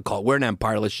 whatever you want to call it. We're an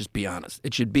empire, let's just be honest.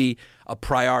 It should be a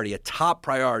priority, a top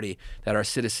priority, that our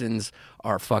citizens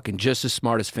are fucking just as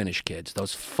smart as Finnish kids.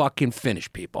 Those fucking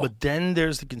Finnish people. But then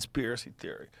there's the conspiracy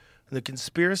theory. And the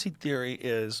conspiracy theory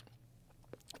is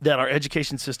that our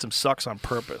education system sucks on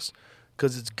purpose.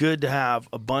 Because it's good to have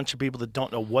a bunch of people that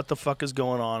don't know what the fuck is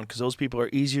going on, because those people are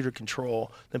easier to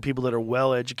control than people that are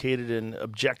well-educated and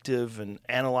objective and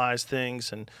analyze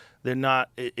things, and they're not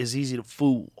as easy to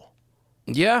fool.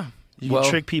 Yeah. You can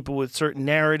trick people with certain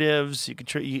narratives. You can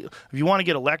if you want to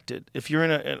get elected, if you're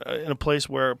in a place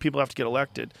where people have to get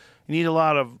elected, you need a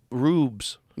lot of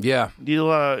rubes. Yeah. You need a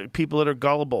lot of people that are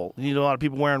gullible. You need a lot of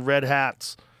people wearing red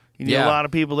hats. You need a lot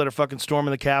of people that are fucking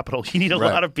storming the Capitol. You need a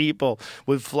lot of people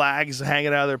with flags hanging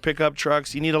out of their pickup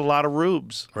trucks. You need a lot of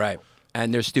rubes. Right.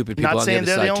 And there's stupid people on the other Not saying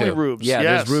they're the side, only too. rubes. Yeah,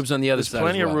 yes. there's rubes on the other side There's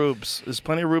plenty as well. of rubes. There's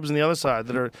plenty of rubes on the other side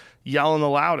that are yelling the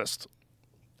loudest.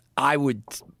 I would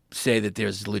say that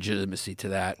there's legitimacy to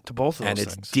that. To both of those and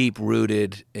things. it's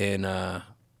deep-rooted in a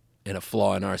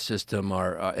flaw in our system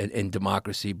or in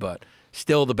democracy, but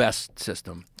still the best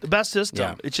system. The best system.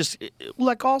 Yeah. It's just,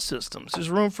 like all systems, there's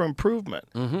room for improvement.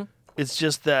 Mm-hmm. It's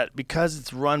just that because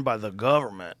it's run by the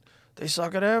government, they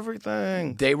suck at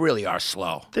everything. They really are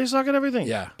slow. They suck at everything.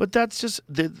 Yeah. But that's just,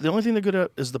 the only thing they're good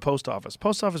at is the post office.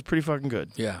 Post office is pretty fucking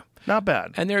good. Yeah. Not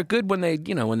bad. And they're good when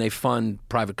they fund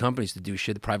private companies to do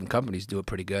shit. The private companies do it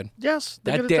pretty good. Yes.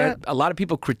 They're That good at dance, that. a lot of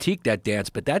people critique that dance,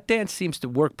 but that dance seems to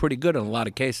work pretty good in a lot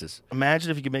of cases.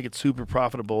 Imagine if you could make it super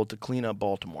profitable to clean up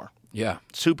Baltimore. Yeah.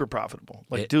 Super profitable.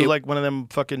 Like, It- like one of them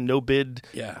fucking no-bid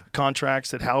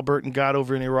contracts that Halliburton got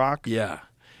over in Iraq. Yeah.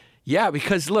 Yeah,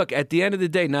 because look, at the end of the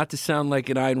day, not to sound like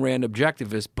an Ayn Rand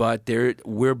objectivist, but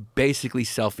we're basically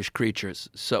selfish creatures.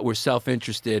 So we're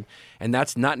self-interested, and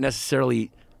that's not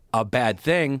necessarily a bad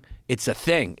thing. It's a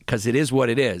thing, because it is what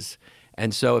it is.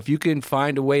 And so if you can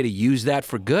find a way to use that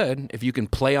for good, if you can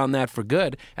play on that for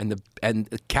good, and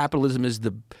capitalism is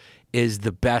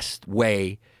the best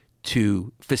way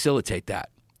to facilitate that.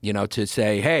 To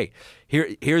say, hey,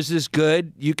 here's this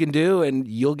good you can do, and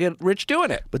you'll get rich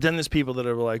doing it. But then there's people that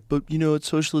are like, but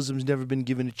socialism's never been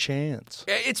given a chance.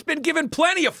 It's been given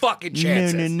plenty of fucking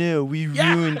chances. No. We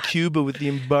ruined Cuba with the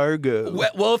embargo.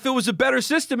 Well, if it was a better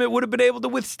system, it would have been able to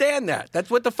withstand that.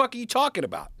 That's what the fuck are you talking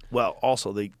about? Well,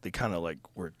 also, they kind of like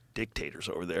were dictators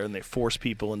over there, and they force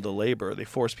people into labor. They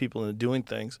force people into doing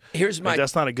things.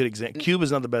 That's not a good example.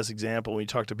 Cuba's not the best example when you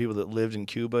talk to people that lived in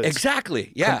Cuba. It's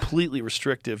exactly. Yeah. completely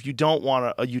restrictive. You don't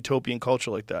want a utopian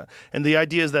culture like that. And the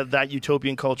idea is that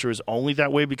utopian culture is only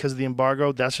that way because of the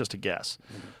embargo. That's just a guess.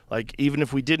 Like, even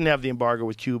if we didn't have the embargo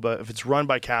with Cuba, if it's run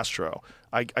by Castro,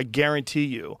 I guarantee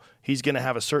you he's going to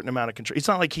have a certain amount of control. It's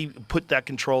not like he put that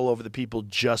control over the people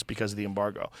just because of the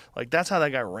embargo. Like, that's how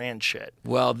that guy ran shit.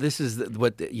 Well, this is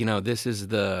this is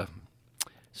the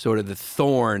sort of the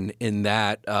thorn in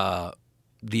that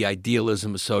the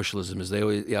idealism of socialism is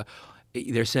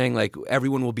they're saying like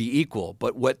everyone will be equal,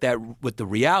 but what the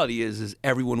reality is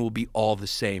everyone will be all the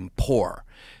same poor,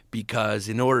 because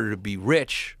in order to be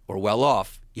rich or well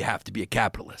off, you have to be a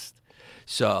capitalist.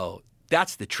 So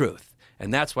that's the truth.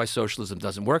 And that's why socialism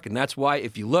doesn't work. And that's why,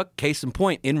 if you look, case in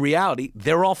point, in reality,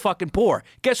 they're all fucking poor.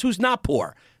 Guess who's not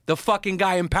poor? The fucking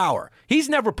guy in power. He's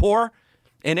never poor.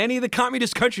 In any of the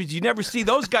communist countries, you never see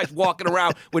those guys walking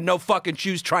around with no fucking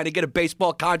shoes trying to get a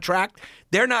baseball contract.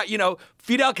 They're not,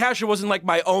 Fidel Castro wasn't like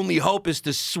my only hope is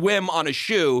to swim on a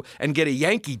shoe and get a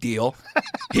Yankee deal.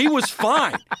 He was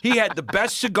fine. He had the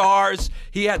best cigars.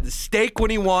 He had the steak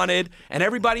when he wanted, and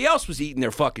everybody else was eating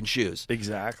their fucking shoes.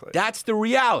 Exactly. That's the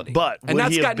reality. But and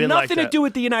that's got nothing to do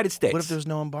with the United States. What if there's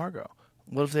no embargo?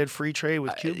 What if they had free trade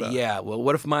with Cuba? Yeah, well,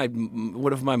 what if my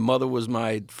mother was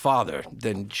my father?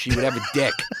 Then she would have a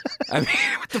dick. I mean,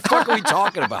 what the fuck are we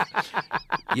talking about?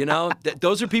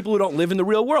 Those are people who don't live in the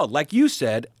real world. Like you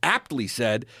said, aptly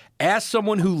said, ask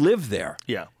someone who lived there.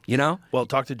 Yeah. Well,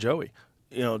 talk to Joey.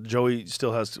 Joey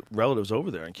still has relatives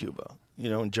over there in Cuba.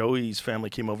 And Joey's family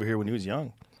came over here when he was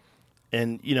young.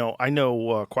 And, I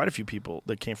know quite a few people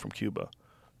that came from Cuba,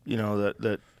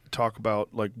 that talk about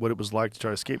like what it was like to try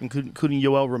to escape, including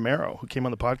Yoel Romero, who came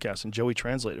on the podcast and Joey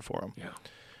translated for him.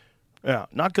 Yeah,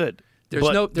 not good.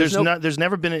 It's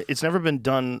never been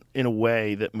done in a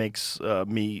way that makes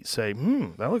me say,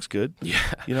 that looks good. Yeah,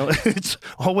 it's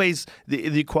always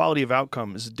the equality of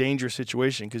outcome is a dangerous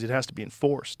situation because it has to be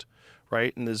enforced,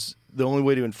 right? And there's the only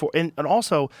way to enforce, and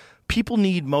also people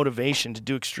need motivation to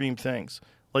do extreme things.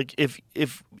 Like if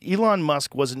Elon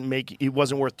Musk wasn't worth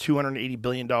 $280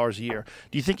 billion a year,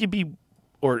 do you think he'd be,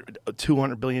 or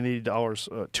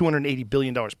 $280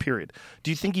 billion period?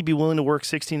 Do you think he'd be willing to work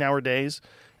 16-hour days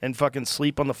and fucking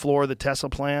sleep on the floor of the Tesla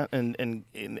plant and in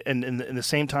the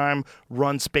same time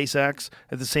run SpaceX,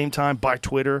 at the same time buy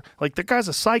Twitter? Like, the guy's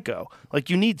a psycho. Like,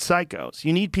 you need psychos.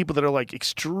 You need people that are like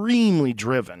extremely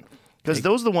driven. Because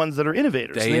those are the ones that are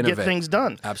innovators. They get things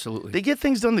done. Absolutely. They get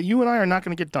things done that you and I are not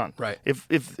going to get done. Right. If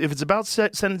it's about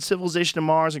sending civilization to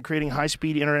Mars and creating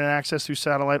high-speed internet access through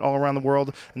satellite all around the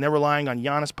world, and they're relying on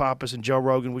Yannis Pappas and Joe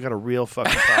Rogan, we got a real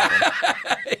fucking problem.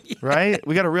 Right?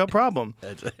 We got a real problem.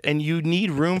 And you need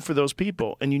room for those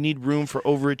people, and you need room for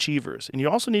overachievers. And you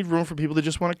also need room for people that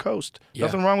just want to coast. Yeah.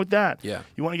 Nothing wrong with that. Yeah.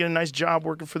 You want to get a nice job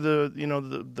working for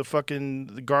the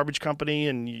fucking the garbage company,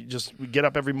 and you just get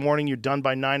up every morning, you're done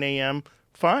by 9 a.m.,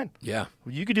 fine. Yeah.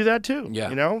 You could do that too.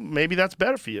 Yeah. Maybe that's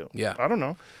better for you. Yeah. I don't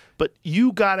know. But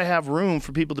you got to have room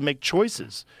for people to make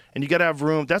choices. And you got to have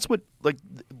room. That's what, like,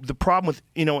 the problem with,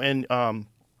 and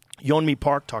Yeonmi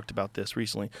Park talked about this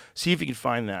recently. See if you can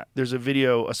find that. There's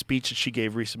a speech that she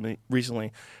gave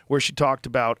recently where she talked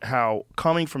about how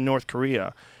coming from North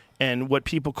Korea and what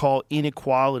people call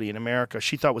inequality in America,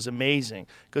 she thought was amazing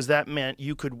because that meant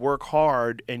you could work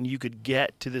hard and you could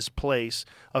get to this place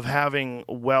of having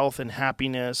wealth and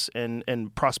happiness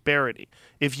and prosperity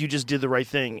if you just did the right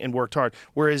thing and worked hard.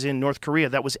 Whereas in North Korea,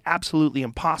 that was absolutely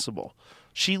impossible.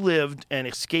 She lived and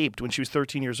escaped when she was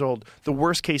 13 years old, the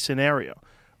worst case scenario.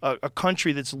 A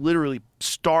country that's literally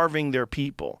starving their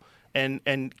people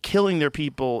and killing their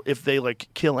people if they like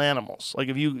kill animals. Like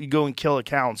if you go and kill a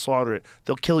cow and slaughter it,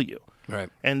 they'll kill you. Right.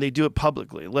 And they do it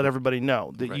publicly. Let everybody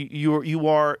know that you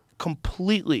are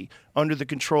completely under the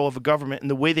control of a government. And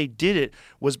the way they did it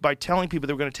was by telling people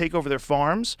they were going to take over their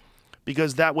farms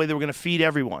because that way they were going to feed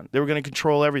everyone. They were going to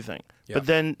control everything. Yeah. But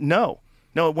then no,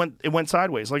 it went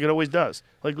sideways like it always does.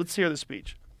 Like, let's hear the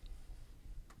speech.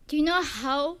 Do you know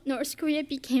how North Korea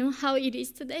became how it is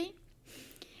today?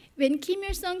 When Kim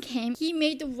Il-sung came, he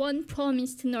made one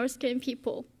promise to North Korean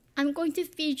people. I'm going to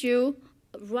feed you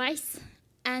rice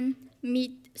and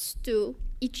meat stew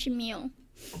each meal.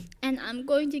 And I'm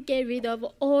going to get rid of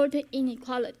all the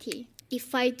inequality.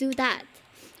 If I do that,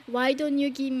 why don't you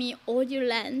give me all your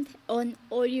land and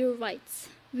all your rights?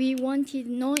 We wanted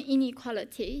no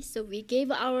inequality, so we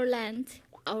gave our land,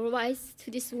 our rights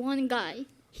to this one guy.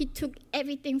 He took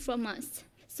everything from us.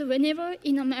 So whenever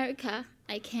in America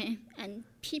I came, and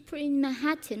people in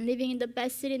Manhattan living in the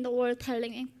best city in the world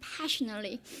telling me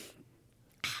passionately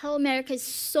how America is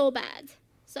so bad.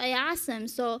 So I asked them,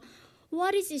 so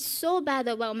what is it so bad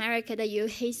about America that you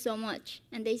hate so much?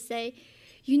 And they say,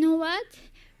 you know what?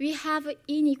 We have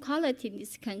inequality in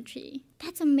this country.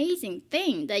 That's an amazing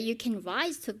thing that you can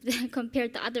rise to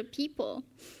compared to other people.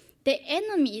 The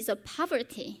enemy is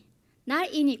poverty, not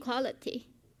inequality.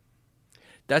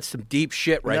 That's some deep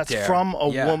shit right there. That's from a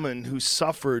woman who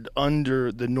suffered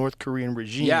under the North Korean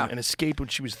regime and escaped when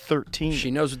she was 13.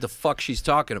 She knows what the fuck she's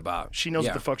talking about. She knows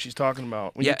what the fuck she's talking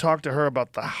about. When you talk to her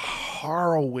about the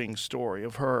harrowing story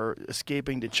of her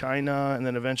escaping to China and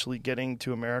then eventually getting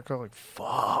to America, like,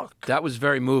 fuck. That was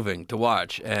very moving to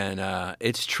watch. And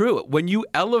it's true. When you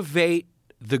elevate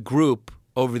the group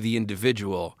over the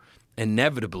individual,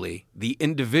 inevitably, the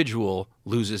individual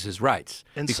loses his rights.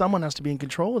 And someone has to be in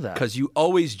control of that. Because you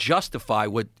always justify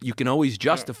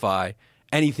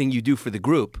anything you do for the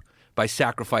group by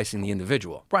sacrificing the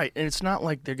individual. Right. And it's not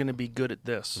like they're going to be good at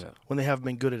this when they haven't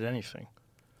been good at anything.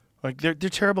 Like they're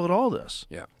terrible at all this.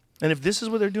 Yeah. And if this is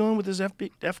what they're doing with this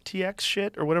FTX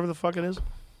shit or whatever the fuck it is,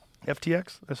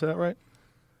 FTX, I said that right?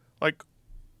 Like,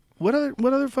 what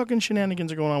other fucking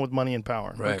shenanigans are going on with money and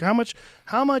power? Right. Like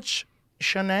how much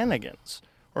shenanigans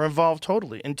are involved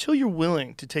totally? Until you're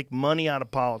willing to take money out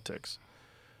of politics,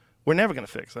 we're never going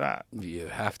to fix that. You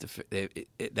have to.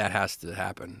 That has to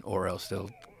happen, or else they'll.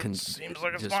 Seems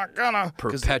like it's just not gonna.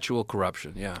 Perpetual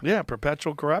corruption. Yeah. Yeah,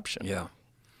 perpetual corruption. Yeah.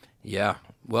 Yeah.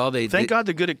 Well, Thank God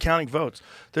they're good at counting votes.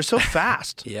 They're so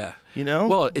fast. Yeah. You know?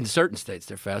 Well, in certain states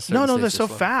they're fast. No, Certain they're states so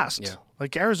slow. fast. Yeah.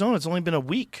 Like Arizona, it's only been a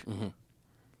week. Mm-hmm.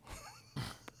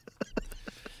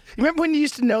 You remember when you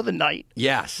used to know the night?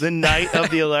 Yes. The night of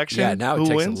the election? Yeah, now who it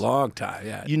takes wins? a long time.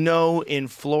 Yeah. You know in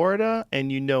Florida, and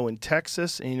you know in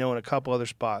Texas, and you know in a couple other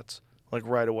spots, like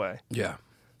right away. Yeah.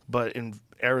 But in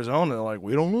Arizona, they're like,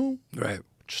 we don't know. Right.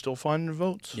 Still finding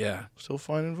votes. Yeah. Still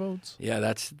finding votes. Yeah,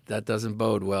 that doesn't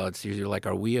bode well. It's usually like,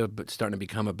 are we starting to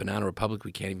become a banana republic?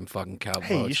 We can't even fucking count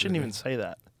Hey, votes. you shouldn't even say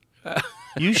that.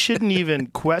 You shouldn't even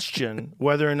question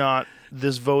whether or not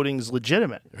this voting's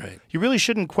legitimate. Right. You really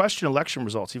shouldn't question election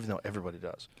results, even though everybody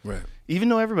does. Right. Even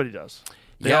though everybody does.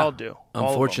 They Yeah. all do. All of them.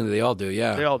 Unfortunately, they all do.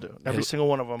 Yeah. They all do. Every single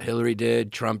one of them. Hillary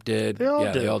did. Trump did. They all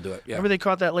yeah, do. they all do it. Yeah. Remember they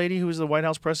caught that lady who was the White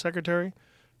House press secretary?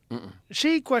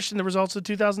 She questioned the results of the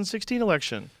 2016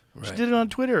 election. She Right. did it on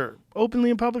Twitter, openly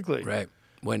and publicly. Right.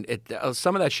 When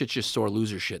some of that shit's just sore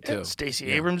loser shit too. Stacey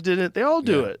Abrams did it. They all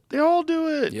do it. They all do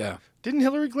it. Yeah. Didn't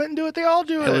Hillary Clinton do it? They all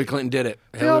do it. Hillary Clinton did it.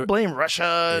 They all blame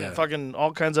Russia and Yeah. fucking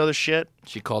all kinds of other shit.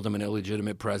 She called him an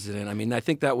illegitimate president. I mean, I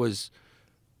think that was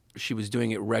she was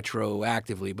doing it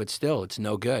retroactively, but still, it's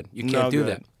no good. You can't No do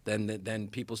good. that. Then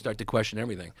people start to question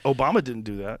everything. Obama didn't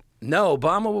do that. No,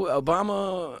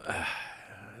 Obama.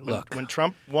 Look, When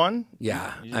Trump won,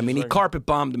 yeah, you I mean, he just carpet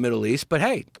bombed the Middle East, but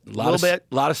hey, a Little bit.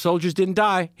 lot of soldiers didn't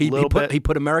die. He Little bit.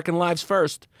 put American lives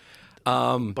first.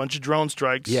 bunch of drone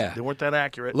strikes. Yeah. They weren't that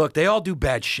accurate. Look, they all do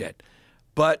bad shit,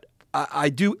 but I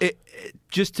do it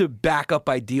just to back up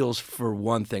ideals for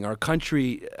one thing. Our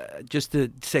country, just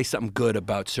to say something good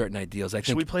about certain ideals. I Should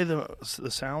think we play the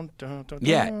sound? Dun, dun,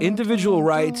 yeah, dun, individual dun,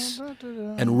 rights dun, dun,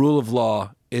 dun. and rule of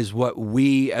law is what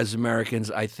we as Americans,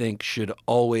 I think, should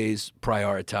always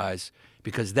prioritize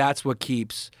because that's what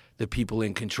keeps the people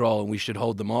in control, and we should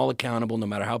hold them all accountable no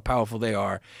matter how powerful they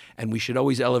are, and we should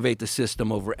always elevate the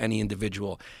system over any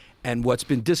individual. And what's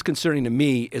been disconcerting to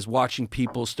me is watching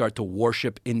people start to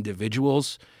worship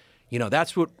individuals. You know,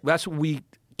 that's what we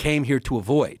came here to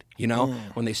avoid, you know,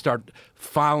 when they start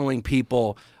following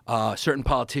people, certain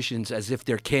politicians as if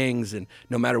they're kings and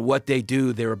no matter what they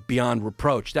do, they're beyond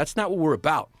reproach. That's not what we're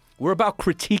about. We're about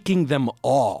critiquing them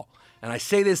all. And I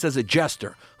say this as a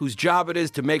jester whose job it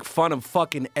is to make fun of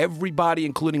fucking everybody,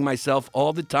 including myself,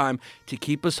 all the time to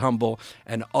keep us humble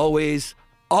and always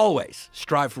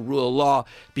strive for rule of law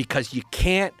because you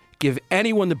can't give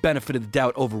anyone the benefit of the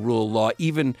doubt over rule of law,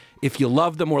 even if you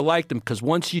love them or like them, because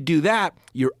once you do that,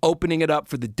 you're opening it up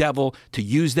for the devil to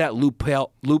use that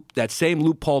that same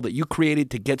loophole that you created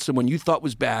to get someone you thought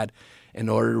was bad in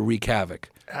order to wreak havoc.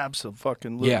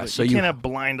 Absolutely. Yeah, so you can't have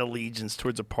blind allegiance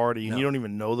towards a party and you don't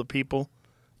even know the people.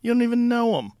 You don't even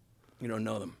know them. You don't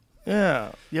know them.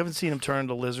 Yeah. You haven't seen them turn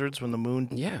into lizards when the moon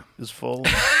is full.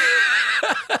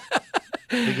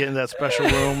 They get in that special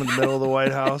room in the middle of the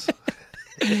White House.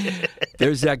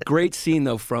 There's that great scene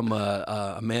though from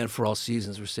A Man for All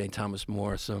Seasons with St. Thomas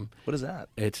More. What is that?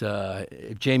 It's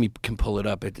if Jamie can pull it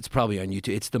up. It's probably on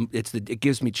YouTube. It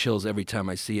gives me chills every time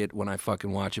I see it when I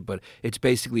fucking watch it. But it's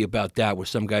basically about that, where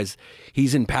some guys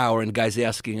he's in power and the guy's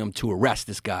asking him to arrest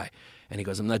this guy, and he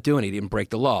goes, "I'm not doing it. He didn't break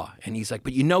the law." And he's like,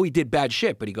 "But you know he did bad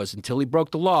shit." But he goes, "Until he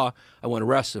broke the law, I want to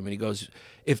arrest him." And he goes,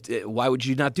 why would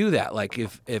you not do that? Like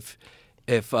if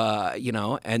you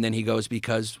know, and then he goes,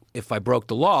 because if I broke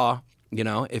the law, you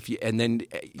know, and then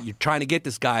you're trying to get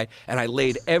this guy, and I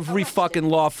laid every fucking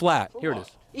law flat. Here it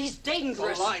is. He's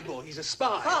dangerous. For libel, he's a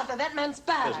spy. Father, that man's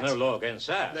bad. There's no law against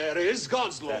that. There is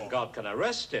God's law. Then God can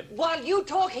arrest him. While you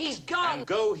talk, he's gone. And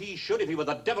go he should if he were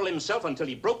the devil himself until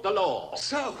he broke the law.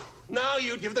 So, now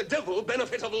you'd give the devil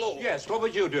benefit of law. Yes, what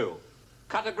would you do?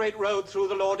 Cut a great road through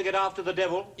the law to get after the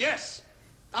devil? Yes.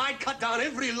 I'd cut down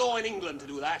every law in England to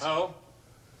do that. Oh?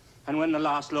 And when the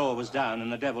last law was down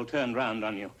and the devil turned round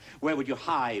on you, where would you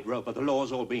hide, Roper, the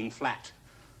laws all being flat?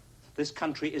 This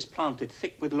country is planted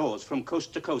thick with laws from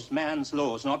coast to coast, man's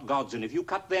laws, not God's, and if you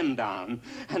cut them down,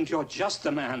 and you're just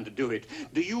the man to do it,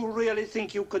 do you really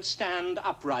think you could stand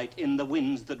upright in the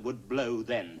winds that would blow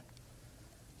then?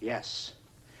 Yes,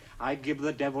 I'd give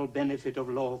the devil benefit of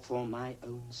law for my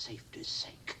own safety's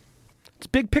sake. It's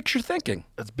big picture thinking.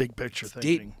 That's big picture It's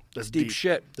thinking. deep. That's Deep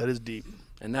shit. That is deep.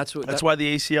 And that's why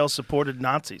the ACL supported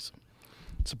Nazis.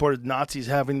 Supported Nazis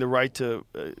having the right to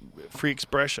free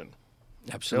expression.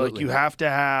 Absolutely. Like you have to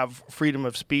have freedom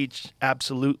of speech,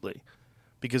 absolutely.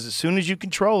 Because as soon as you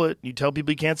control it, you tell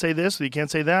people you can't say this or you can't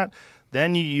say that,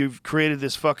 then you've created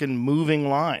this fucking moving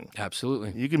line.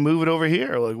 Absolutely. You can move it over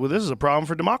here. Like, well, this is a problem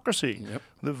for democracy. Yep.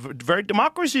 The very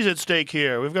democracy's at stake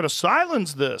here. We've got to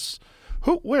silence this.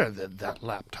 Where did that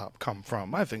laptop come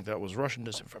from? I think that was Russian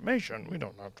disinformation. We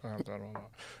don't have to have that on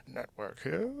the network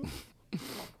here.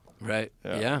 Right.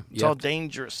 Yeah. It's all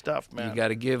dangerous stuff, man. You got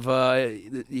to give.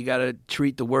 You got to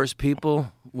treat the worst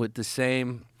people with the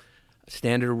same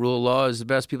standard of rule of law as the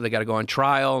best people. They got to go on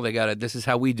trial. They got to. This is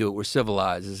how we do it. We're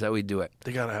civilized. This is how we do it.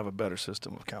 They got to have a better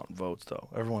system of counting votes, though.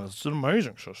 It's an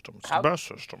amazing system. It's the best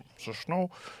system. There's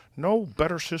no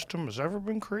better system has ever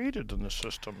been created in this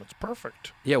system. It's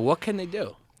perfect. Yeah. What can they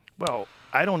do? Well,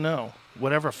 I don't know.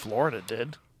 Whatever Florida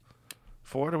did.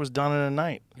 Florida was done in a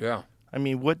night. Yeah. I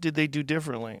mean, what did they do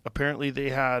differently? Apparently,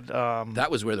 they had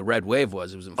that was where the red wave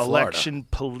was. It was in Florida. Election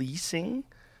policing.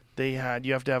 You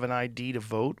have to have an ID to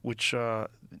vote, which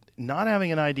not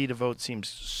having an ID to vote seems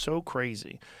so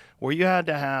crazy. Where you had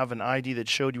to have an ID that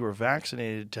showed you were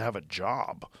vaccinated to have a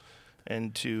job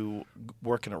and to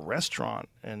work in a restaurant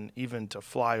and even to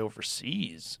fly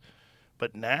overseas.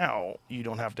 But now you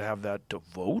don't have to have that to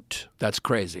vote. That's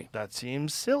crazy. That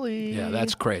seems silly. Yeah,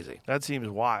 that's crazy. That seems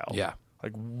wild. Yeah.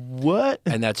 Like, what?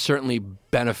 And that certainly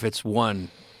benefits one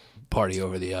party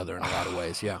over the other in a lot of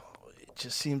ways, yeah. It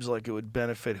just seems like it would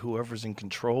benefit whoever's in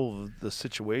control of the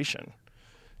situation.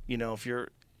 You know, if you're,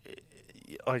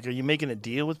 like, are you making a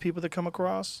deal with people that come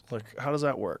across? Like, how does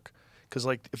that work? Because,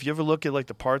 like, if you ever look at, like,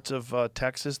 the parts of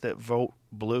Texas that vote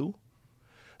blue,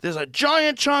 there's a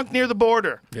giant chunk near the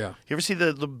border. Yeah. You ever see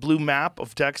the blue map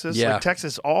of Texas? Yeah. Like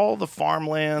Texas, all the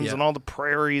farmlands Yeah. and all the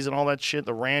prairies and all that shit,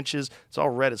 the ranches, it's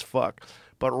all red as fuck.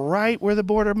 But right where the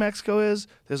border of Mexico is,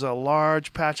 there's a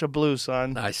large patch of blue,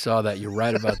 son. I saw that. You're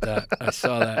right about that. I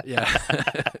saw that, yeah.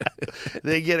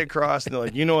 They get across and they're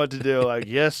like, you know what to do. Like,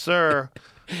 yes, sir.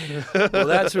 Well,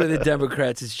 that's where the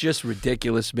Democrats, it's just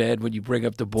ridiculous, man, when you bring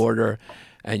up the border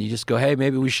and you just go, hey,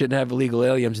 maybe we shouldn't have illegal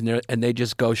aliens in there, and they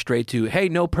just go straight to, hey,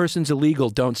 no person's illegal,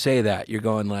 don't say that. You're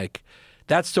going like,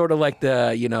 that's sort of like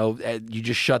the, you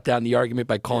just shut down the argument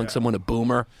by calling someone a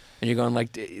boomer, and you're going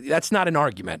like, that's not an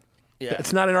argument. Yeah.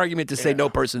 It's not an argument to say no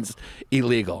person's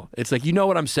illegal. It's like, you know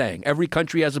what I'm saying. Every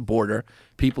country has a border.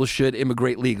 People should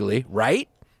immigrate legally, right?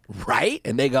 Right?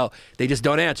 And they just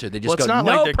don't answer. They just Well, it's go, not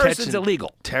no like they're person's catching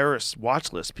illegal. terrorist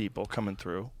watch list people coming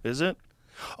through, is it?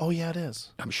 Oh, yeah, it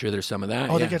is. I'm sure there's some of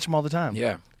that. Oh, yeah. they catch them all the time.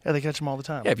 Yeah. Yeah, they catch them all the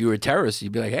time. Yeah, if you were a terrorist,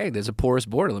 you'd be like, hey, there's a porous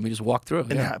border. Let me just walk through.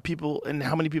 And Yeah.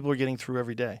 how many people are getting through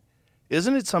every day?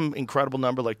 Isn't it some incredible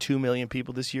number, like 2 million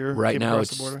people this year? Right came now, across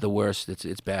it's the border? the worst.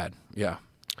 It's bad. Yeah.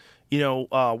 You know,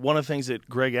 one of the things that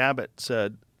Greg Abbott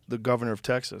said, the governor of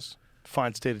Texas,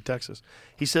 fine state of Texas,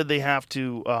 he said they have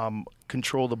to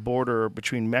control the border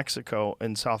between Mexico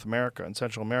and South America and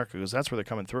Central America because that's where they're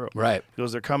coming through. Right.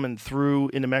 Because they're coming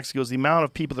through into Mexico. Because the amount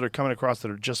of people that are coming across that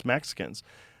are just Mexicans,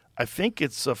 I think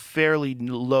it's a fairly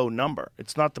low number.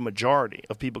 It's not the majority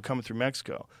of people coming through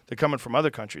Mexico. They're coming from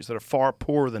other countries that are far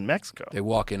poorer than Mexico. They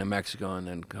walk into Mexico and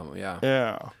then come. Yeah.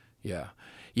 Yeah. Yeah.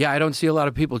 Yeah, I don't see a lot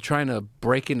of people trying to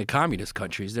break into communist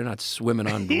countries. They're not swimming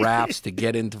on rafts to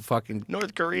get into fucking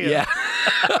North Korea. Yeah.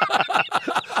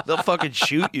 They'll fucking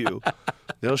shoot you.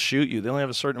 They'll shoot you. They only have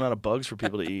a certain amount of bugs for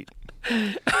people to eat.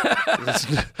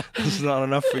 It's not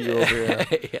enough for you over here.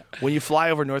 Yeah. When you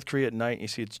fly over North Korea at night and you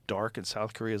see it's dark and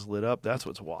South Korea is lit up, that's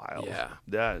what's wild. Yeah.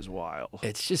 That is wild.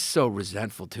 It's just so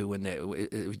resentful, too, when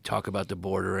we talk about the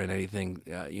border and anything,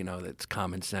 that's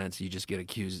common sense. You just get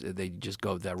accused. They just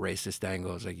go with that racist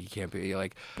angle. It's like, you can't be, you're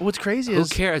like, But what's crazy who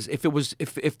is... cares? If it was,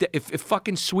 if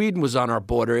fucking Sweden was on our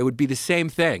border, it would be the same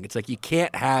thing. It's like, you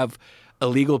can't have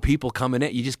illegal people coming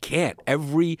in. You just can't.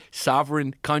 Every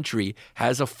sovereign country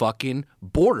has a fucking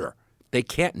border. They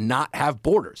can't not have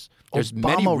borders. There's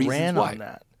many Obama reasons ran why. on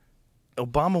that.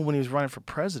 Obama, when he was running for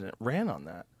president, ran on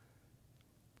that.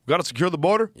 We got to secure the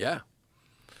border. Yeah.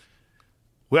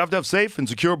 We have to have safe and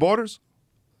secure borders.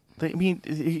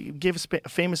 He gave a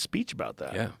famous speech about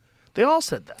that. Yeah. They all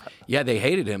said that. Yeah, they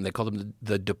hated him. They called him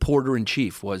the deporter in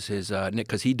chief was his nick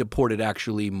because he deported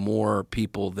actually more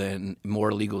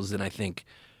illegals than I think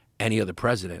any other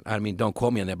president. I mean, don't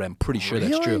quote me on that, but I'm pretty sure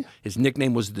that's true. Really? His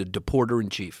nickname was the deporter in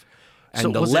chief, and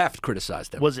So the was it- left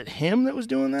criticized him. Was it him that was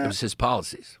doing that? It was his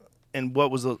policies. And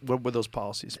what were those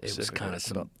policies It specifically? was kind of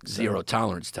some about zero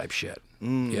tolerance type shit.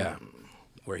 Yeah,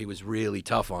 where he was really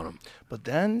tough on him. But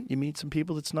then you meet some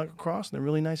people that snuck across, and they're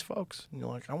really nice folks. And you're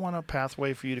like, I want a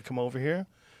pathway for you to come over here.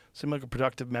 seem like a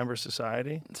productive member of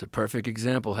society. It's a perfect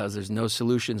example. How there's no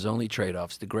solutions, only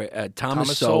trade-offs. The great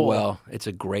Thomas Sowell. Sowell. It's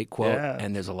a great quote, Yeah.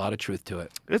 and there's a lot of truth to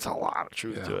it. It's a lot of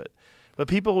truth to it. But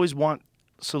people always want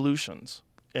solutions,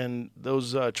 and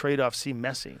those trade-offs seem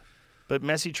messy. But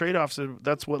messy trade-offs,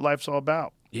 that's what life's all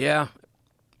about. Yeah,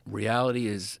 reality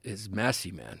is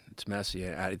messy, man. It's messy.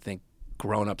 I think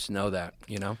grown-ups know that,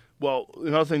 you know? Well,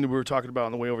 another thing that we were talking about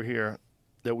on the way over here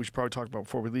that we should probably talk about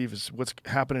before we leave is what's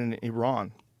happening in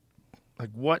Iran. Like,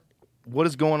 what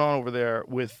is going on over there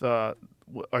with, I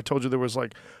told you there was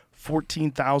like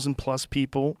 14,000 plus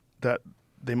people that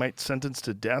they might sentence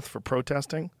to death for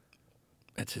protesting.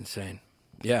 That's insane.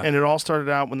 Yeah. And it all started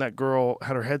out when that girl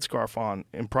had her headscarf on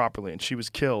improperly and she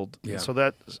was killed. Yeah. And so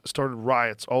that started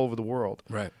riots all over the world.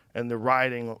 Right. And they're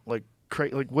rioting like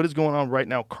what is going on right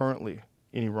now currently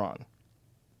in Iran?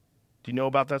 Do you know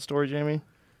about that story, Jamie?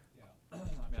 I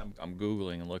mean, I'm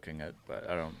Googling and looking at, but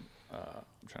I don't,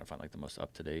 I'm trying to find like the most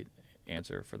up-to-date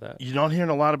answer for that. You're not hearing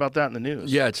a lot about that in the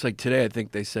news. Yeah, it's like today I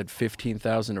think they said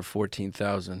 15,000 or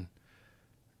 14,000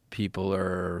 people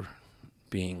are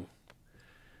being...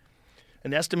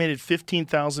 An estimated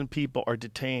 15,000 people are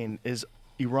detained as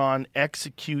Iran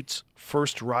executes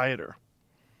first rioter.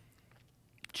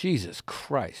 Jesus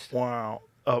Christ. Wow.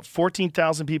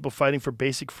 14,000 people fighting for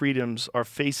basic freedoms are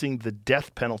facing the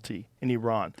death penalty in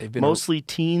Iran. They've been mostly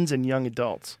teens and young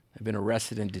adults. They've been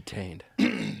arrested and detained.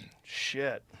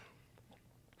 Shit.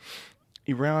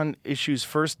 Iran issues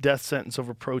first death sentence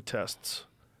over protests.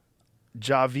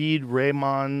 Javid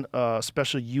Rehman,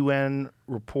 special UN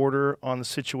reporter on the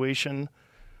situation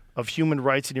of human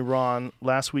rights in Iran,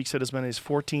 last week said as many as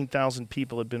 14,000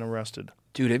 people had been arrested.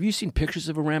 Dude, have you seen pictures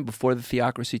of Iran before the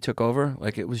theocracy took over?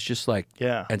 Like, it was just like...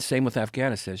 Yeah. And same with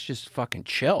Afghanistan. It's just fucking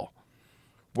chill.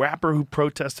 Rapper who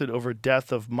protested over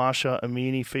death of Masha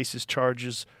Amini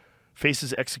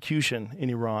faces execution in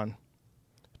Iran.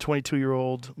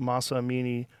 22-year-old Masha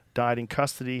Amini died in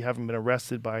custody, having been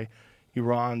arrested by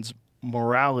Iran's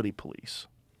morality police.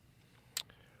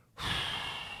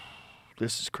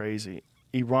 This is crazy.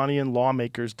 Iranian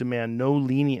lawmakers demand no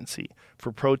leniency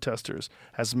for protesters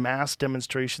as mass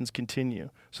demonstrations continue.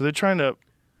 So they're trying to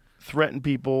threaten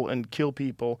people and kill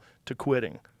people to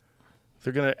quitting.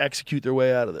 They're going to execute their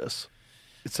way out of this.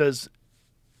 It says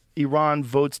Iran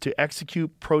votes to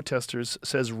execute protesters,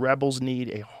 says rebels need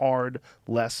a hard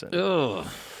lesson. Ugh.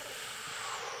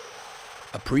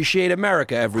 Appreciate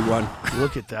America, everyone.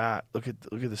 Look at that. Look at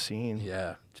the scene.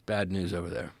 Yeah, it's bad news over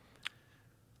there.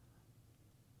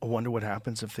 I wonder what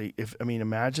happens if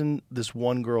imagine this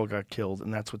one girl got killed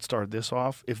and that's what started this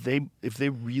off. If they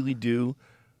really do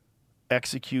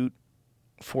execute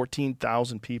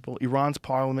 14,000 people, Iran's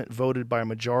parliament voted by a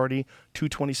majority,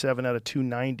 227 out of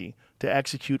 290, to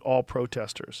execute all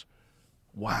protesters.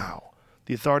 Wow.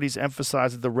 The authorities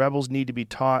emphasize that the rebels need to be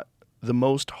taught the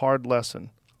most hard lesson.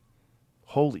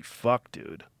 Holy fuck,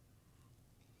 dude.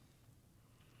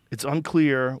 It's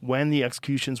unclear when the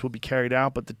executions will be carried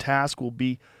out, but the task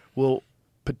will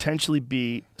potentially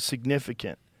be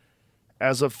significant.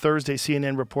 As of Thursday,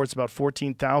 CNN reports about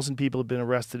 14,000 people have been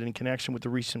arrested in connection with the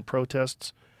recent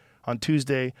protests. On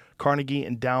Tuesday, Carnegie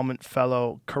Endowment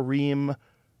fellow Karim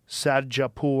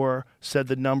Sadjapour said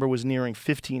the number was nearing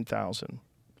 15,000.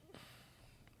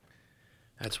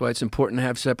 That's why it's important to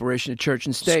have separation of church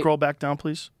and state. Scroll back down,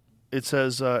 please. It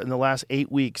says in the last 8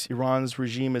 weeks, Iran's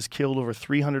regime has killed over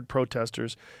 300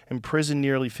 protesters, imprisoned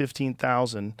nearly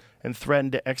 15,000, and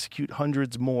threatened to execute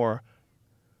hundreds more.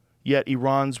 Yet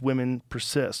Iran's women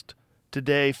persist.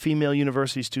 Today, female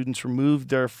university students removed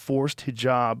their forced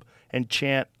hijab and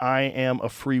chant, "I am a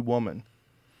free woman."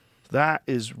 That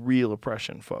is real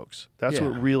oppression, folks. That's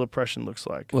what real oppression looks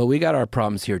like. Well, we got our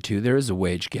problems here, too. There is a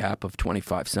wage gap of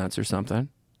 25 cents or something.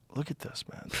 Look at this,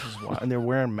 man. This is wild. And they're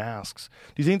wearing masks.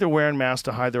 Do you think they're wearing masks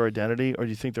to hide their identity, or do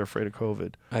you think they're afraid of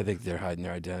COVID? I think they're hiding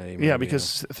their identity. Yeah,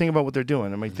 because think about what they're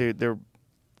doing. I mean,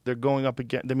 they're going up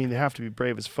against. I mean, they have to be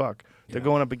brave as fuck. They're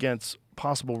going up against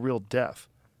possible real death.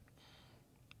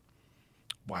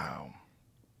 Wow.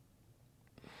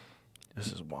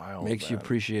 This is wild. Makes you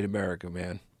appreciate America,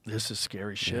 man. This is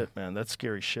scary shit, man. That's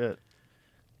scary shit.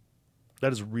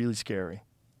 That is really scary.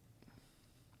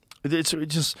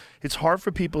 It's hard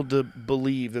for people to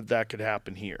believe that could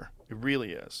happen here. It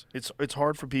really is. It's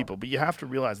hard for people, but you have to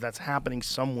realize that's happening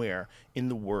somewhere in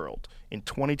the world in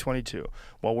 2022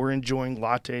 while we're enjoying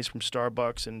lattes from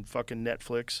Starbucks and fucking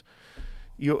Netflix.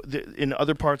 In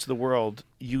other parts of the world,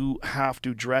 you have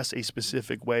to dress a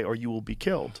specific way or you will be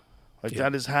killed.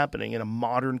 That is happening in a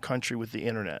modern country with the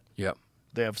internet. Yep.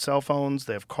 They have cell phones,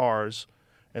 they have cars,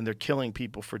 and they're killing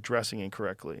people for dressing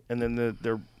incorrectly. And then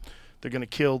they're going to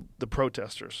kill the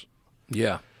protesters.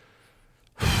 Yeah.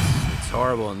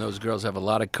 horrible, and those girls have a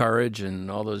lot of courage, and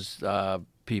all those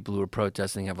people who are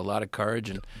protesting have a lot of courage.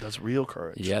 And That's real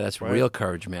courage. yeah, that's right? real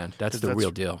courage, man. That's the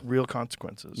real deal. Real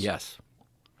consequences. Yes.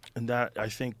 And that, I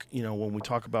think, when we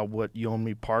talk about what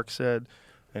Yeonmi Park said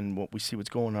and what we see what's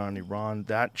going on in Iran,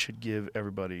 that should give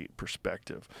everybody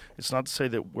perspective. It's not to say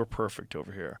that we're perfect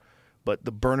over here, but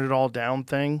the burn it all down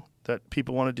thing that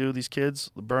people want to do, these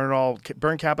kids,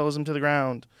 burn capitalism to the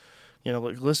ground.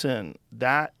 Listen,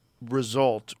 that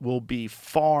result will be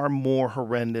far more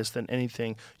horrendous than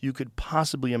anything you could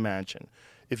possibly imagine.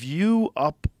 If you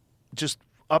just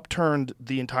upturned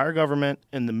the entire government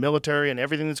and the military and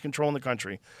everything that's controlling the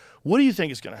country, what do you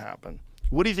think is going to happen?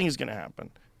 What do you think is going to happen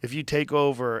if you take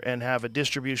over and have a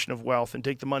distribution of wealth and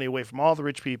take the money away from all the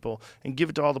rich people and give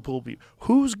it to all the poor people?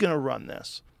 Who's going to run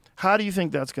this? How do you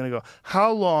think that's going to go?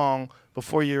 How long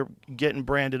before you're getting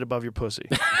branded above your pussy?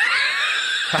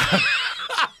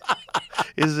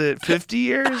 Is it 50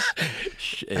 years?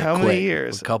 How many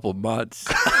years? A couple months.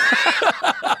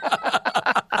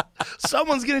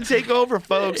 Someone's going to take over,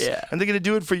 folks, Yeah. and they're going to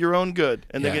do it for your own good.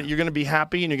 And Yeah. you're going to be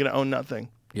happy and you're going to own nothing.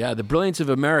 Yeah, the brilliance of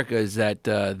America is that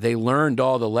they learned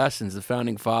all the lessons. The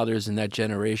founding fathers in that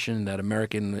generation, that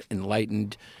American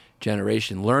enlightened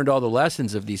generation, learned all the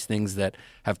lessons of these things that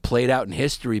have played out in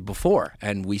history before.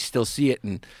 And we still see it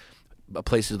in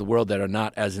places of the world that are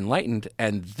not as enlightened.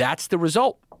 And that's the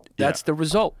result. That's the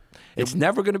result. It's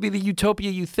never going to be the utopia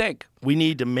you think. We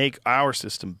need to make our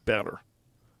system better.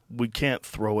 We can't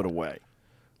throw it away.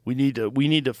 We need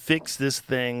to fix this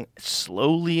thing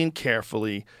slowly and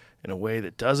carefully in a way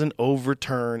that doesn't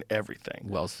overturn everything.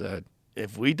 Well said.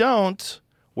 If we don't,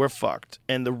 we're fucked.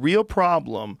 And the real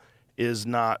problem is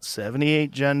not 78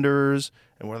 genders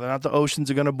and whether or not the oceans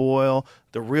are going to boil.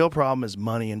 The real problem is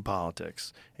money in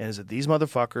politics. And is that these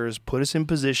motherfuckers put us in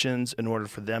positions in order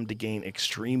for them to gain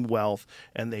extreme wealth,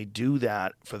 and they do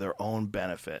that for their own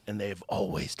benefit. And they've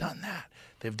always done that.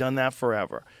 They've done that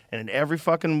forever. And in every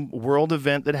fucking world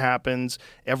event that happens,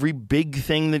 every big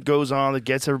thing that goes on that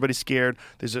gets everybody scared,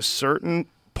 there's a certain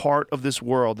part of this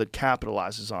world that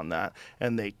capitalizes on that,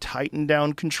 and they tighten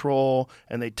down control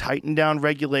and they tighten down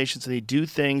regulations and they do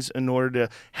things in order to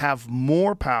have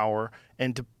more power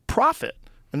and to profit.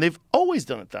 And they've always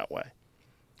done it that way.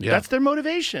 Yeah. That's their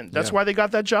motivation. That's why they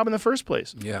got that job in the first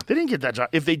place. Yeah. They didn't get that job.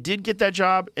 If they did get that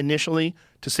job initially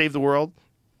to save the world,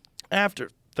 after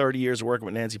 30 years of working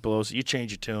with Nancy Pelosi, you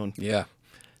change your tune. Yeah.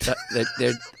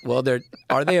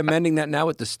 Are they amending that now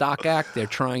with the Stock Act? They're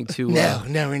trying to. No.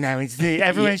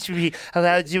 Everyone should be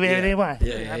allowed to do whatever they want.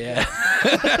 Yeah.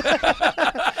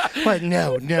 But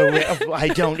no, I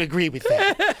don't agree with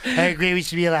that. I agree we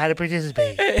should be allowed to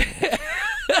participate.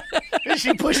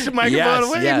 She pushed the microphone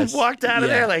away and walked out of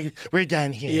there like, we're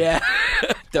done here. Yeah.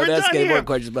 Don't We're ask done any here. more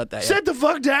questions about that. Sit the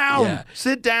fuck down. Yeah.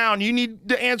 Sit down. You need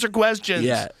to answer questions.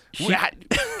 Yeah.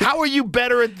 How are you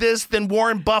better at this than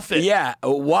Warren Buffett? Yeah,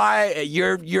 why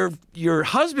your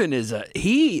husband is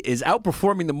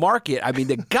outperforming the market. I mean,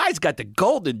 the guy's got the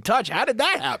golden touch. How did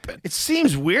that happen? It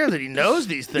seems weird that he knows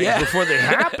these things before they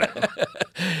happen.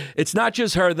 It's not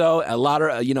just her though. A lot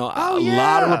of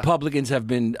lot of Republicans have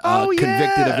been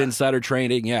convicted of insider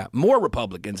trading. Yeah, more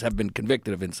Republicans have been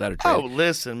convicted of insider trading. Oh,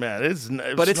 listen, man, it's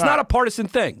not a partisan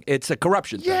thing. It's a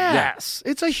corruption thing. Yes,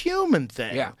 it's a human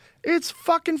thing. Yeah. It's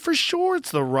fucking for sure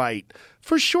it's the right.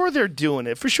 For sure they're doing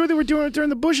it. For sure they were doing it during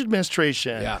the Bush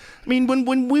administration. Yeah. I mean,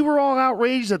 when we were all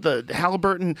outraged at the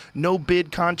Halliburton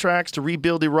no-bid contracts to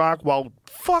rebuild Iraq while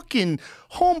fucking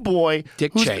homeboy,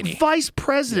 Dick who's Cheney, vice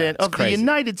president of the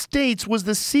United States, was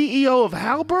the CEO of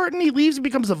Halliburton. He leaves and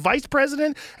becomes the vice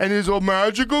president, and there's a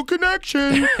magical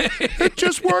connection. It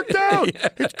just worked out. Yeah.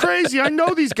 It's crazy. I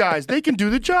know these guys. They can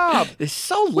do the job. They're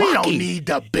so lucky. We don't need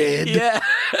the bid. Yeah.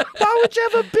 Why would you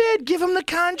have a bid? Give them the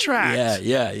contract.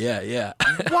 Yeah.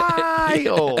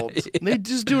 Wild. They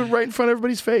just do it right in front of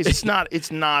everybody's face. It's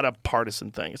not a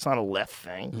partisan thing. It's not a left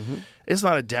thing. Mm-hmm. It's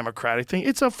not a Democratic thing.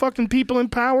 It's a fucking people in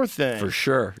power thing. For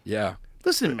sure. Yeah.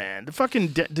 Listen, man, the fucking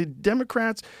the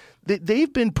Democrats,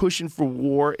 they've been pushing for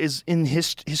war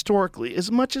historically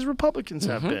as much as Republicans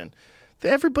have been.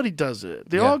 Everybody does it.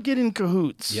 They all get in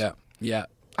cahoots. Yeah.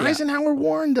 Eisenhower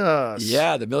warned us.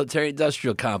 Yeah, the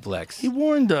military-industrial complex. He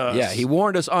warned us. Yeah, he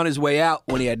warned us on his way out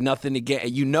when he had nothing to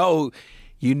get. You know,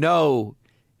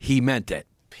 he meant it.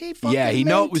 He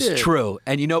know it was true,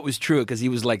 and you know it was true because he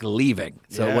was like leaving.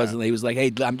 So it wasn't. He was like,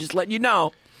 "Hey, I'm just letting you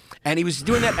know," and he was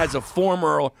doing that as a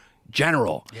former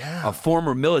general, a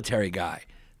former military guy,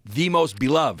 the most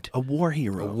beloved, a war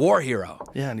hero.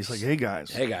 Yeah, and he's like, "Hey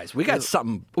guys, we got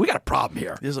something. We got a problem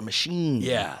here. There's a machine.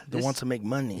 that wants to make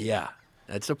money. Yeah,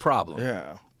 that's a problem.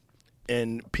 Yeah."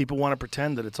 And people want to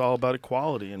pretend that it's all about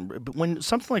equality. But when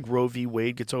something like Roe v.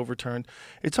 Wade gets overturned,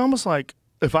 it's almost like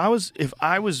if I was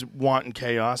wanting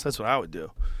chaos, that's what I would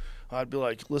do. I'd be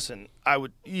like, listen, I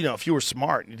would, if you were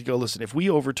smart, you'd go, listen, if we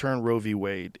overturn Roe v.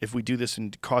 Wade, if we do this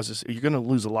and cause this, you're going to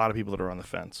lose a lot of people that are on the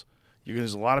fence. You're going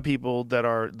to lose a lot of people they're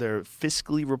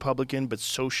fiscally Republican but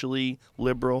socially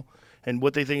liberal. And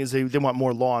what they think is they want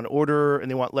more law and order, and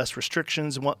they want less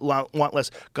restrictions, and want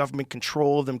less government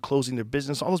control of them closing their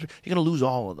business. All those, you're going to lose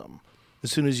all of them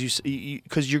as soon as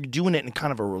because you're doing it in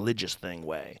kind of a religious thing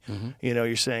way. Mm-hmm.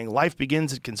 You're saying life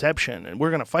begins at conception, and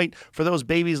we're going to fight for those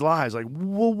babies' lives. Like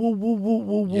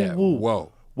whoa.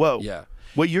 Yeah.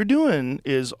 What you're doing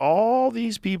is all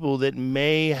these people that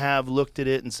may have looked at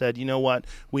it and said, you know what,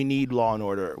 we need law and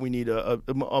order. We need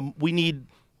we need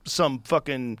some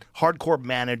fucking hardcore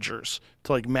managers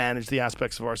to like manage the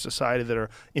aspects of our society that are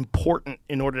important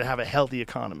in order to have a healthy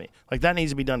economy. Like that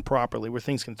needs to be done properly where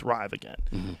things can thrive again.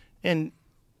 Mm-hmm. And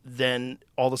then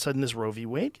all of a sudden this Roe v.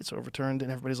 Wade gets overturned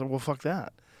and everybody's like, well, fuck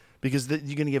that. Because you're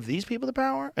going to give these people the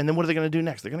power, and then what are they going to do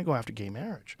next? They're going to go after gay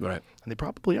marriage, right? And they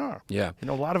probably are. Yeah,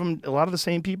 a lot of the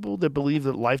same people that believe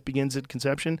that life begins at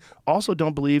conception also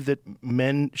don't believe that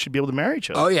men should be able to marry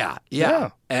each other. Oh yeah.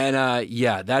 And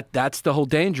that's the whole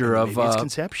danger of maybe it's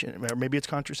conception, or maybe it's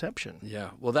contraception.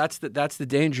 Yeah, well, that's the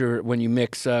danger when you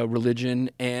mix religion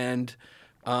and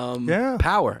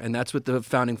power, and that's what the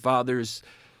founding fathers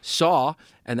saw,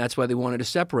 and that's why they wanted to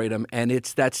separate them. And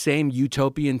it's that same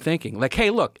utopian thinking. Like,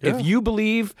 hey, look, if you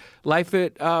believe life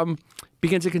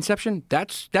begins at conception,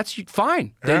 that's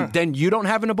fine. Then you don't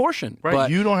have an abortion. Right, but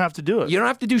you don't have to do it. You don't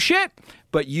have to do shit.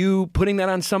 But you putting that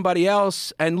on somebody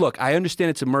else, and look, I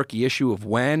understand it's a murky issue of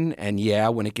when, and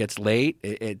when it gets late,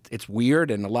 it's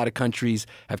weird, and a lot of countries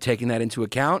have taken that into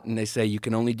account, and they say you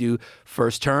can only do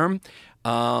first term.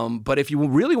 But if you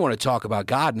really want to talk about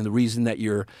God and the reason that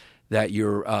you're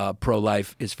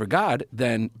pro-life is for God,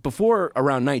 then before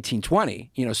around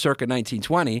 1920, circa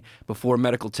 1920, before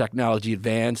medical technology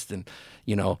advanced, and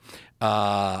 20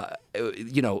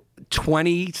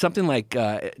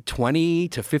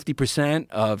 to 50%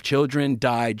 of children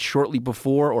died shortly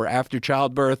before or after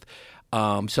childbirth.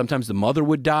 Sometimes the mother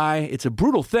would die. It's a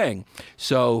brutal thing.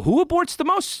 So who aborts the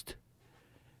most?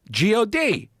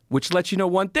 GOD, which lets you know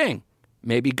one thing: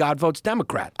 maybe God votes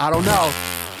Democrat. I don't know,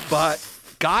 but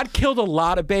God killed a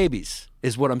lot of babies,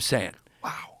 is what I'm saying.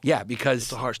 Wow. Yeah, because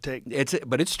it's a harsh take.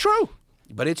 But it's true.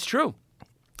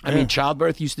 I mean,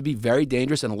 childbirth used to be very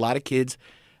dangerous, and a lot of kids,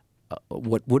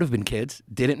 what would have been kids,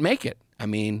 didn't make it. I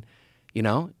mean,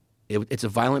 it's a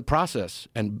violent process,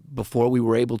 and before we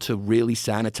were able to really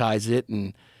sanitize it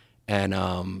and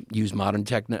use modern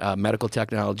medical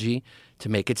technology to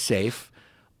make it safe,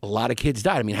 a lot of kids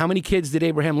died. I mean, how many kids did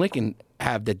Abraham Lincoln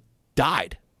have that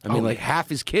died? I mean, half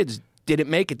his kids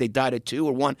didn't make it. They died at 2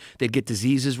 or 1. They'd get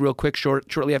diseases real quick,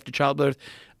 shortly after childbirth.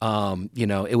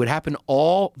 It would happen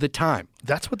all the time.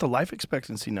 That's what the life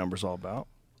expectancy number's all about.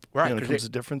 Right. It comes the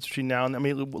difference between now and then. I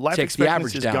mean, life takes the expectancy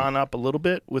average has down. gone up a little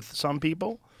bit with some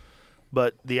people,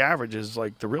 but the average is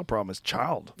like the real problem is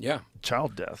child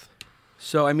death.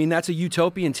 So, I mean, that's a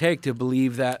utopian take to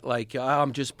believe that, like,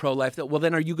 I'm just pro-life. Well,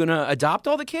 then are you going to adopt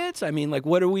all the kids? I mean, like,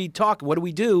 what do we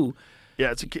do?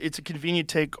 Yeah, it's a convenient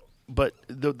take, but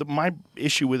my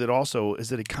issue with it also is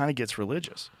that it kind of gets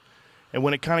religious. And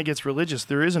when it kind of gets religious,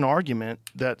 there is an argument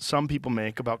that some people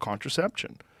make about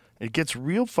contraception. It gets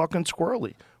real fucking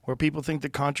squirrely, where people think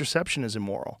that contraception is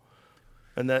immoral.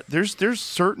 And that there's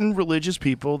certain religious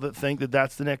people that think that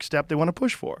that's the next step they want to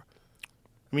push for.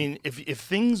 I mean, if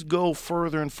things go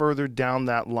further and further down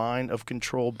that line of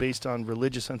control based on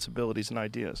religious sensibilities and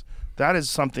ideas, that is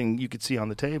something you could see on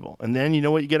the table. And then you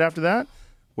know what you get after that?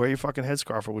 Wear your fucking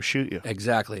headscarf or we'll shoot you.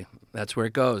 Exactly. That's where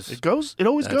it goes. It always goes.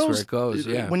 That's where it goes,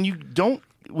 yeah. When you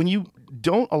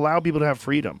don't allow people to have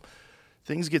freedom,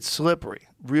 things get slippery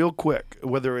real quick,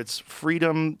 whether it's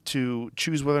freedom to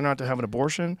choose whether or not to have an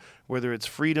abortion, whether it's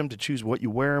freedom to choose what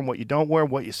you wear and what you don't wear,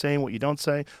 what you say and what you don't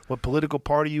say, what political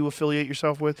party you affiliate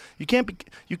yourself with. You can't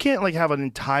like have an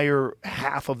entire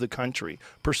half of the country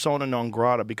persona non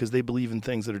grata because they believe in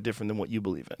things that are different than what you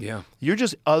believe in. Yeah. You're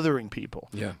just othering people.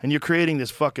 Yeah. And you're creating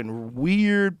this fucking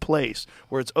weird place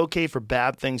where it's okay for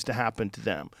bad things to happen to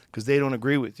them because they don't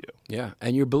agree with you. Yeah.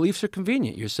 And your beliefs are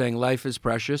convenient. You're saying life is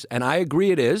precious, and I agree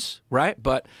it is, right?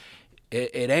 But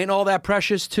it ain't all that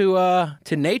precious to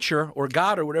nature or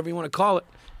God or whatever you want to call it.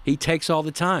 He takes all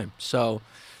the time. So,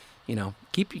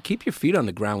 keep your feet on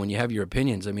the ground when you have your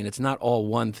opinions. I mean, it's not all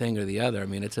one thing or the other. I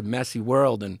mean, it's a messy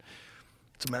world, and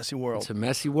it's a messy world. It's a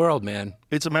messy world, man.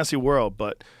 It's a messy world,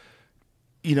 but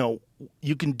you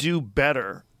can do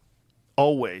better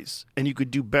always, and you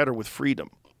could do better with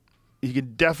freedom. You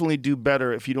could definitely do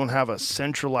better if you don't have a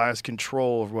centralized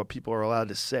control over what people are allowed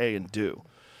to say and do.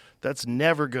 That's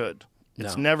never good.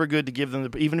 It's never good to give them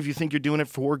even if you think you're doing it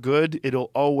for good,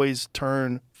 it'll always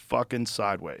turn fucking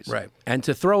sideways. Right. And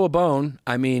to throw a bone,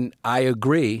 I mean, I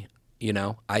agree. You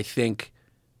know, I think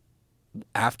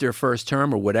after first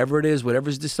term or whatever it is,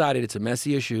 whatever's decided, it's a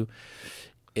messy issue.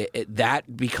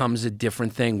 That becomes a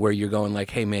different thing where you're going like,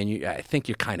 hey, man, I think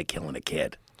you're kind of killing a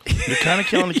kid. You're kind of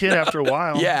killing a kid after a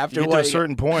while. Yeah, after you a get while. to a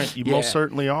certain point, you most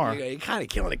certainly are. You're kind of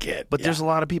killing a kid. But there's a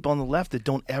lot of people on the left that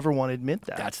don't ever want to admit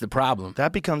that. That's the problem.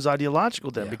 That becomes ideological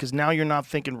then because now you're not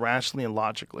thinking rationally and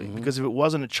logically. Because if it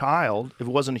wasn't a child, if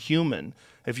it wasn't a human,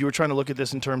 if you were trying to look at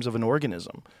this in terms of an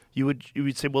organism, you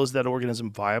would say, well, is that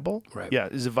organism viable? Right. Yeah.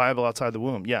 Is it viable outside the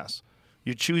womb? Yes.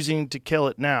 You're choosing to kill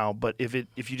it now, but if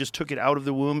you just took it out of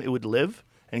the womb, it would live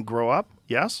and grow up?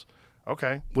 Yes?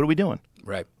 Okay. What are we doing?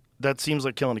 Right. That seems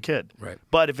like killing a kid. Right.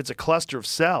 But if it's a cluster of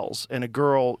cells and a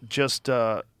girl just,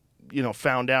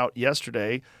 found out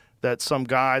yesterday that some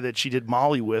guy that she did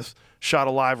Molly with shot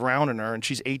a live round in her and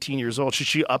she's 18 years old, should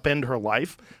she upend her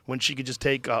life when she could just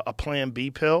take a Plan B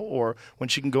pill or when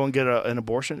she can go and get an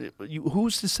abortion?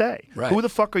 Who's to say? Right. Who the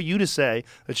fuck are you to say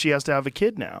that she has to have a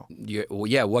kid now?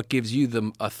 What gives you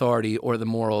the authority or the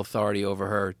moral authority over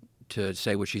her to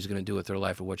say what she's going to do with her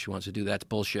life or what she wants to do? That's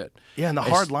bullshit. Yeah, and the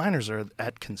hardliners are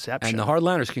at conception. And the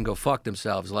hardliners can go fuck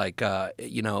themselves. Like,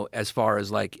 as far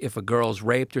as like if a girl's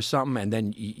raped or something and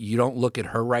then you don't look at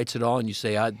her rights at all and you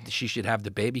say she should have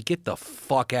the baby, get the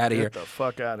fuck out of here. Get the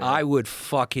fuck out of here. I would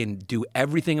fucking do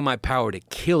everything in my power to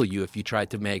kill you if you tried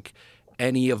to make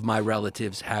any of my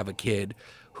relatives have a kid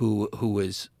who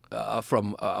is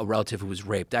from a relative who was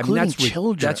raped. I mean, that's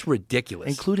children. That's ridiculous.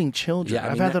 Including children. Yeah,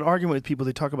 I've had that argument with people.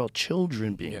 They talk about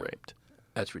children being raped.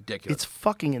 That's ridiculous. It's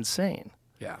fucking insane.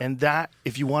 Yeah. And that,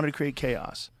 if you wanted to create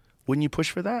chaos, wouldn't you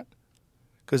push for that?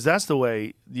 Because that's the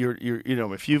way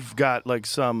if you've got like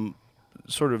some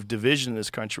sort of division in this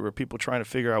country where people are trying to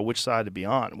figure out which side to be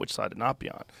on and which side to not be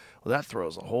on, well, that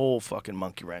throws a whole fucking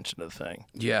monkey wrench into the thing.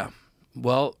 Yeah.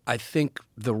 Well, I think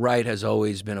the right has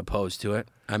always been opposed to it.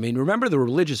 I mean, remember the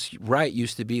religious right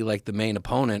used to be like the main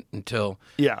opponent until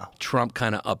Trump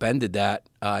kind of upended that.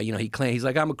 He claimed, he's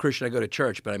like, I'm a Christian, I go to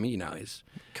church, but I mean,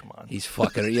 he's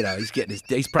fucking, he's getting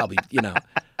he's probably,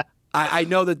 I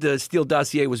know that the Steele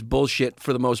dossier was bullshit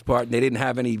for the most part, and they didn't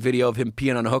have any video of him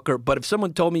peeing on a hooker. But if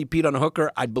someone told me he peed on a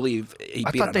hooker, I'd believe he peed on a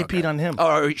hooker. I thought they peed on him.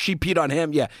 Or she peed on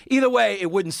him, yeah. Either way,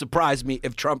 it wouldn't surprise me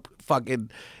if Trump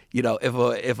fucking,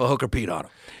 if a hooker peed on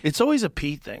him. It's always a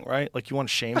pee thing, right? Like you want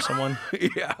to shame someone.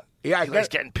 Yeah. He likes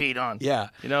getting peed on. Yeah.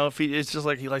 It's just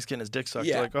like he likes getting his dick sucked.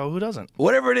 Yeah. You're like, oh, who doesn't?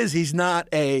 Whatever it is, he's not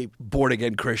a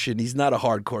born-again Christian. He's not a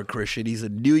hardcore Christian. He's a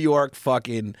New York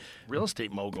fucking real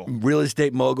estate mogul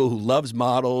who loves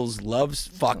models, loves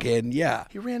fucking,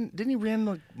 Didn't he ran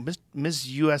like Miss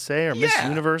USA or Miss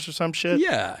Universe or some shit?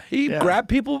 Yeah. He grabbed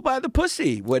people by the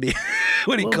pussy when he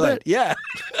could. Bit. Yeah.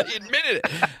 He admitted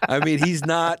it. I mean, he's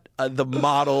not the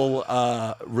model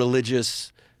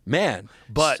religious man,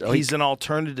 but so he's an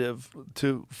alternative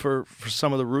for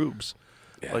some of the rubes.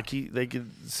 Yeah. Like they could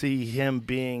see him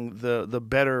being the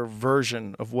better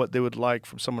version of what they would like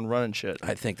from someone running shit.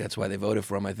 I think that's why they voted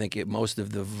for him. I think most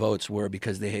of the votes were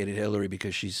because they hated Hillary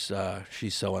because she's so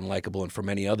unlikable and for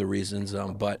many other reasons.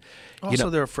 But also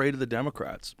they're afraid of the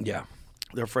Democrats. Yeah,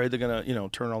 they're afraid they're gonna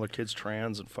turn all their kids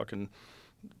trans and fucking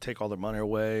take all their money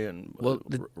away and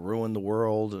ruin the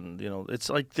world. And it's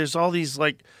like there's all these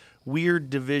like weird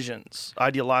divisions,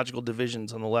 ideological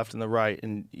divisions on the left and the right.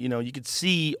 And, you could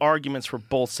see arguments for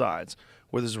both sides,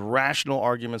 where there's rational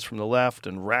arguments from the left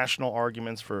and rational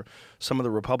arguments for some of the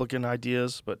Republican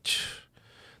ideas. But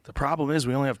the problem is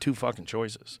we only have two fucking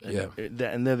choices.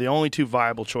 And they're the only two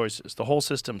viable choices. The whole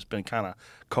system's been kind of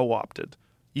co-opted.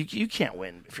 You can't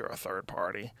win if you're a third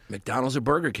party. McDonald's or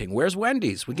Burger King. Where's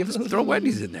Wendy's? Throw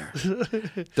Wendy's in there.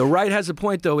 The right has a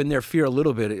point though in their fear a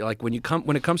little bit. Like when it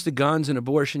comes to guns and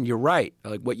abortion, you're right.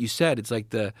 Like what you said, it's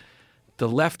like the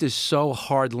left is so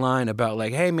hard line about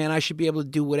like, hey man, I should be able to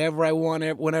do whatever I want,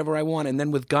 whenever I want. And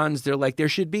then with guns, they're like, there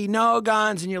should be no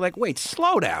guns. And you're like, wait,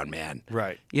 slow down, man.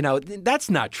 Right. That's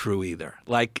not true either.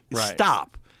 Like,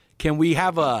 stop. Can we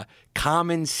have a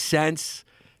common sense?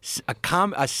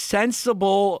 A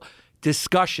sensible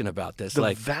discussion about this.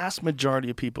 The vast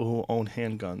majority of people who own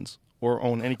handguns or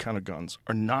own any kind of guns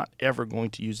are not ever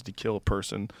going to use it to kill a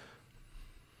person.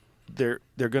 They're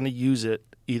going to use it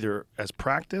either as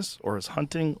practice or as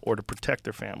hunting or to protect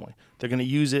their family. They're going to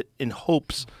use it in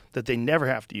hopes that they never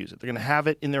have to use it. They're going to have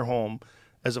it in their home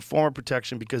as a form of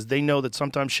protection because they know that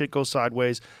sometimes shit goes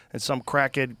sideways and some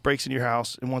crackhead breaks into your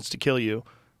house and wants to kill you.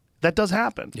 That does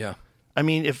happen. Yeah. I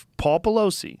mean, if Paul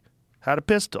Pelosi had a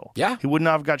pistol. Yeah. He would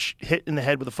not have got hit in the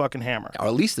head with a fucking hammer. Or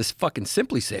at least this fucking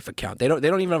Simply Safe account. They don't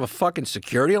even have a fucking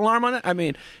security alarm on it. I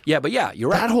mean, but you're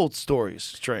right. That whole story is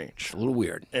strange. It's a little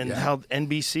weird. And how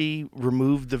NBC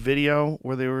removed the video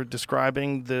where they were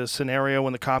describing the scenario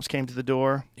when the cops came to the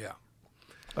door. Yeah.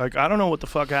 Like, I don't know what the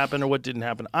fuck happened or what didn't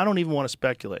happen. I don't even want to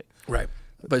speculate. Right.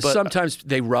 But sometimes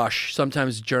they rush.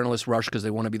 Sometimes journalists rush because they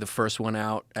want to be the first one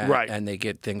out, and they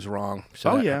get things wrong.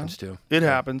 So that happens too. It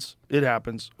happens. It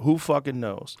happens. Who fucking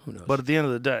knows? Who knows? But at the end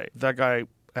of the day, if that guy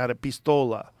had a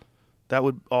pistola, that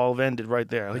would all have ended right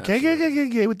there. Like,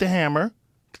 get with the hammer.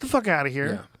 Get the fuck out of here.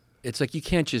 Yeah. It's like you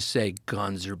can't just say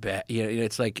guns are bad.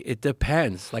 It's like it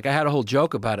depends. Like I had a whole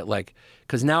joke about it, like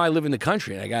because now I live in the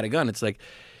country and I got a gun. It's like,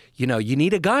 you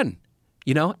need a gun.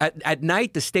 At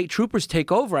night, the state troopers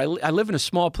take over. I live in a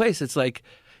small place. It's like,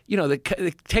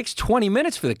 it takes 20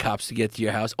 minutes for the cops to get to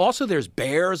your house. Also, there's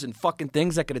bears and fucking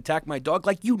things that could attack my dog.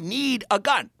 Like, you need a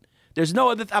gun. There's no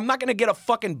other. I'm not going to get a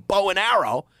fucking bow and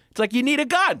arrow. It's like you need a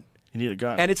gun. You need a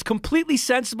gun. And it's completely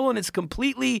sensible and it's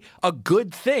completely a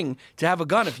good thing to have a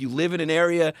gun if you live in an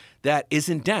area that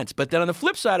isn't dense. But then on the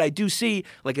flip side, I do see,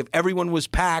 like, if everyone was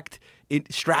packed,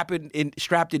 strapped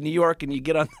in New York, and you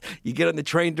get on the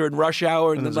train during rush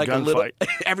hour, and then like a little,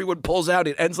 everyone pulls out.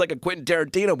 It ends like a Quentin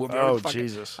Tarantino movie. Oh,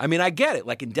 Jesus! I mean, I get it.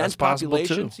 Like in dense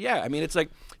populations, too. yeah. I mean, it's like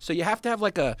so you have to have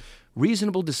like a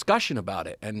reasonable discussion about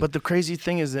it. But the crazy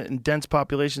thing is that in dense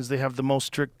populations, they have the most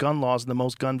strict gun laws and the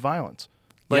most gun violence.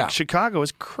 Like Chicago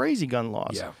has crazy gun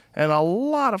laws and a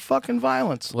lot of fucking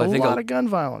violence. Well, a lot of gun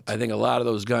violence. I think a lot of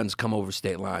those guns come over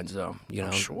state lines, though.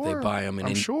 They buy them in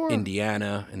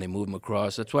Indiana and they move them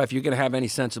across. That's why if you're going to have any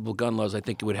sensible gun laws, I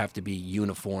think it would have to be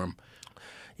uniform.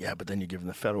 Yeah, but then you're giving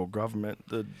the federal government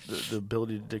the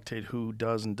ability to dictate who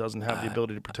does and doesn't have the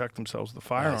ability to protect themselves with a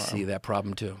firearm. I see that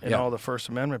problem too. And all the First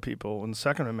Amendment people and the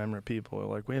Second Amendment people are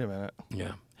like, wait a minute.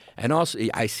 Yeah, and also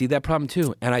I see that problem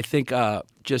too. And I think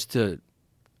just to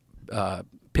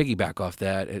piggyback off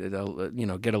that,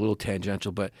 get a little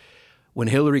tangential, but when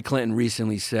Hillary Clinton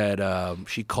recently said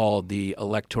she called the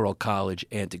Electoral College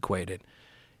antiquated,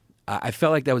 I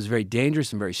felt like that was very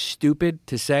dangerous and very stupid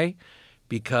to say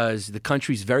because the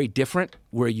country's very different.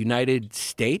 We're United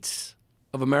States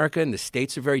of America, and the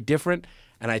states are very different.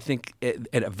 And I think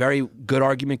a very good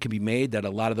argument can be made that a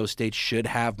lot of those states should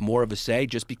have more of a say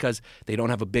just because they don't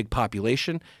have a big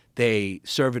population. They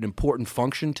serve an important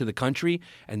function to the country,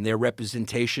 and their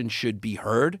representation should be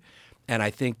heard. And I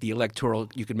think you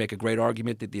could make a great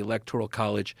argument that the Electoral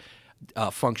College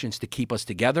functions to keep us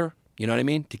together. You know what I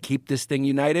mean? To keep this thing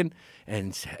united.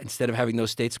 And instead of having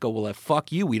those states go, well,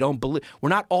 fuck you, we're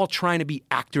not all trying to be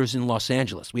actors in Los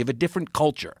Angeles. We have a different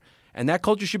culture. And that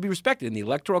culture should be respected. And the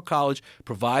Electoral College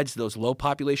provides those low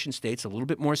population states a little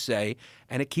bit more say,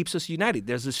 and it keeps us united.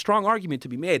 There's a strong argument to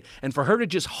be made. And for her to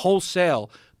just wholesale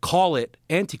call it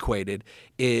antiquated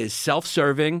is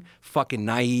self-serving, fucking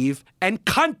naive, and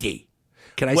cunty.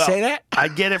 Can I say that? I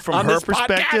get it from her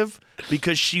perspective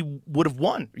because she would have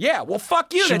won. Yeah, well,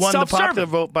 fuck you. She won the popular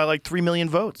vote by like 3 million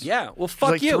votes. Yeah, well,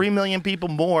 fuck you. 3 million people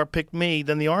more picked me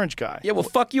than the orange guy. Yeah, well,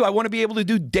 fuck you. I want to be able to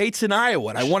do dates in Iowa,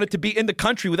 and I wanted to be in the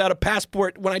country without a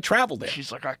passport when I travel there.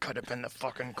 She's like, I could have been the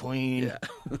fucking queen. Yeah.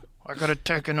 I could have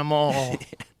taken them all. What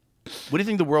do you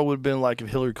think the world would have been like if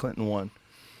Hillary Clinton won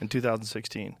in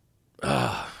 2016?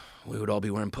 We would all be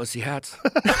wearing pussy hats.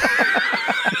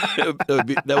 that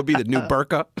would be the new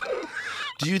burqa.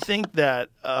 Do you think that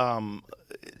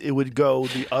it would go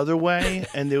the other way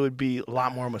and there would be a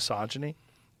lot more misogyny?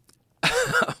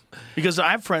 Because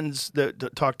I have friends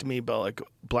that talk to me about, like,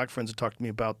 black friends that talk to me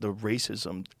about the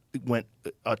racism went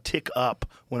a tick up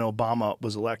when Obama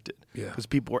was elected. Yeah. Because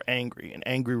people were angry, and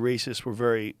angry racists were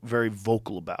very, very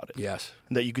vocal about it. Yes.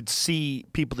 And that you could see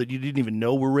people that you didn't even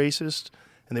know were racist,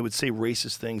 and they would say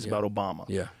racist things about Obama.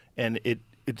 Yeah. And it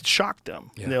shocked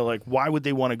them. Yeah. And they're like, why would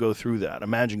they want to go through that?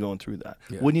 Imagine going through that.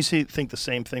 Yeah. Wouldn't you think the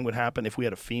same thing would happen if we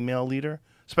had a female leader?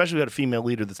 Especially if we had a female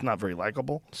leader that's not very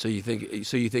likable. So you think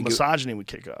misogyny would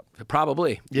kick up?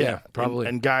 Probably. Yeah, probably.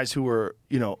 And guys who are,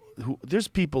 there's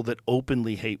people that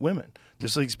openly hate women.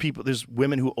 There's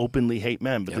women who openly hate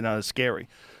men, but they're not as scary.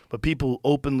 But people who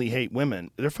openly hate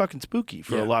women, they're fucking spooky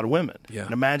for a lot of women. Yeah.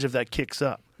 And imagine if that kicks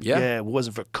up. Yeah. Yeah, if it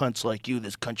wasn't for cunts like you,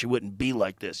 this country wouldn't be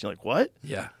like this. You're like, what?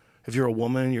 Yeah. If you're a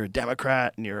woman, you're a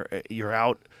Democrat, and you're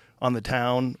out on the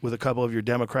town with a couple of your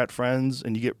Democrat friends,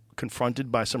 and you get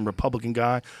confronted by some Republican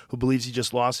guy who believes he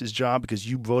just lost his job because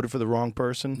you voted for the wrong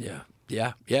person.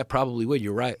 Yeah, probably would.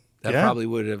 You're right. That probably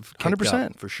would have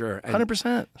 100% for sure. And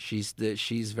 100%. She's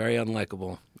very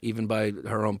unlikable, even by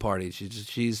her own party.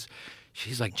 She's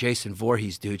like Jason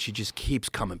Voorhees, dude. She just keeps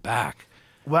coming back.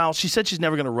 Well, she said she's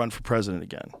never going to run for president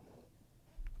again.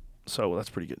 So that's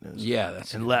pretty good news. Yeah,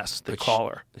 that's unless they but call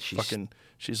her. she's-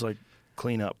 She's like,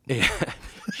 clean up. Yeah.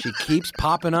 She keeps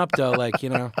popping up though, like, you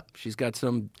know, she's got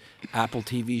some Apple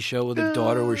TV show with her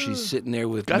daughter where she's sitting there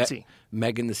with Gutsy.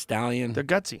 Megan the Stallion. They're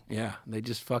gutsy. Yeah, they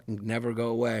just fucking never go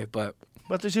away. But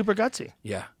they're super gutsy.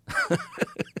 Yeah.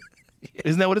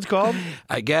 Isn't that what it's called?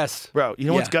 I guess. Bro, you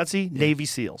know what's gutsy? Navy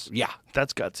SEAls. Yeah.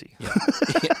 That's gutsy.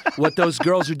 What those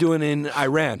girls are doing in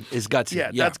Iran is gutsy.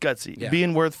 Yeah, that's gutsy. Yeah.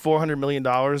 Being worth $400 million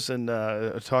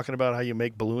and talking about how you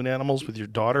make balloon animals with your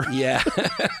daughter. Yeah.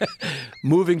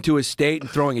 Moving to a state and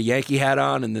throwing a Yankee hat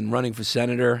on and then running for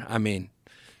senator. I mean,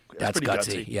 that's pretty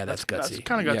gutsy. gutsy. Yeah, that's gutsy. That's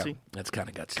kind of gutsy. Yeah, that's kind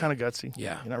of gutsy. Kind of gutsy.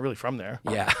 Yeah. You're not really from there.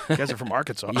 Yeah. You guys are from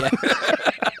Arkansas. Yeah.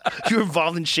 You're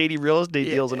involved in shady real estate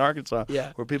deals in Arkansas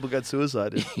Yeah. where people got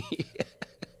suicided.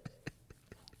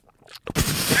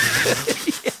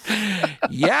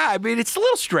 Yeah, I mean, it's a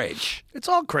little strange. It's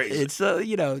all crazy. It's,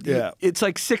 you know, Yeah. it's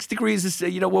like 6 degrees of,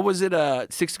 you know, what was it?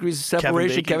 6 degrees of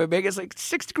separation. Kevin Bacon. It's like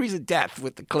 6 degrees of death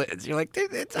with the Clintons. You're like,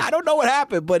 I don't know what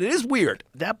happened, but it is weird.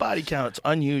 That body count, it's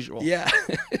unusual. Yeah.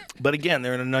 But again,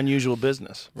 they're in an unusual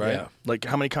business, right? Yeah. Like,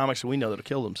 how many comics do we know that have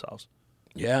killed themselves?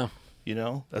 Yeah. You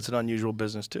know, that's an unusual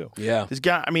business too. Yeah. This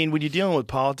guy, I mean, when you're dealing with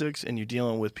politics and you're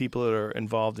dealing with people that are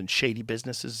involved in shady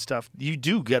businesses and stuff, you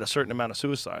do get a certain amount of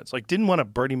suicides. Like, didn't one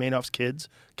of Bernie Madoff's kids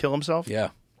kill himself? Yeah.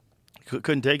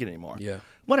 Couldn't take it anymore. Yeah.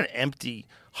 What an empty,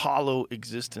 hollow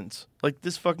existence. Like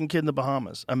this fucking kid in the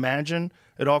Bahamas. Imagine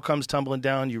it all comes tumbling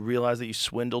down. You realize that you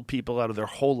swindled people out of their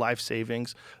whole life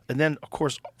savings. And then, of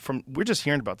course, we're just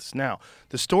hearing about this now.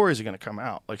 The stories are going to come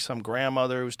out. Like some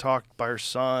grandmother who's talked by her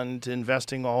son to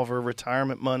investing all of her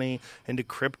retirement money into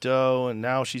crypto, and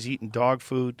now she's eating dog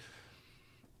food.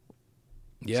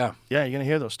 Yeah. Yeah, you're going to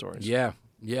hear those stories. Yeah.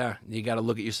 Yeah. You got to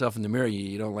look at yourself in the mirror.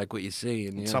 You don't like what you see.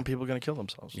 And Some people are going to kill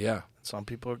themselves. Yeah. Some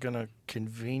people are going to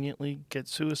conveniently get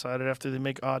suicided after they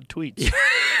make odd tweets.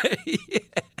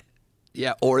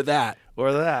 Yeah. Or that.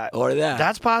 Or that. Or that.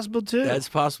 That's possible too. That's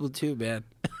possible too, man.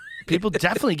 People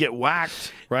definitely get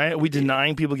whacked, right? Are we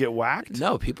denying people get whacked?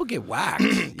 No, people get whacked.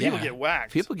 People get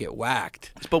whacked. People get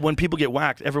whacked. But when people get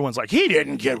whacked, everyone's like, he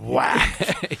didn't get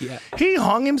whacked. Yeah. He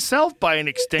hung himself by an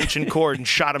extension cord and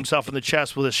shot himself in the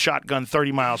chest with a shotgun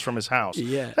 30 miles from his house.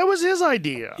 Yeah. That was his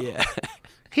idea. Yeah.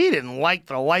 He didn't like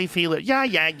the life he lived.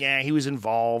 Yeah. He was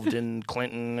involved in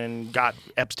Clinton and got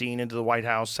Epstein into the White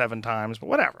House 7 times, but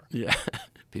whatever. Yeah.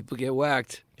 People get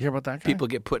whacked. You hear about that guy? People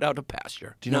get put out to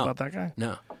pasture. Do you know about that guy?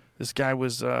 No. This guy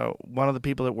was one of the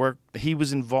people that worked. He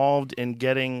was involved in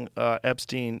getting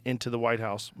Epstein into the White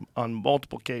House on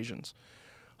multiple occasions.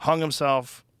 Hung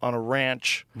himself on a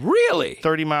ranch. Really?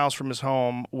 30 miles from his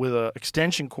home with an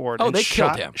extension cord. Oh, and they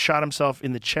killed him. Shot himself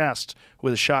in the chest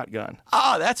with a shotgun.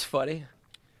 Oh, that's funny.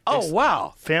 Oh,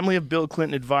 wow. Family of Bill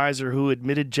Clinton advisor who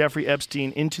admitted Jeffrey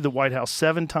Epstein into the White House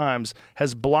 7 times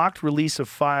has blocked release of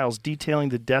files detailing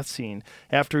the death scene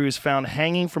after he was found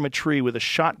hanging from a tree with a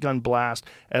shotgun blast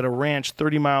at a ranch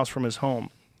 30 miles from his home.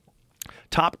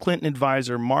 Top Clinton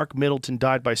advisor Mark Middleton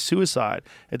died by suicide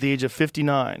at the age of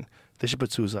 59. They should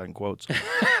put suicide in quotes.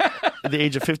 At the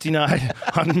age of 59,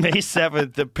 on May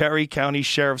 7th, the Perry County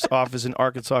Sheriff's Office in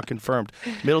Arkansas confirmed.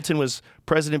 Middleton was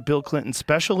President Bill Clinton's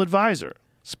special advisor,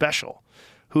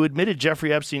 who admitted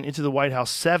Jeffrey Epstein into the White House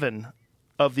 7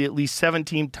 of the at least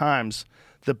 17 times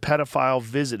the pedophile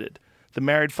visited. The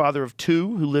married father of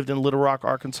 2, who lived in Little Rock,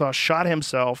 Arkansas, shot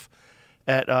himself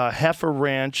at Heifer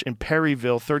Ranch in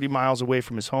Perryville, 30 miles away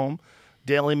from his home.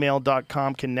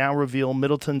 DailyMail.com can now reveal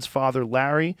Middleton's father,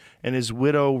 Larry, and his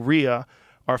widow, Rhea,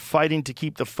 are fighting to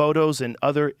keep the photos and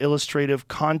other illustrative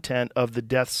content of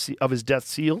his death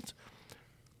sealed.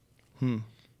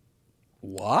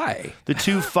 Why? The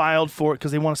two filed for,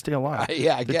 because they want to stay alive.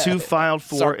 Yeah, I The get two it. filed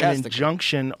for an Sarcastically.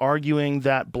 injunction arguing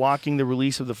that blocking the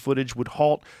release of the footage would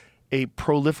halt a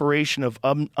proliferation of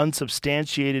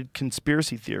unsubstantiated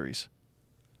conspiracy theories.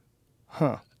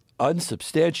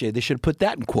 Unsubstantiated. They should put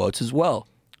that in quotes as well.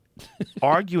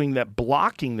 Arguing that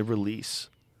blocking the release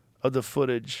of the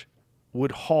footage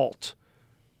would halt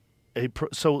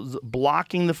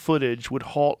blocking the footage would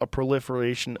halt a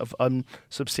proliferation of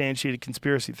unsubstantiated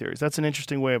conspiracy theories. That's an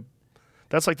interesting way of.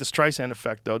 That's like the Streisand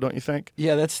effect, though, don't you think?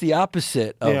 Yeah, that's the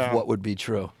opposite of what would be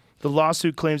true. The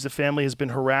lawsuit claims the family has been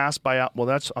harassed by,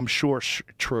 that's I'm sure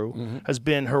true, has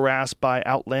been harassed by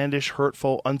outlandish,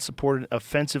 hurtful, unsupported,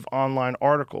 offensive online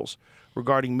articles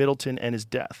regarding Middleton and his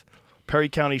death. Perry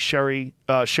County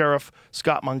Sheriff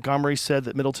Scott Montgomery said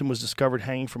that Middleton was discovered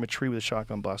hanging from a tree with a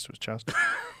shotgun blast to his chest.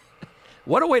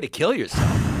 What a way to kill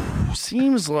yourself.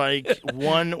 Seems like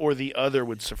one or the other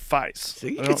would suffice.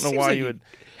 I don't know why you would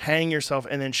hang yourself,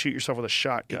 and then shoot yourself with a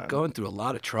shotgun. You're going through a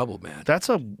lot of trouble, man. That's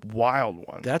a wild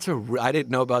one. I didn't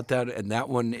know about that, and that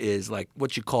one is like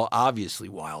what you call obviously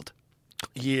wild.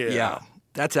 Yeah.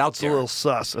 That's out It's there. a little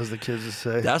sus, as the kids would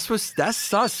say. That's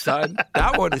sus, son.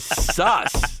 That one is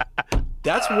sus.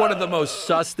 That's one of the most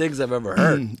sus things I've ever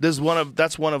heard. That's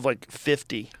one of like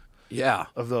 50 Yeah.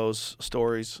 of those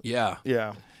stories. Yeah.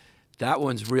 Yeah. That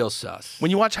one's real sus. When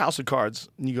you watch House of Cards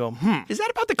and you go, Is that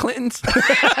about the Clintons?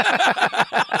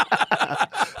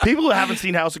 people who haven't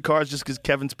seen House of Cards just because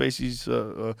Kevin Spacey's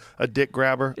a dick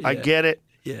grabber. I get it.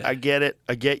 Yeah. I get it.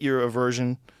 I get your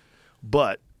aversion.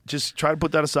 But just try to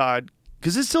put that aside.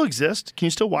 Because it still exists. Can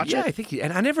you still watch Yeah, it? I think,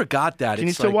 and I never got that. Can you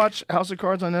It's still like- watch House of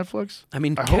Cards on Netflix? I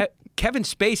mean, hope- Kevin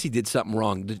Spacey did something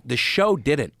wrong. The show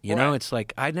didn't. You know, Right. it's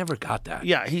like I never got that.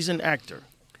 Yeah, he's an actor.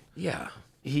 Yeah.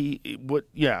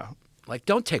 Yeah. Like,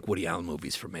 don't take Woody Allen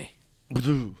movies from me.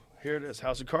 Here it is,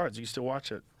 House of Cards. You can still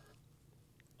watch it.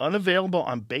 Unavailable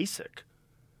on Basic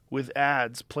with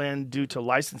ads planned due to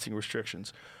licensing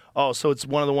restrictions. Oh, so it's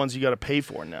one of the ones you got to pay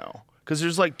for now. Because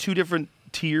there's like 2 different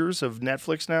tiers of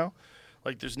Netflix now.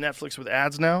 Like there's Netflix with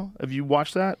ads now. Have you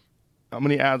watched that? How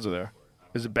many ads are there?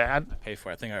 Is it bad? Pay for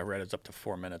it. I think I read it's up to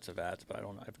 4 minutes of ads, but I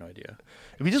have no idea.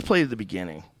 If you just play at the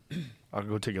beginning, I'll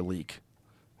go take a leak.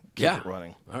 Keep Yeah. it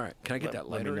running. All right. Can I get that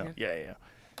Let me lighter know. again?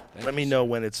 Yeah. Let me know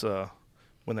when it's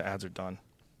when the ads are done.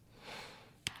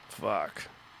 Fuck.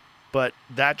 But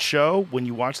that show, when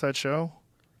you watch that show,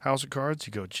 House of Cards,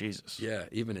 you go, Jesus. Yeah,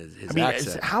 even his I mean,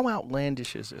 accent. how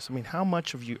outlandish is this? I mean, how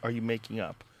much of you are you making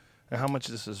up, and how much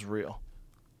of this is real?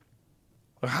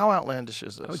 Or how outlandish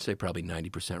is this? I would say probably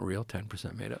 90% real,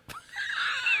 10% made up.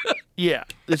 Yeah,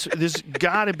 there's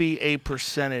got to be a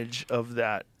percentage of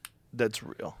that that's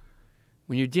real,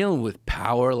 When you're dealing with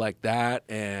power like that,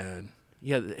 and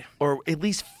or at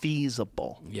least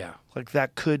feasible. yeah, Like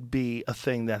that could be a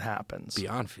thing that happens.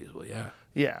 beyond feasible. Yeah,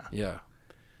 Yeah. yeah.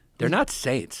 They're not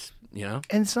saints, you know.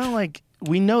 And it's not like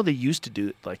we know they used to do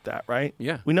it like that, right?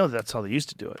 Yeah. We know that's how they used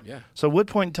to do it. Yeah. So at what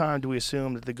point in time do we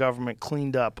assume that the government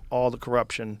cleaned up all the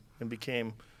corruption and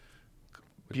became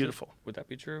beautiful? Would that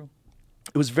be true?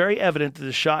 It was very evident that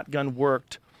the shotgun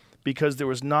worked because there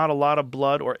was not a lot of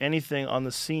blood or anything on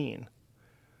the scene.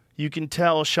 You can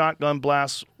tell shotgun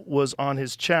blast was on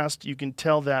his chest. You can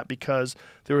tell that because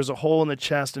there was a hole in the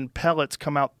chest and pellets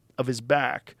come out of his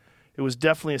back. It was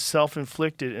definitely a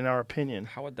self-inflicted, in our opinion.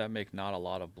 How would that make not a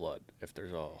lot of blood if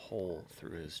there's a hole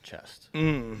through his chest?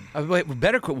 Wait,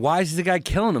 why is the guy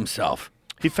killing himself?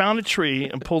 He found a tree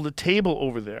and pulled a table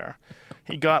over there.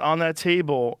 He got on that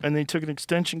table and then he took an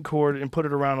extension cord and put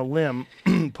it around a limb,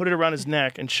 put it around his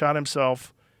neck, and shot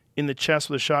himself in the chest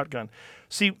with a shotgun.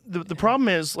 See, the problem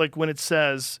is, like, when it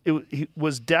says it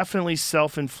was definitely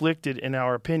self-inflicted, in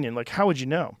our opinion, like, how would you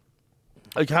know?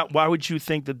 Like, why would you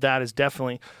think that that is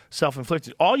definitely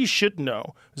self-inflicted? All you should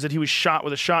know is that he was shot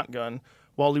with a shotgun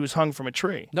while he was hung from a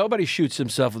tree. Nobody shoots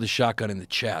himself with a shotgun in the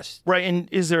chest. Right, and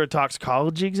is there a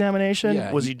toxicology examination?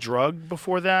 Yeah, Was he drugged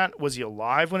before that? Was he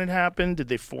alive when it happened? Did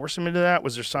they force him into that?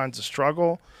 Was there signs of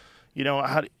struggle? You know,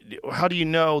 how do you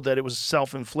know that it was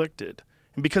self-inflicted?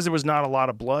 And because there was not a lot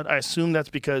of blood, I assume that's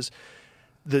because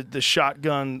the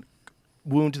shotgun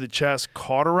wound to the chest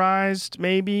cauterized,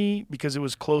 maybe because it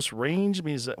was close range. I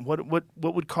mean, is that, what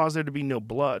would cause there to be no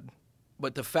blood?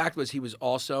 But the fact was he was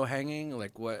also hanging.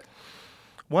 Like what?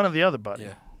 One or the other, buddy.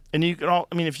 Yeah. And you can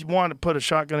I mean, if you want to put a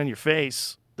shotgun in your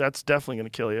face, that's definitely going to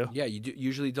kill you. Yeah,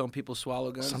 usually don't people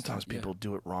swallow guns? Sometimes people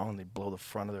do it wrong and they blow the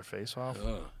front of their face off.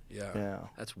 Yeah. Yeah.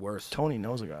 That's worse. Tony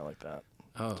knows a guy like that.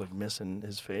 Oh. It's like missing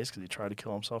his face because he tried to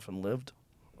kill himself and lived.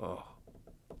 Oh.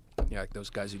 Yeah, like those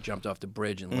guys who jumped off the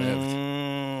bridge and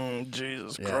lived.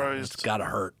 Jesus Yeah, Christ. it's gotta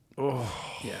hurt. Oh.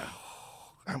 Yeah.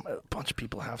 A bunch of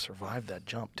people have survived that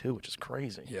jump too, which is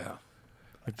crazy. Yeah.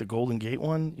 Like the Golden Gate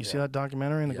one. You see that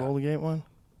documentary in the Golden Gate one?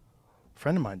 A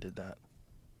friend of mine did that.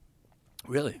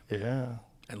 Really? Yeah.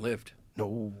 And lived.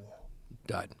 No.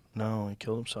 Died. No, he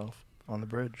killed himself on the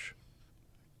bridge.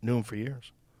 Knew him for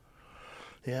years.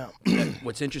 Yeah.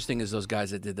 What's interesting is those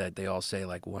guys that did that, they all say,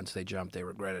 like, once they jumped, they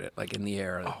regretted it. Like, in the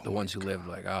air, the ones who lived,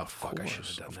 like, oh, fuck, I should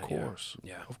have done that. Of course.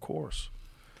 Yeah. Of course.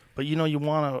 But, you know, you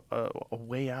want a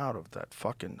way out of that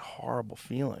fucking horrible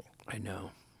feeling. I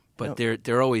know. But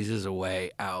there always is a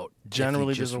way out.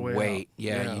 Generally, if you just there's a way wait. out.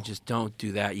 Yeah, you just don't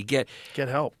do that. You get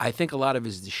help. I think a lot of it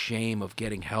is the shame of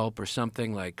getting help or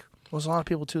something like. Well, there's a lot of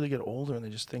people, too, they get older and they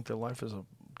just think their life is a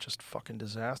just fucking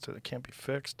disaster that can't be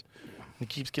fixed. And it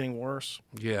keeps getting worse.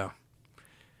 Yeah.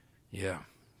 Yeah.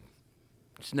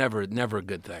 It's never a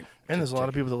good thing. And there's a lot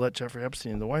of people that let Jeffrey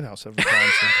Epstein in the White House every time.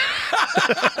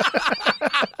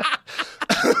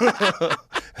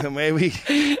 So. maybe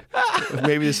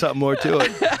Maybe there's something more to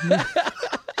it.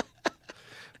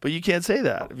 But you can't say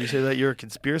that. If you say that, you're a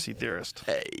conspiracy theorist.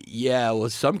 Yeah, well,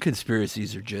 some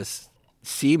conspiracies are just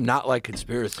seem not like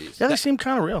conspiracies. Yeah, they seem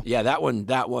kind of real. Yeah, that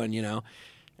one, you know.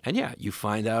 And yeah, you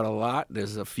find out a lot.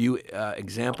 There's a few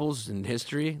examples in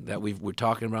history that we're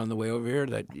talking about on the way over here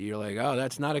that you're like, oh,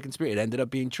 that's not a conspiracy. It ended up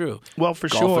being true. Well, for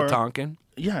Gulf sure. of Tonkin.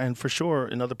 Yeah, and for sure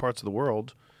in other parts of the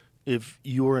world, if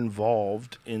you're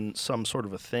involved in some sort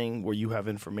of a thing where you have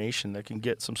information that can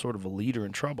get some sort of a leader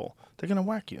in trouble, they're going to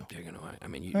whack you. They're going to. I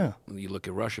mean, Yeah. you look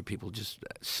at Russia, people just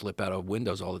slip out of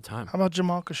windows all the time. How about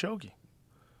Jamal Khashoggi?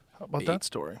 How about that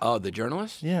story? Oh, the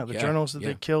journalist? Yeah, the journalist that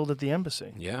they killed at the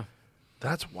embassy. Yeah.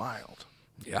 That's wild.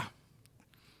 Yeah.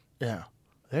 Yeah.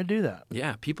 They do that.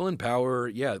 Yeah, people in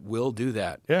power, will do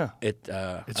that. Yeah. It's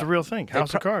a real thing.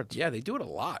 House of Cards. Yeah, they do it a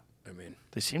lot. I mean,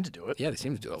 they seem to do it. Yeah, they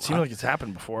seem to do it a lot. Seems like it's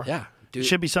happened before. Yeah. It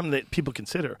should be something that people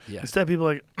consider. Yeah. Instead, people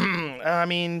are like, I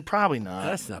mean, probably not.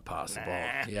 That's not possible.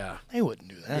 Nah. Yeah. They wouldn't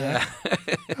do that.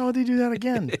 Yeah. How would they do that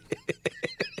again?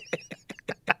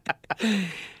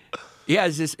 Yeah,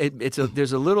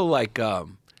 there's a little like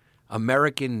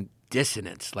American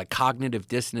dissonance, like cognitive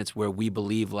dissonance, where we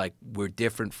believe like we're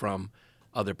different from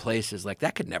other places. Like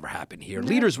that could never happen here.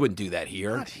 Leaders wouldn't do that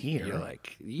here. Not here. You're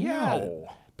like, yeah, No.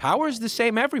 power's the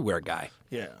same everywhere, guy.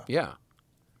 Yeah. Yeah.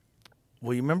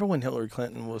 Well, you remember when Hillary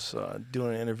Clinton was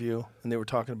doing an interview and they were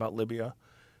talking about Libya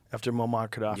after Muammar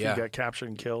Gaddafi got captured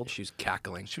and killed? She's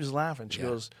cackling. She was laughing. She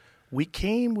goes, "We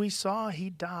came, we saw, he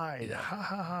died." Yeah. Ha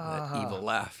ha ha. That evil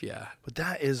laugh, yeah. But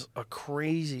that is a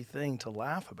crazy thing to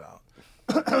laugh about.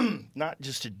 Not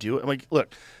just to do it. Like,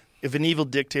 look, if an evil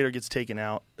dictator gets taken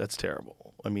out, that's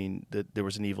terrible. I mean, there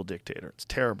was an evil dictator. It's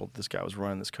terrible that this guy was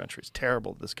running this country. It's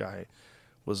terrible that this guy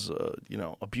was,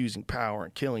 abusing power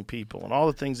and killing people and all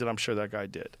the things that I'm sure that guy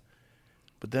did.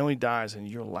 But then when he dies and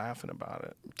you're laughing about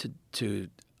it. To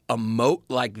emote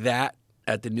like that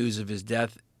at the news of his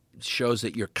death shows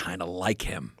that you're kind of like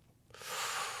him.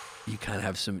 You kind of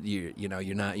have some, you're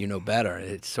not, better.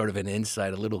 It's sort of an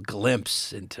insight, a little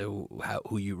glimpse into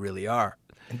who you really are.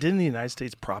 And didn't the United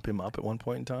States prop him up at one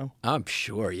point in time? I'm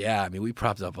sure, yeah. I mean, we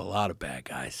propped up a lot of bad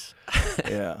guys.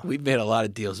 Yeah. We've made a lot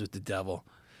of deals with the devil.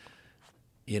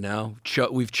 We've had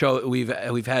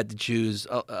to choose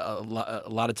a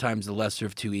lot of times the lesser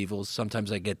of two evils.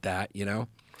 Sometimes I get that, Do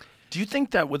you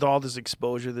think that with all this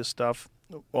exposure to this stuff,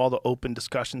 all the open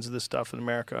discussions of this stuff in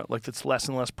America, like it's less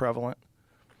and less prevalent?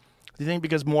 Do you think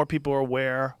because more people are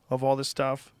aware of all this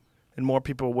stuff and more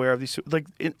people are aware of these,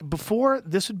 before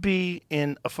this would be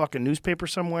in a fucking newspaper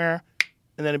somewhere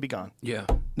and then it'd be gone. Yeah.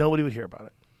 Nobody would hear about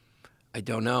it. I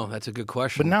don't know. That's a good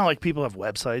question. But now, like, people have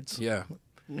websites. Yeah.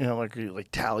 Like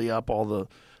tally up all the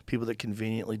people that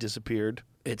conveniently disappeared.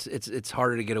 It's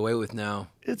harder to get away with now.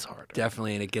 It's harder.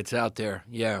 Definitely, and it gets out there.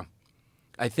 Yeah.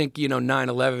 I think,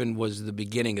 9/11 was the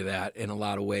beginning of that in a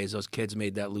lot of ways. Those kids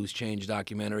made that Loose Change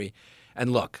documentary.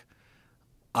 And look,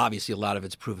 obviously a lot of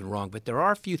it's proven wrong, but there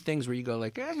are a few things where you go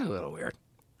like, that's a little weird.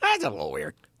 That's a little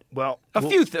weird. Well, a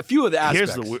few of the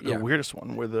aspects. Here's the weirdest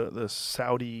one, where the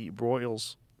Saudi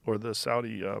royals or the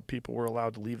Saudi people were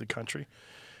allowed to leave the country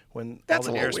when That's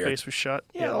all the a little airspace weird. was shut.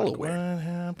 Yeah, a little what weird.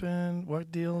 happened?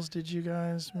 What deals did you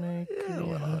guys make? It's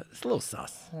a little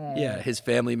sus. Yeah, his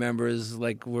family members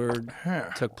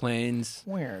took planes.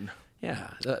 Weird. Yeah,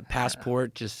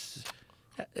 passport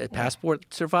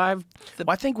survived.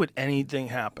 I think when anything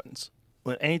happens,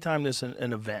 anytime there's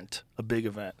an event, a big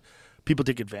event, people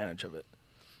take advantage of it.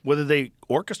 Whether they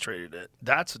orchestrated it,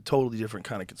 that's a totally different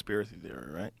kind of conspiracy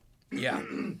theory, right? Yeah.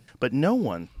 But no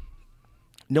one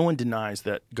denies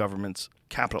that governments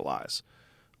capitalize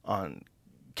on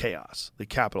chaos. They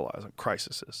capitalize on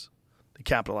crises. They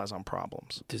capitalize on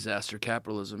problems. Disaster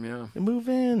capitalism, yeah. They move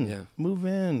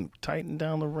in, tighten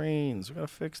down the reins. We got to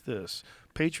fix this.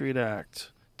 Patriot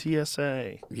Act,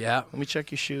 TSA. Yeah. Let me check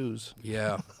your shoes.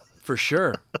 Yeah, for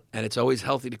sure. And it's always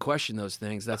healthy to question those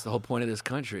things. That's the whole point of this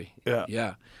country. Yeah.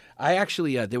 Yeah. I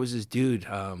actually, there was this dude,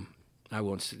 I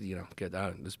won't, get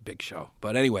out of this big show.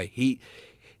 But anyway,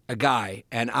 a guy,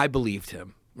 and I believed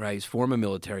him, right? He's a former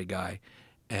military guy.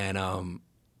 And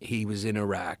he was in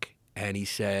Iraq. And he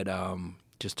said,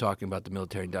 just talking about the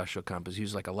military-industrial complex, he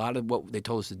was like, a lot of what they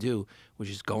told us to do was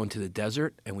just go into the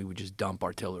desert and we would just dump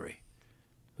artillery.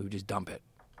 We would just dump it.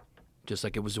 Just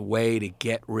like it was a way to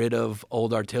get rid of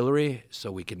old artillery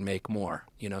so we could make more,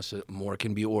 so more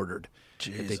can be ordered.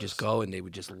 If they just go and they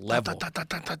would just level,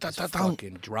 just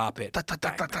fucking drop it.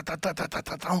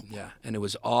 Yeah, and it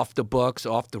was off the books,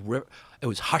 off the river. It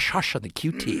was hush-hush on the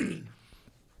QT.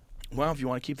 Well, if you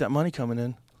want to keep that money coming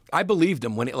in. I believed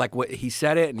him when what he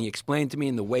said it and he explained to me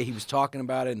and the way he was talking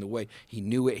about it and the way he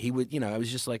knew it. He would, I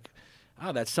was just like,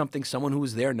 Oh, that's something someone who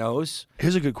was there knows.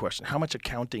 Here's a good question. How much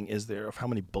accounting is there of how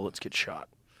many bullets get shot?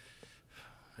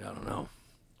 I don't know.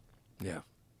 Yeah.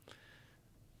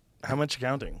 How much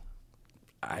accounting?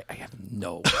 I have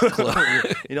no clue.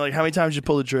 You know, like how many times did you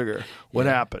pull the trigger? What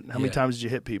Yeah. happened? How many Yeah. times did you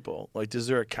hit people? Like, is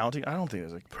there accounting? I don't think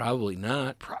there's like. Probably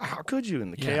not. How could you in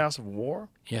the chaos of war?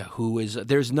 Yeah, who is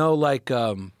there's no like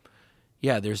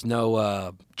there's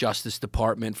no Justice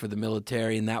Department for the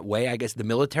military in that way. I guess the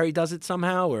military does it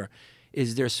somehow, or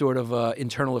is there sort of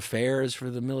internal affairs for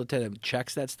the military that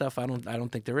checks that stuff? I don't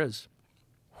think there is.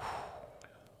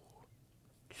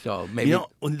 So maybe You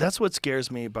know, that's what scares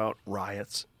me about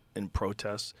riots and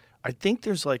protests. I think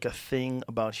there's like a thing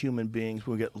about human beings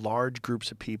when we get large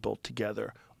groups of people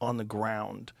together on the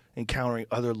ground encountering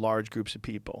other large groups of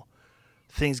people.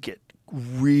 Things get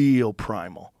real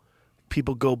primal.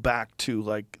 People go back to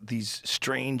like these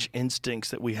strange instincts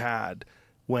that we had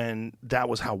when that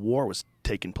was how war was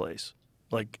taking place.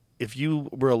 Like if you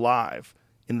were alive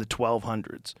in the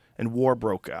 1200s and war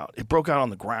broke out, it broke out on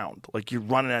the ground. Like you're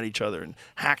running at each other and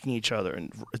hacking each other,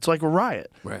 and it's like a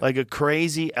riot, Right. like a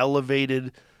crazy,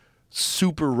 elevated,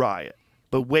 super riot,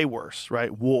 but way worse,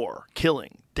 right? War,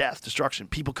 killing, death, destruction,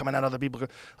 people coming at other people.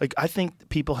 Like I think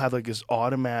people have like this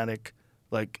automatic,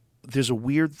 like there's a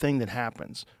weird thing that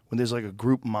happens when there's like a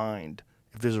group mind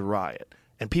if there's a riot,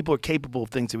 and people are capable of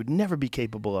things they would never be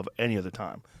capable of any other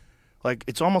time. Like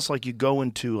it's almost like you go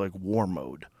into like war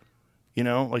mode. You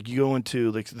know, like you go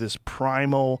into like this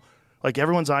primal, like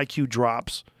everyone's IQ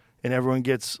drops and everyone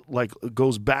gets like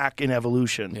goes back in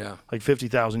evolution, like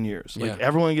 50,000 years. Like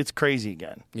everyone gets crazy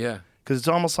again. Yeah. Because it's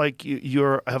almost like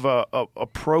you have a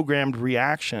programmed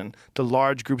reaction to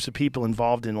large groups of people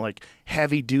involved in like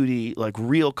heavy duty, like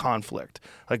real conflict.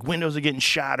 Like windows are getting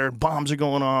shattered, bombs are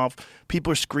going off,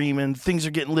 people are screaming, things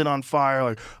are getting lit on fire.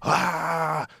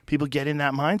 Like people get in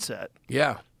that mindset.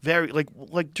 Yeah. Very like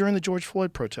during the George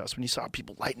Floyd protests when you saw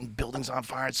people lighting buildings on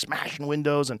fire and smashing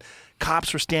windows, and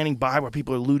cops were standing by while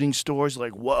people are looting stores.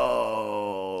 Like,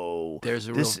 whoa, this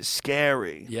is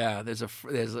scary. Yeah, there's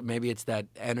maybe it's that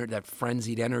that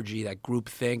frenzied energy, that group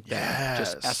think that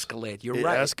just escalates. You're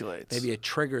right. It escalates. Maybe it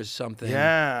triggers something.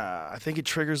 Yeah, I think it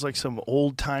triggers like some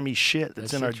old timey shit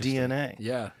that's in our interesting. DNA.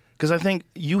 Yeah. Because I think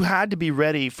you had to be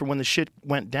ready for when the shit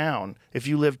went down if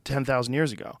you lived 10,000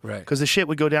 years ago. Right. Because the shit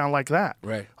would go down like that.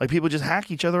 Right. Like people just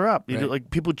hack each other up. Right. Like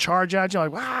people charge at you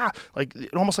like, like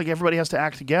almost like everybody has to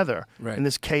act together in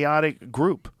this chaotic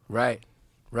group. Right.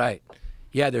 Right.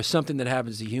 Yeah, there's something that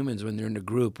happens to humans when they're in a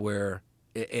group where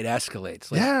it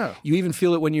escalates. Like, Yeah. You even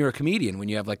feel it when you're a comedian, when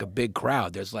you have like a big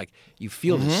crowd. There's like, you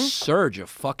feel this surge of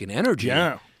fucking energy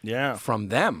from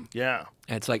them. Yeah.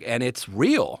 And it's like, and it's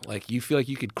real. Like you feel like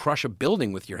you could crush a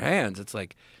building with your hands. It's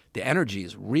like the energy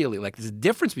is really like there's a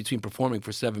difference between performing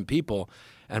for 7 people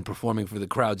and performing for the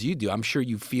crowds you do. I'm sure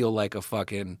you feel like a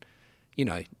fucking, you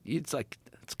know, it's like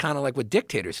it's kind of like what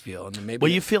dictators feel. And maybe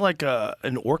Well, you feel like an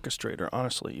orchestrator.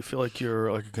 Honestly, you feel like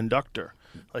you're like a conductor.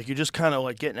 Like you're just kind of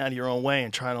like getting out of your own way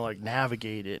and trying to like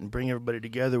navigate it and bring everybody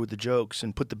together with the jokes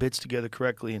and put the bits together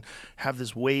correctly and have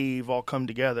this wave all come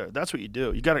together. That's what you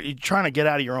do. You're trying to get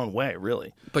out of your own way,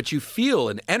 really. But you feel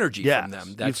an energy from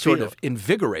them that sort of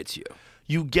invigorates you.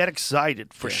 You get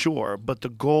excited for sure, but the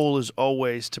goal is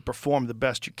always to perform the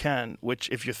best you can, which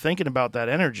if you're thinking about that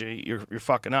energy, you're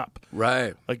fucking up.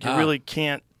 Right. Like you really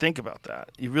can't think about that.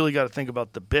 You really got to think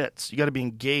about the bits. You got to be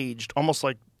engaged, almost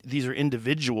like these are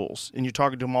individuals, and you're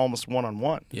talking to them almost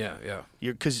one-on-one. Yeah, yeah.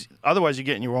 Because otherwise you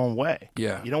get in your own way.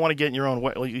 Yeah. You don't want to get in your own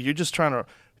way. Like, you're just trying to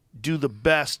do the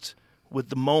best with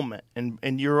the moment,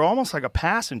 and you're almost like a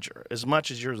passenger as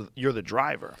much as you're the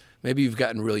driver. Maybe you've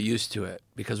gotten really used to it,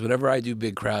 because whenever I do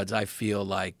big crowds, I feel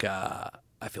like I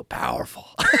feel powerful.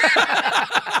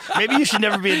 Maybe you should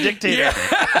never be a dictator.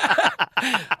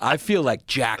 I feel like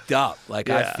jacked up. Like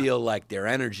Yeah. I feel like their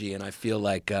energy, and I feel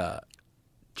like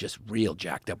just real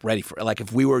jacked up, ready for like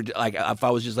if we were like if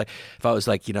I was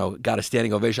like you know got a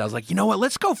standing ovation, I was like, you know what,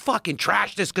 let's go fucking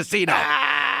trash this casino.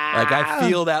 Like I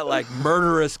feel that like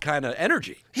murderous kind of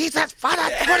energy. He's as fun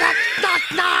as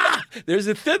There's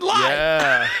a thin line.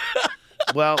 Yeah.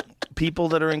 Well, people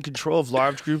that are in control of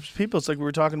large groups of people, it's like we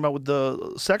were talking about with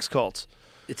the sex cults.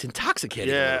 It's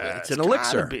intoxicating. Yeah, a little bit. It's an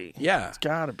elixir. Gotta be. Yeah, it's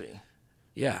gotta be.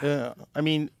 Yeah. Yeah. I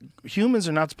mean, humans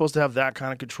are not supposed to have that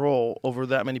kind of control over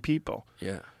that many people.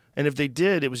 Yeah. And if they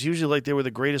did, it was usually like they were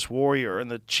the greatest warrior and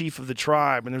the chief of the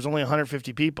tribe, and there's only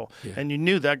 150 people. Yeah. And you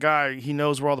knew that guy, he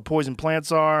knows where all the poison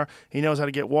plants are, he knows how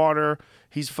to get water,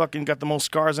 he's fucking got the most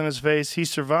scars on his face, he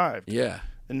survived. Yeah.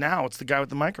 And now it's the guy with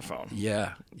the microphone.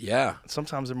 Yeah. Yeah.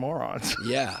 Sometimes they're morons.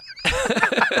 Yeah.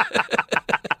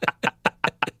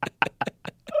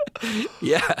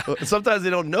 Yeah. Sometimes they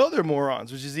don't know they're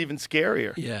morons, which is even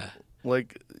scarier. Yeah.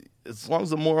 Like, as long as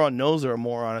the moron knows they're a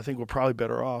moron, I think we're probably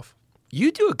better off.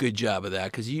 You do a good job of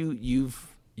that because you've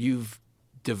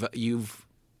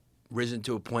risen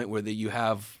to a point where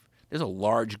there's a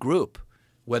large group,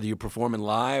 whether you're performing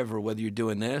live or whether you're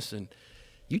doing this, and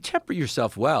you temper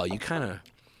yourself well. You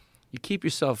keep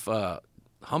yourself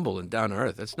humble and down to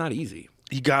earth. That's not easy.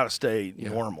 You got to stay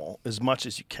normal as much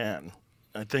as you can.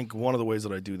 I think one of the ways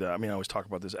that I do that, I mean, I always talk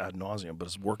about this ad nauseum, but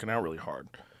it's working out really hard.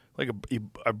 Like,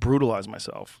 I brutalize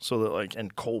myself so that, like,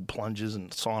 and cold plunges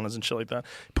and saunas and shit like that.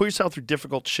 Put yourself through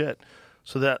difficult shit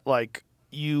so that, like,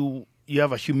 you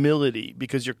have a humility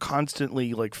because you're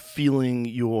constantly, like, feeling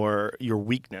your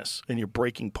weakness and your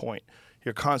breaking point.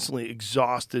 You're constantly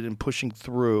exhausted and pushing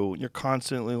through. You're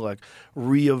constantly, like,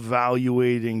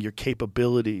 reevaluating your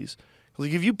capabilities.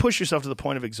 Like, if you push yourself to the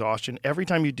point of exhaustion, every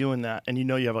time you're doing that and you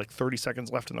know you have like 30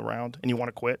 seconds left in the round and you want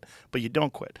to quit, but you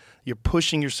don't quit, you're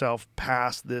pushing yourself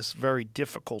past this very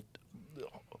difficult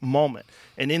moment.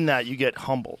 And in that, you get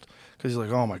humbled because you're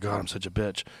like, oh my God, I'm such a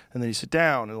bitch. And then you sit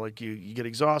down and like you get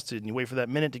exhausted and you wait for that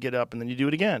minute to get up and then you do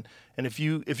it again. And if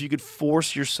you could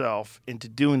force yourself into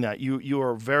doing that, you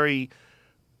are very,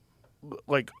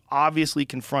 like, obviously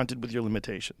confronted with your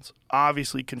limitations,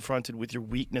 obviously confronted with your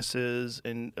weaknesses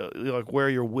and like where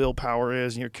your willpower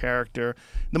is and your character.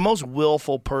 The most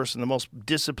willful person, the most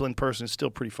disciplined person is still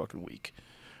pretty fucking weak.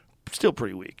 Still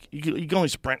pretty weak. You can only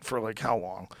sprint for like how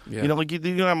long? Yeah. You know, like you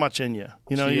don't have much in you.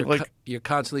 You know, so you're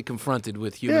constantly confronted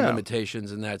with human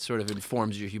limitations, and that sort of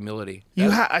informs your humility.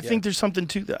 I think there's something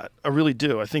to that. I really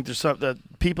do. I think there's something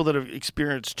that people that have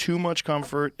experienced too much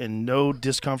comfort and no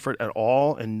discomfort at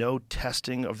all, and no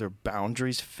testing of their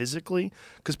boundaries physically,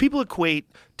 because people equate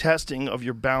testing of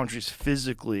your boundaries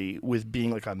physically with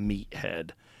being like a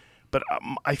meathead. But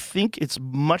I think it's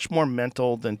much more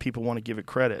mental than people want to give it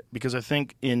credit, because I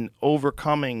think in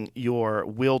overcoming your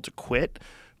will to quit,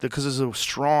 because there's a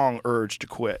strong urge to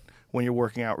quit when you're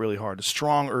working out really hard, a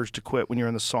strong urge to quit when you're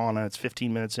in the sauna, it's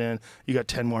 15 minutes in, you got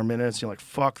 10 more minutes, you're like,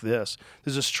 fuck this.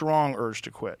 There's a strong urge to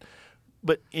quit.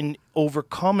 But in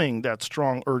overcoming that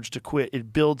strong urge to quit,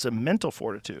 it builds a mental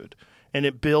fortitude, and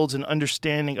it builds an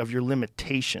understanding of your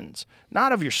limitations,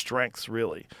 not of your strengths,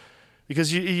 really.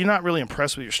 Because you're not really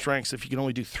impressed with your strengths if you can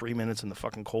only do 3 minutes in the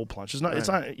fucking cold plunge. It's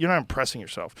not. You're not impressing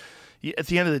yourself. At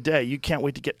the end of the day, you can't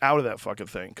wait to get out of that fucking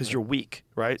thing because you're weak,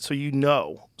 right? So you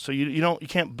know. So you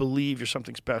can't believe you're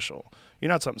something special. You're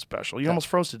not something special. You almost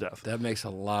froze to death. That makes a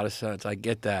lot of sense. I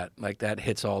get that. Like, that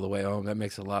hits all the way home. That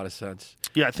makes a lot of sense.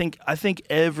 Yeah, I think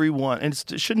everyone, and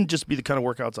it shouldn't just be the kind of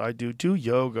workouts I do. Do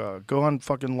yoga. Go on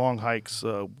fucking long hikes.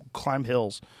 Climb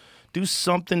hills. Do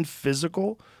something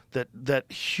physical that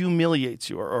humiliates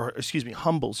you or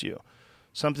humbles you.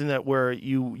 Something that where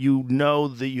you know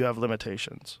that you have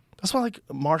limitations. That's why, like,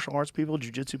 martial arts people,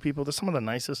 jiu-jitsu people, they're some of the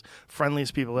nicest,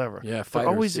 friendliest people ever. Yeah, fighters, they're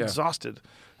always exhausted,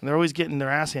 and they're always getting their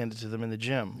ass handed to them in the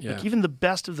gym. Yeah. Like, even the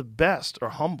best of the best are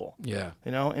humble. Yeah.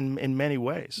 You know, in many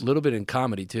ways. A little bit in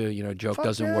comedy, too. You know, joke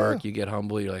doesn't work, you get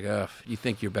humble, you're like, ugh. You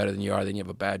think you're better than you are, then you have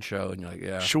a bad show, and you're like,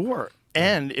 yeah. Sure.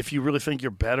 And if you really think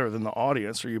you're better than the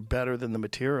audience or you're better than the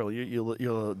material,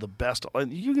 you're the best.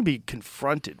 You can be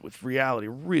confronted with reality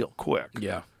real quick.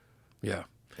 Yeah, yeah.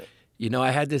 You know,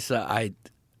 I had this. I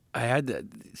had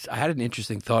an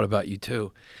interesting thought about you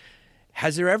too.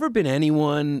 Has there ever been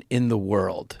anyone in the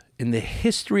world, in the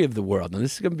history of the world, and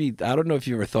this is going to be, I don't know if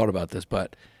you ever thought about this,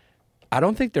 but I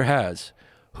don't think there has,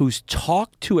 who's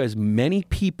talked to as many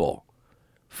people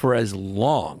for as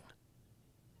long?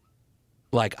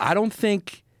 Like, I don't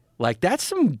think, like, that's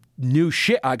some new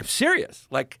shit. I'm serious.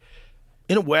 Like,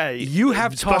 in a way, you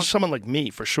have especially talked someone like me,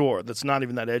 for sure, that's not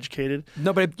even that educated.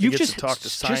 No, but you gets just to talk to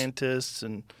scientists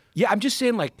and yeah, I'm just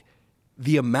saying, like,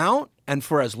 the amount and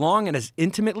for as long and as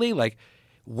intimately, like,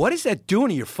 what is that doing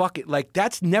to your fucking, like,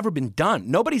 that's never been done.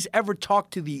 Nobody's ever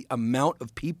talked to the amount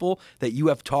of people that you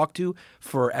have talked to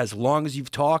for as long as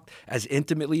you've talked, as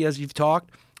intimately as you've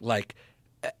talked, like,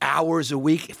 hours a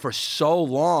week for so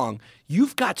long.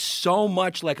 You've got so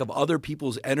much, like, of other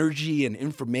people's energy and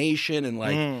information, and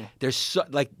like there's so,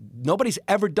 like, nobody's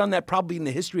ever done that probably in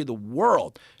the history of the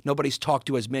world. Nobody's talked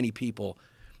to as many people.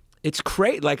 It's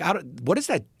crazy. Like, what does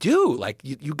that do? Like,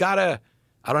 you gotta,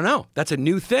 I don't know. That's a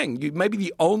new thing. You may be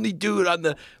the only dude on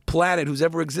the planet who's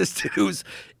ever existed who's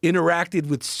interacted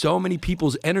with so many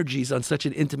people's energies on such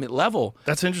an intimate level.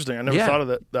 That's interesting. I never thought of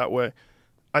it that way.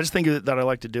 I just think that I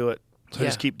like to do it. So I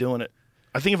just keep doing it.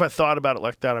 I think if I thought about it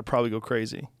like that, I'd probably go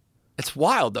crazy. It's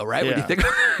wild though, right? When you think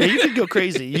yeah, you could go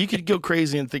crazy. You could go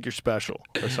crazy and think you're special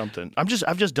or something. I've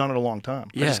just done it a long time.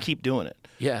 I just keep doing it.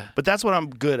 Yeah. But that's what I'm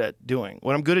good at doing.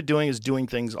 What I'm good at doing is doing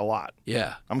things a lot.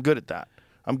 Yeah. I'm good at that.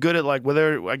 I'm good at like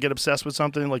whether I get obsessed with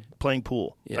something like playing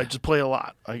pool. Yeah. I just play a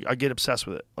lot. I get obsessed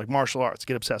with it. Like martial arts,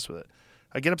 get obsessed with it.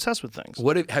 I get obsessed with things.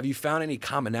 Have you found any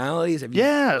commonalities? Have you,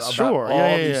 Yeah, about sure. All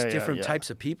Yeah, these yeah, different yeah. types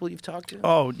of people you've talked to?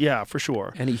 Oh, yeah, for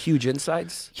sure. Any huge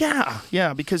insights?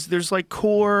 Yeah, because there's like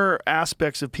core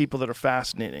aspects of people that are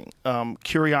fascinating.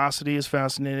 Curiosity is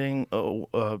fascinating.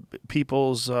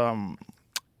 People's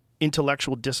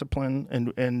intellectual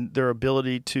discipline and their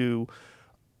ability to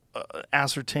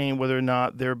ascertain whether or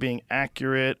not they're being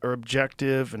accurate or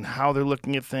objective and how they're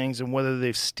looking at things and whether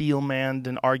they've steel-manned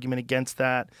an argument against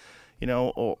that.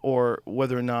 Or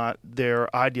whether or not they're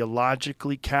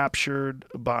ideologically captured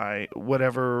by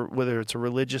whether it's a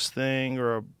religious thing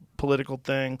or a political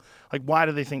thing. Like, why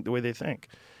do they think the way they think?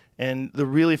 And the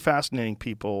really fascinating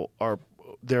people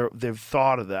they've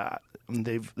thought of that, and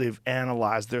they've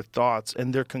analyzed their thoughts,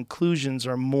 and their conclusions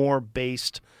are more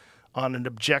based on an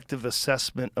objective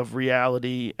assessment of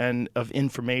reality and of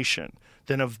information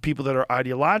than of people that are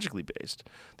ideologically based.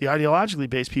 The ideologically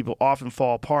based people often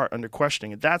fall apart under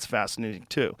questioning, and that's fascinating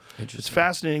too. It's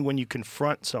fascinating when you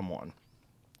confront someone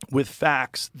with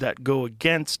facts that go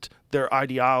against their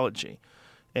ideology.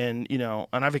 And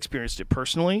and I've experienced it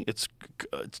personally. It's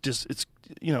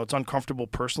uncomfortable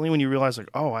personally when you realize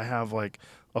like, oh, I have like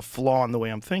a flaw in the way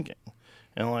I'm thinking.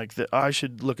 And like that, I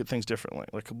should look at things differently.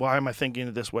 Like, why am I thinking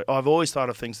it this way? Oh, I've always thought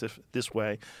of things this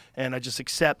way, and I just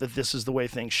accept that this is the way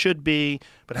things should be.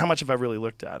 But how much have I really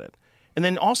looked at it? And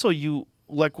then also, you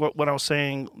like what I was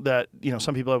saying that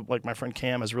some people have, like my friend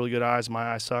Cam has really good eyes.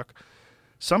 My eyes suck.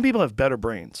 Some people have better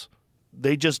brains.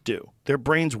 They just do. Their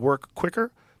brains work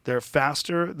quicker. They're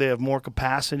faster. They have more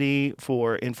capacity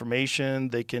for information.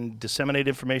 They can disseminate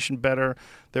information better.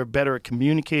 They're better at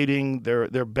communicating.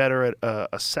 They're better at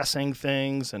assessing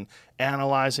things and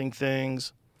analyzing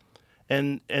things.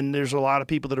 And there's a lot of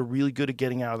people that are really good at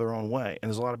getting out of their own way, and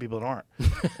there's a lot of people that aren't.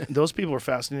 Those people are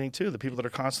fascinating too. The people that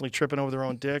are constantly tripping over their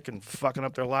own dick and fucking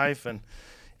up their life, and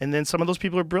then some of those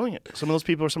people are brilliant. Some of those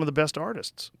people are some of the best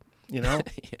artists. Yeah.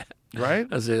 Right?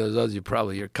 I say those are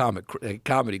probably your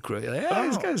comedy crew. You're like,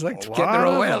 these guys like to get lot their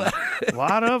own of way. them. A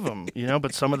lot of them,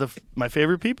 but some of my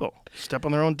favorite people step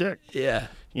on their own dick. Yeah.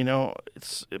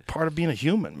 It's part of being a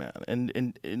human, man.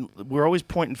 And we're always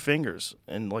pointing fingers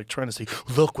and like trying to say,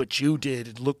 look what you did,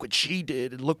 and look what she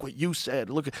did, and look what you said.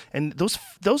 And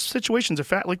those situations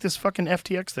are like this fucking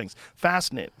FTX thing's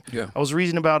fascinating. Yeah. I was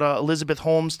reading about Elizabeth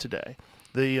Holmes today.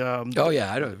 I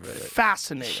know.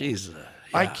 Fascinating. She's.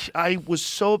 Yeah. I'm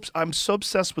so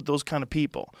obsessed with those kind of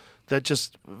people that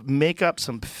just make up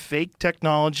some fake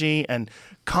technology and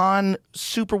con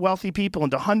super wealthy people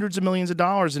into hundreds of millions of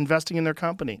dollars investing in their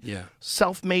company. Yeah.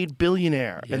 Self-made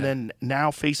billionaire, Yeah. and then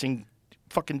now facing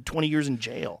fucking 20 years in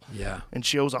jail. Yeah. And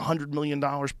she owes $100 million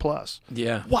plus.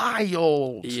 Yeah.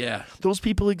 Wild. Yeah. Those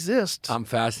people exist. I'm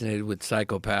fascinated with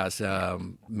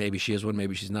psychopaths. Maybe she is one,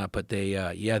 maybe she's not. But they,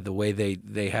 the way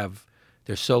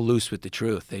they're so loose with the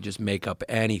truth. They just make up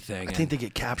anything. I think they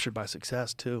get captured by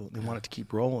success, too. They want it to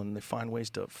keep rolling. They find ways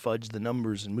to fudge the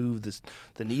numbers and move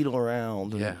the needle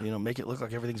around and make it look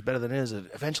like everything's better than it is. And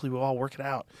eventually, we'll all work it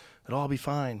out. It'll all be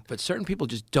fine. But certain people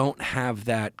just don't have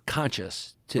that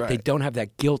conscious. Right. They don't have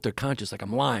that guilt or conscious, like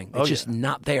I'm lying. It's just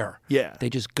not there. Yeah. They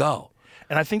just go.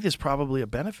 And I think there's probably a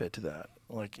benefit to that.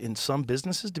 Like in some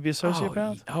businesses to be a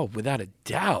sociopath? Oh, without a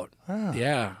doubt.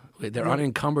 Yeah. They're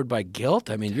unencumbered by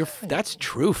guilt. I mean, that's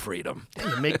true freedom.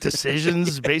 You make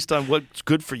decisions based on what's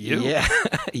good for you. Yeah.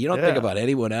 You don't think about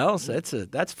anyone else.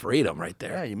 That's freedom right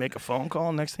there. Yeah, you make a phone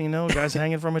call, next thing you know, a guy's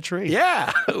hanging from a tree.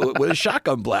 Yeah. With a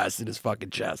shotgun blast in his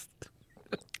fucking chest.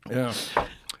 Yeah.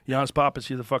 Yannis Pappas,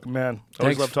 you're the fucking man.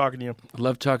 Always love talking to you.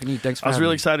 Love talking to you. Thanks for having me. I was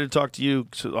really me. excited to talk to you.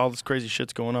 So all this crazy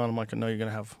shit's going on. I'm like, I know you're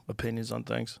going to have opinions on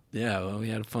things. Yeah, well, we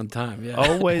had a fun time. Yeah.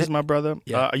 Always, my brother.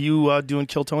 Yeah. Are you doing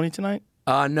Kill Tony tonight?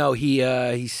 No,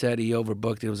 he said he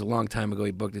overbooked it. It was a long time ago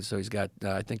he booked it, so he's got.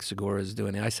 I think Segura is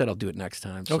doing it. I said I'll do it next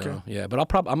time. So, okay. Yeah, but I'm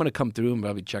going to come through and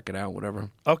probably check it out, whatever.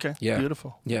 Okay. Yeah.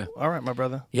 Beautiful. Yeah. All right, my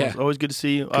brother. Yeah. It's always good to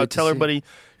see you. Tell everybody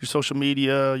your social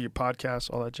media, your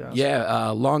podcast, all that jazz. Yeah.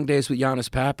 Long Days with Yannis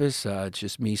Pappas. It's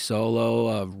just me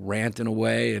solo, ranting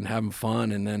away and having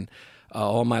fun, and then.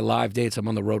 All my live dates, I'm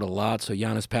on the road a lot, so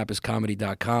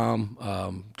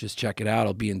YannisPappasComedy.com. Just check it out.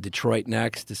 I'll be in Detroit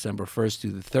next, December 1st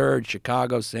through the 3rd,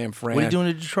 Chicago, San Fran. What are you doing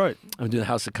in Detroit? I'm doing the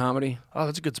House of Comedy. Oh,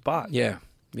 that's a good spot. Yeah.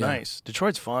 Nice.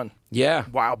 Detroit's fun. Yeah.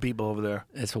 Wild people over there.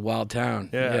 It's a wild town.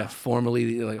 Yeah.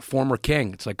 Formerly, like former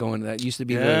king. It's like that used to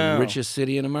be the richest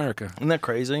city in America. Isn't that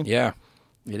crazy? Yeah.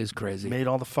 It is crazy. Made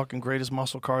all the fucking greatest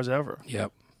muscle cars ever.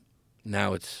 Yep.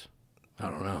 Now it's, I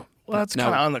don't know. Well, that's Now-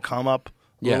 kind of on the come up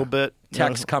a little bit.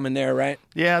 Tech's coming there, right?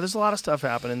 Yeah, there's a lot of stuff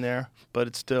happening there, but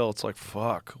it's like,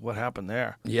 fuck, what happened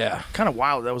there? Yeah. Kind of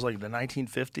wild. That was like the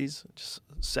 1950s. Just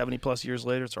 70 plus years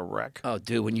later, it's a wreck. Oh,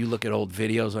 dude, when you look at old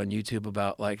videos on YouTube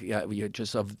about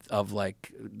just of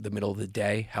like the middle of the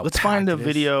day, how Let's packed find a it is.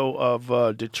 video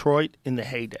of Detroit in the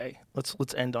heyday. Let's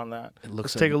end on that.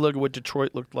 Let's take a look at what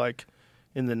Detroit looked like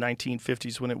in the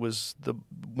 1950s when it was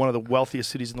one of the wealthiest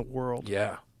cities in the world.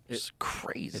 Yeah. It's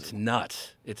crazy. It's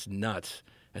nuts. It's nuts.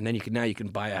 And then you can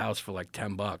buy a house for like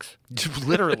 $10.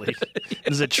 Literally.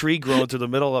 There's a tree growing through the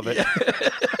middle of it.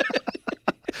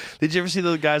 Did you ever see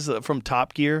those guys from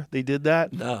Top Gear? They did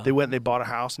that. No. They went and they bought a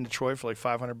house in Detroit for like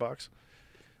 $500.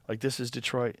 Like, this is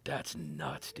Detroit. That's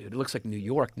nuts, dude. It looks like New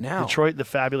York now. Detroit, the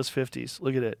fabulous 50s.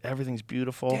 Look at it. Everything's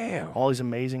beautiful. Damn. All these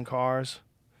amazing cars.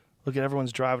 Look at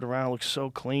everyone's driving around. It looks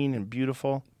so clean and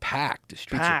beautiful. Packed. The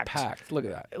streets Packed. are packed. Look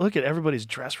at that. Look at everybody's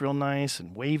dressed real nice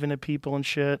and waving at people and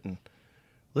shit. And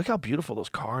look how beautiful those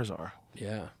cars are.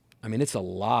 Yeah. I mean, it's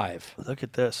alive. Look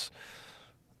at this.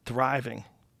 Thriving.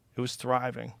 It was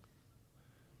thriving.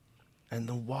 And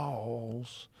the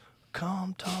walls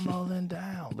come tumbling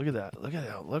down. Look at that. Look at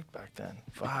how it looked back then.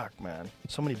 Fuck, man.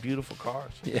 So many beautiful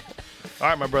cars. Yeah. All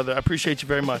right, my brother. I appreciate you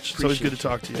very much. It's always good to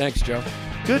talk to you. Thanks, Joe.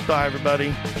 Goodbye,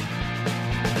 everybody.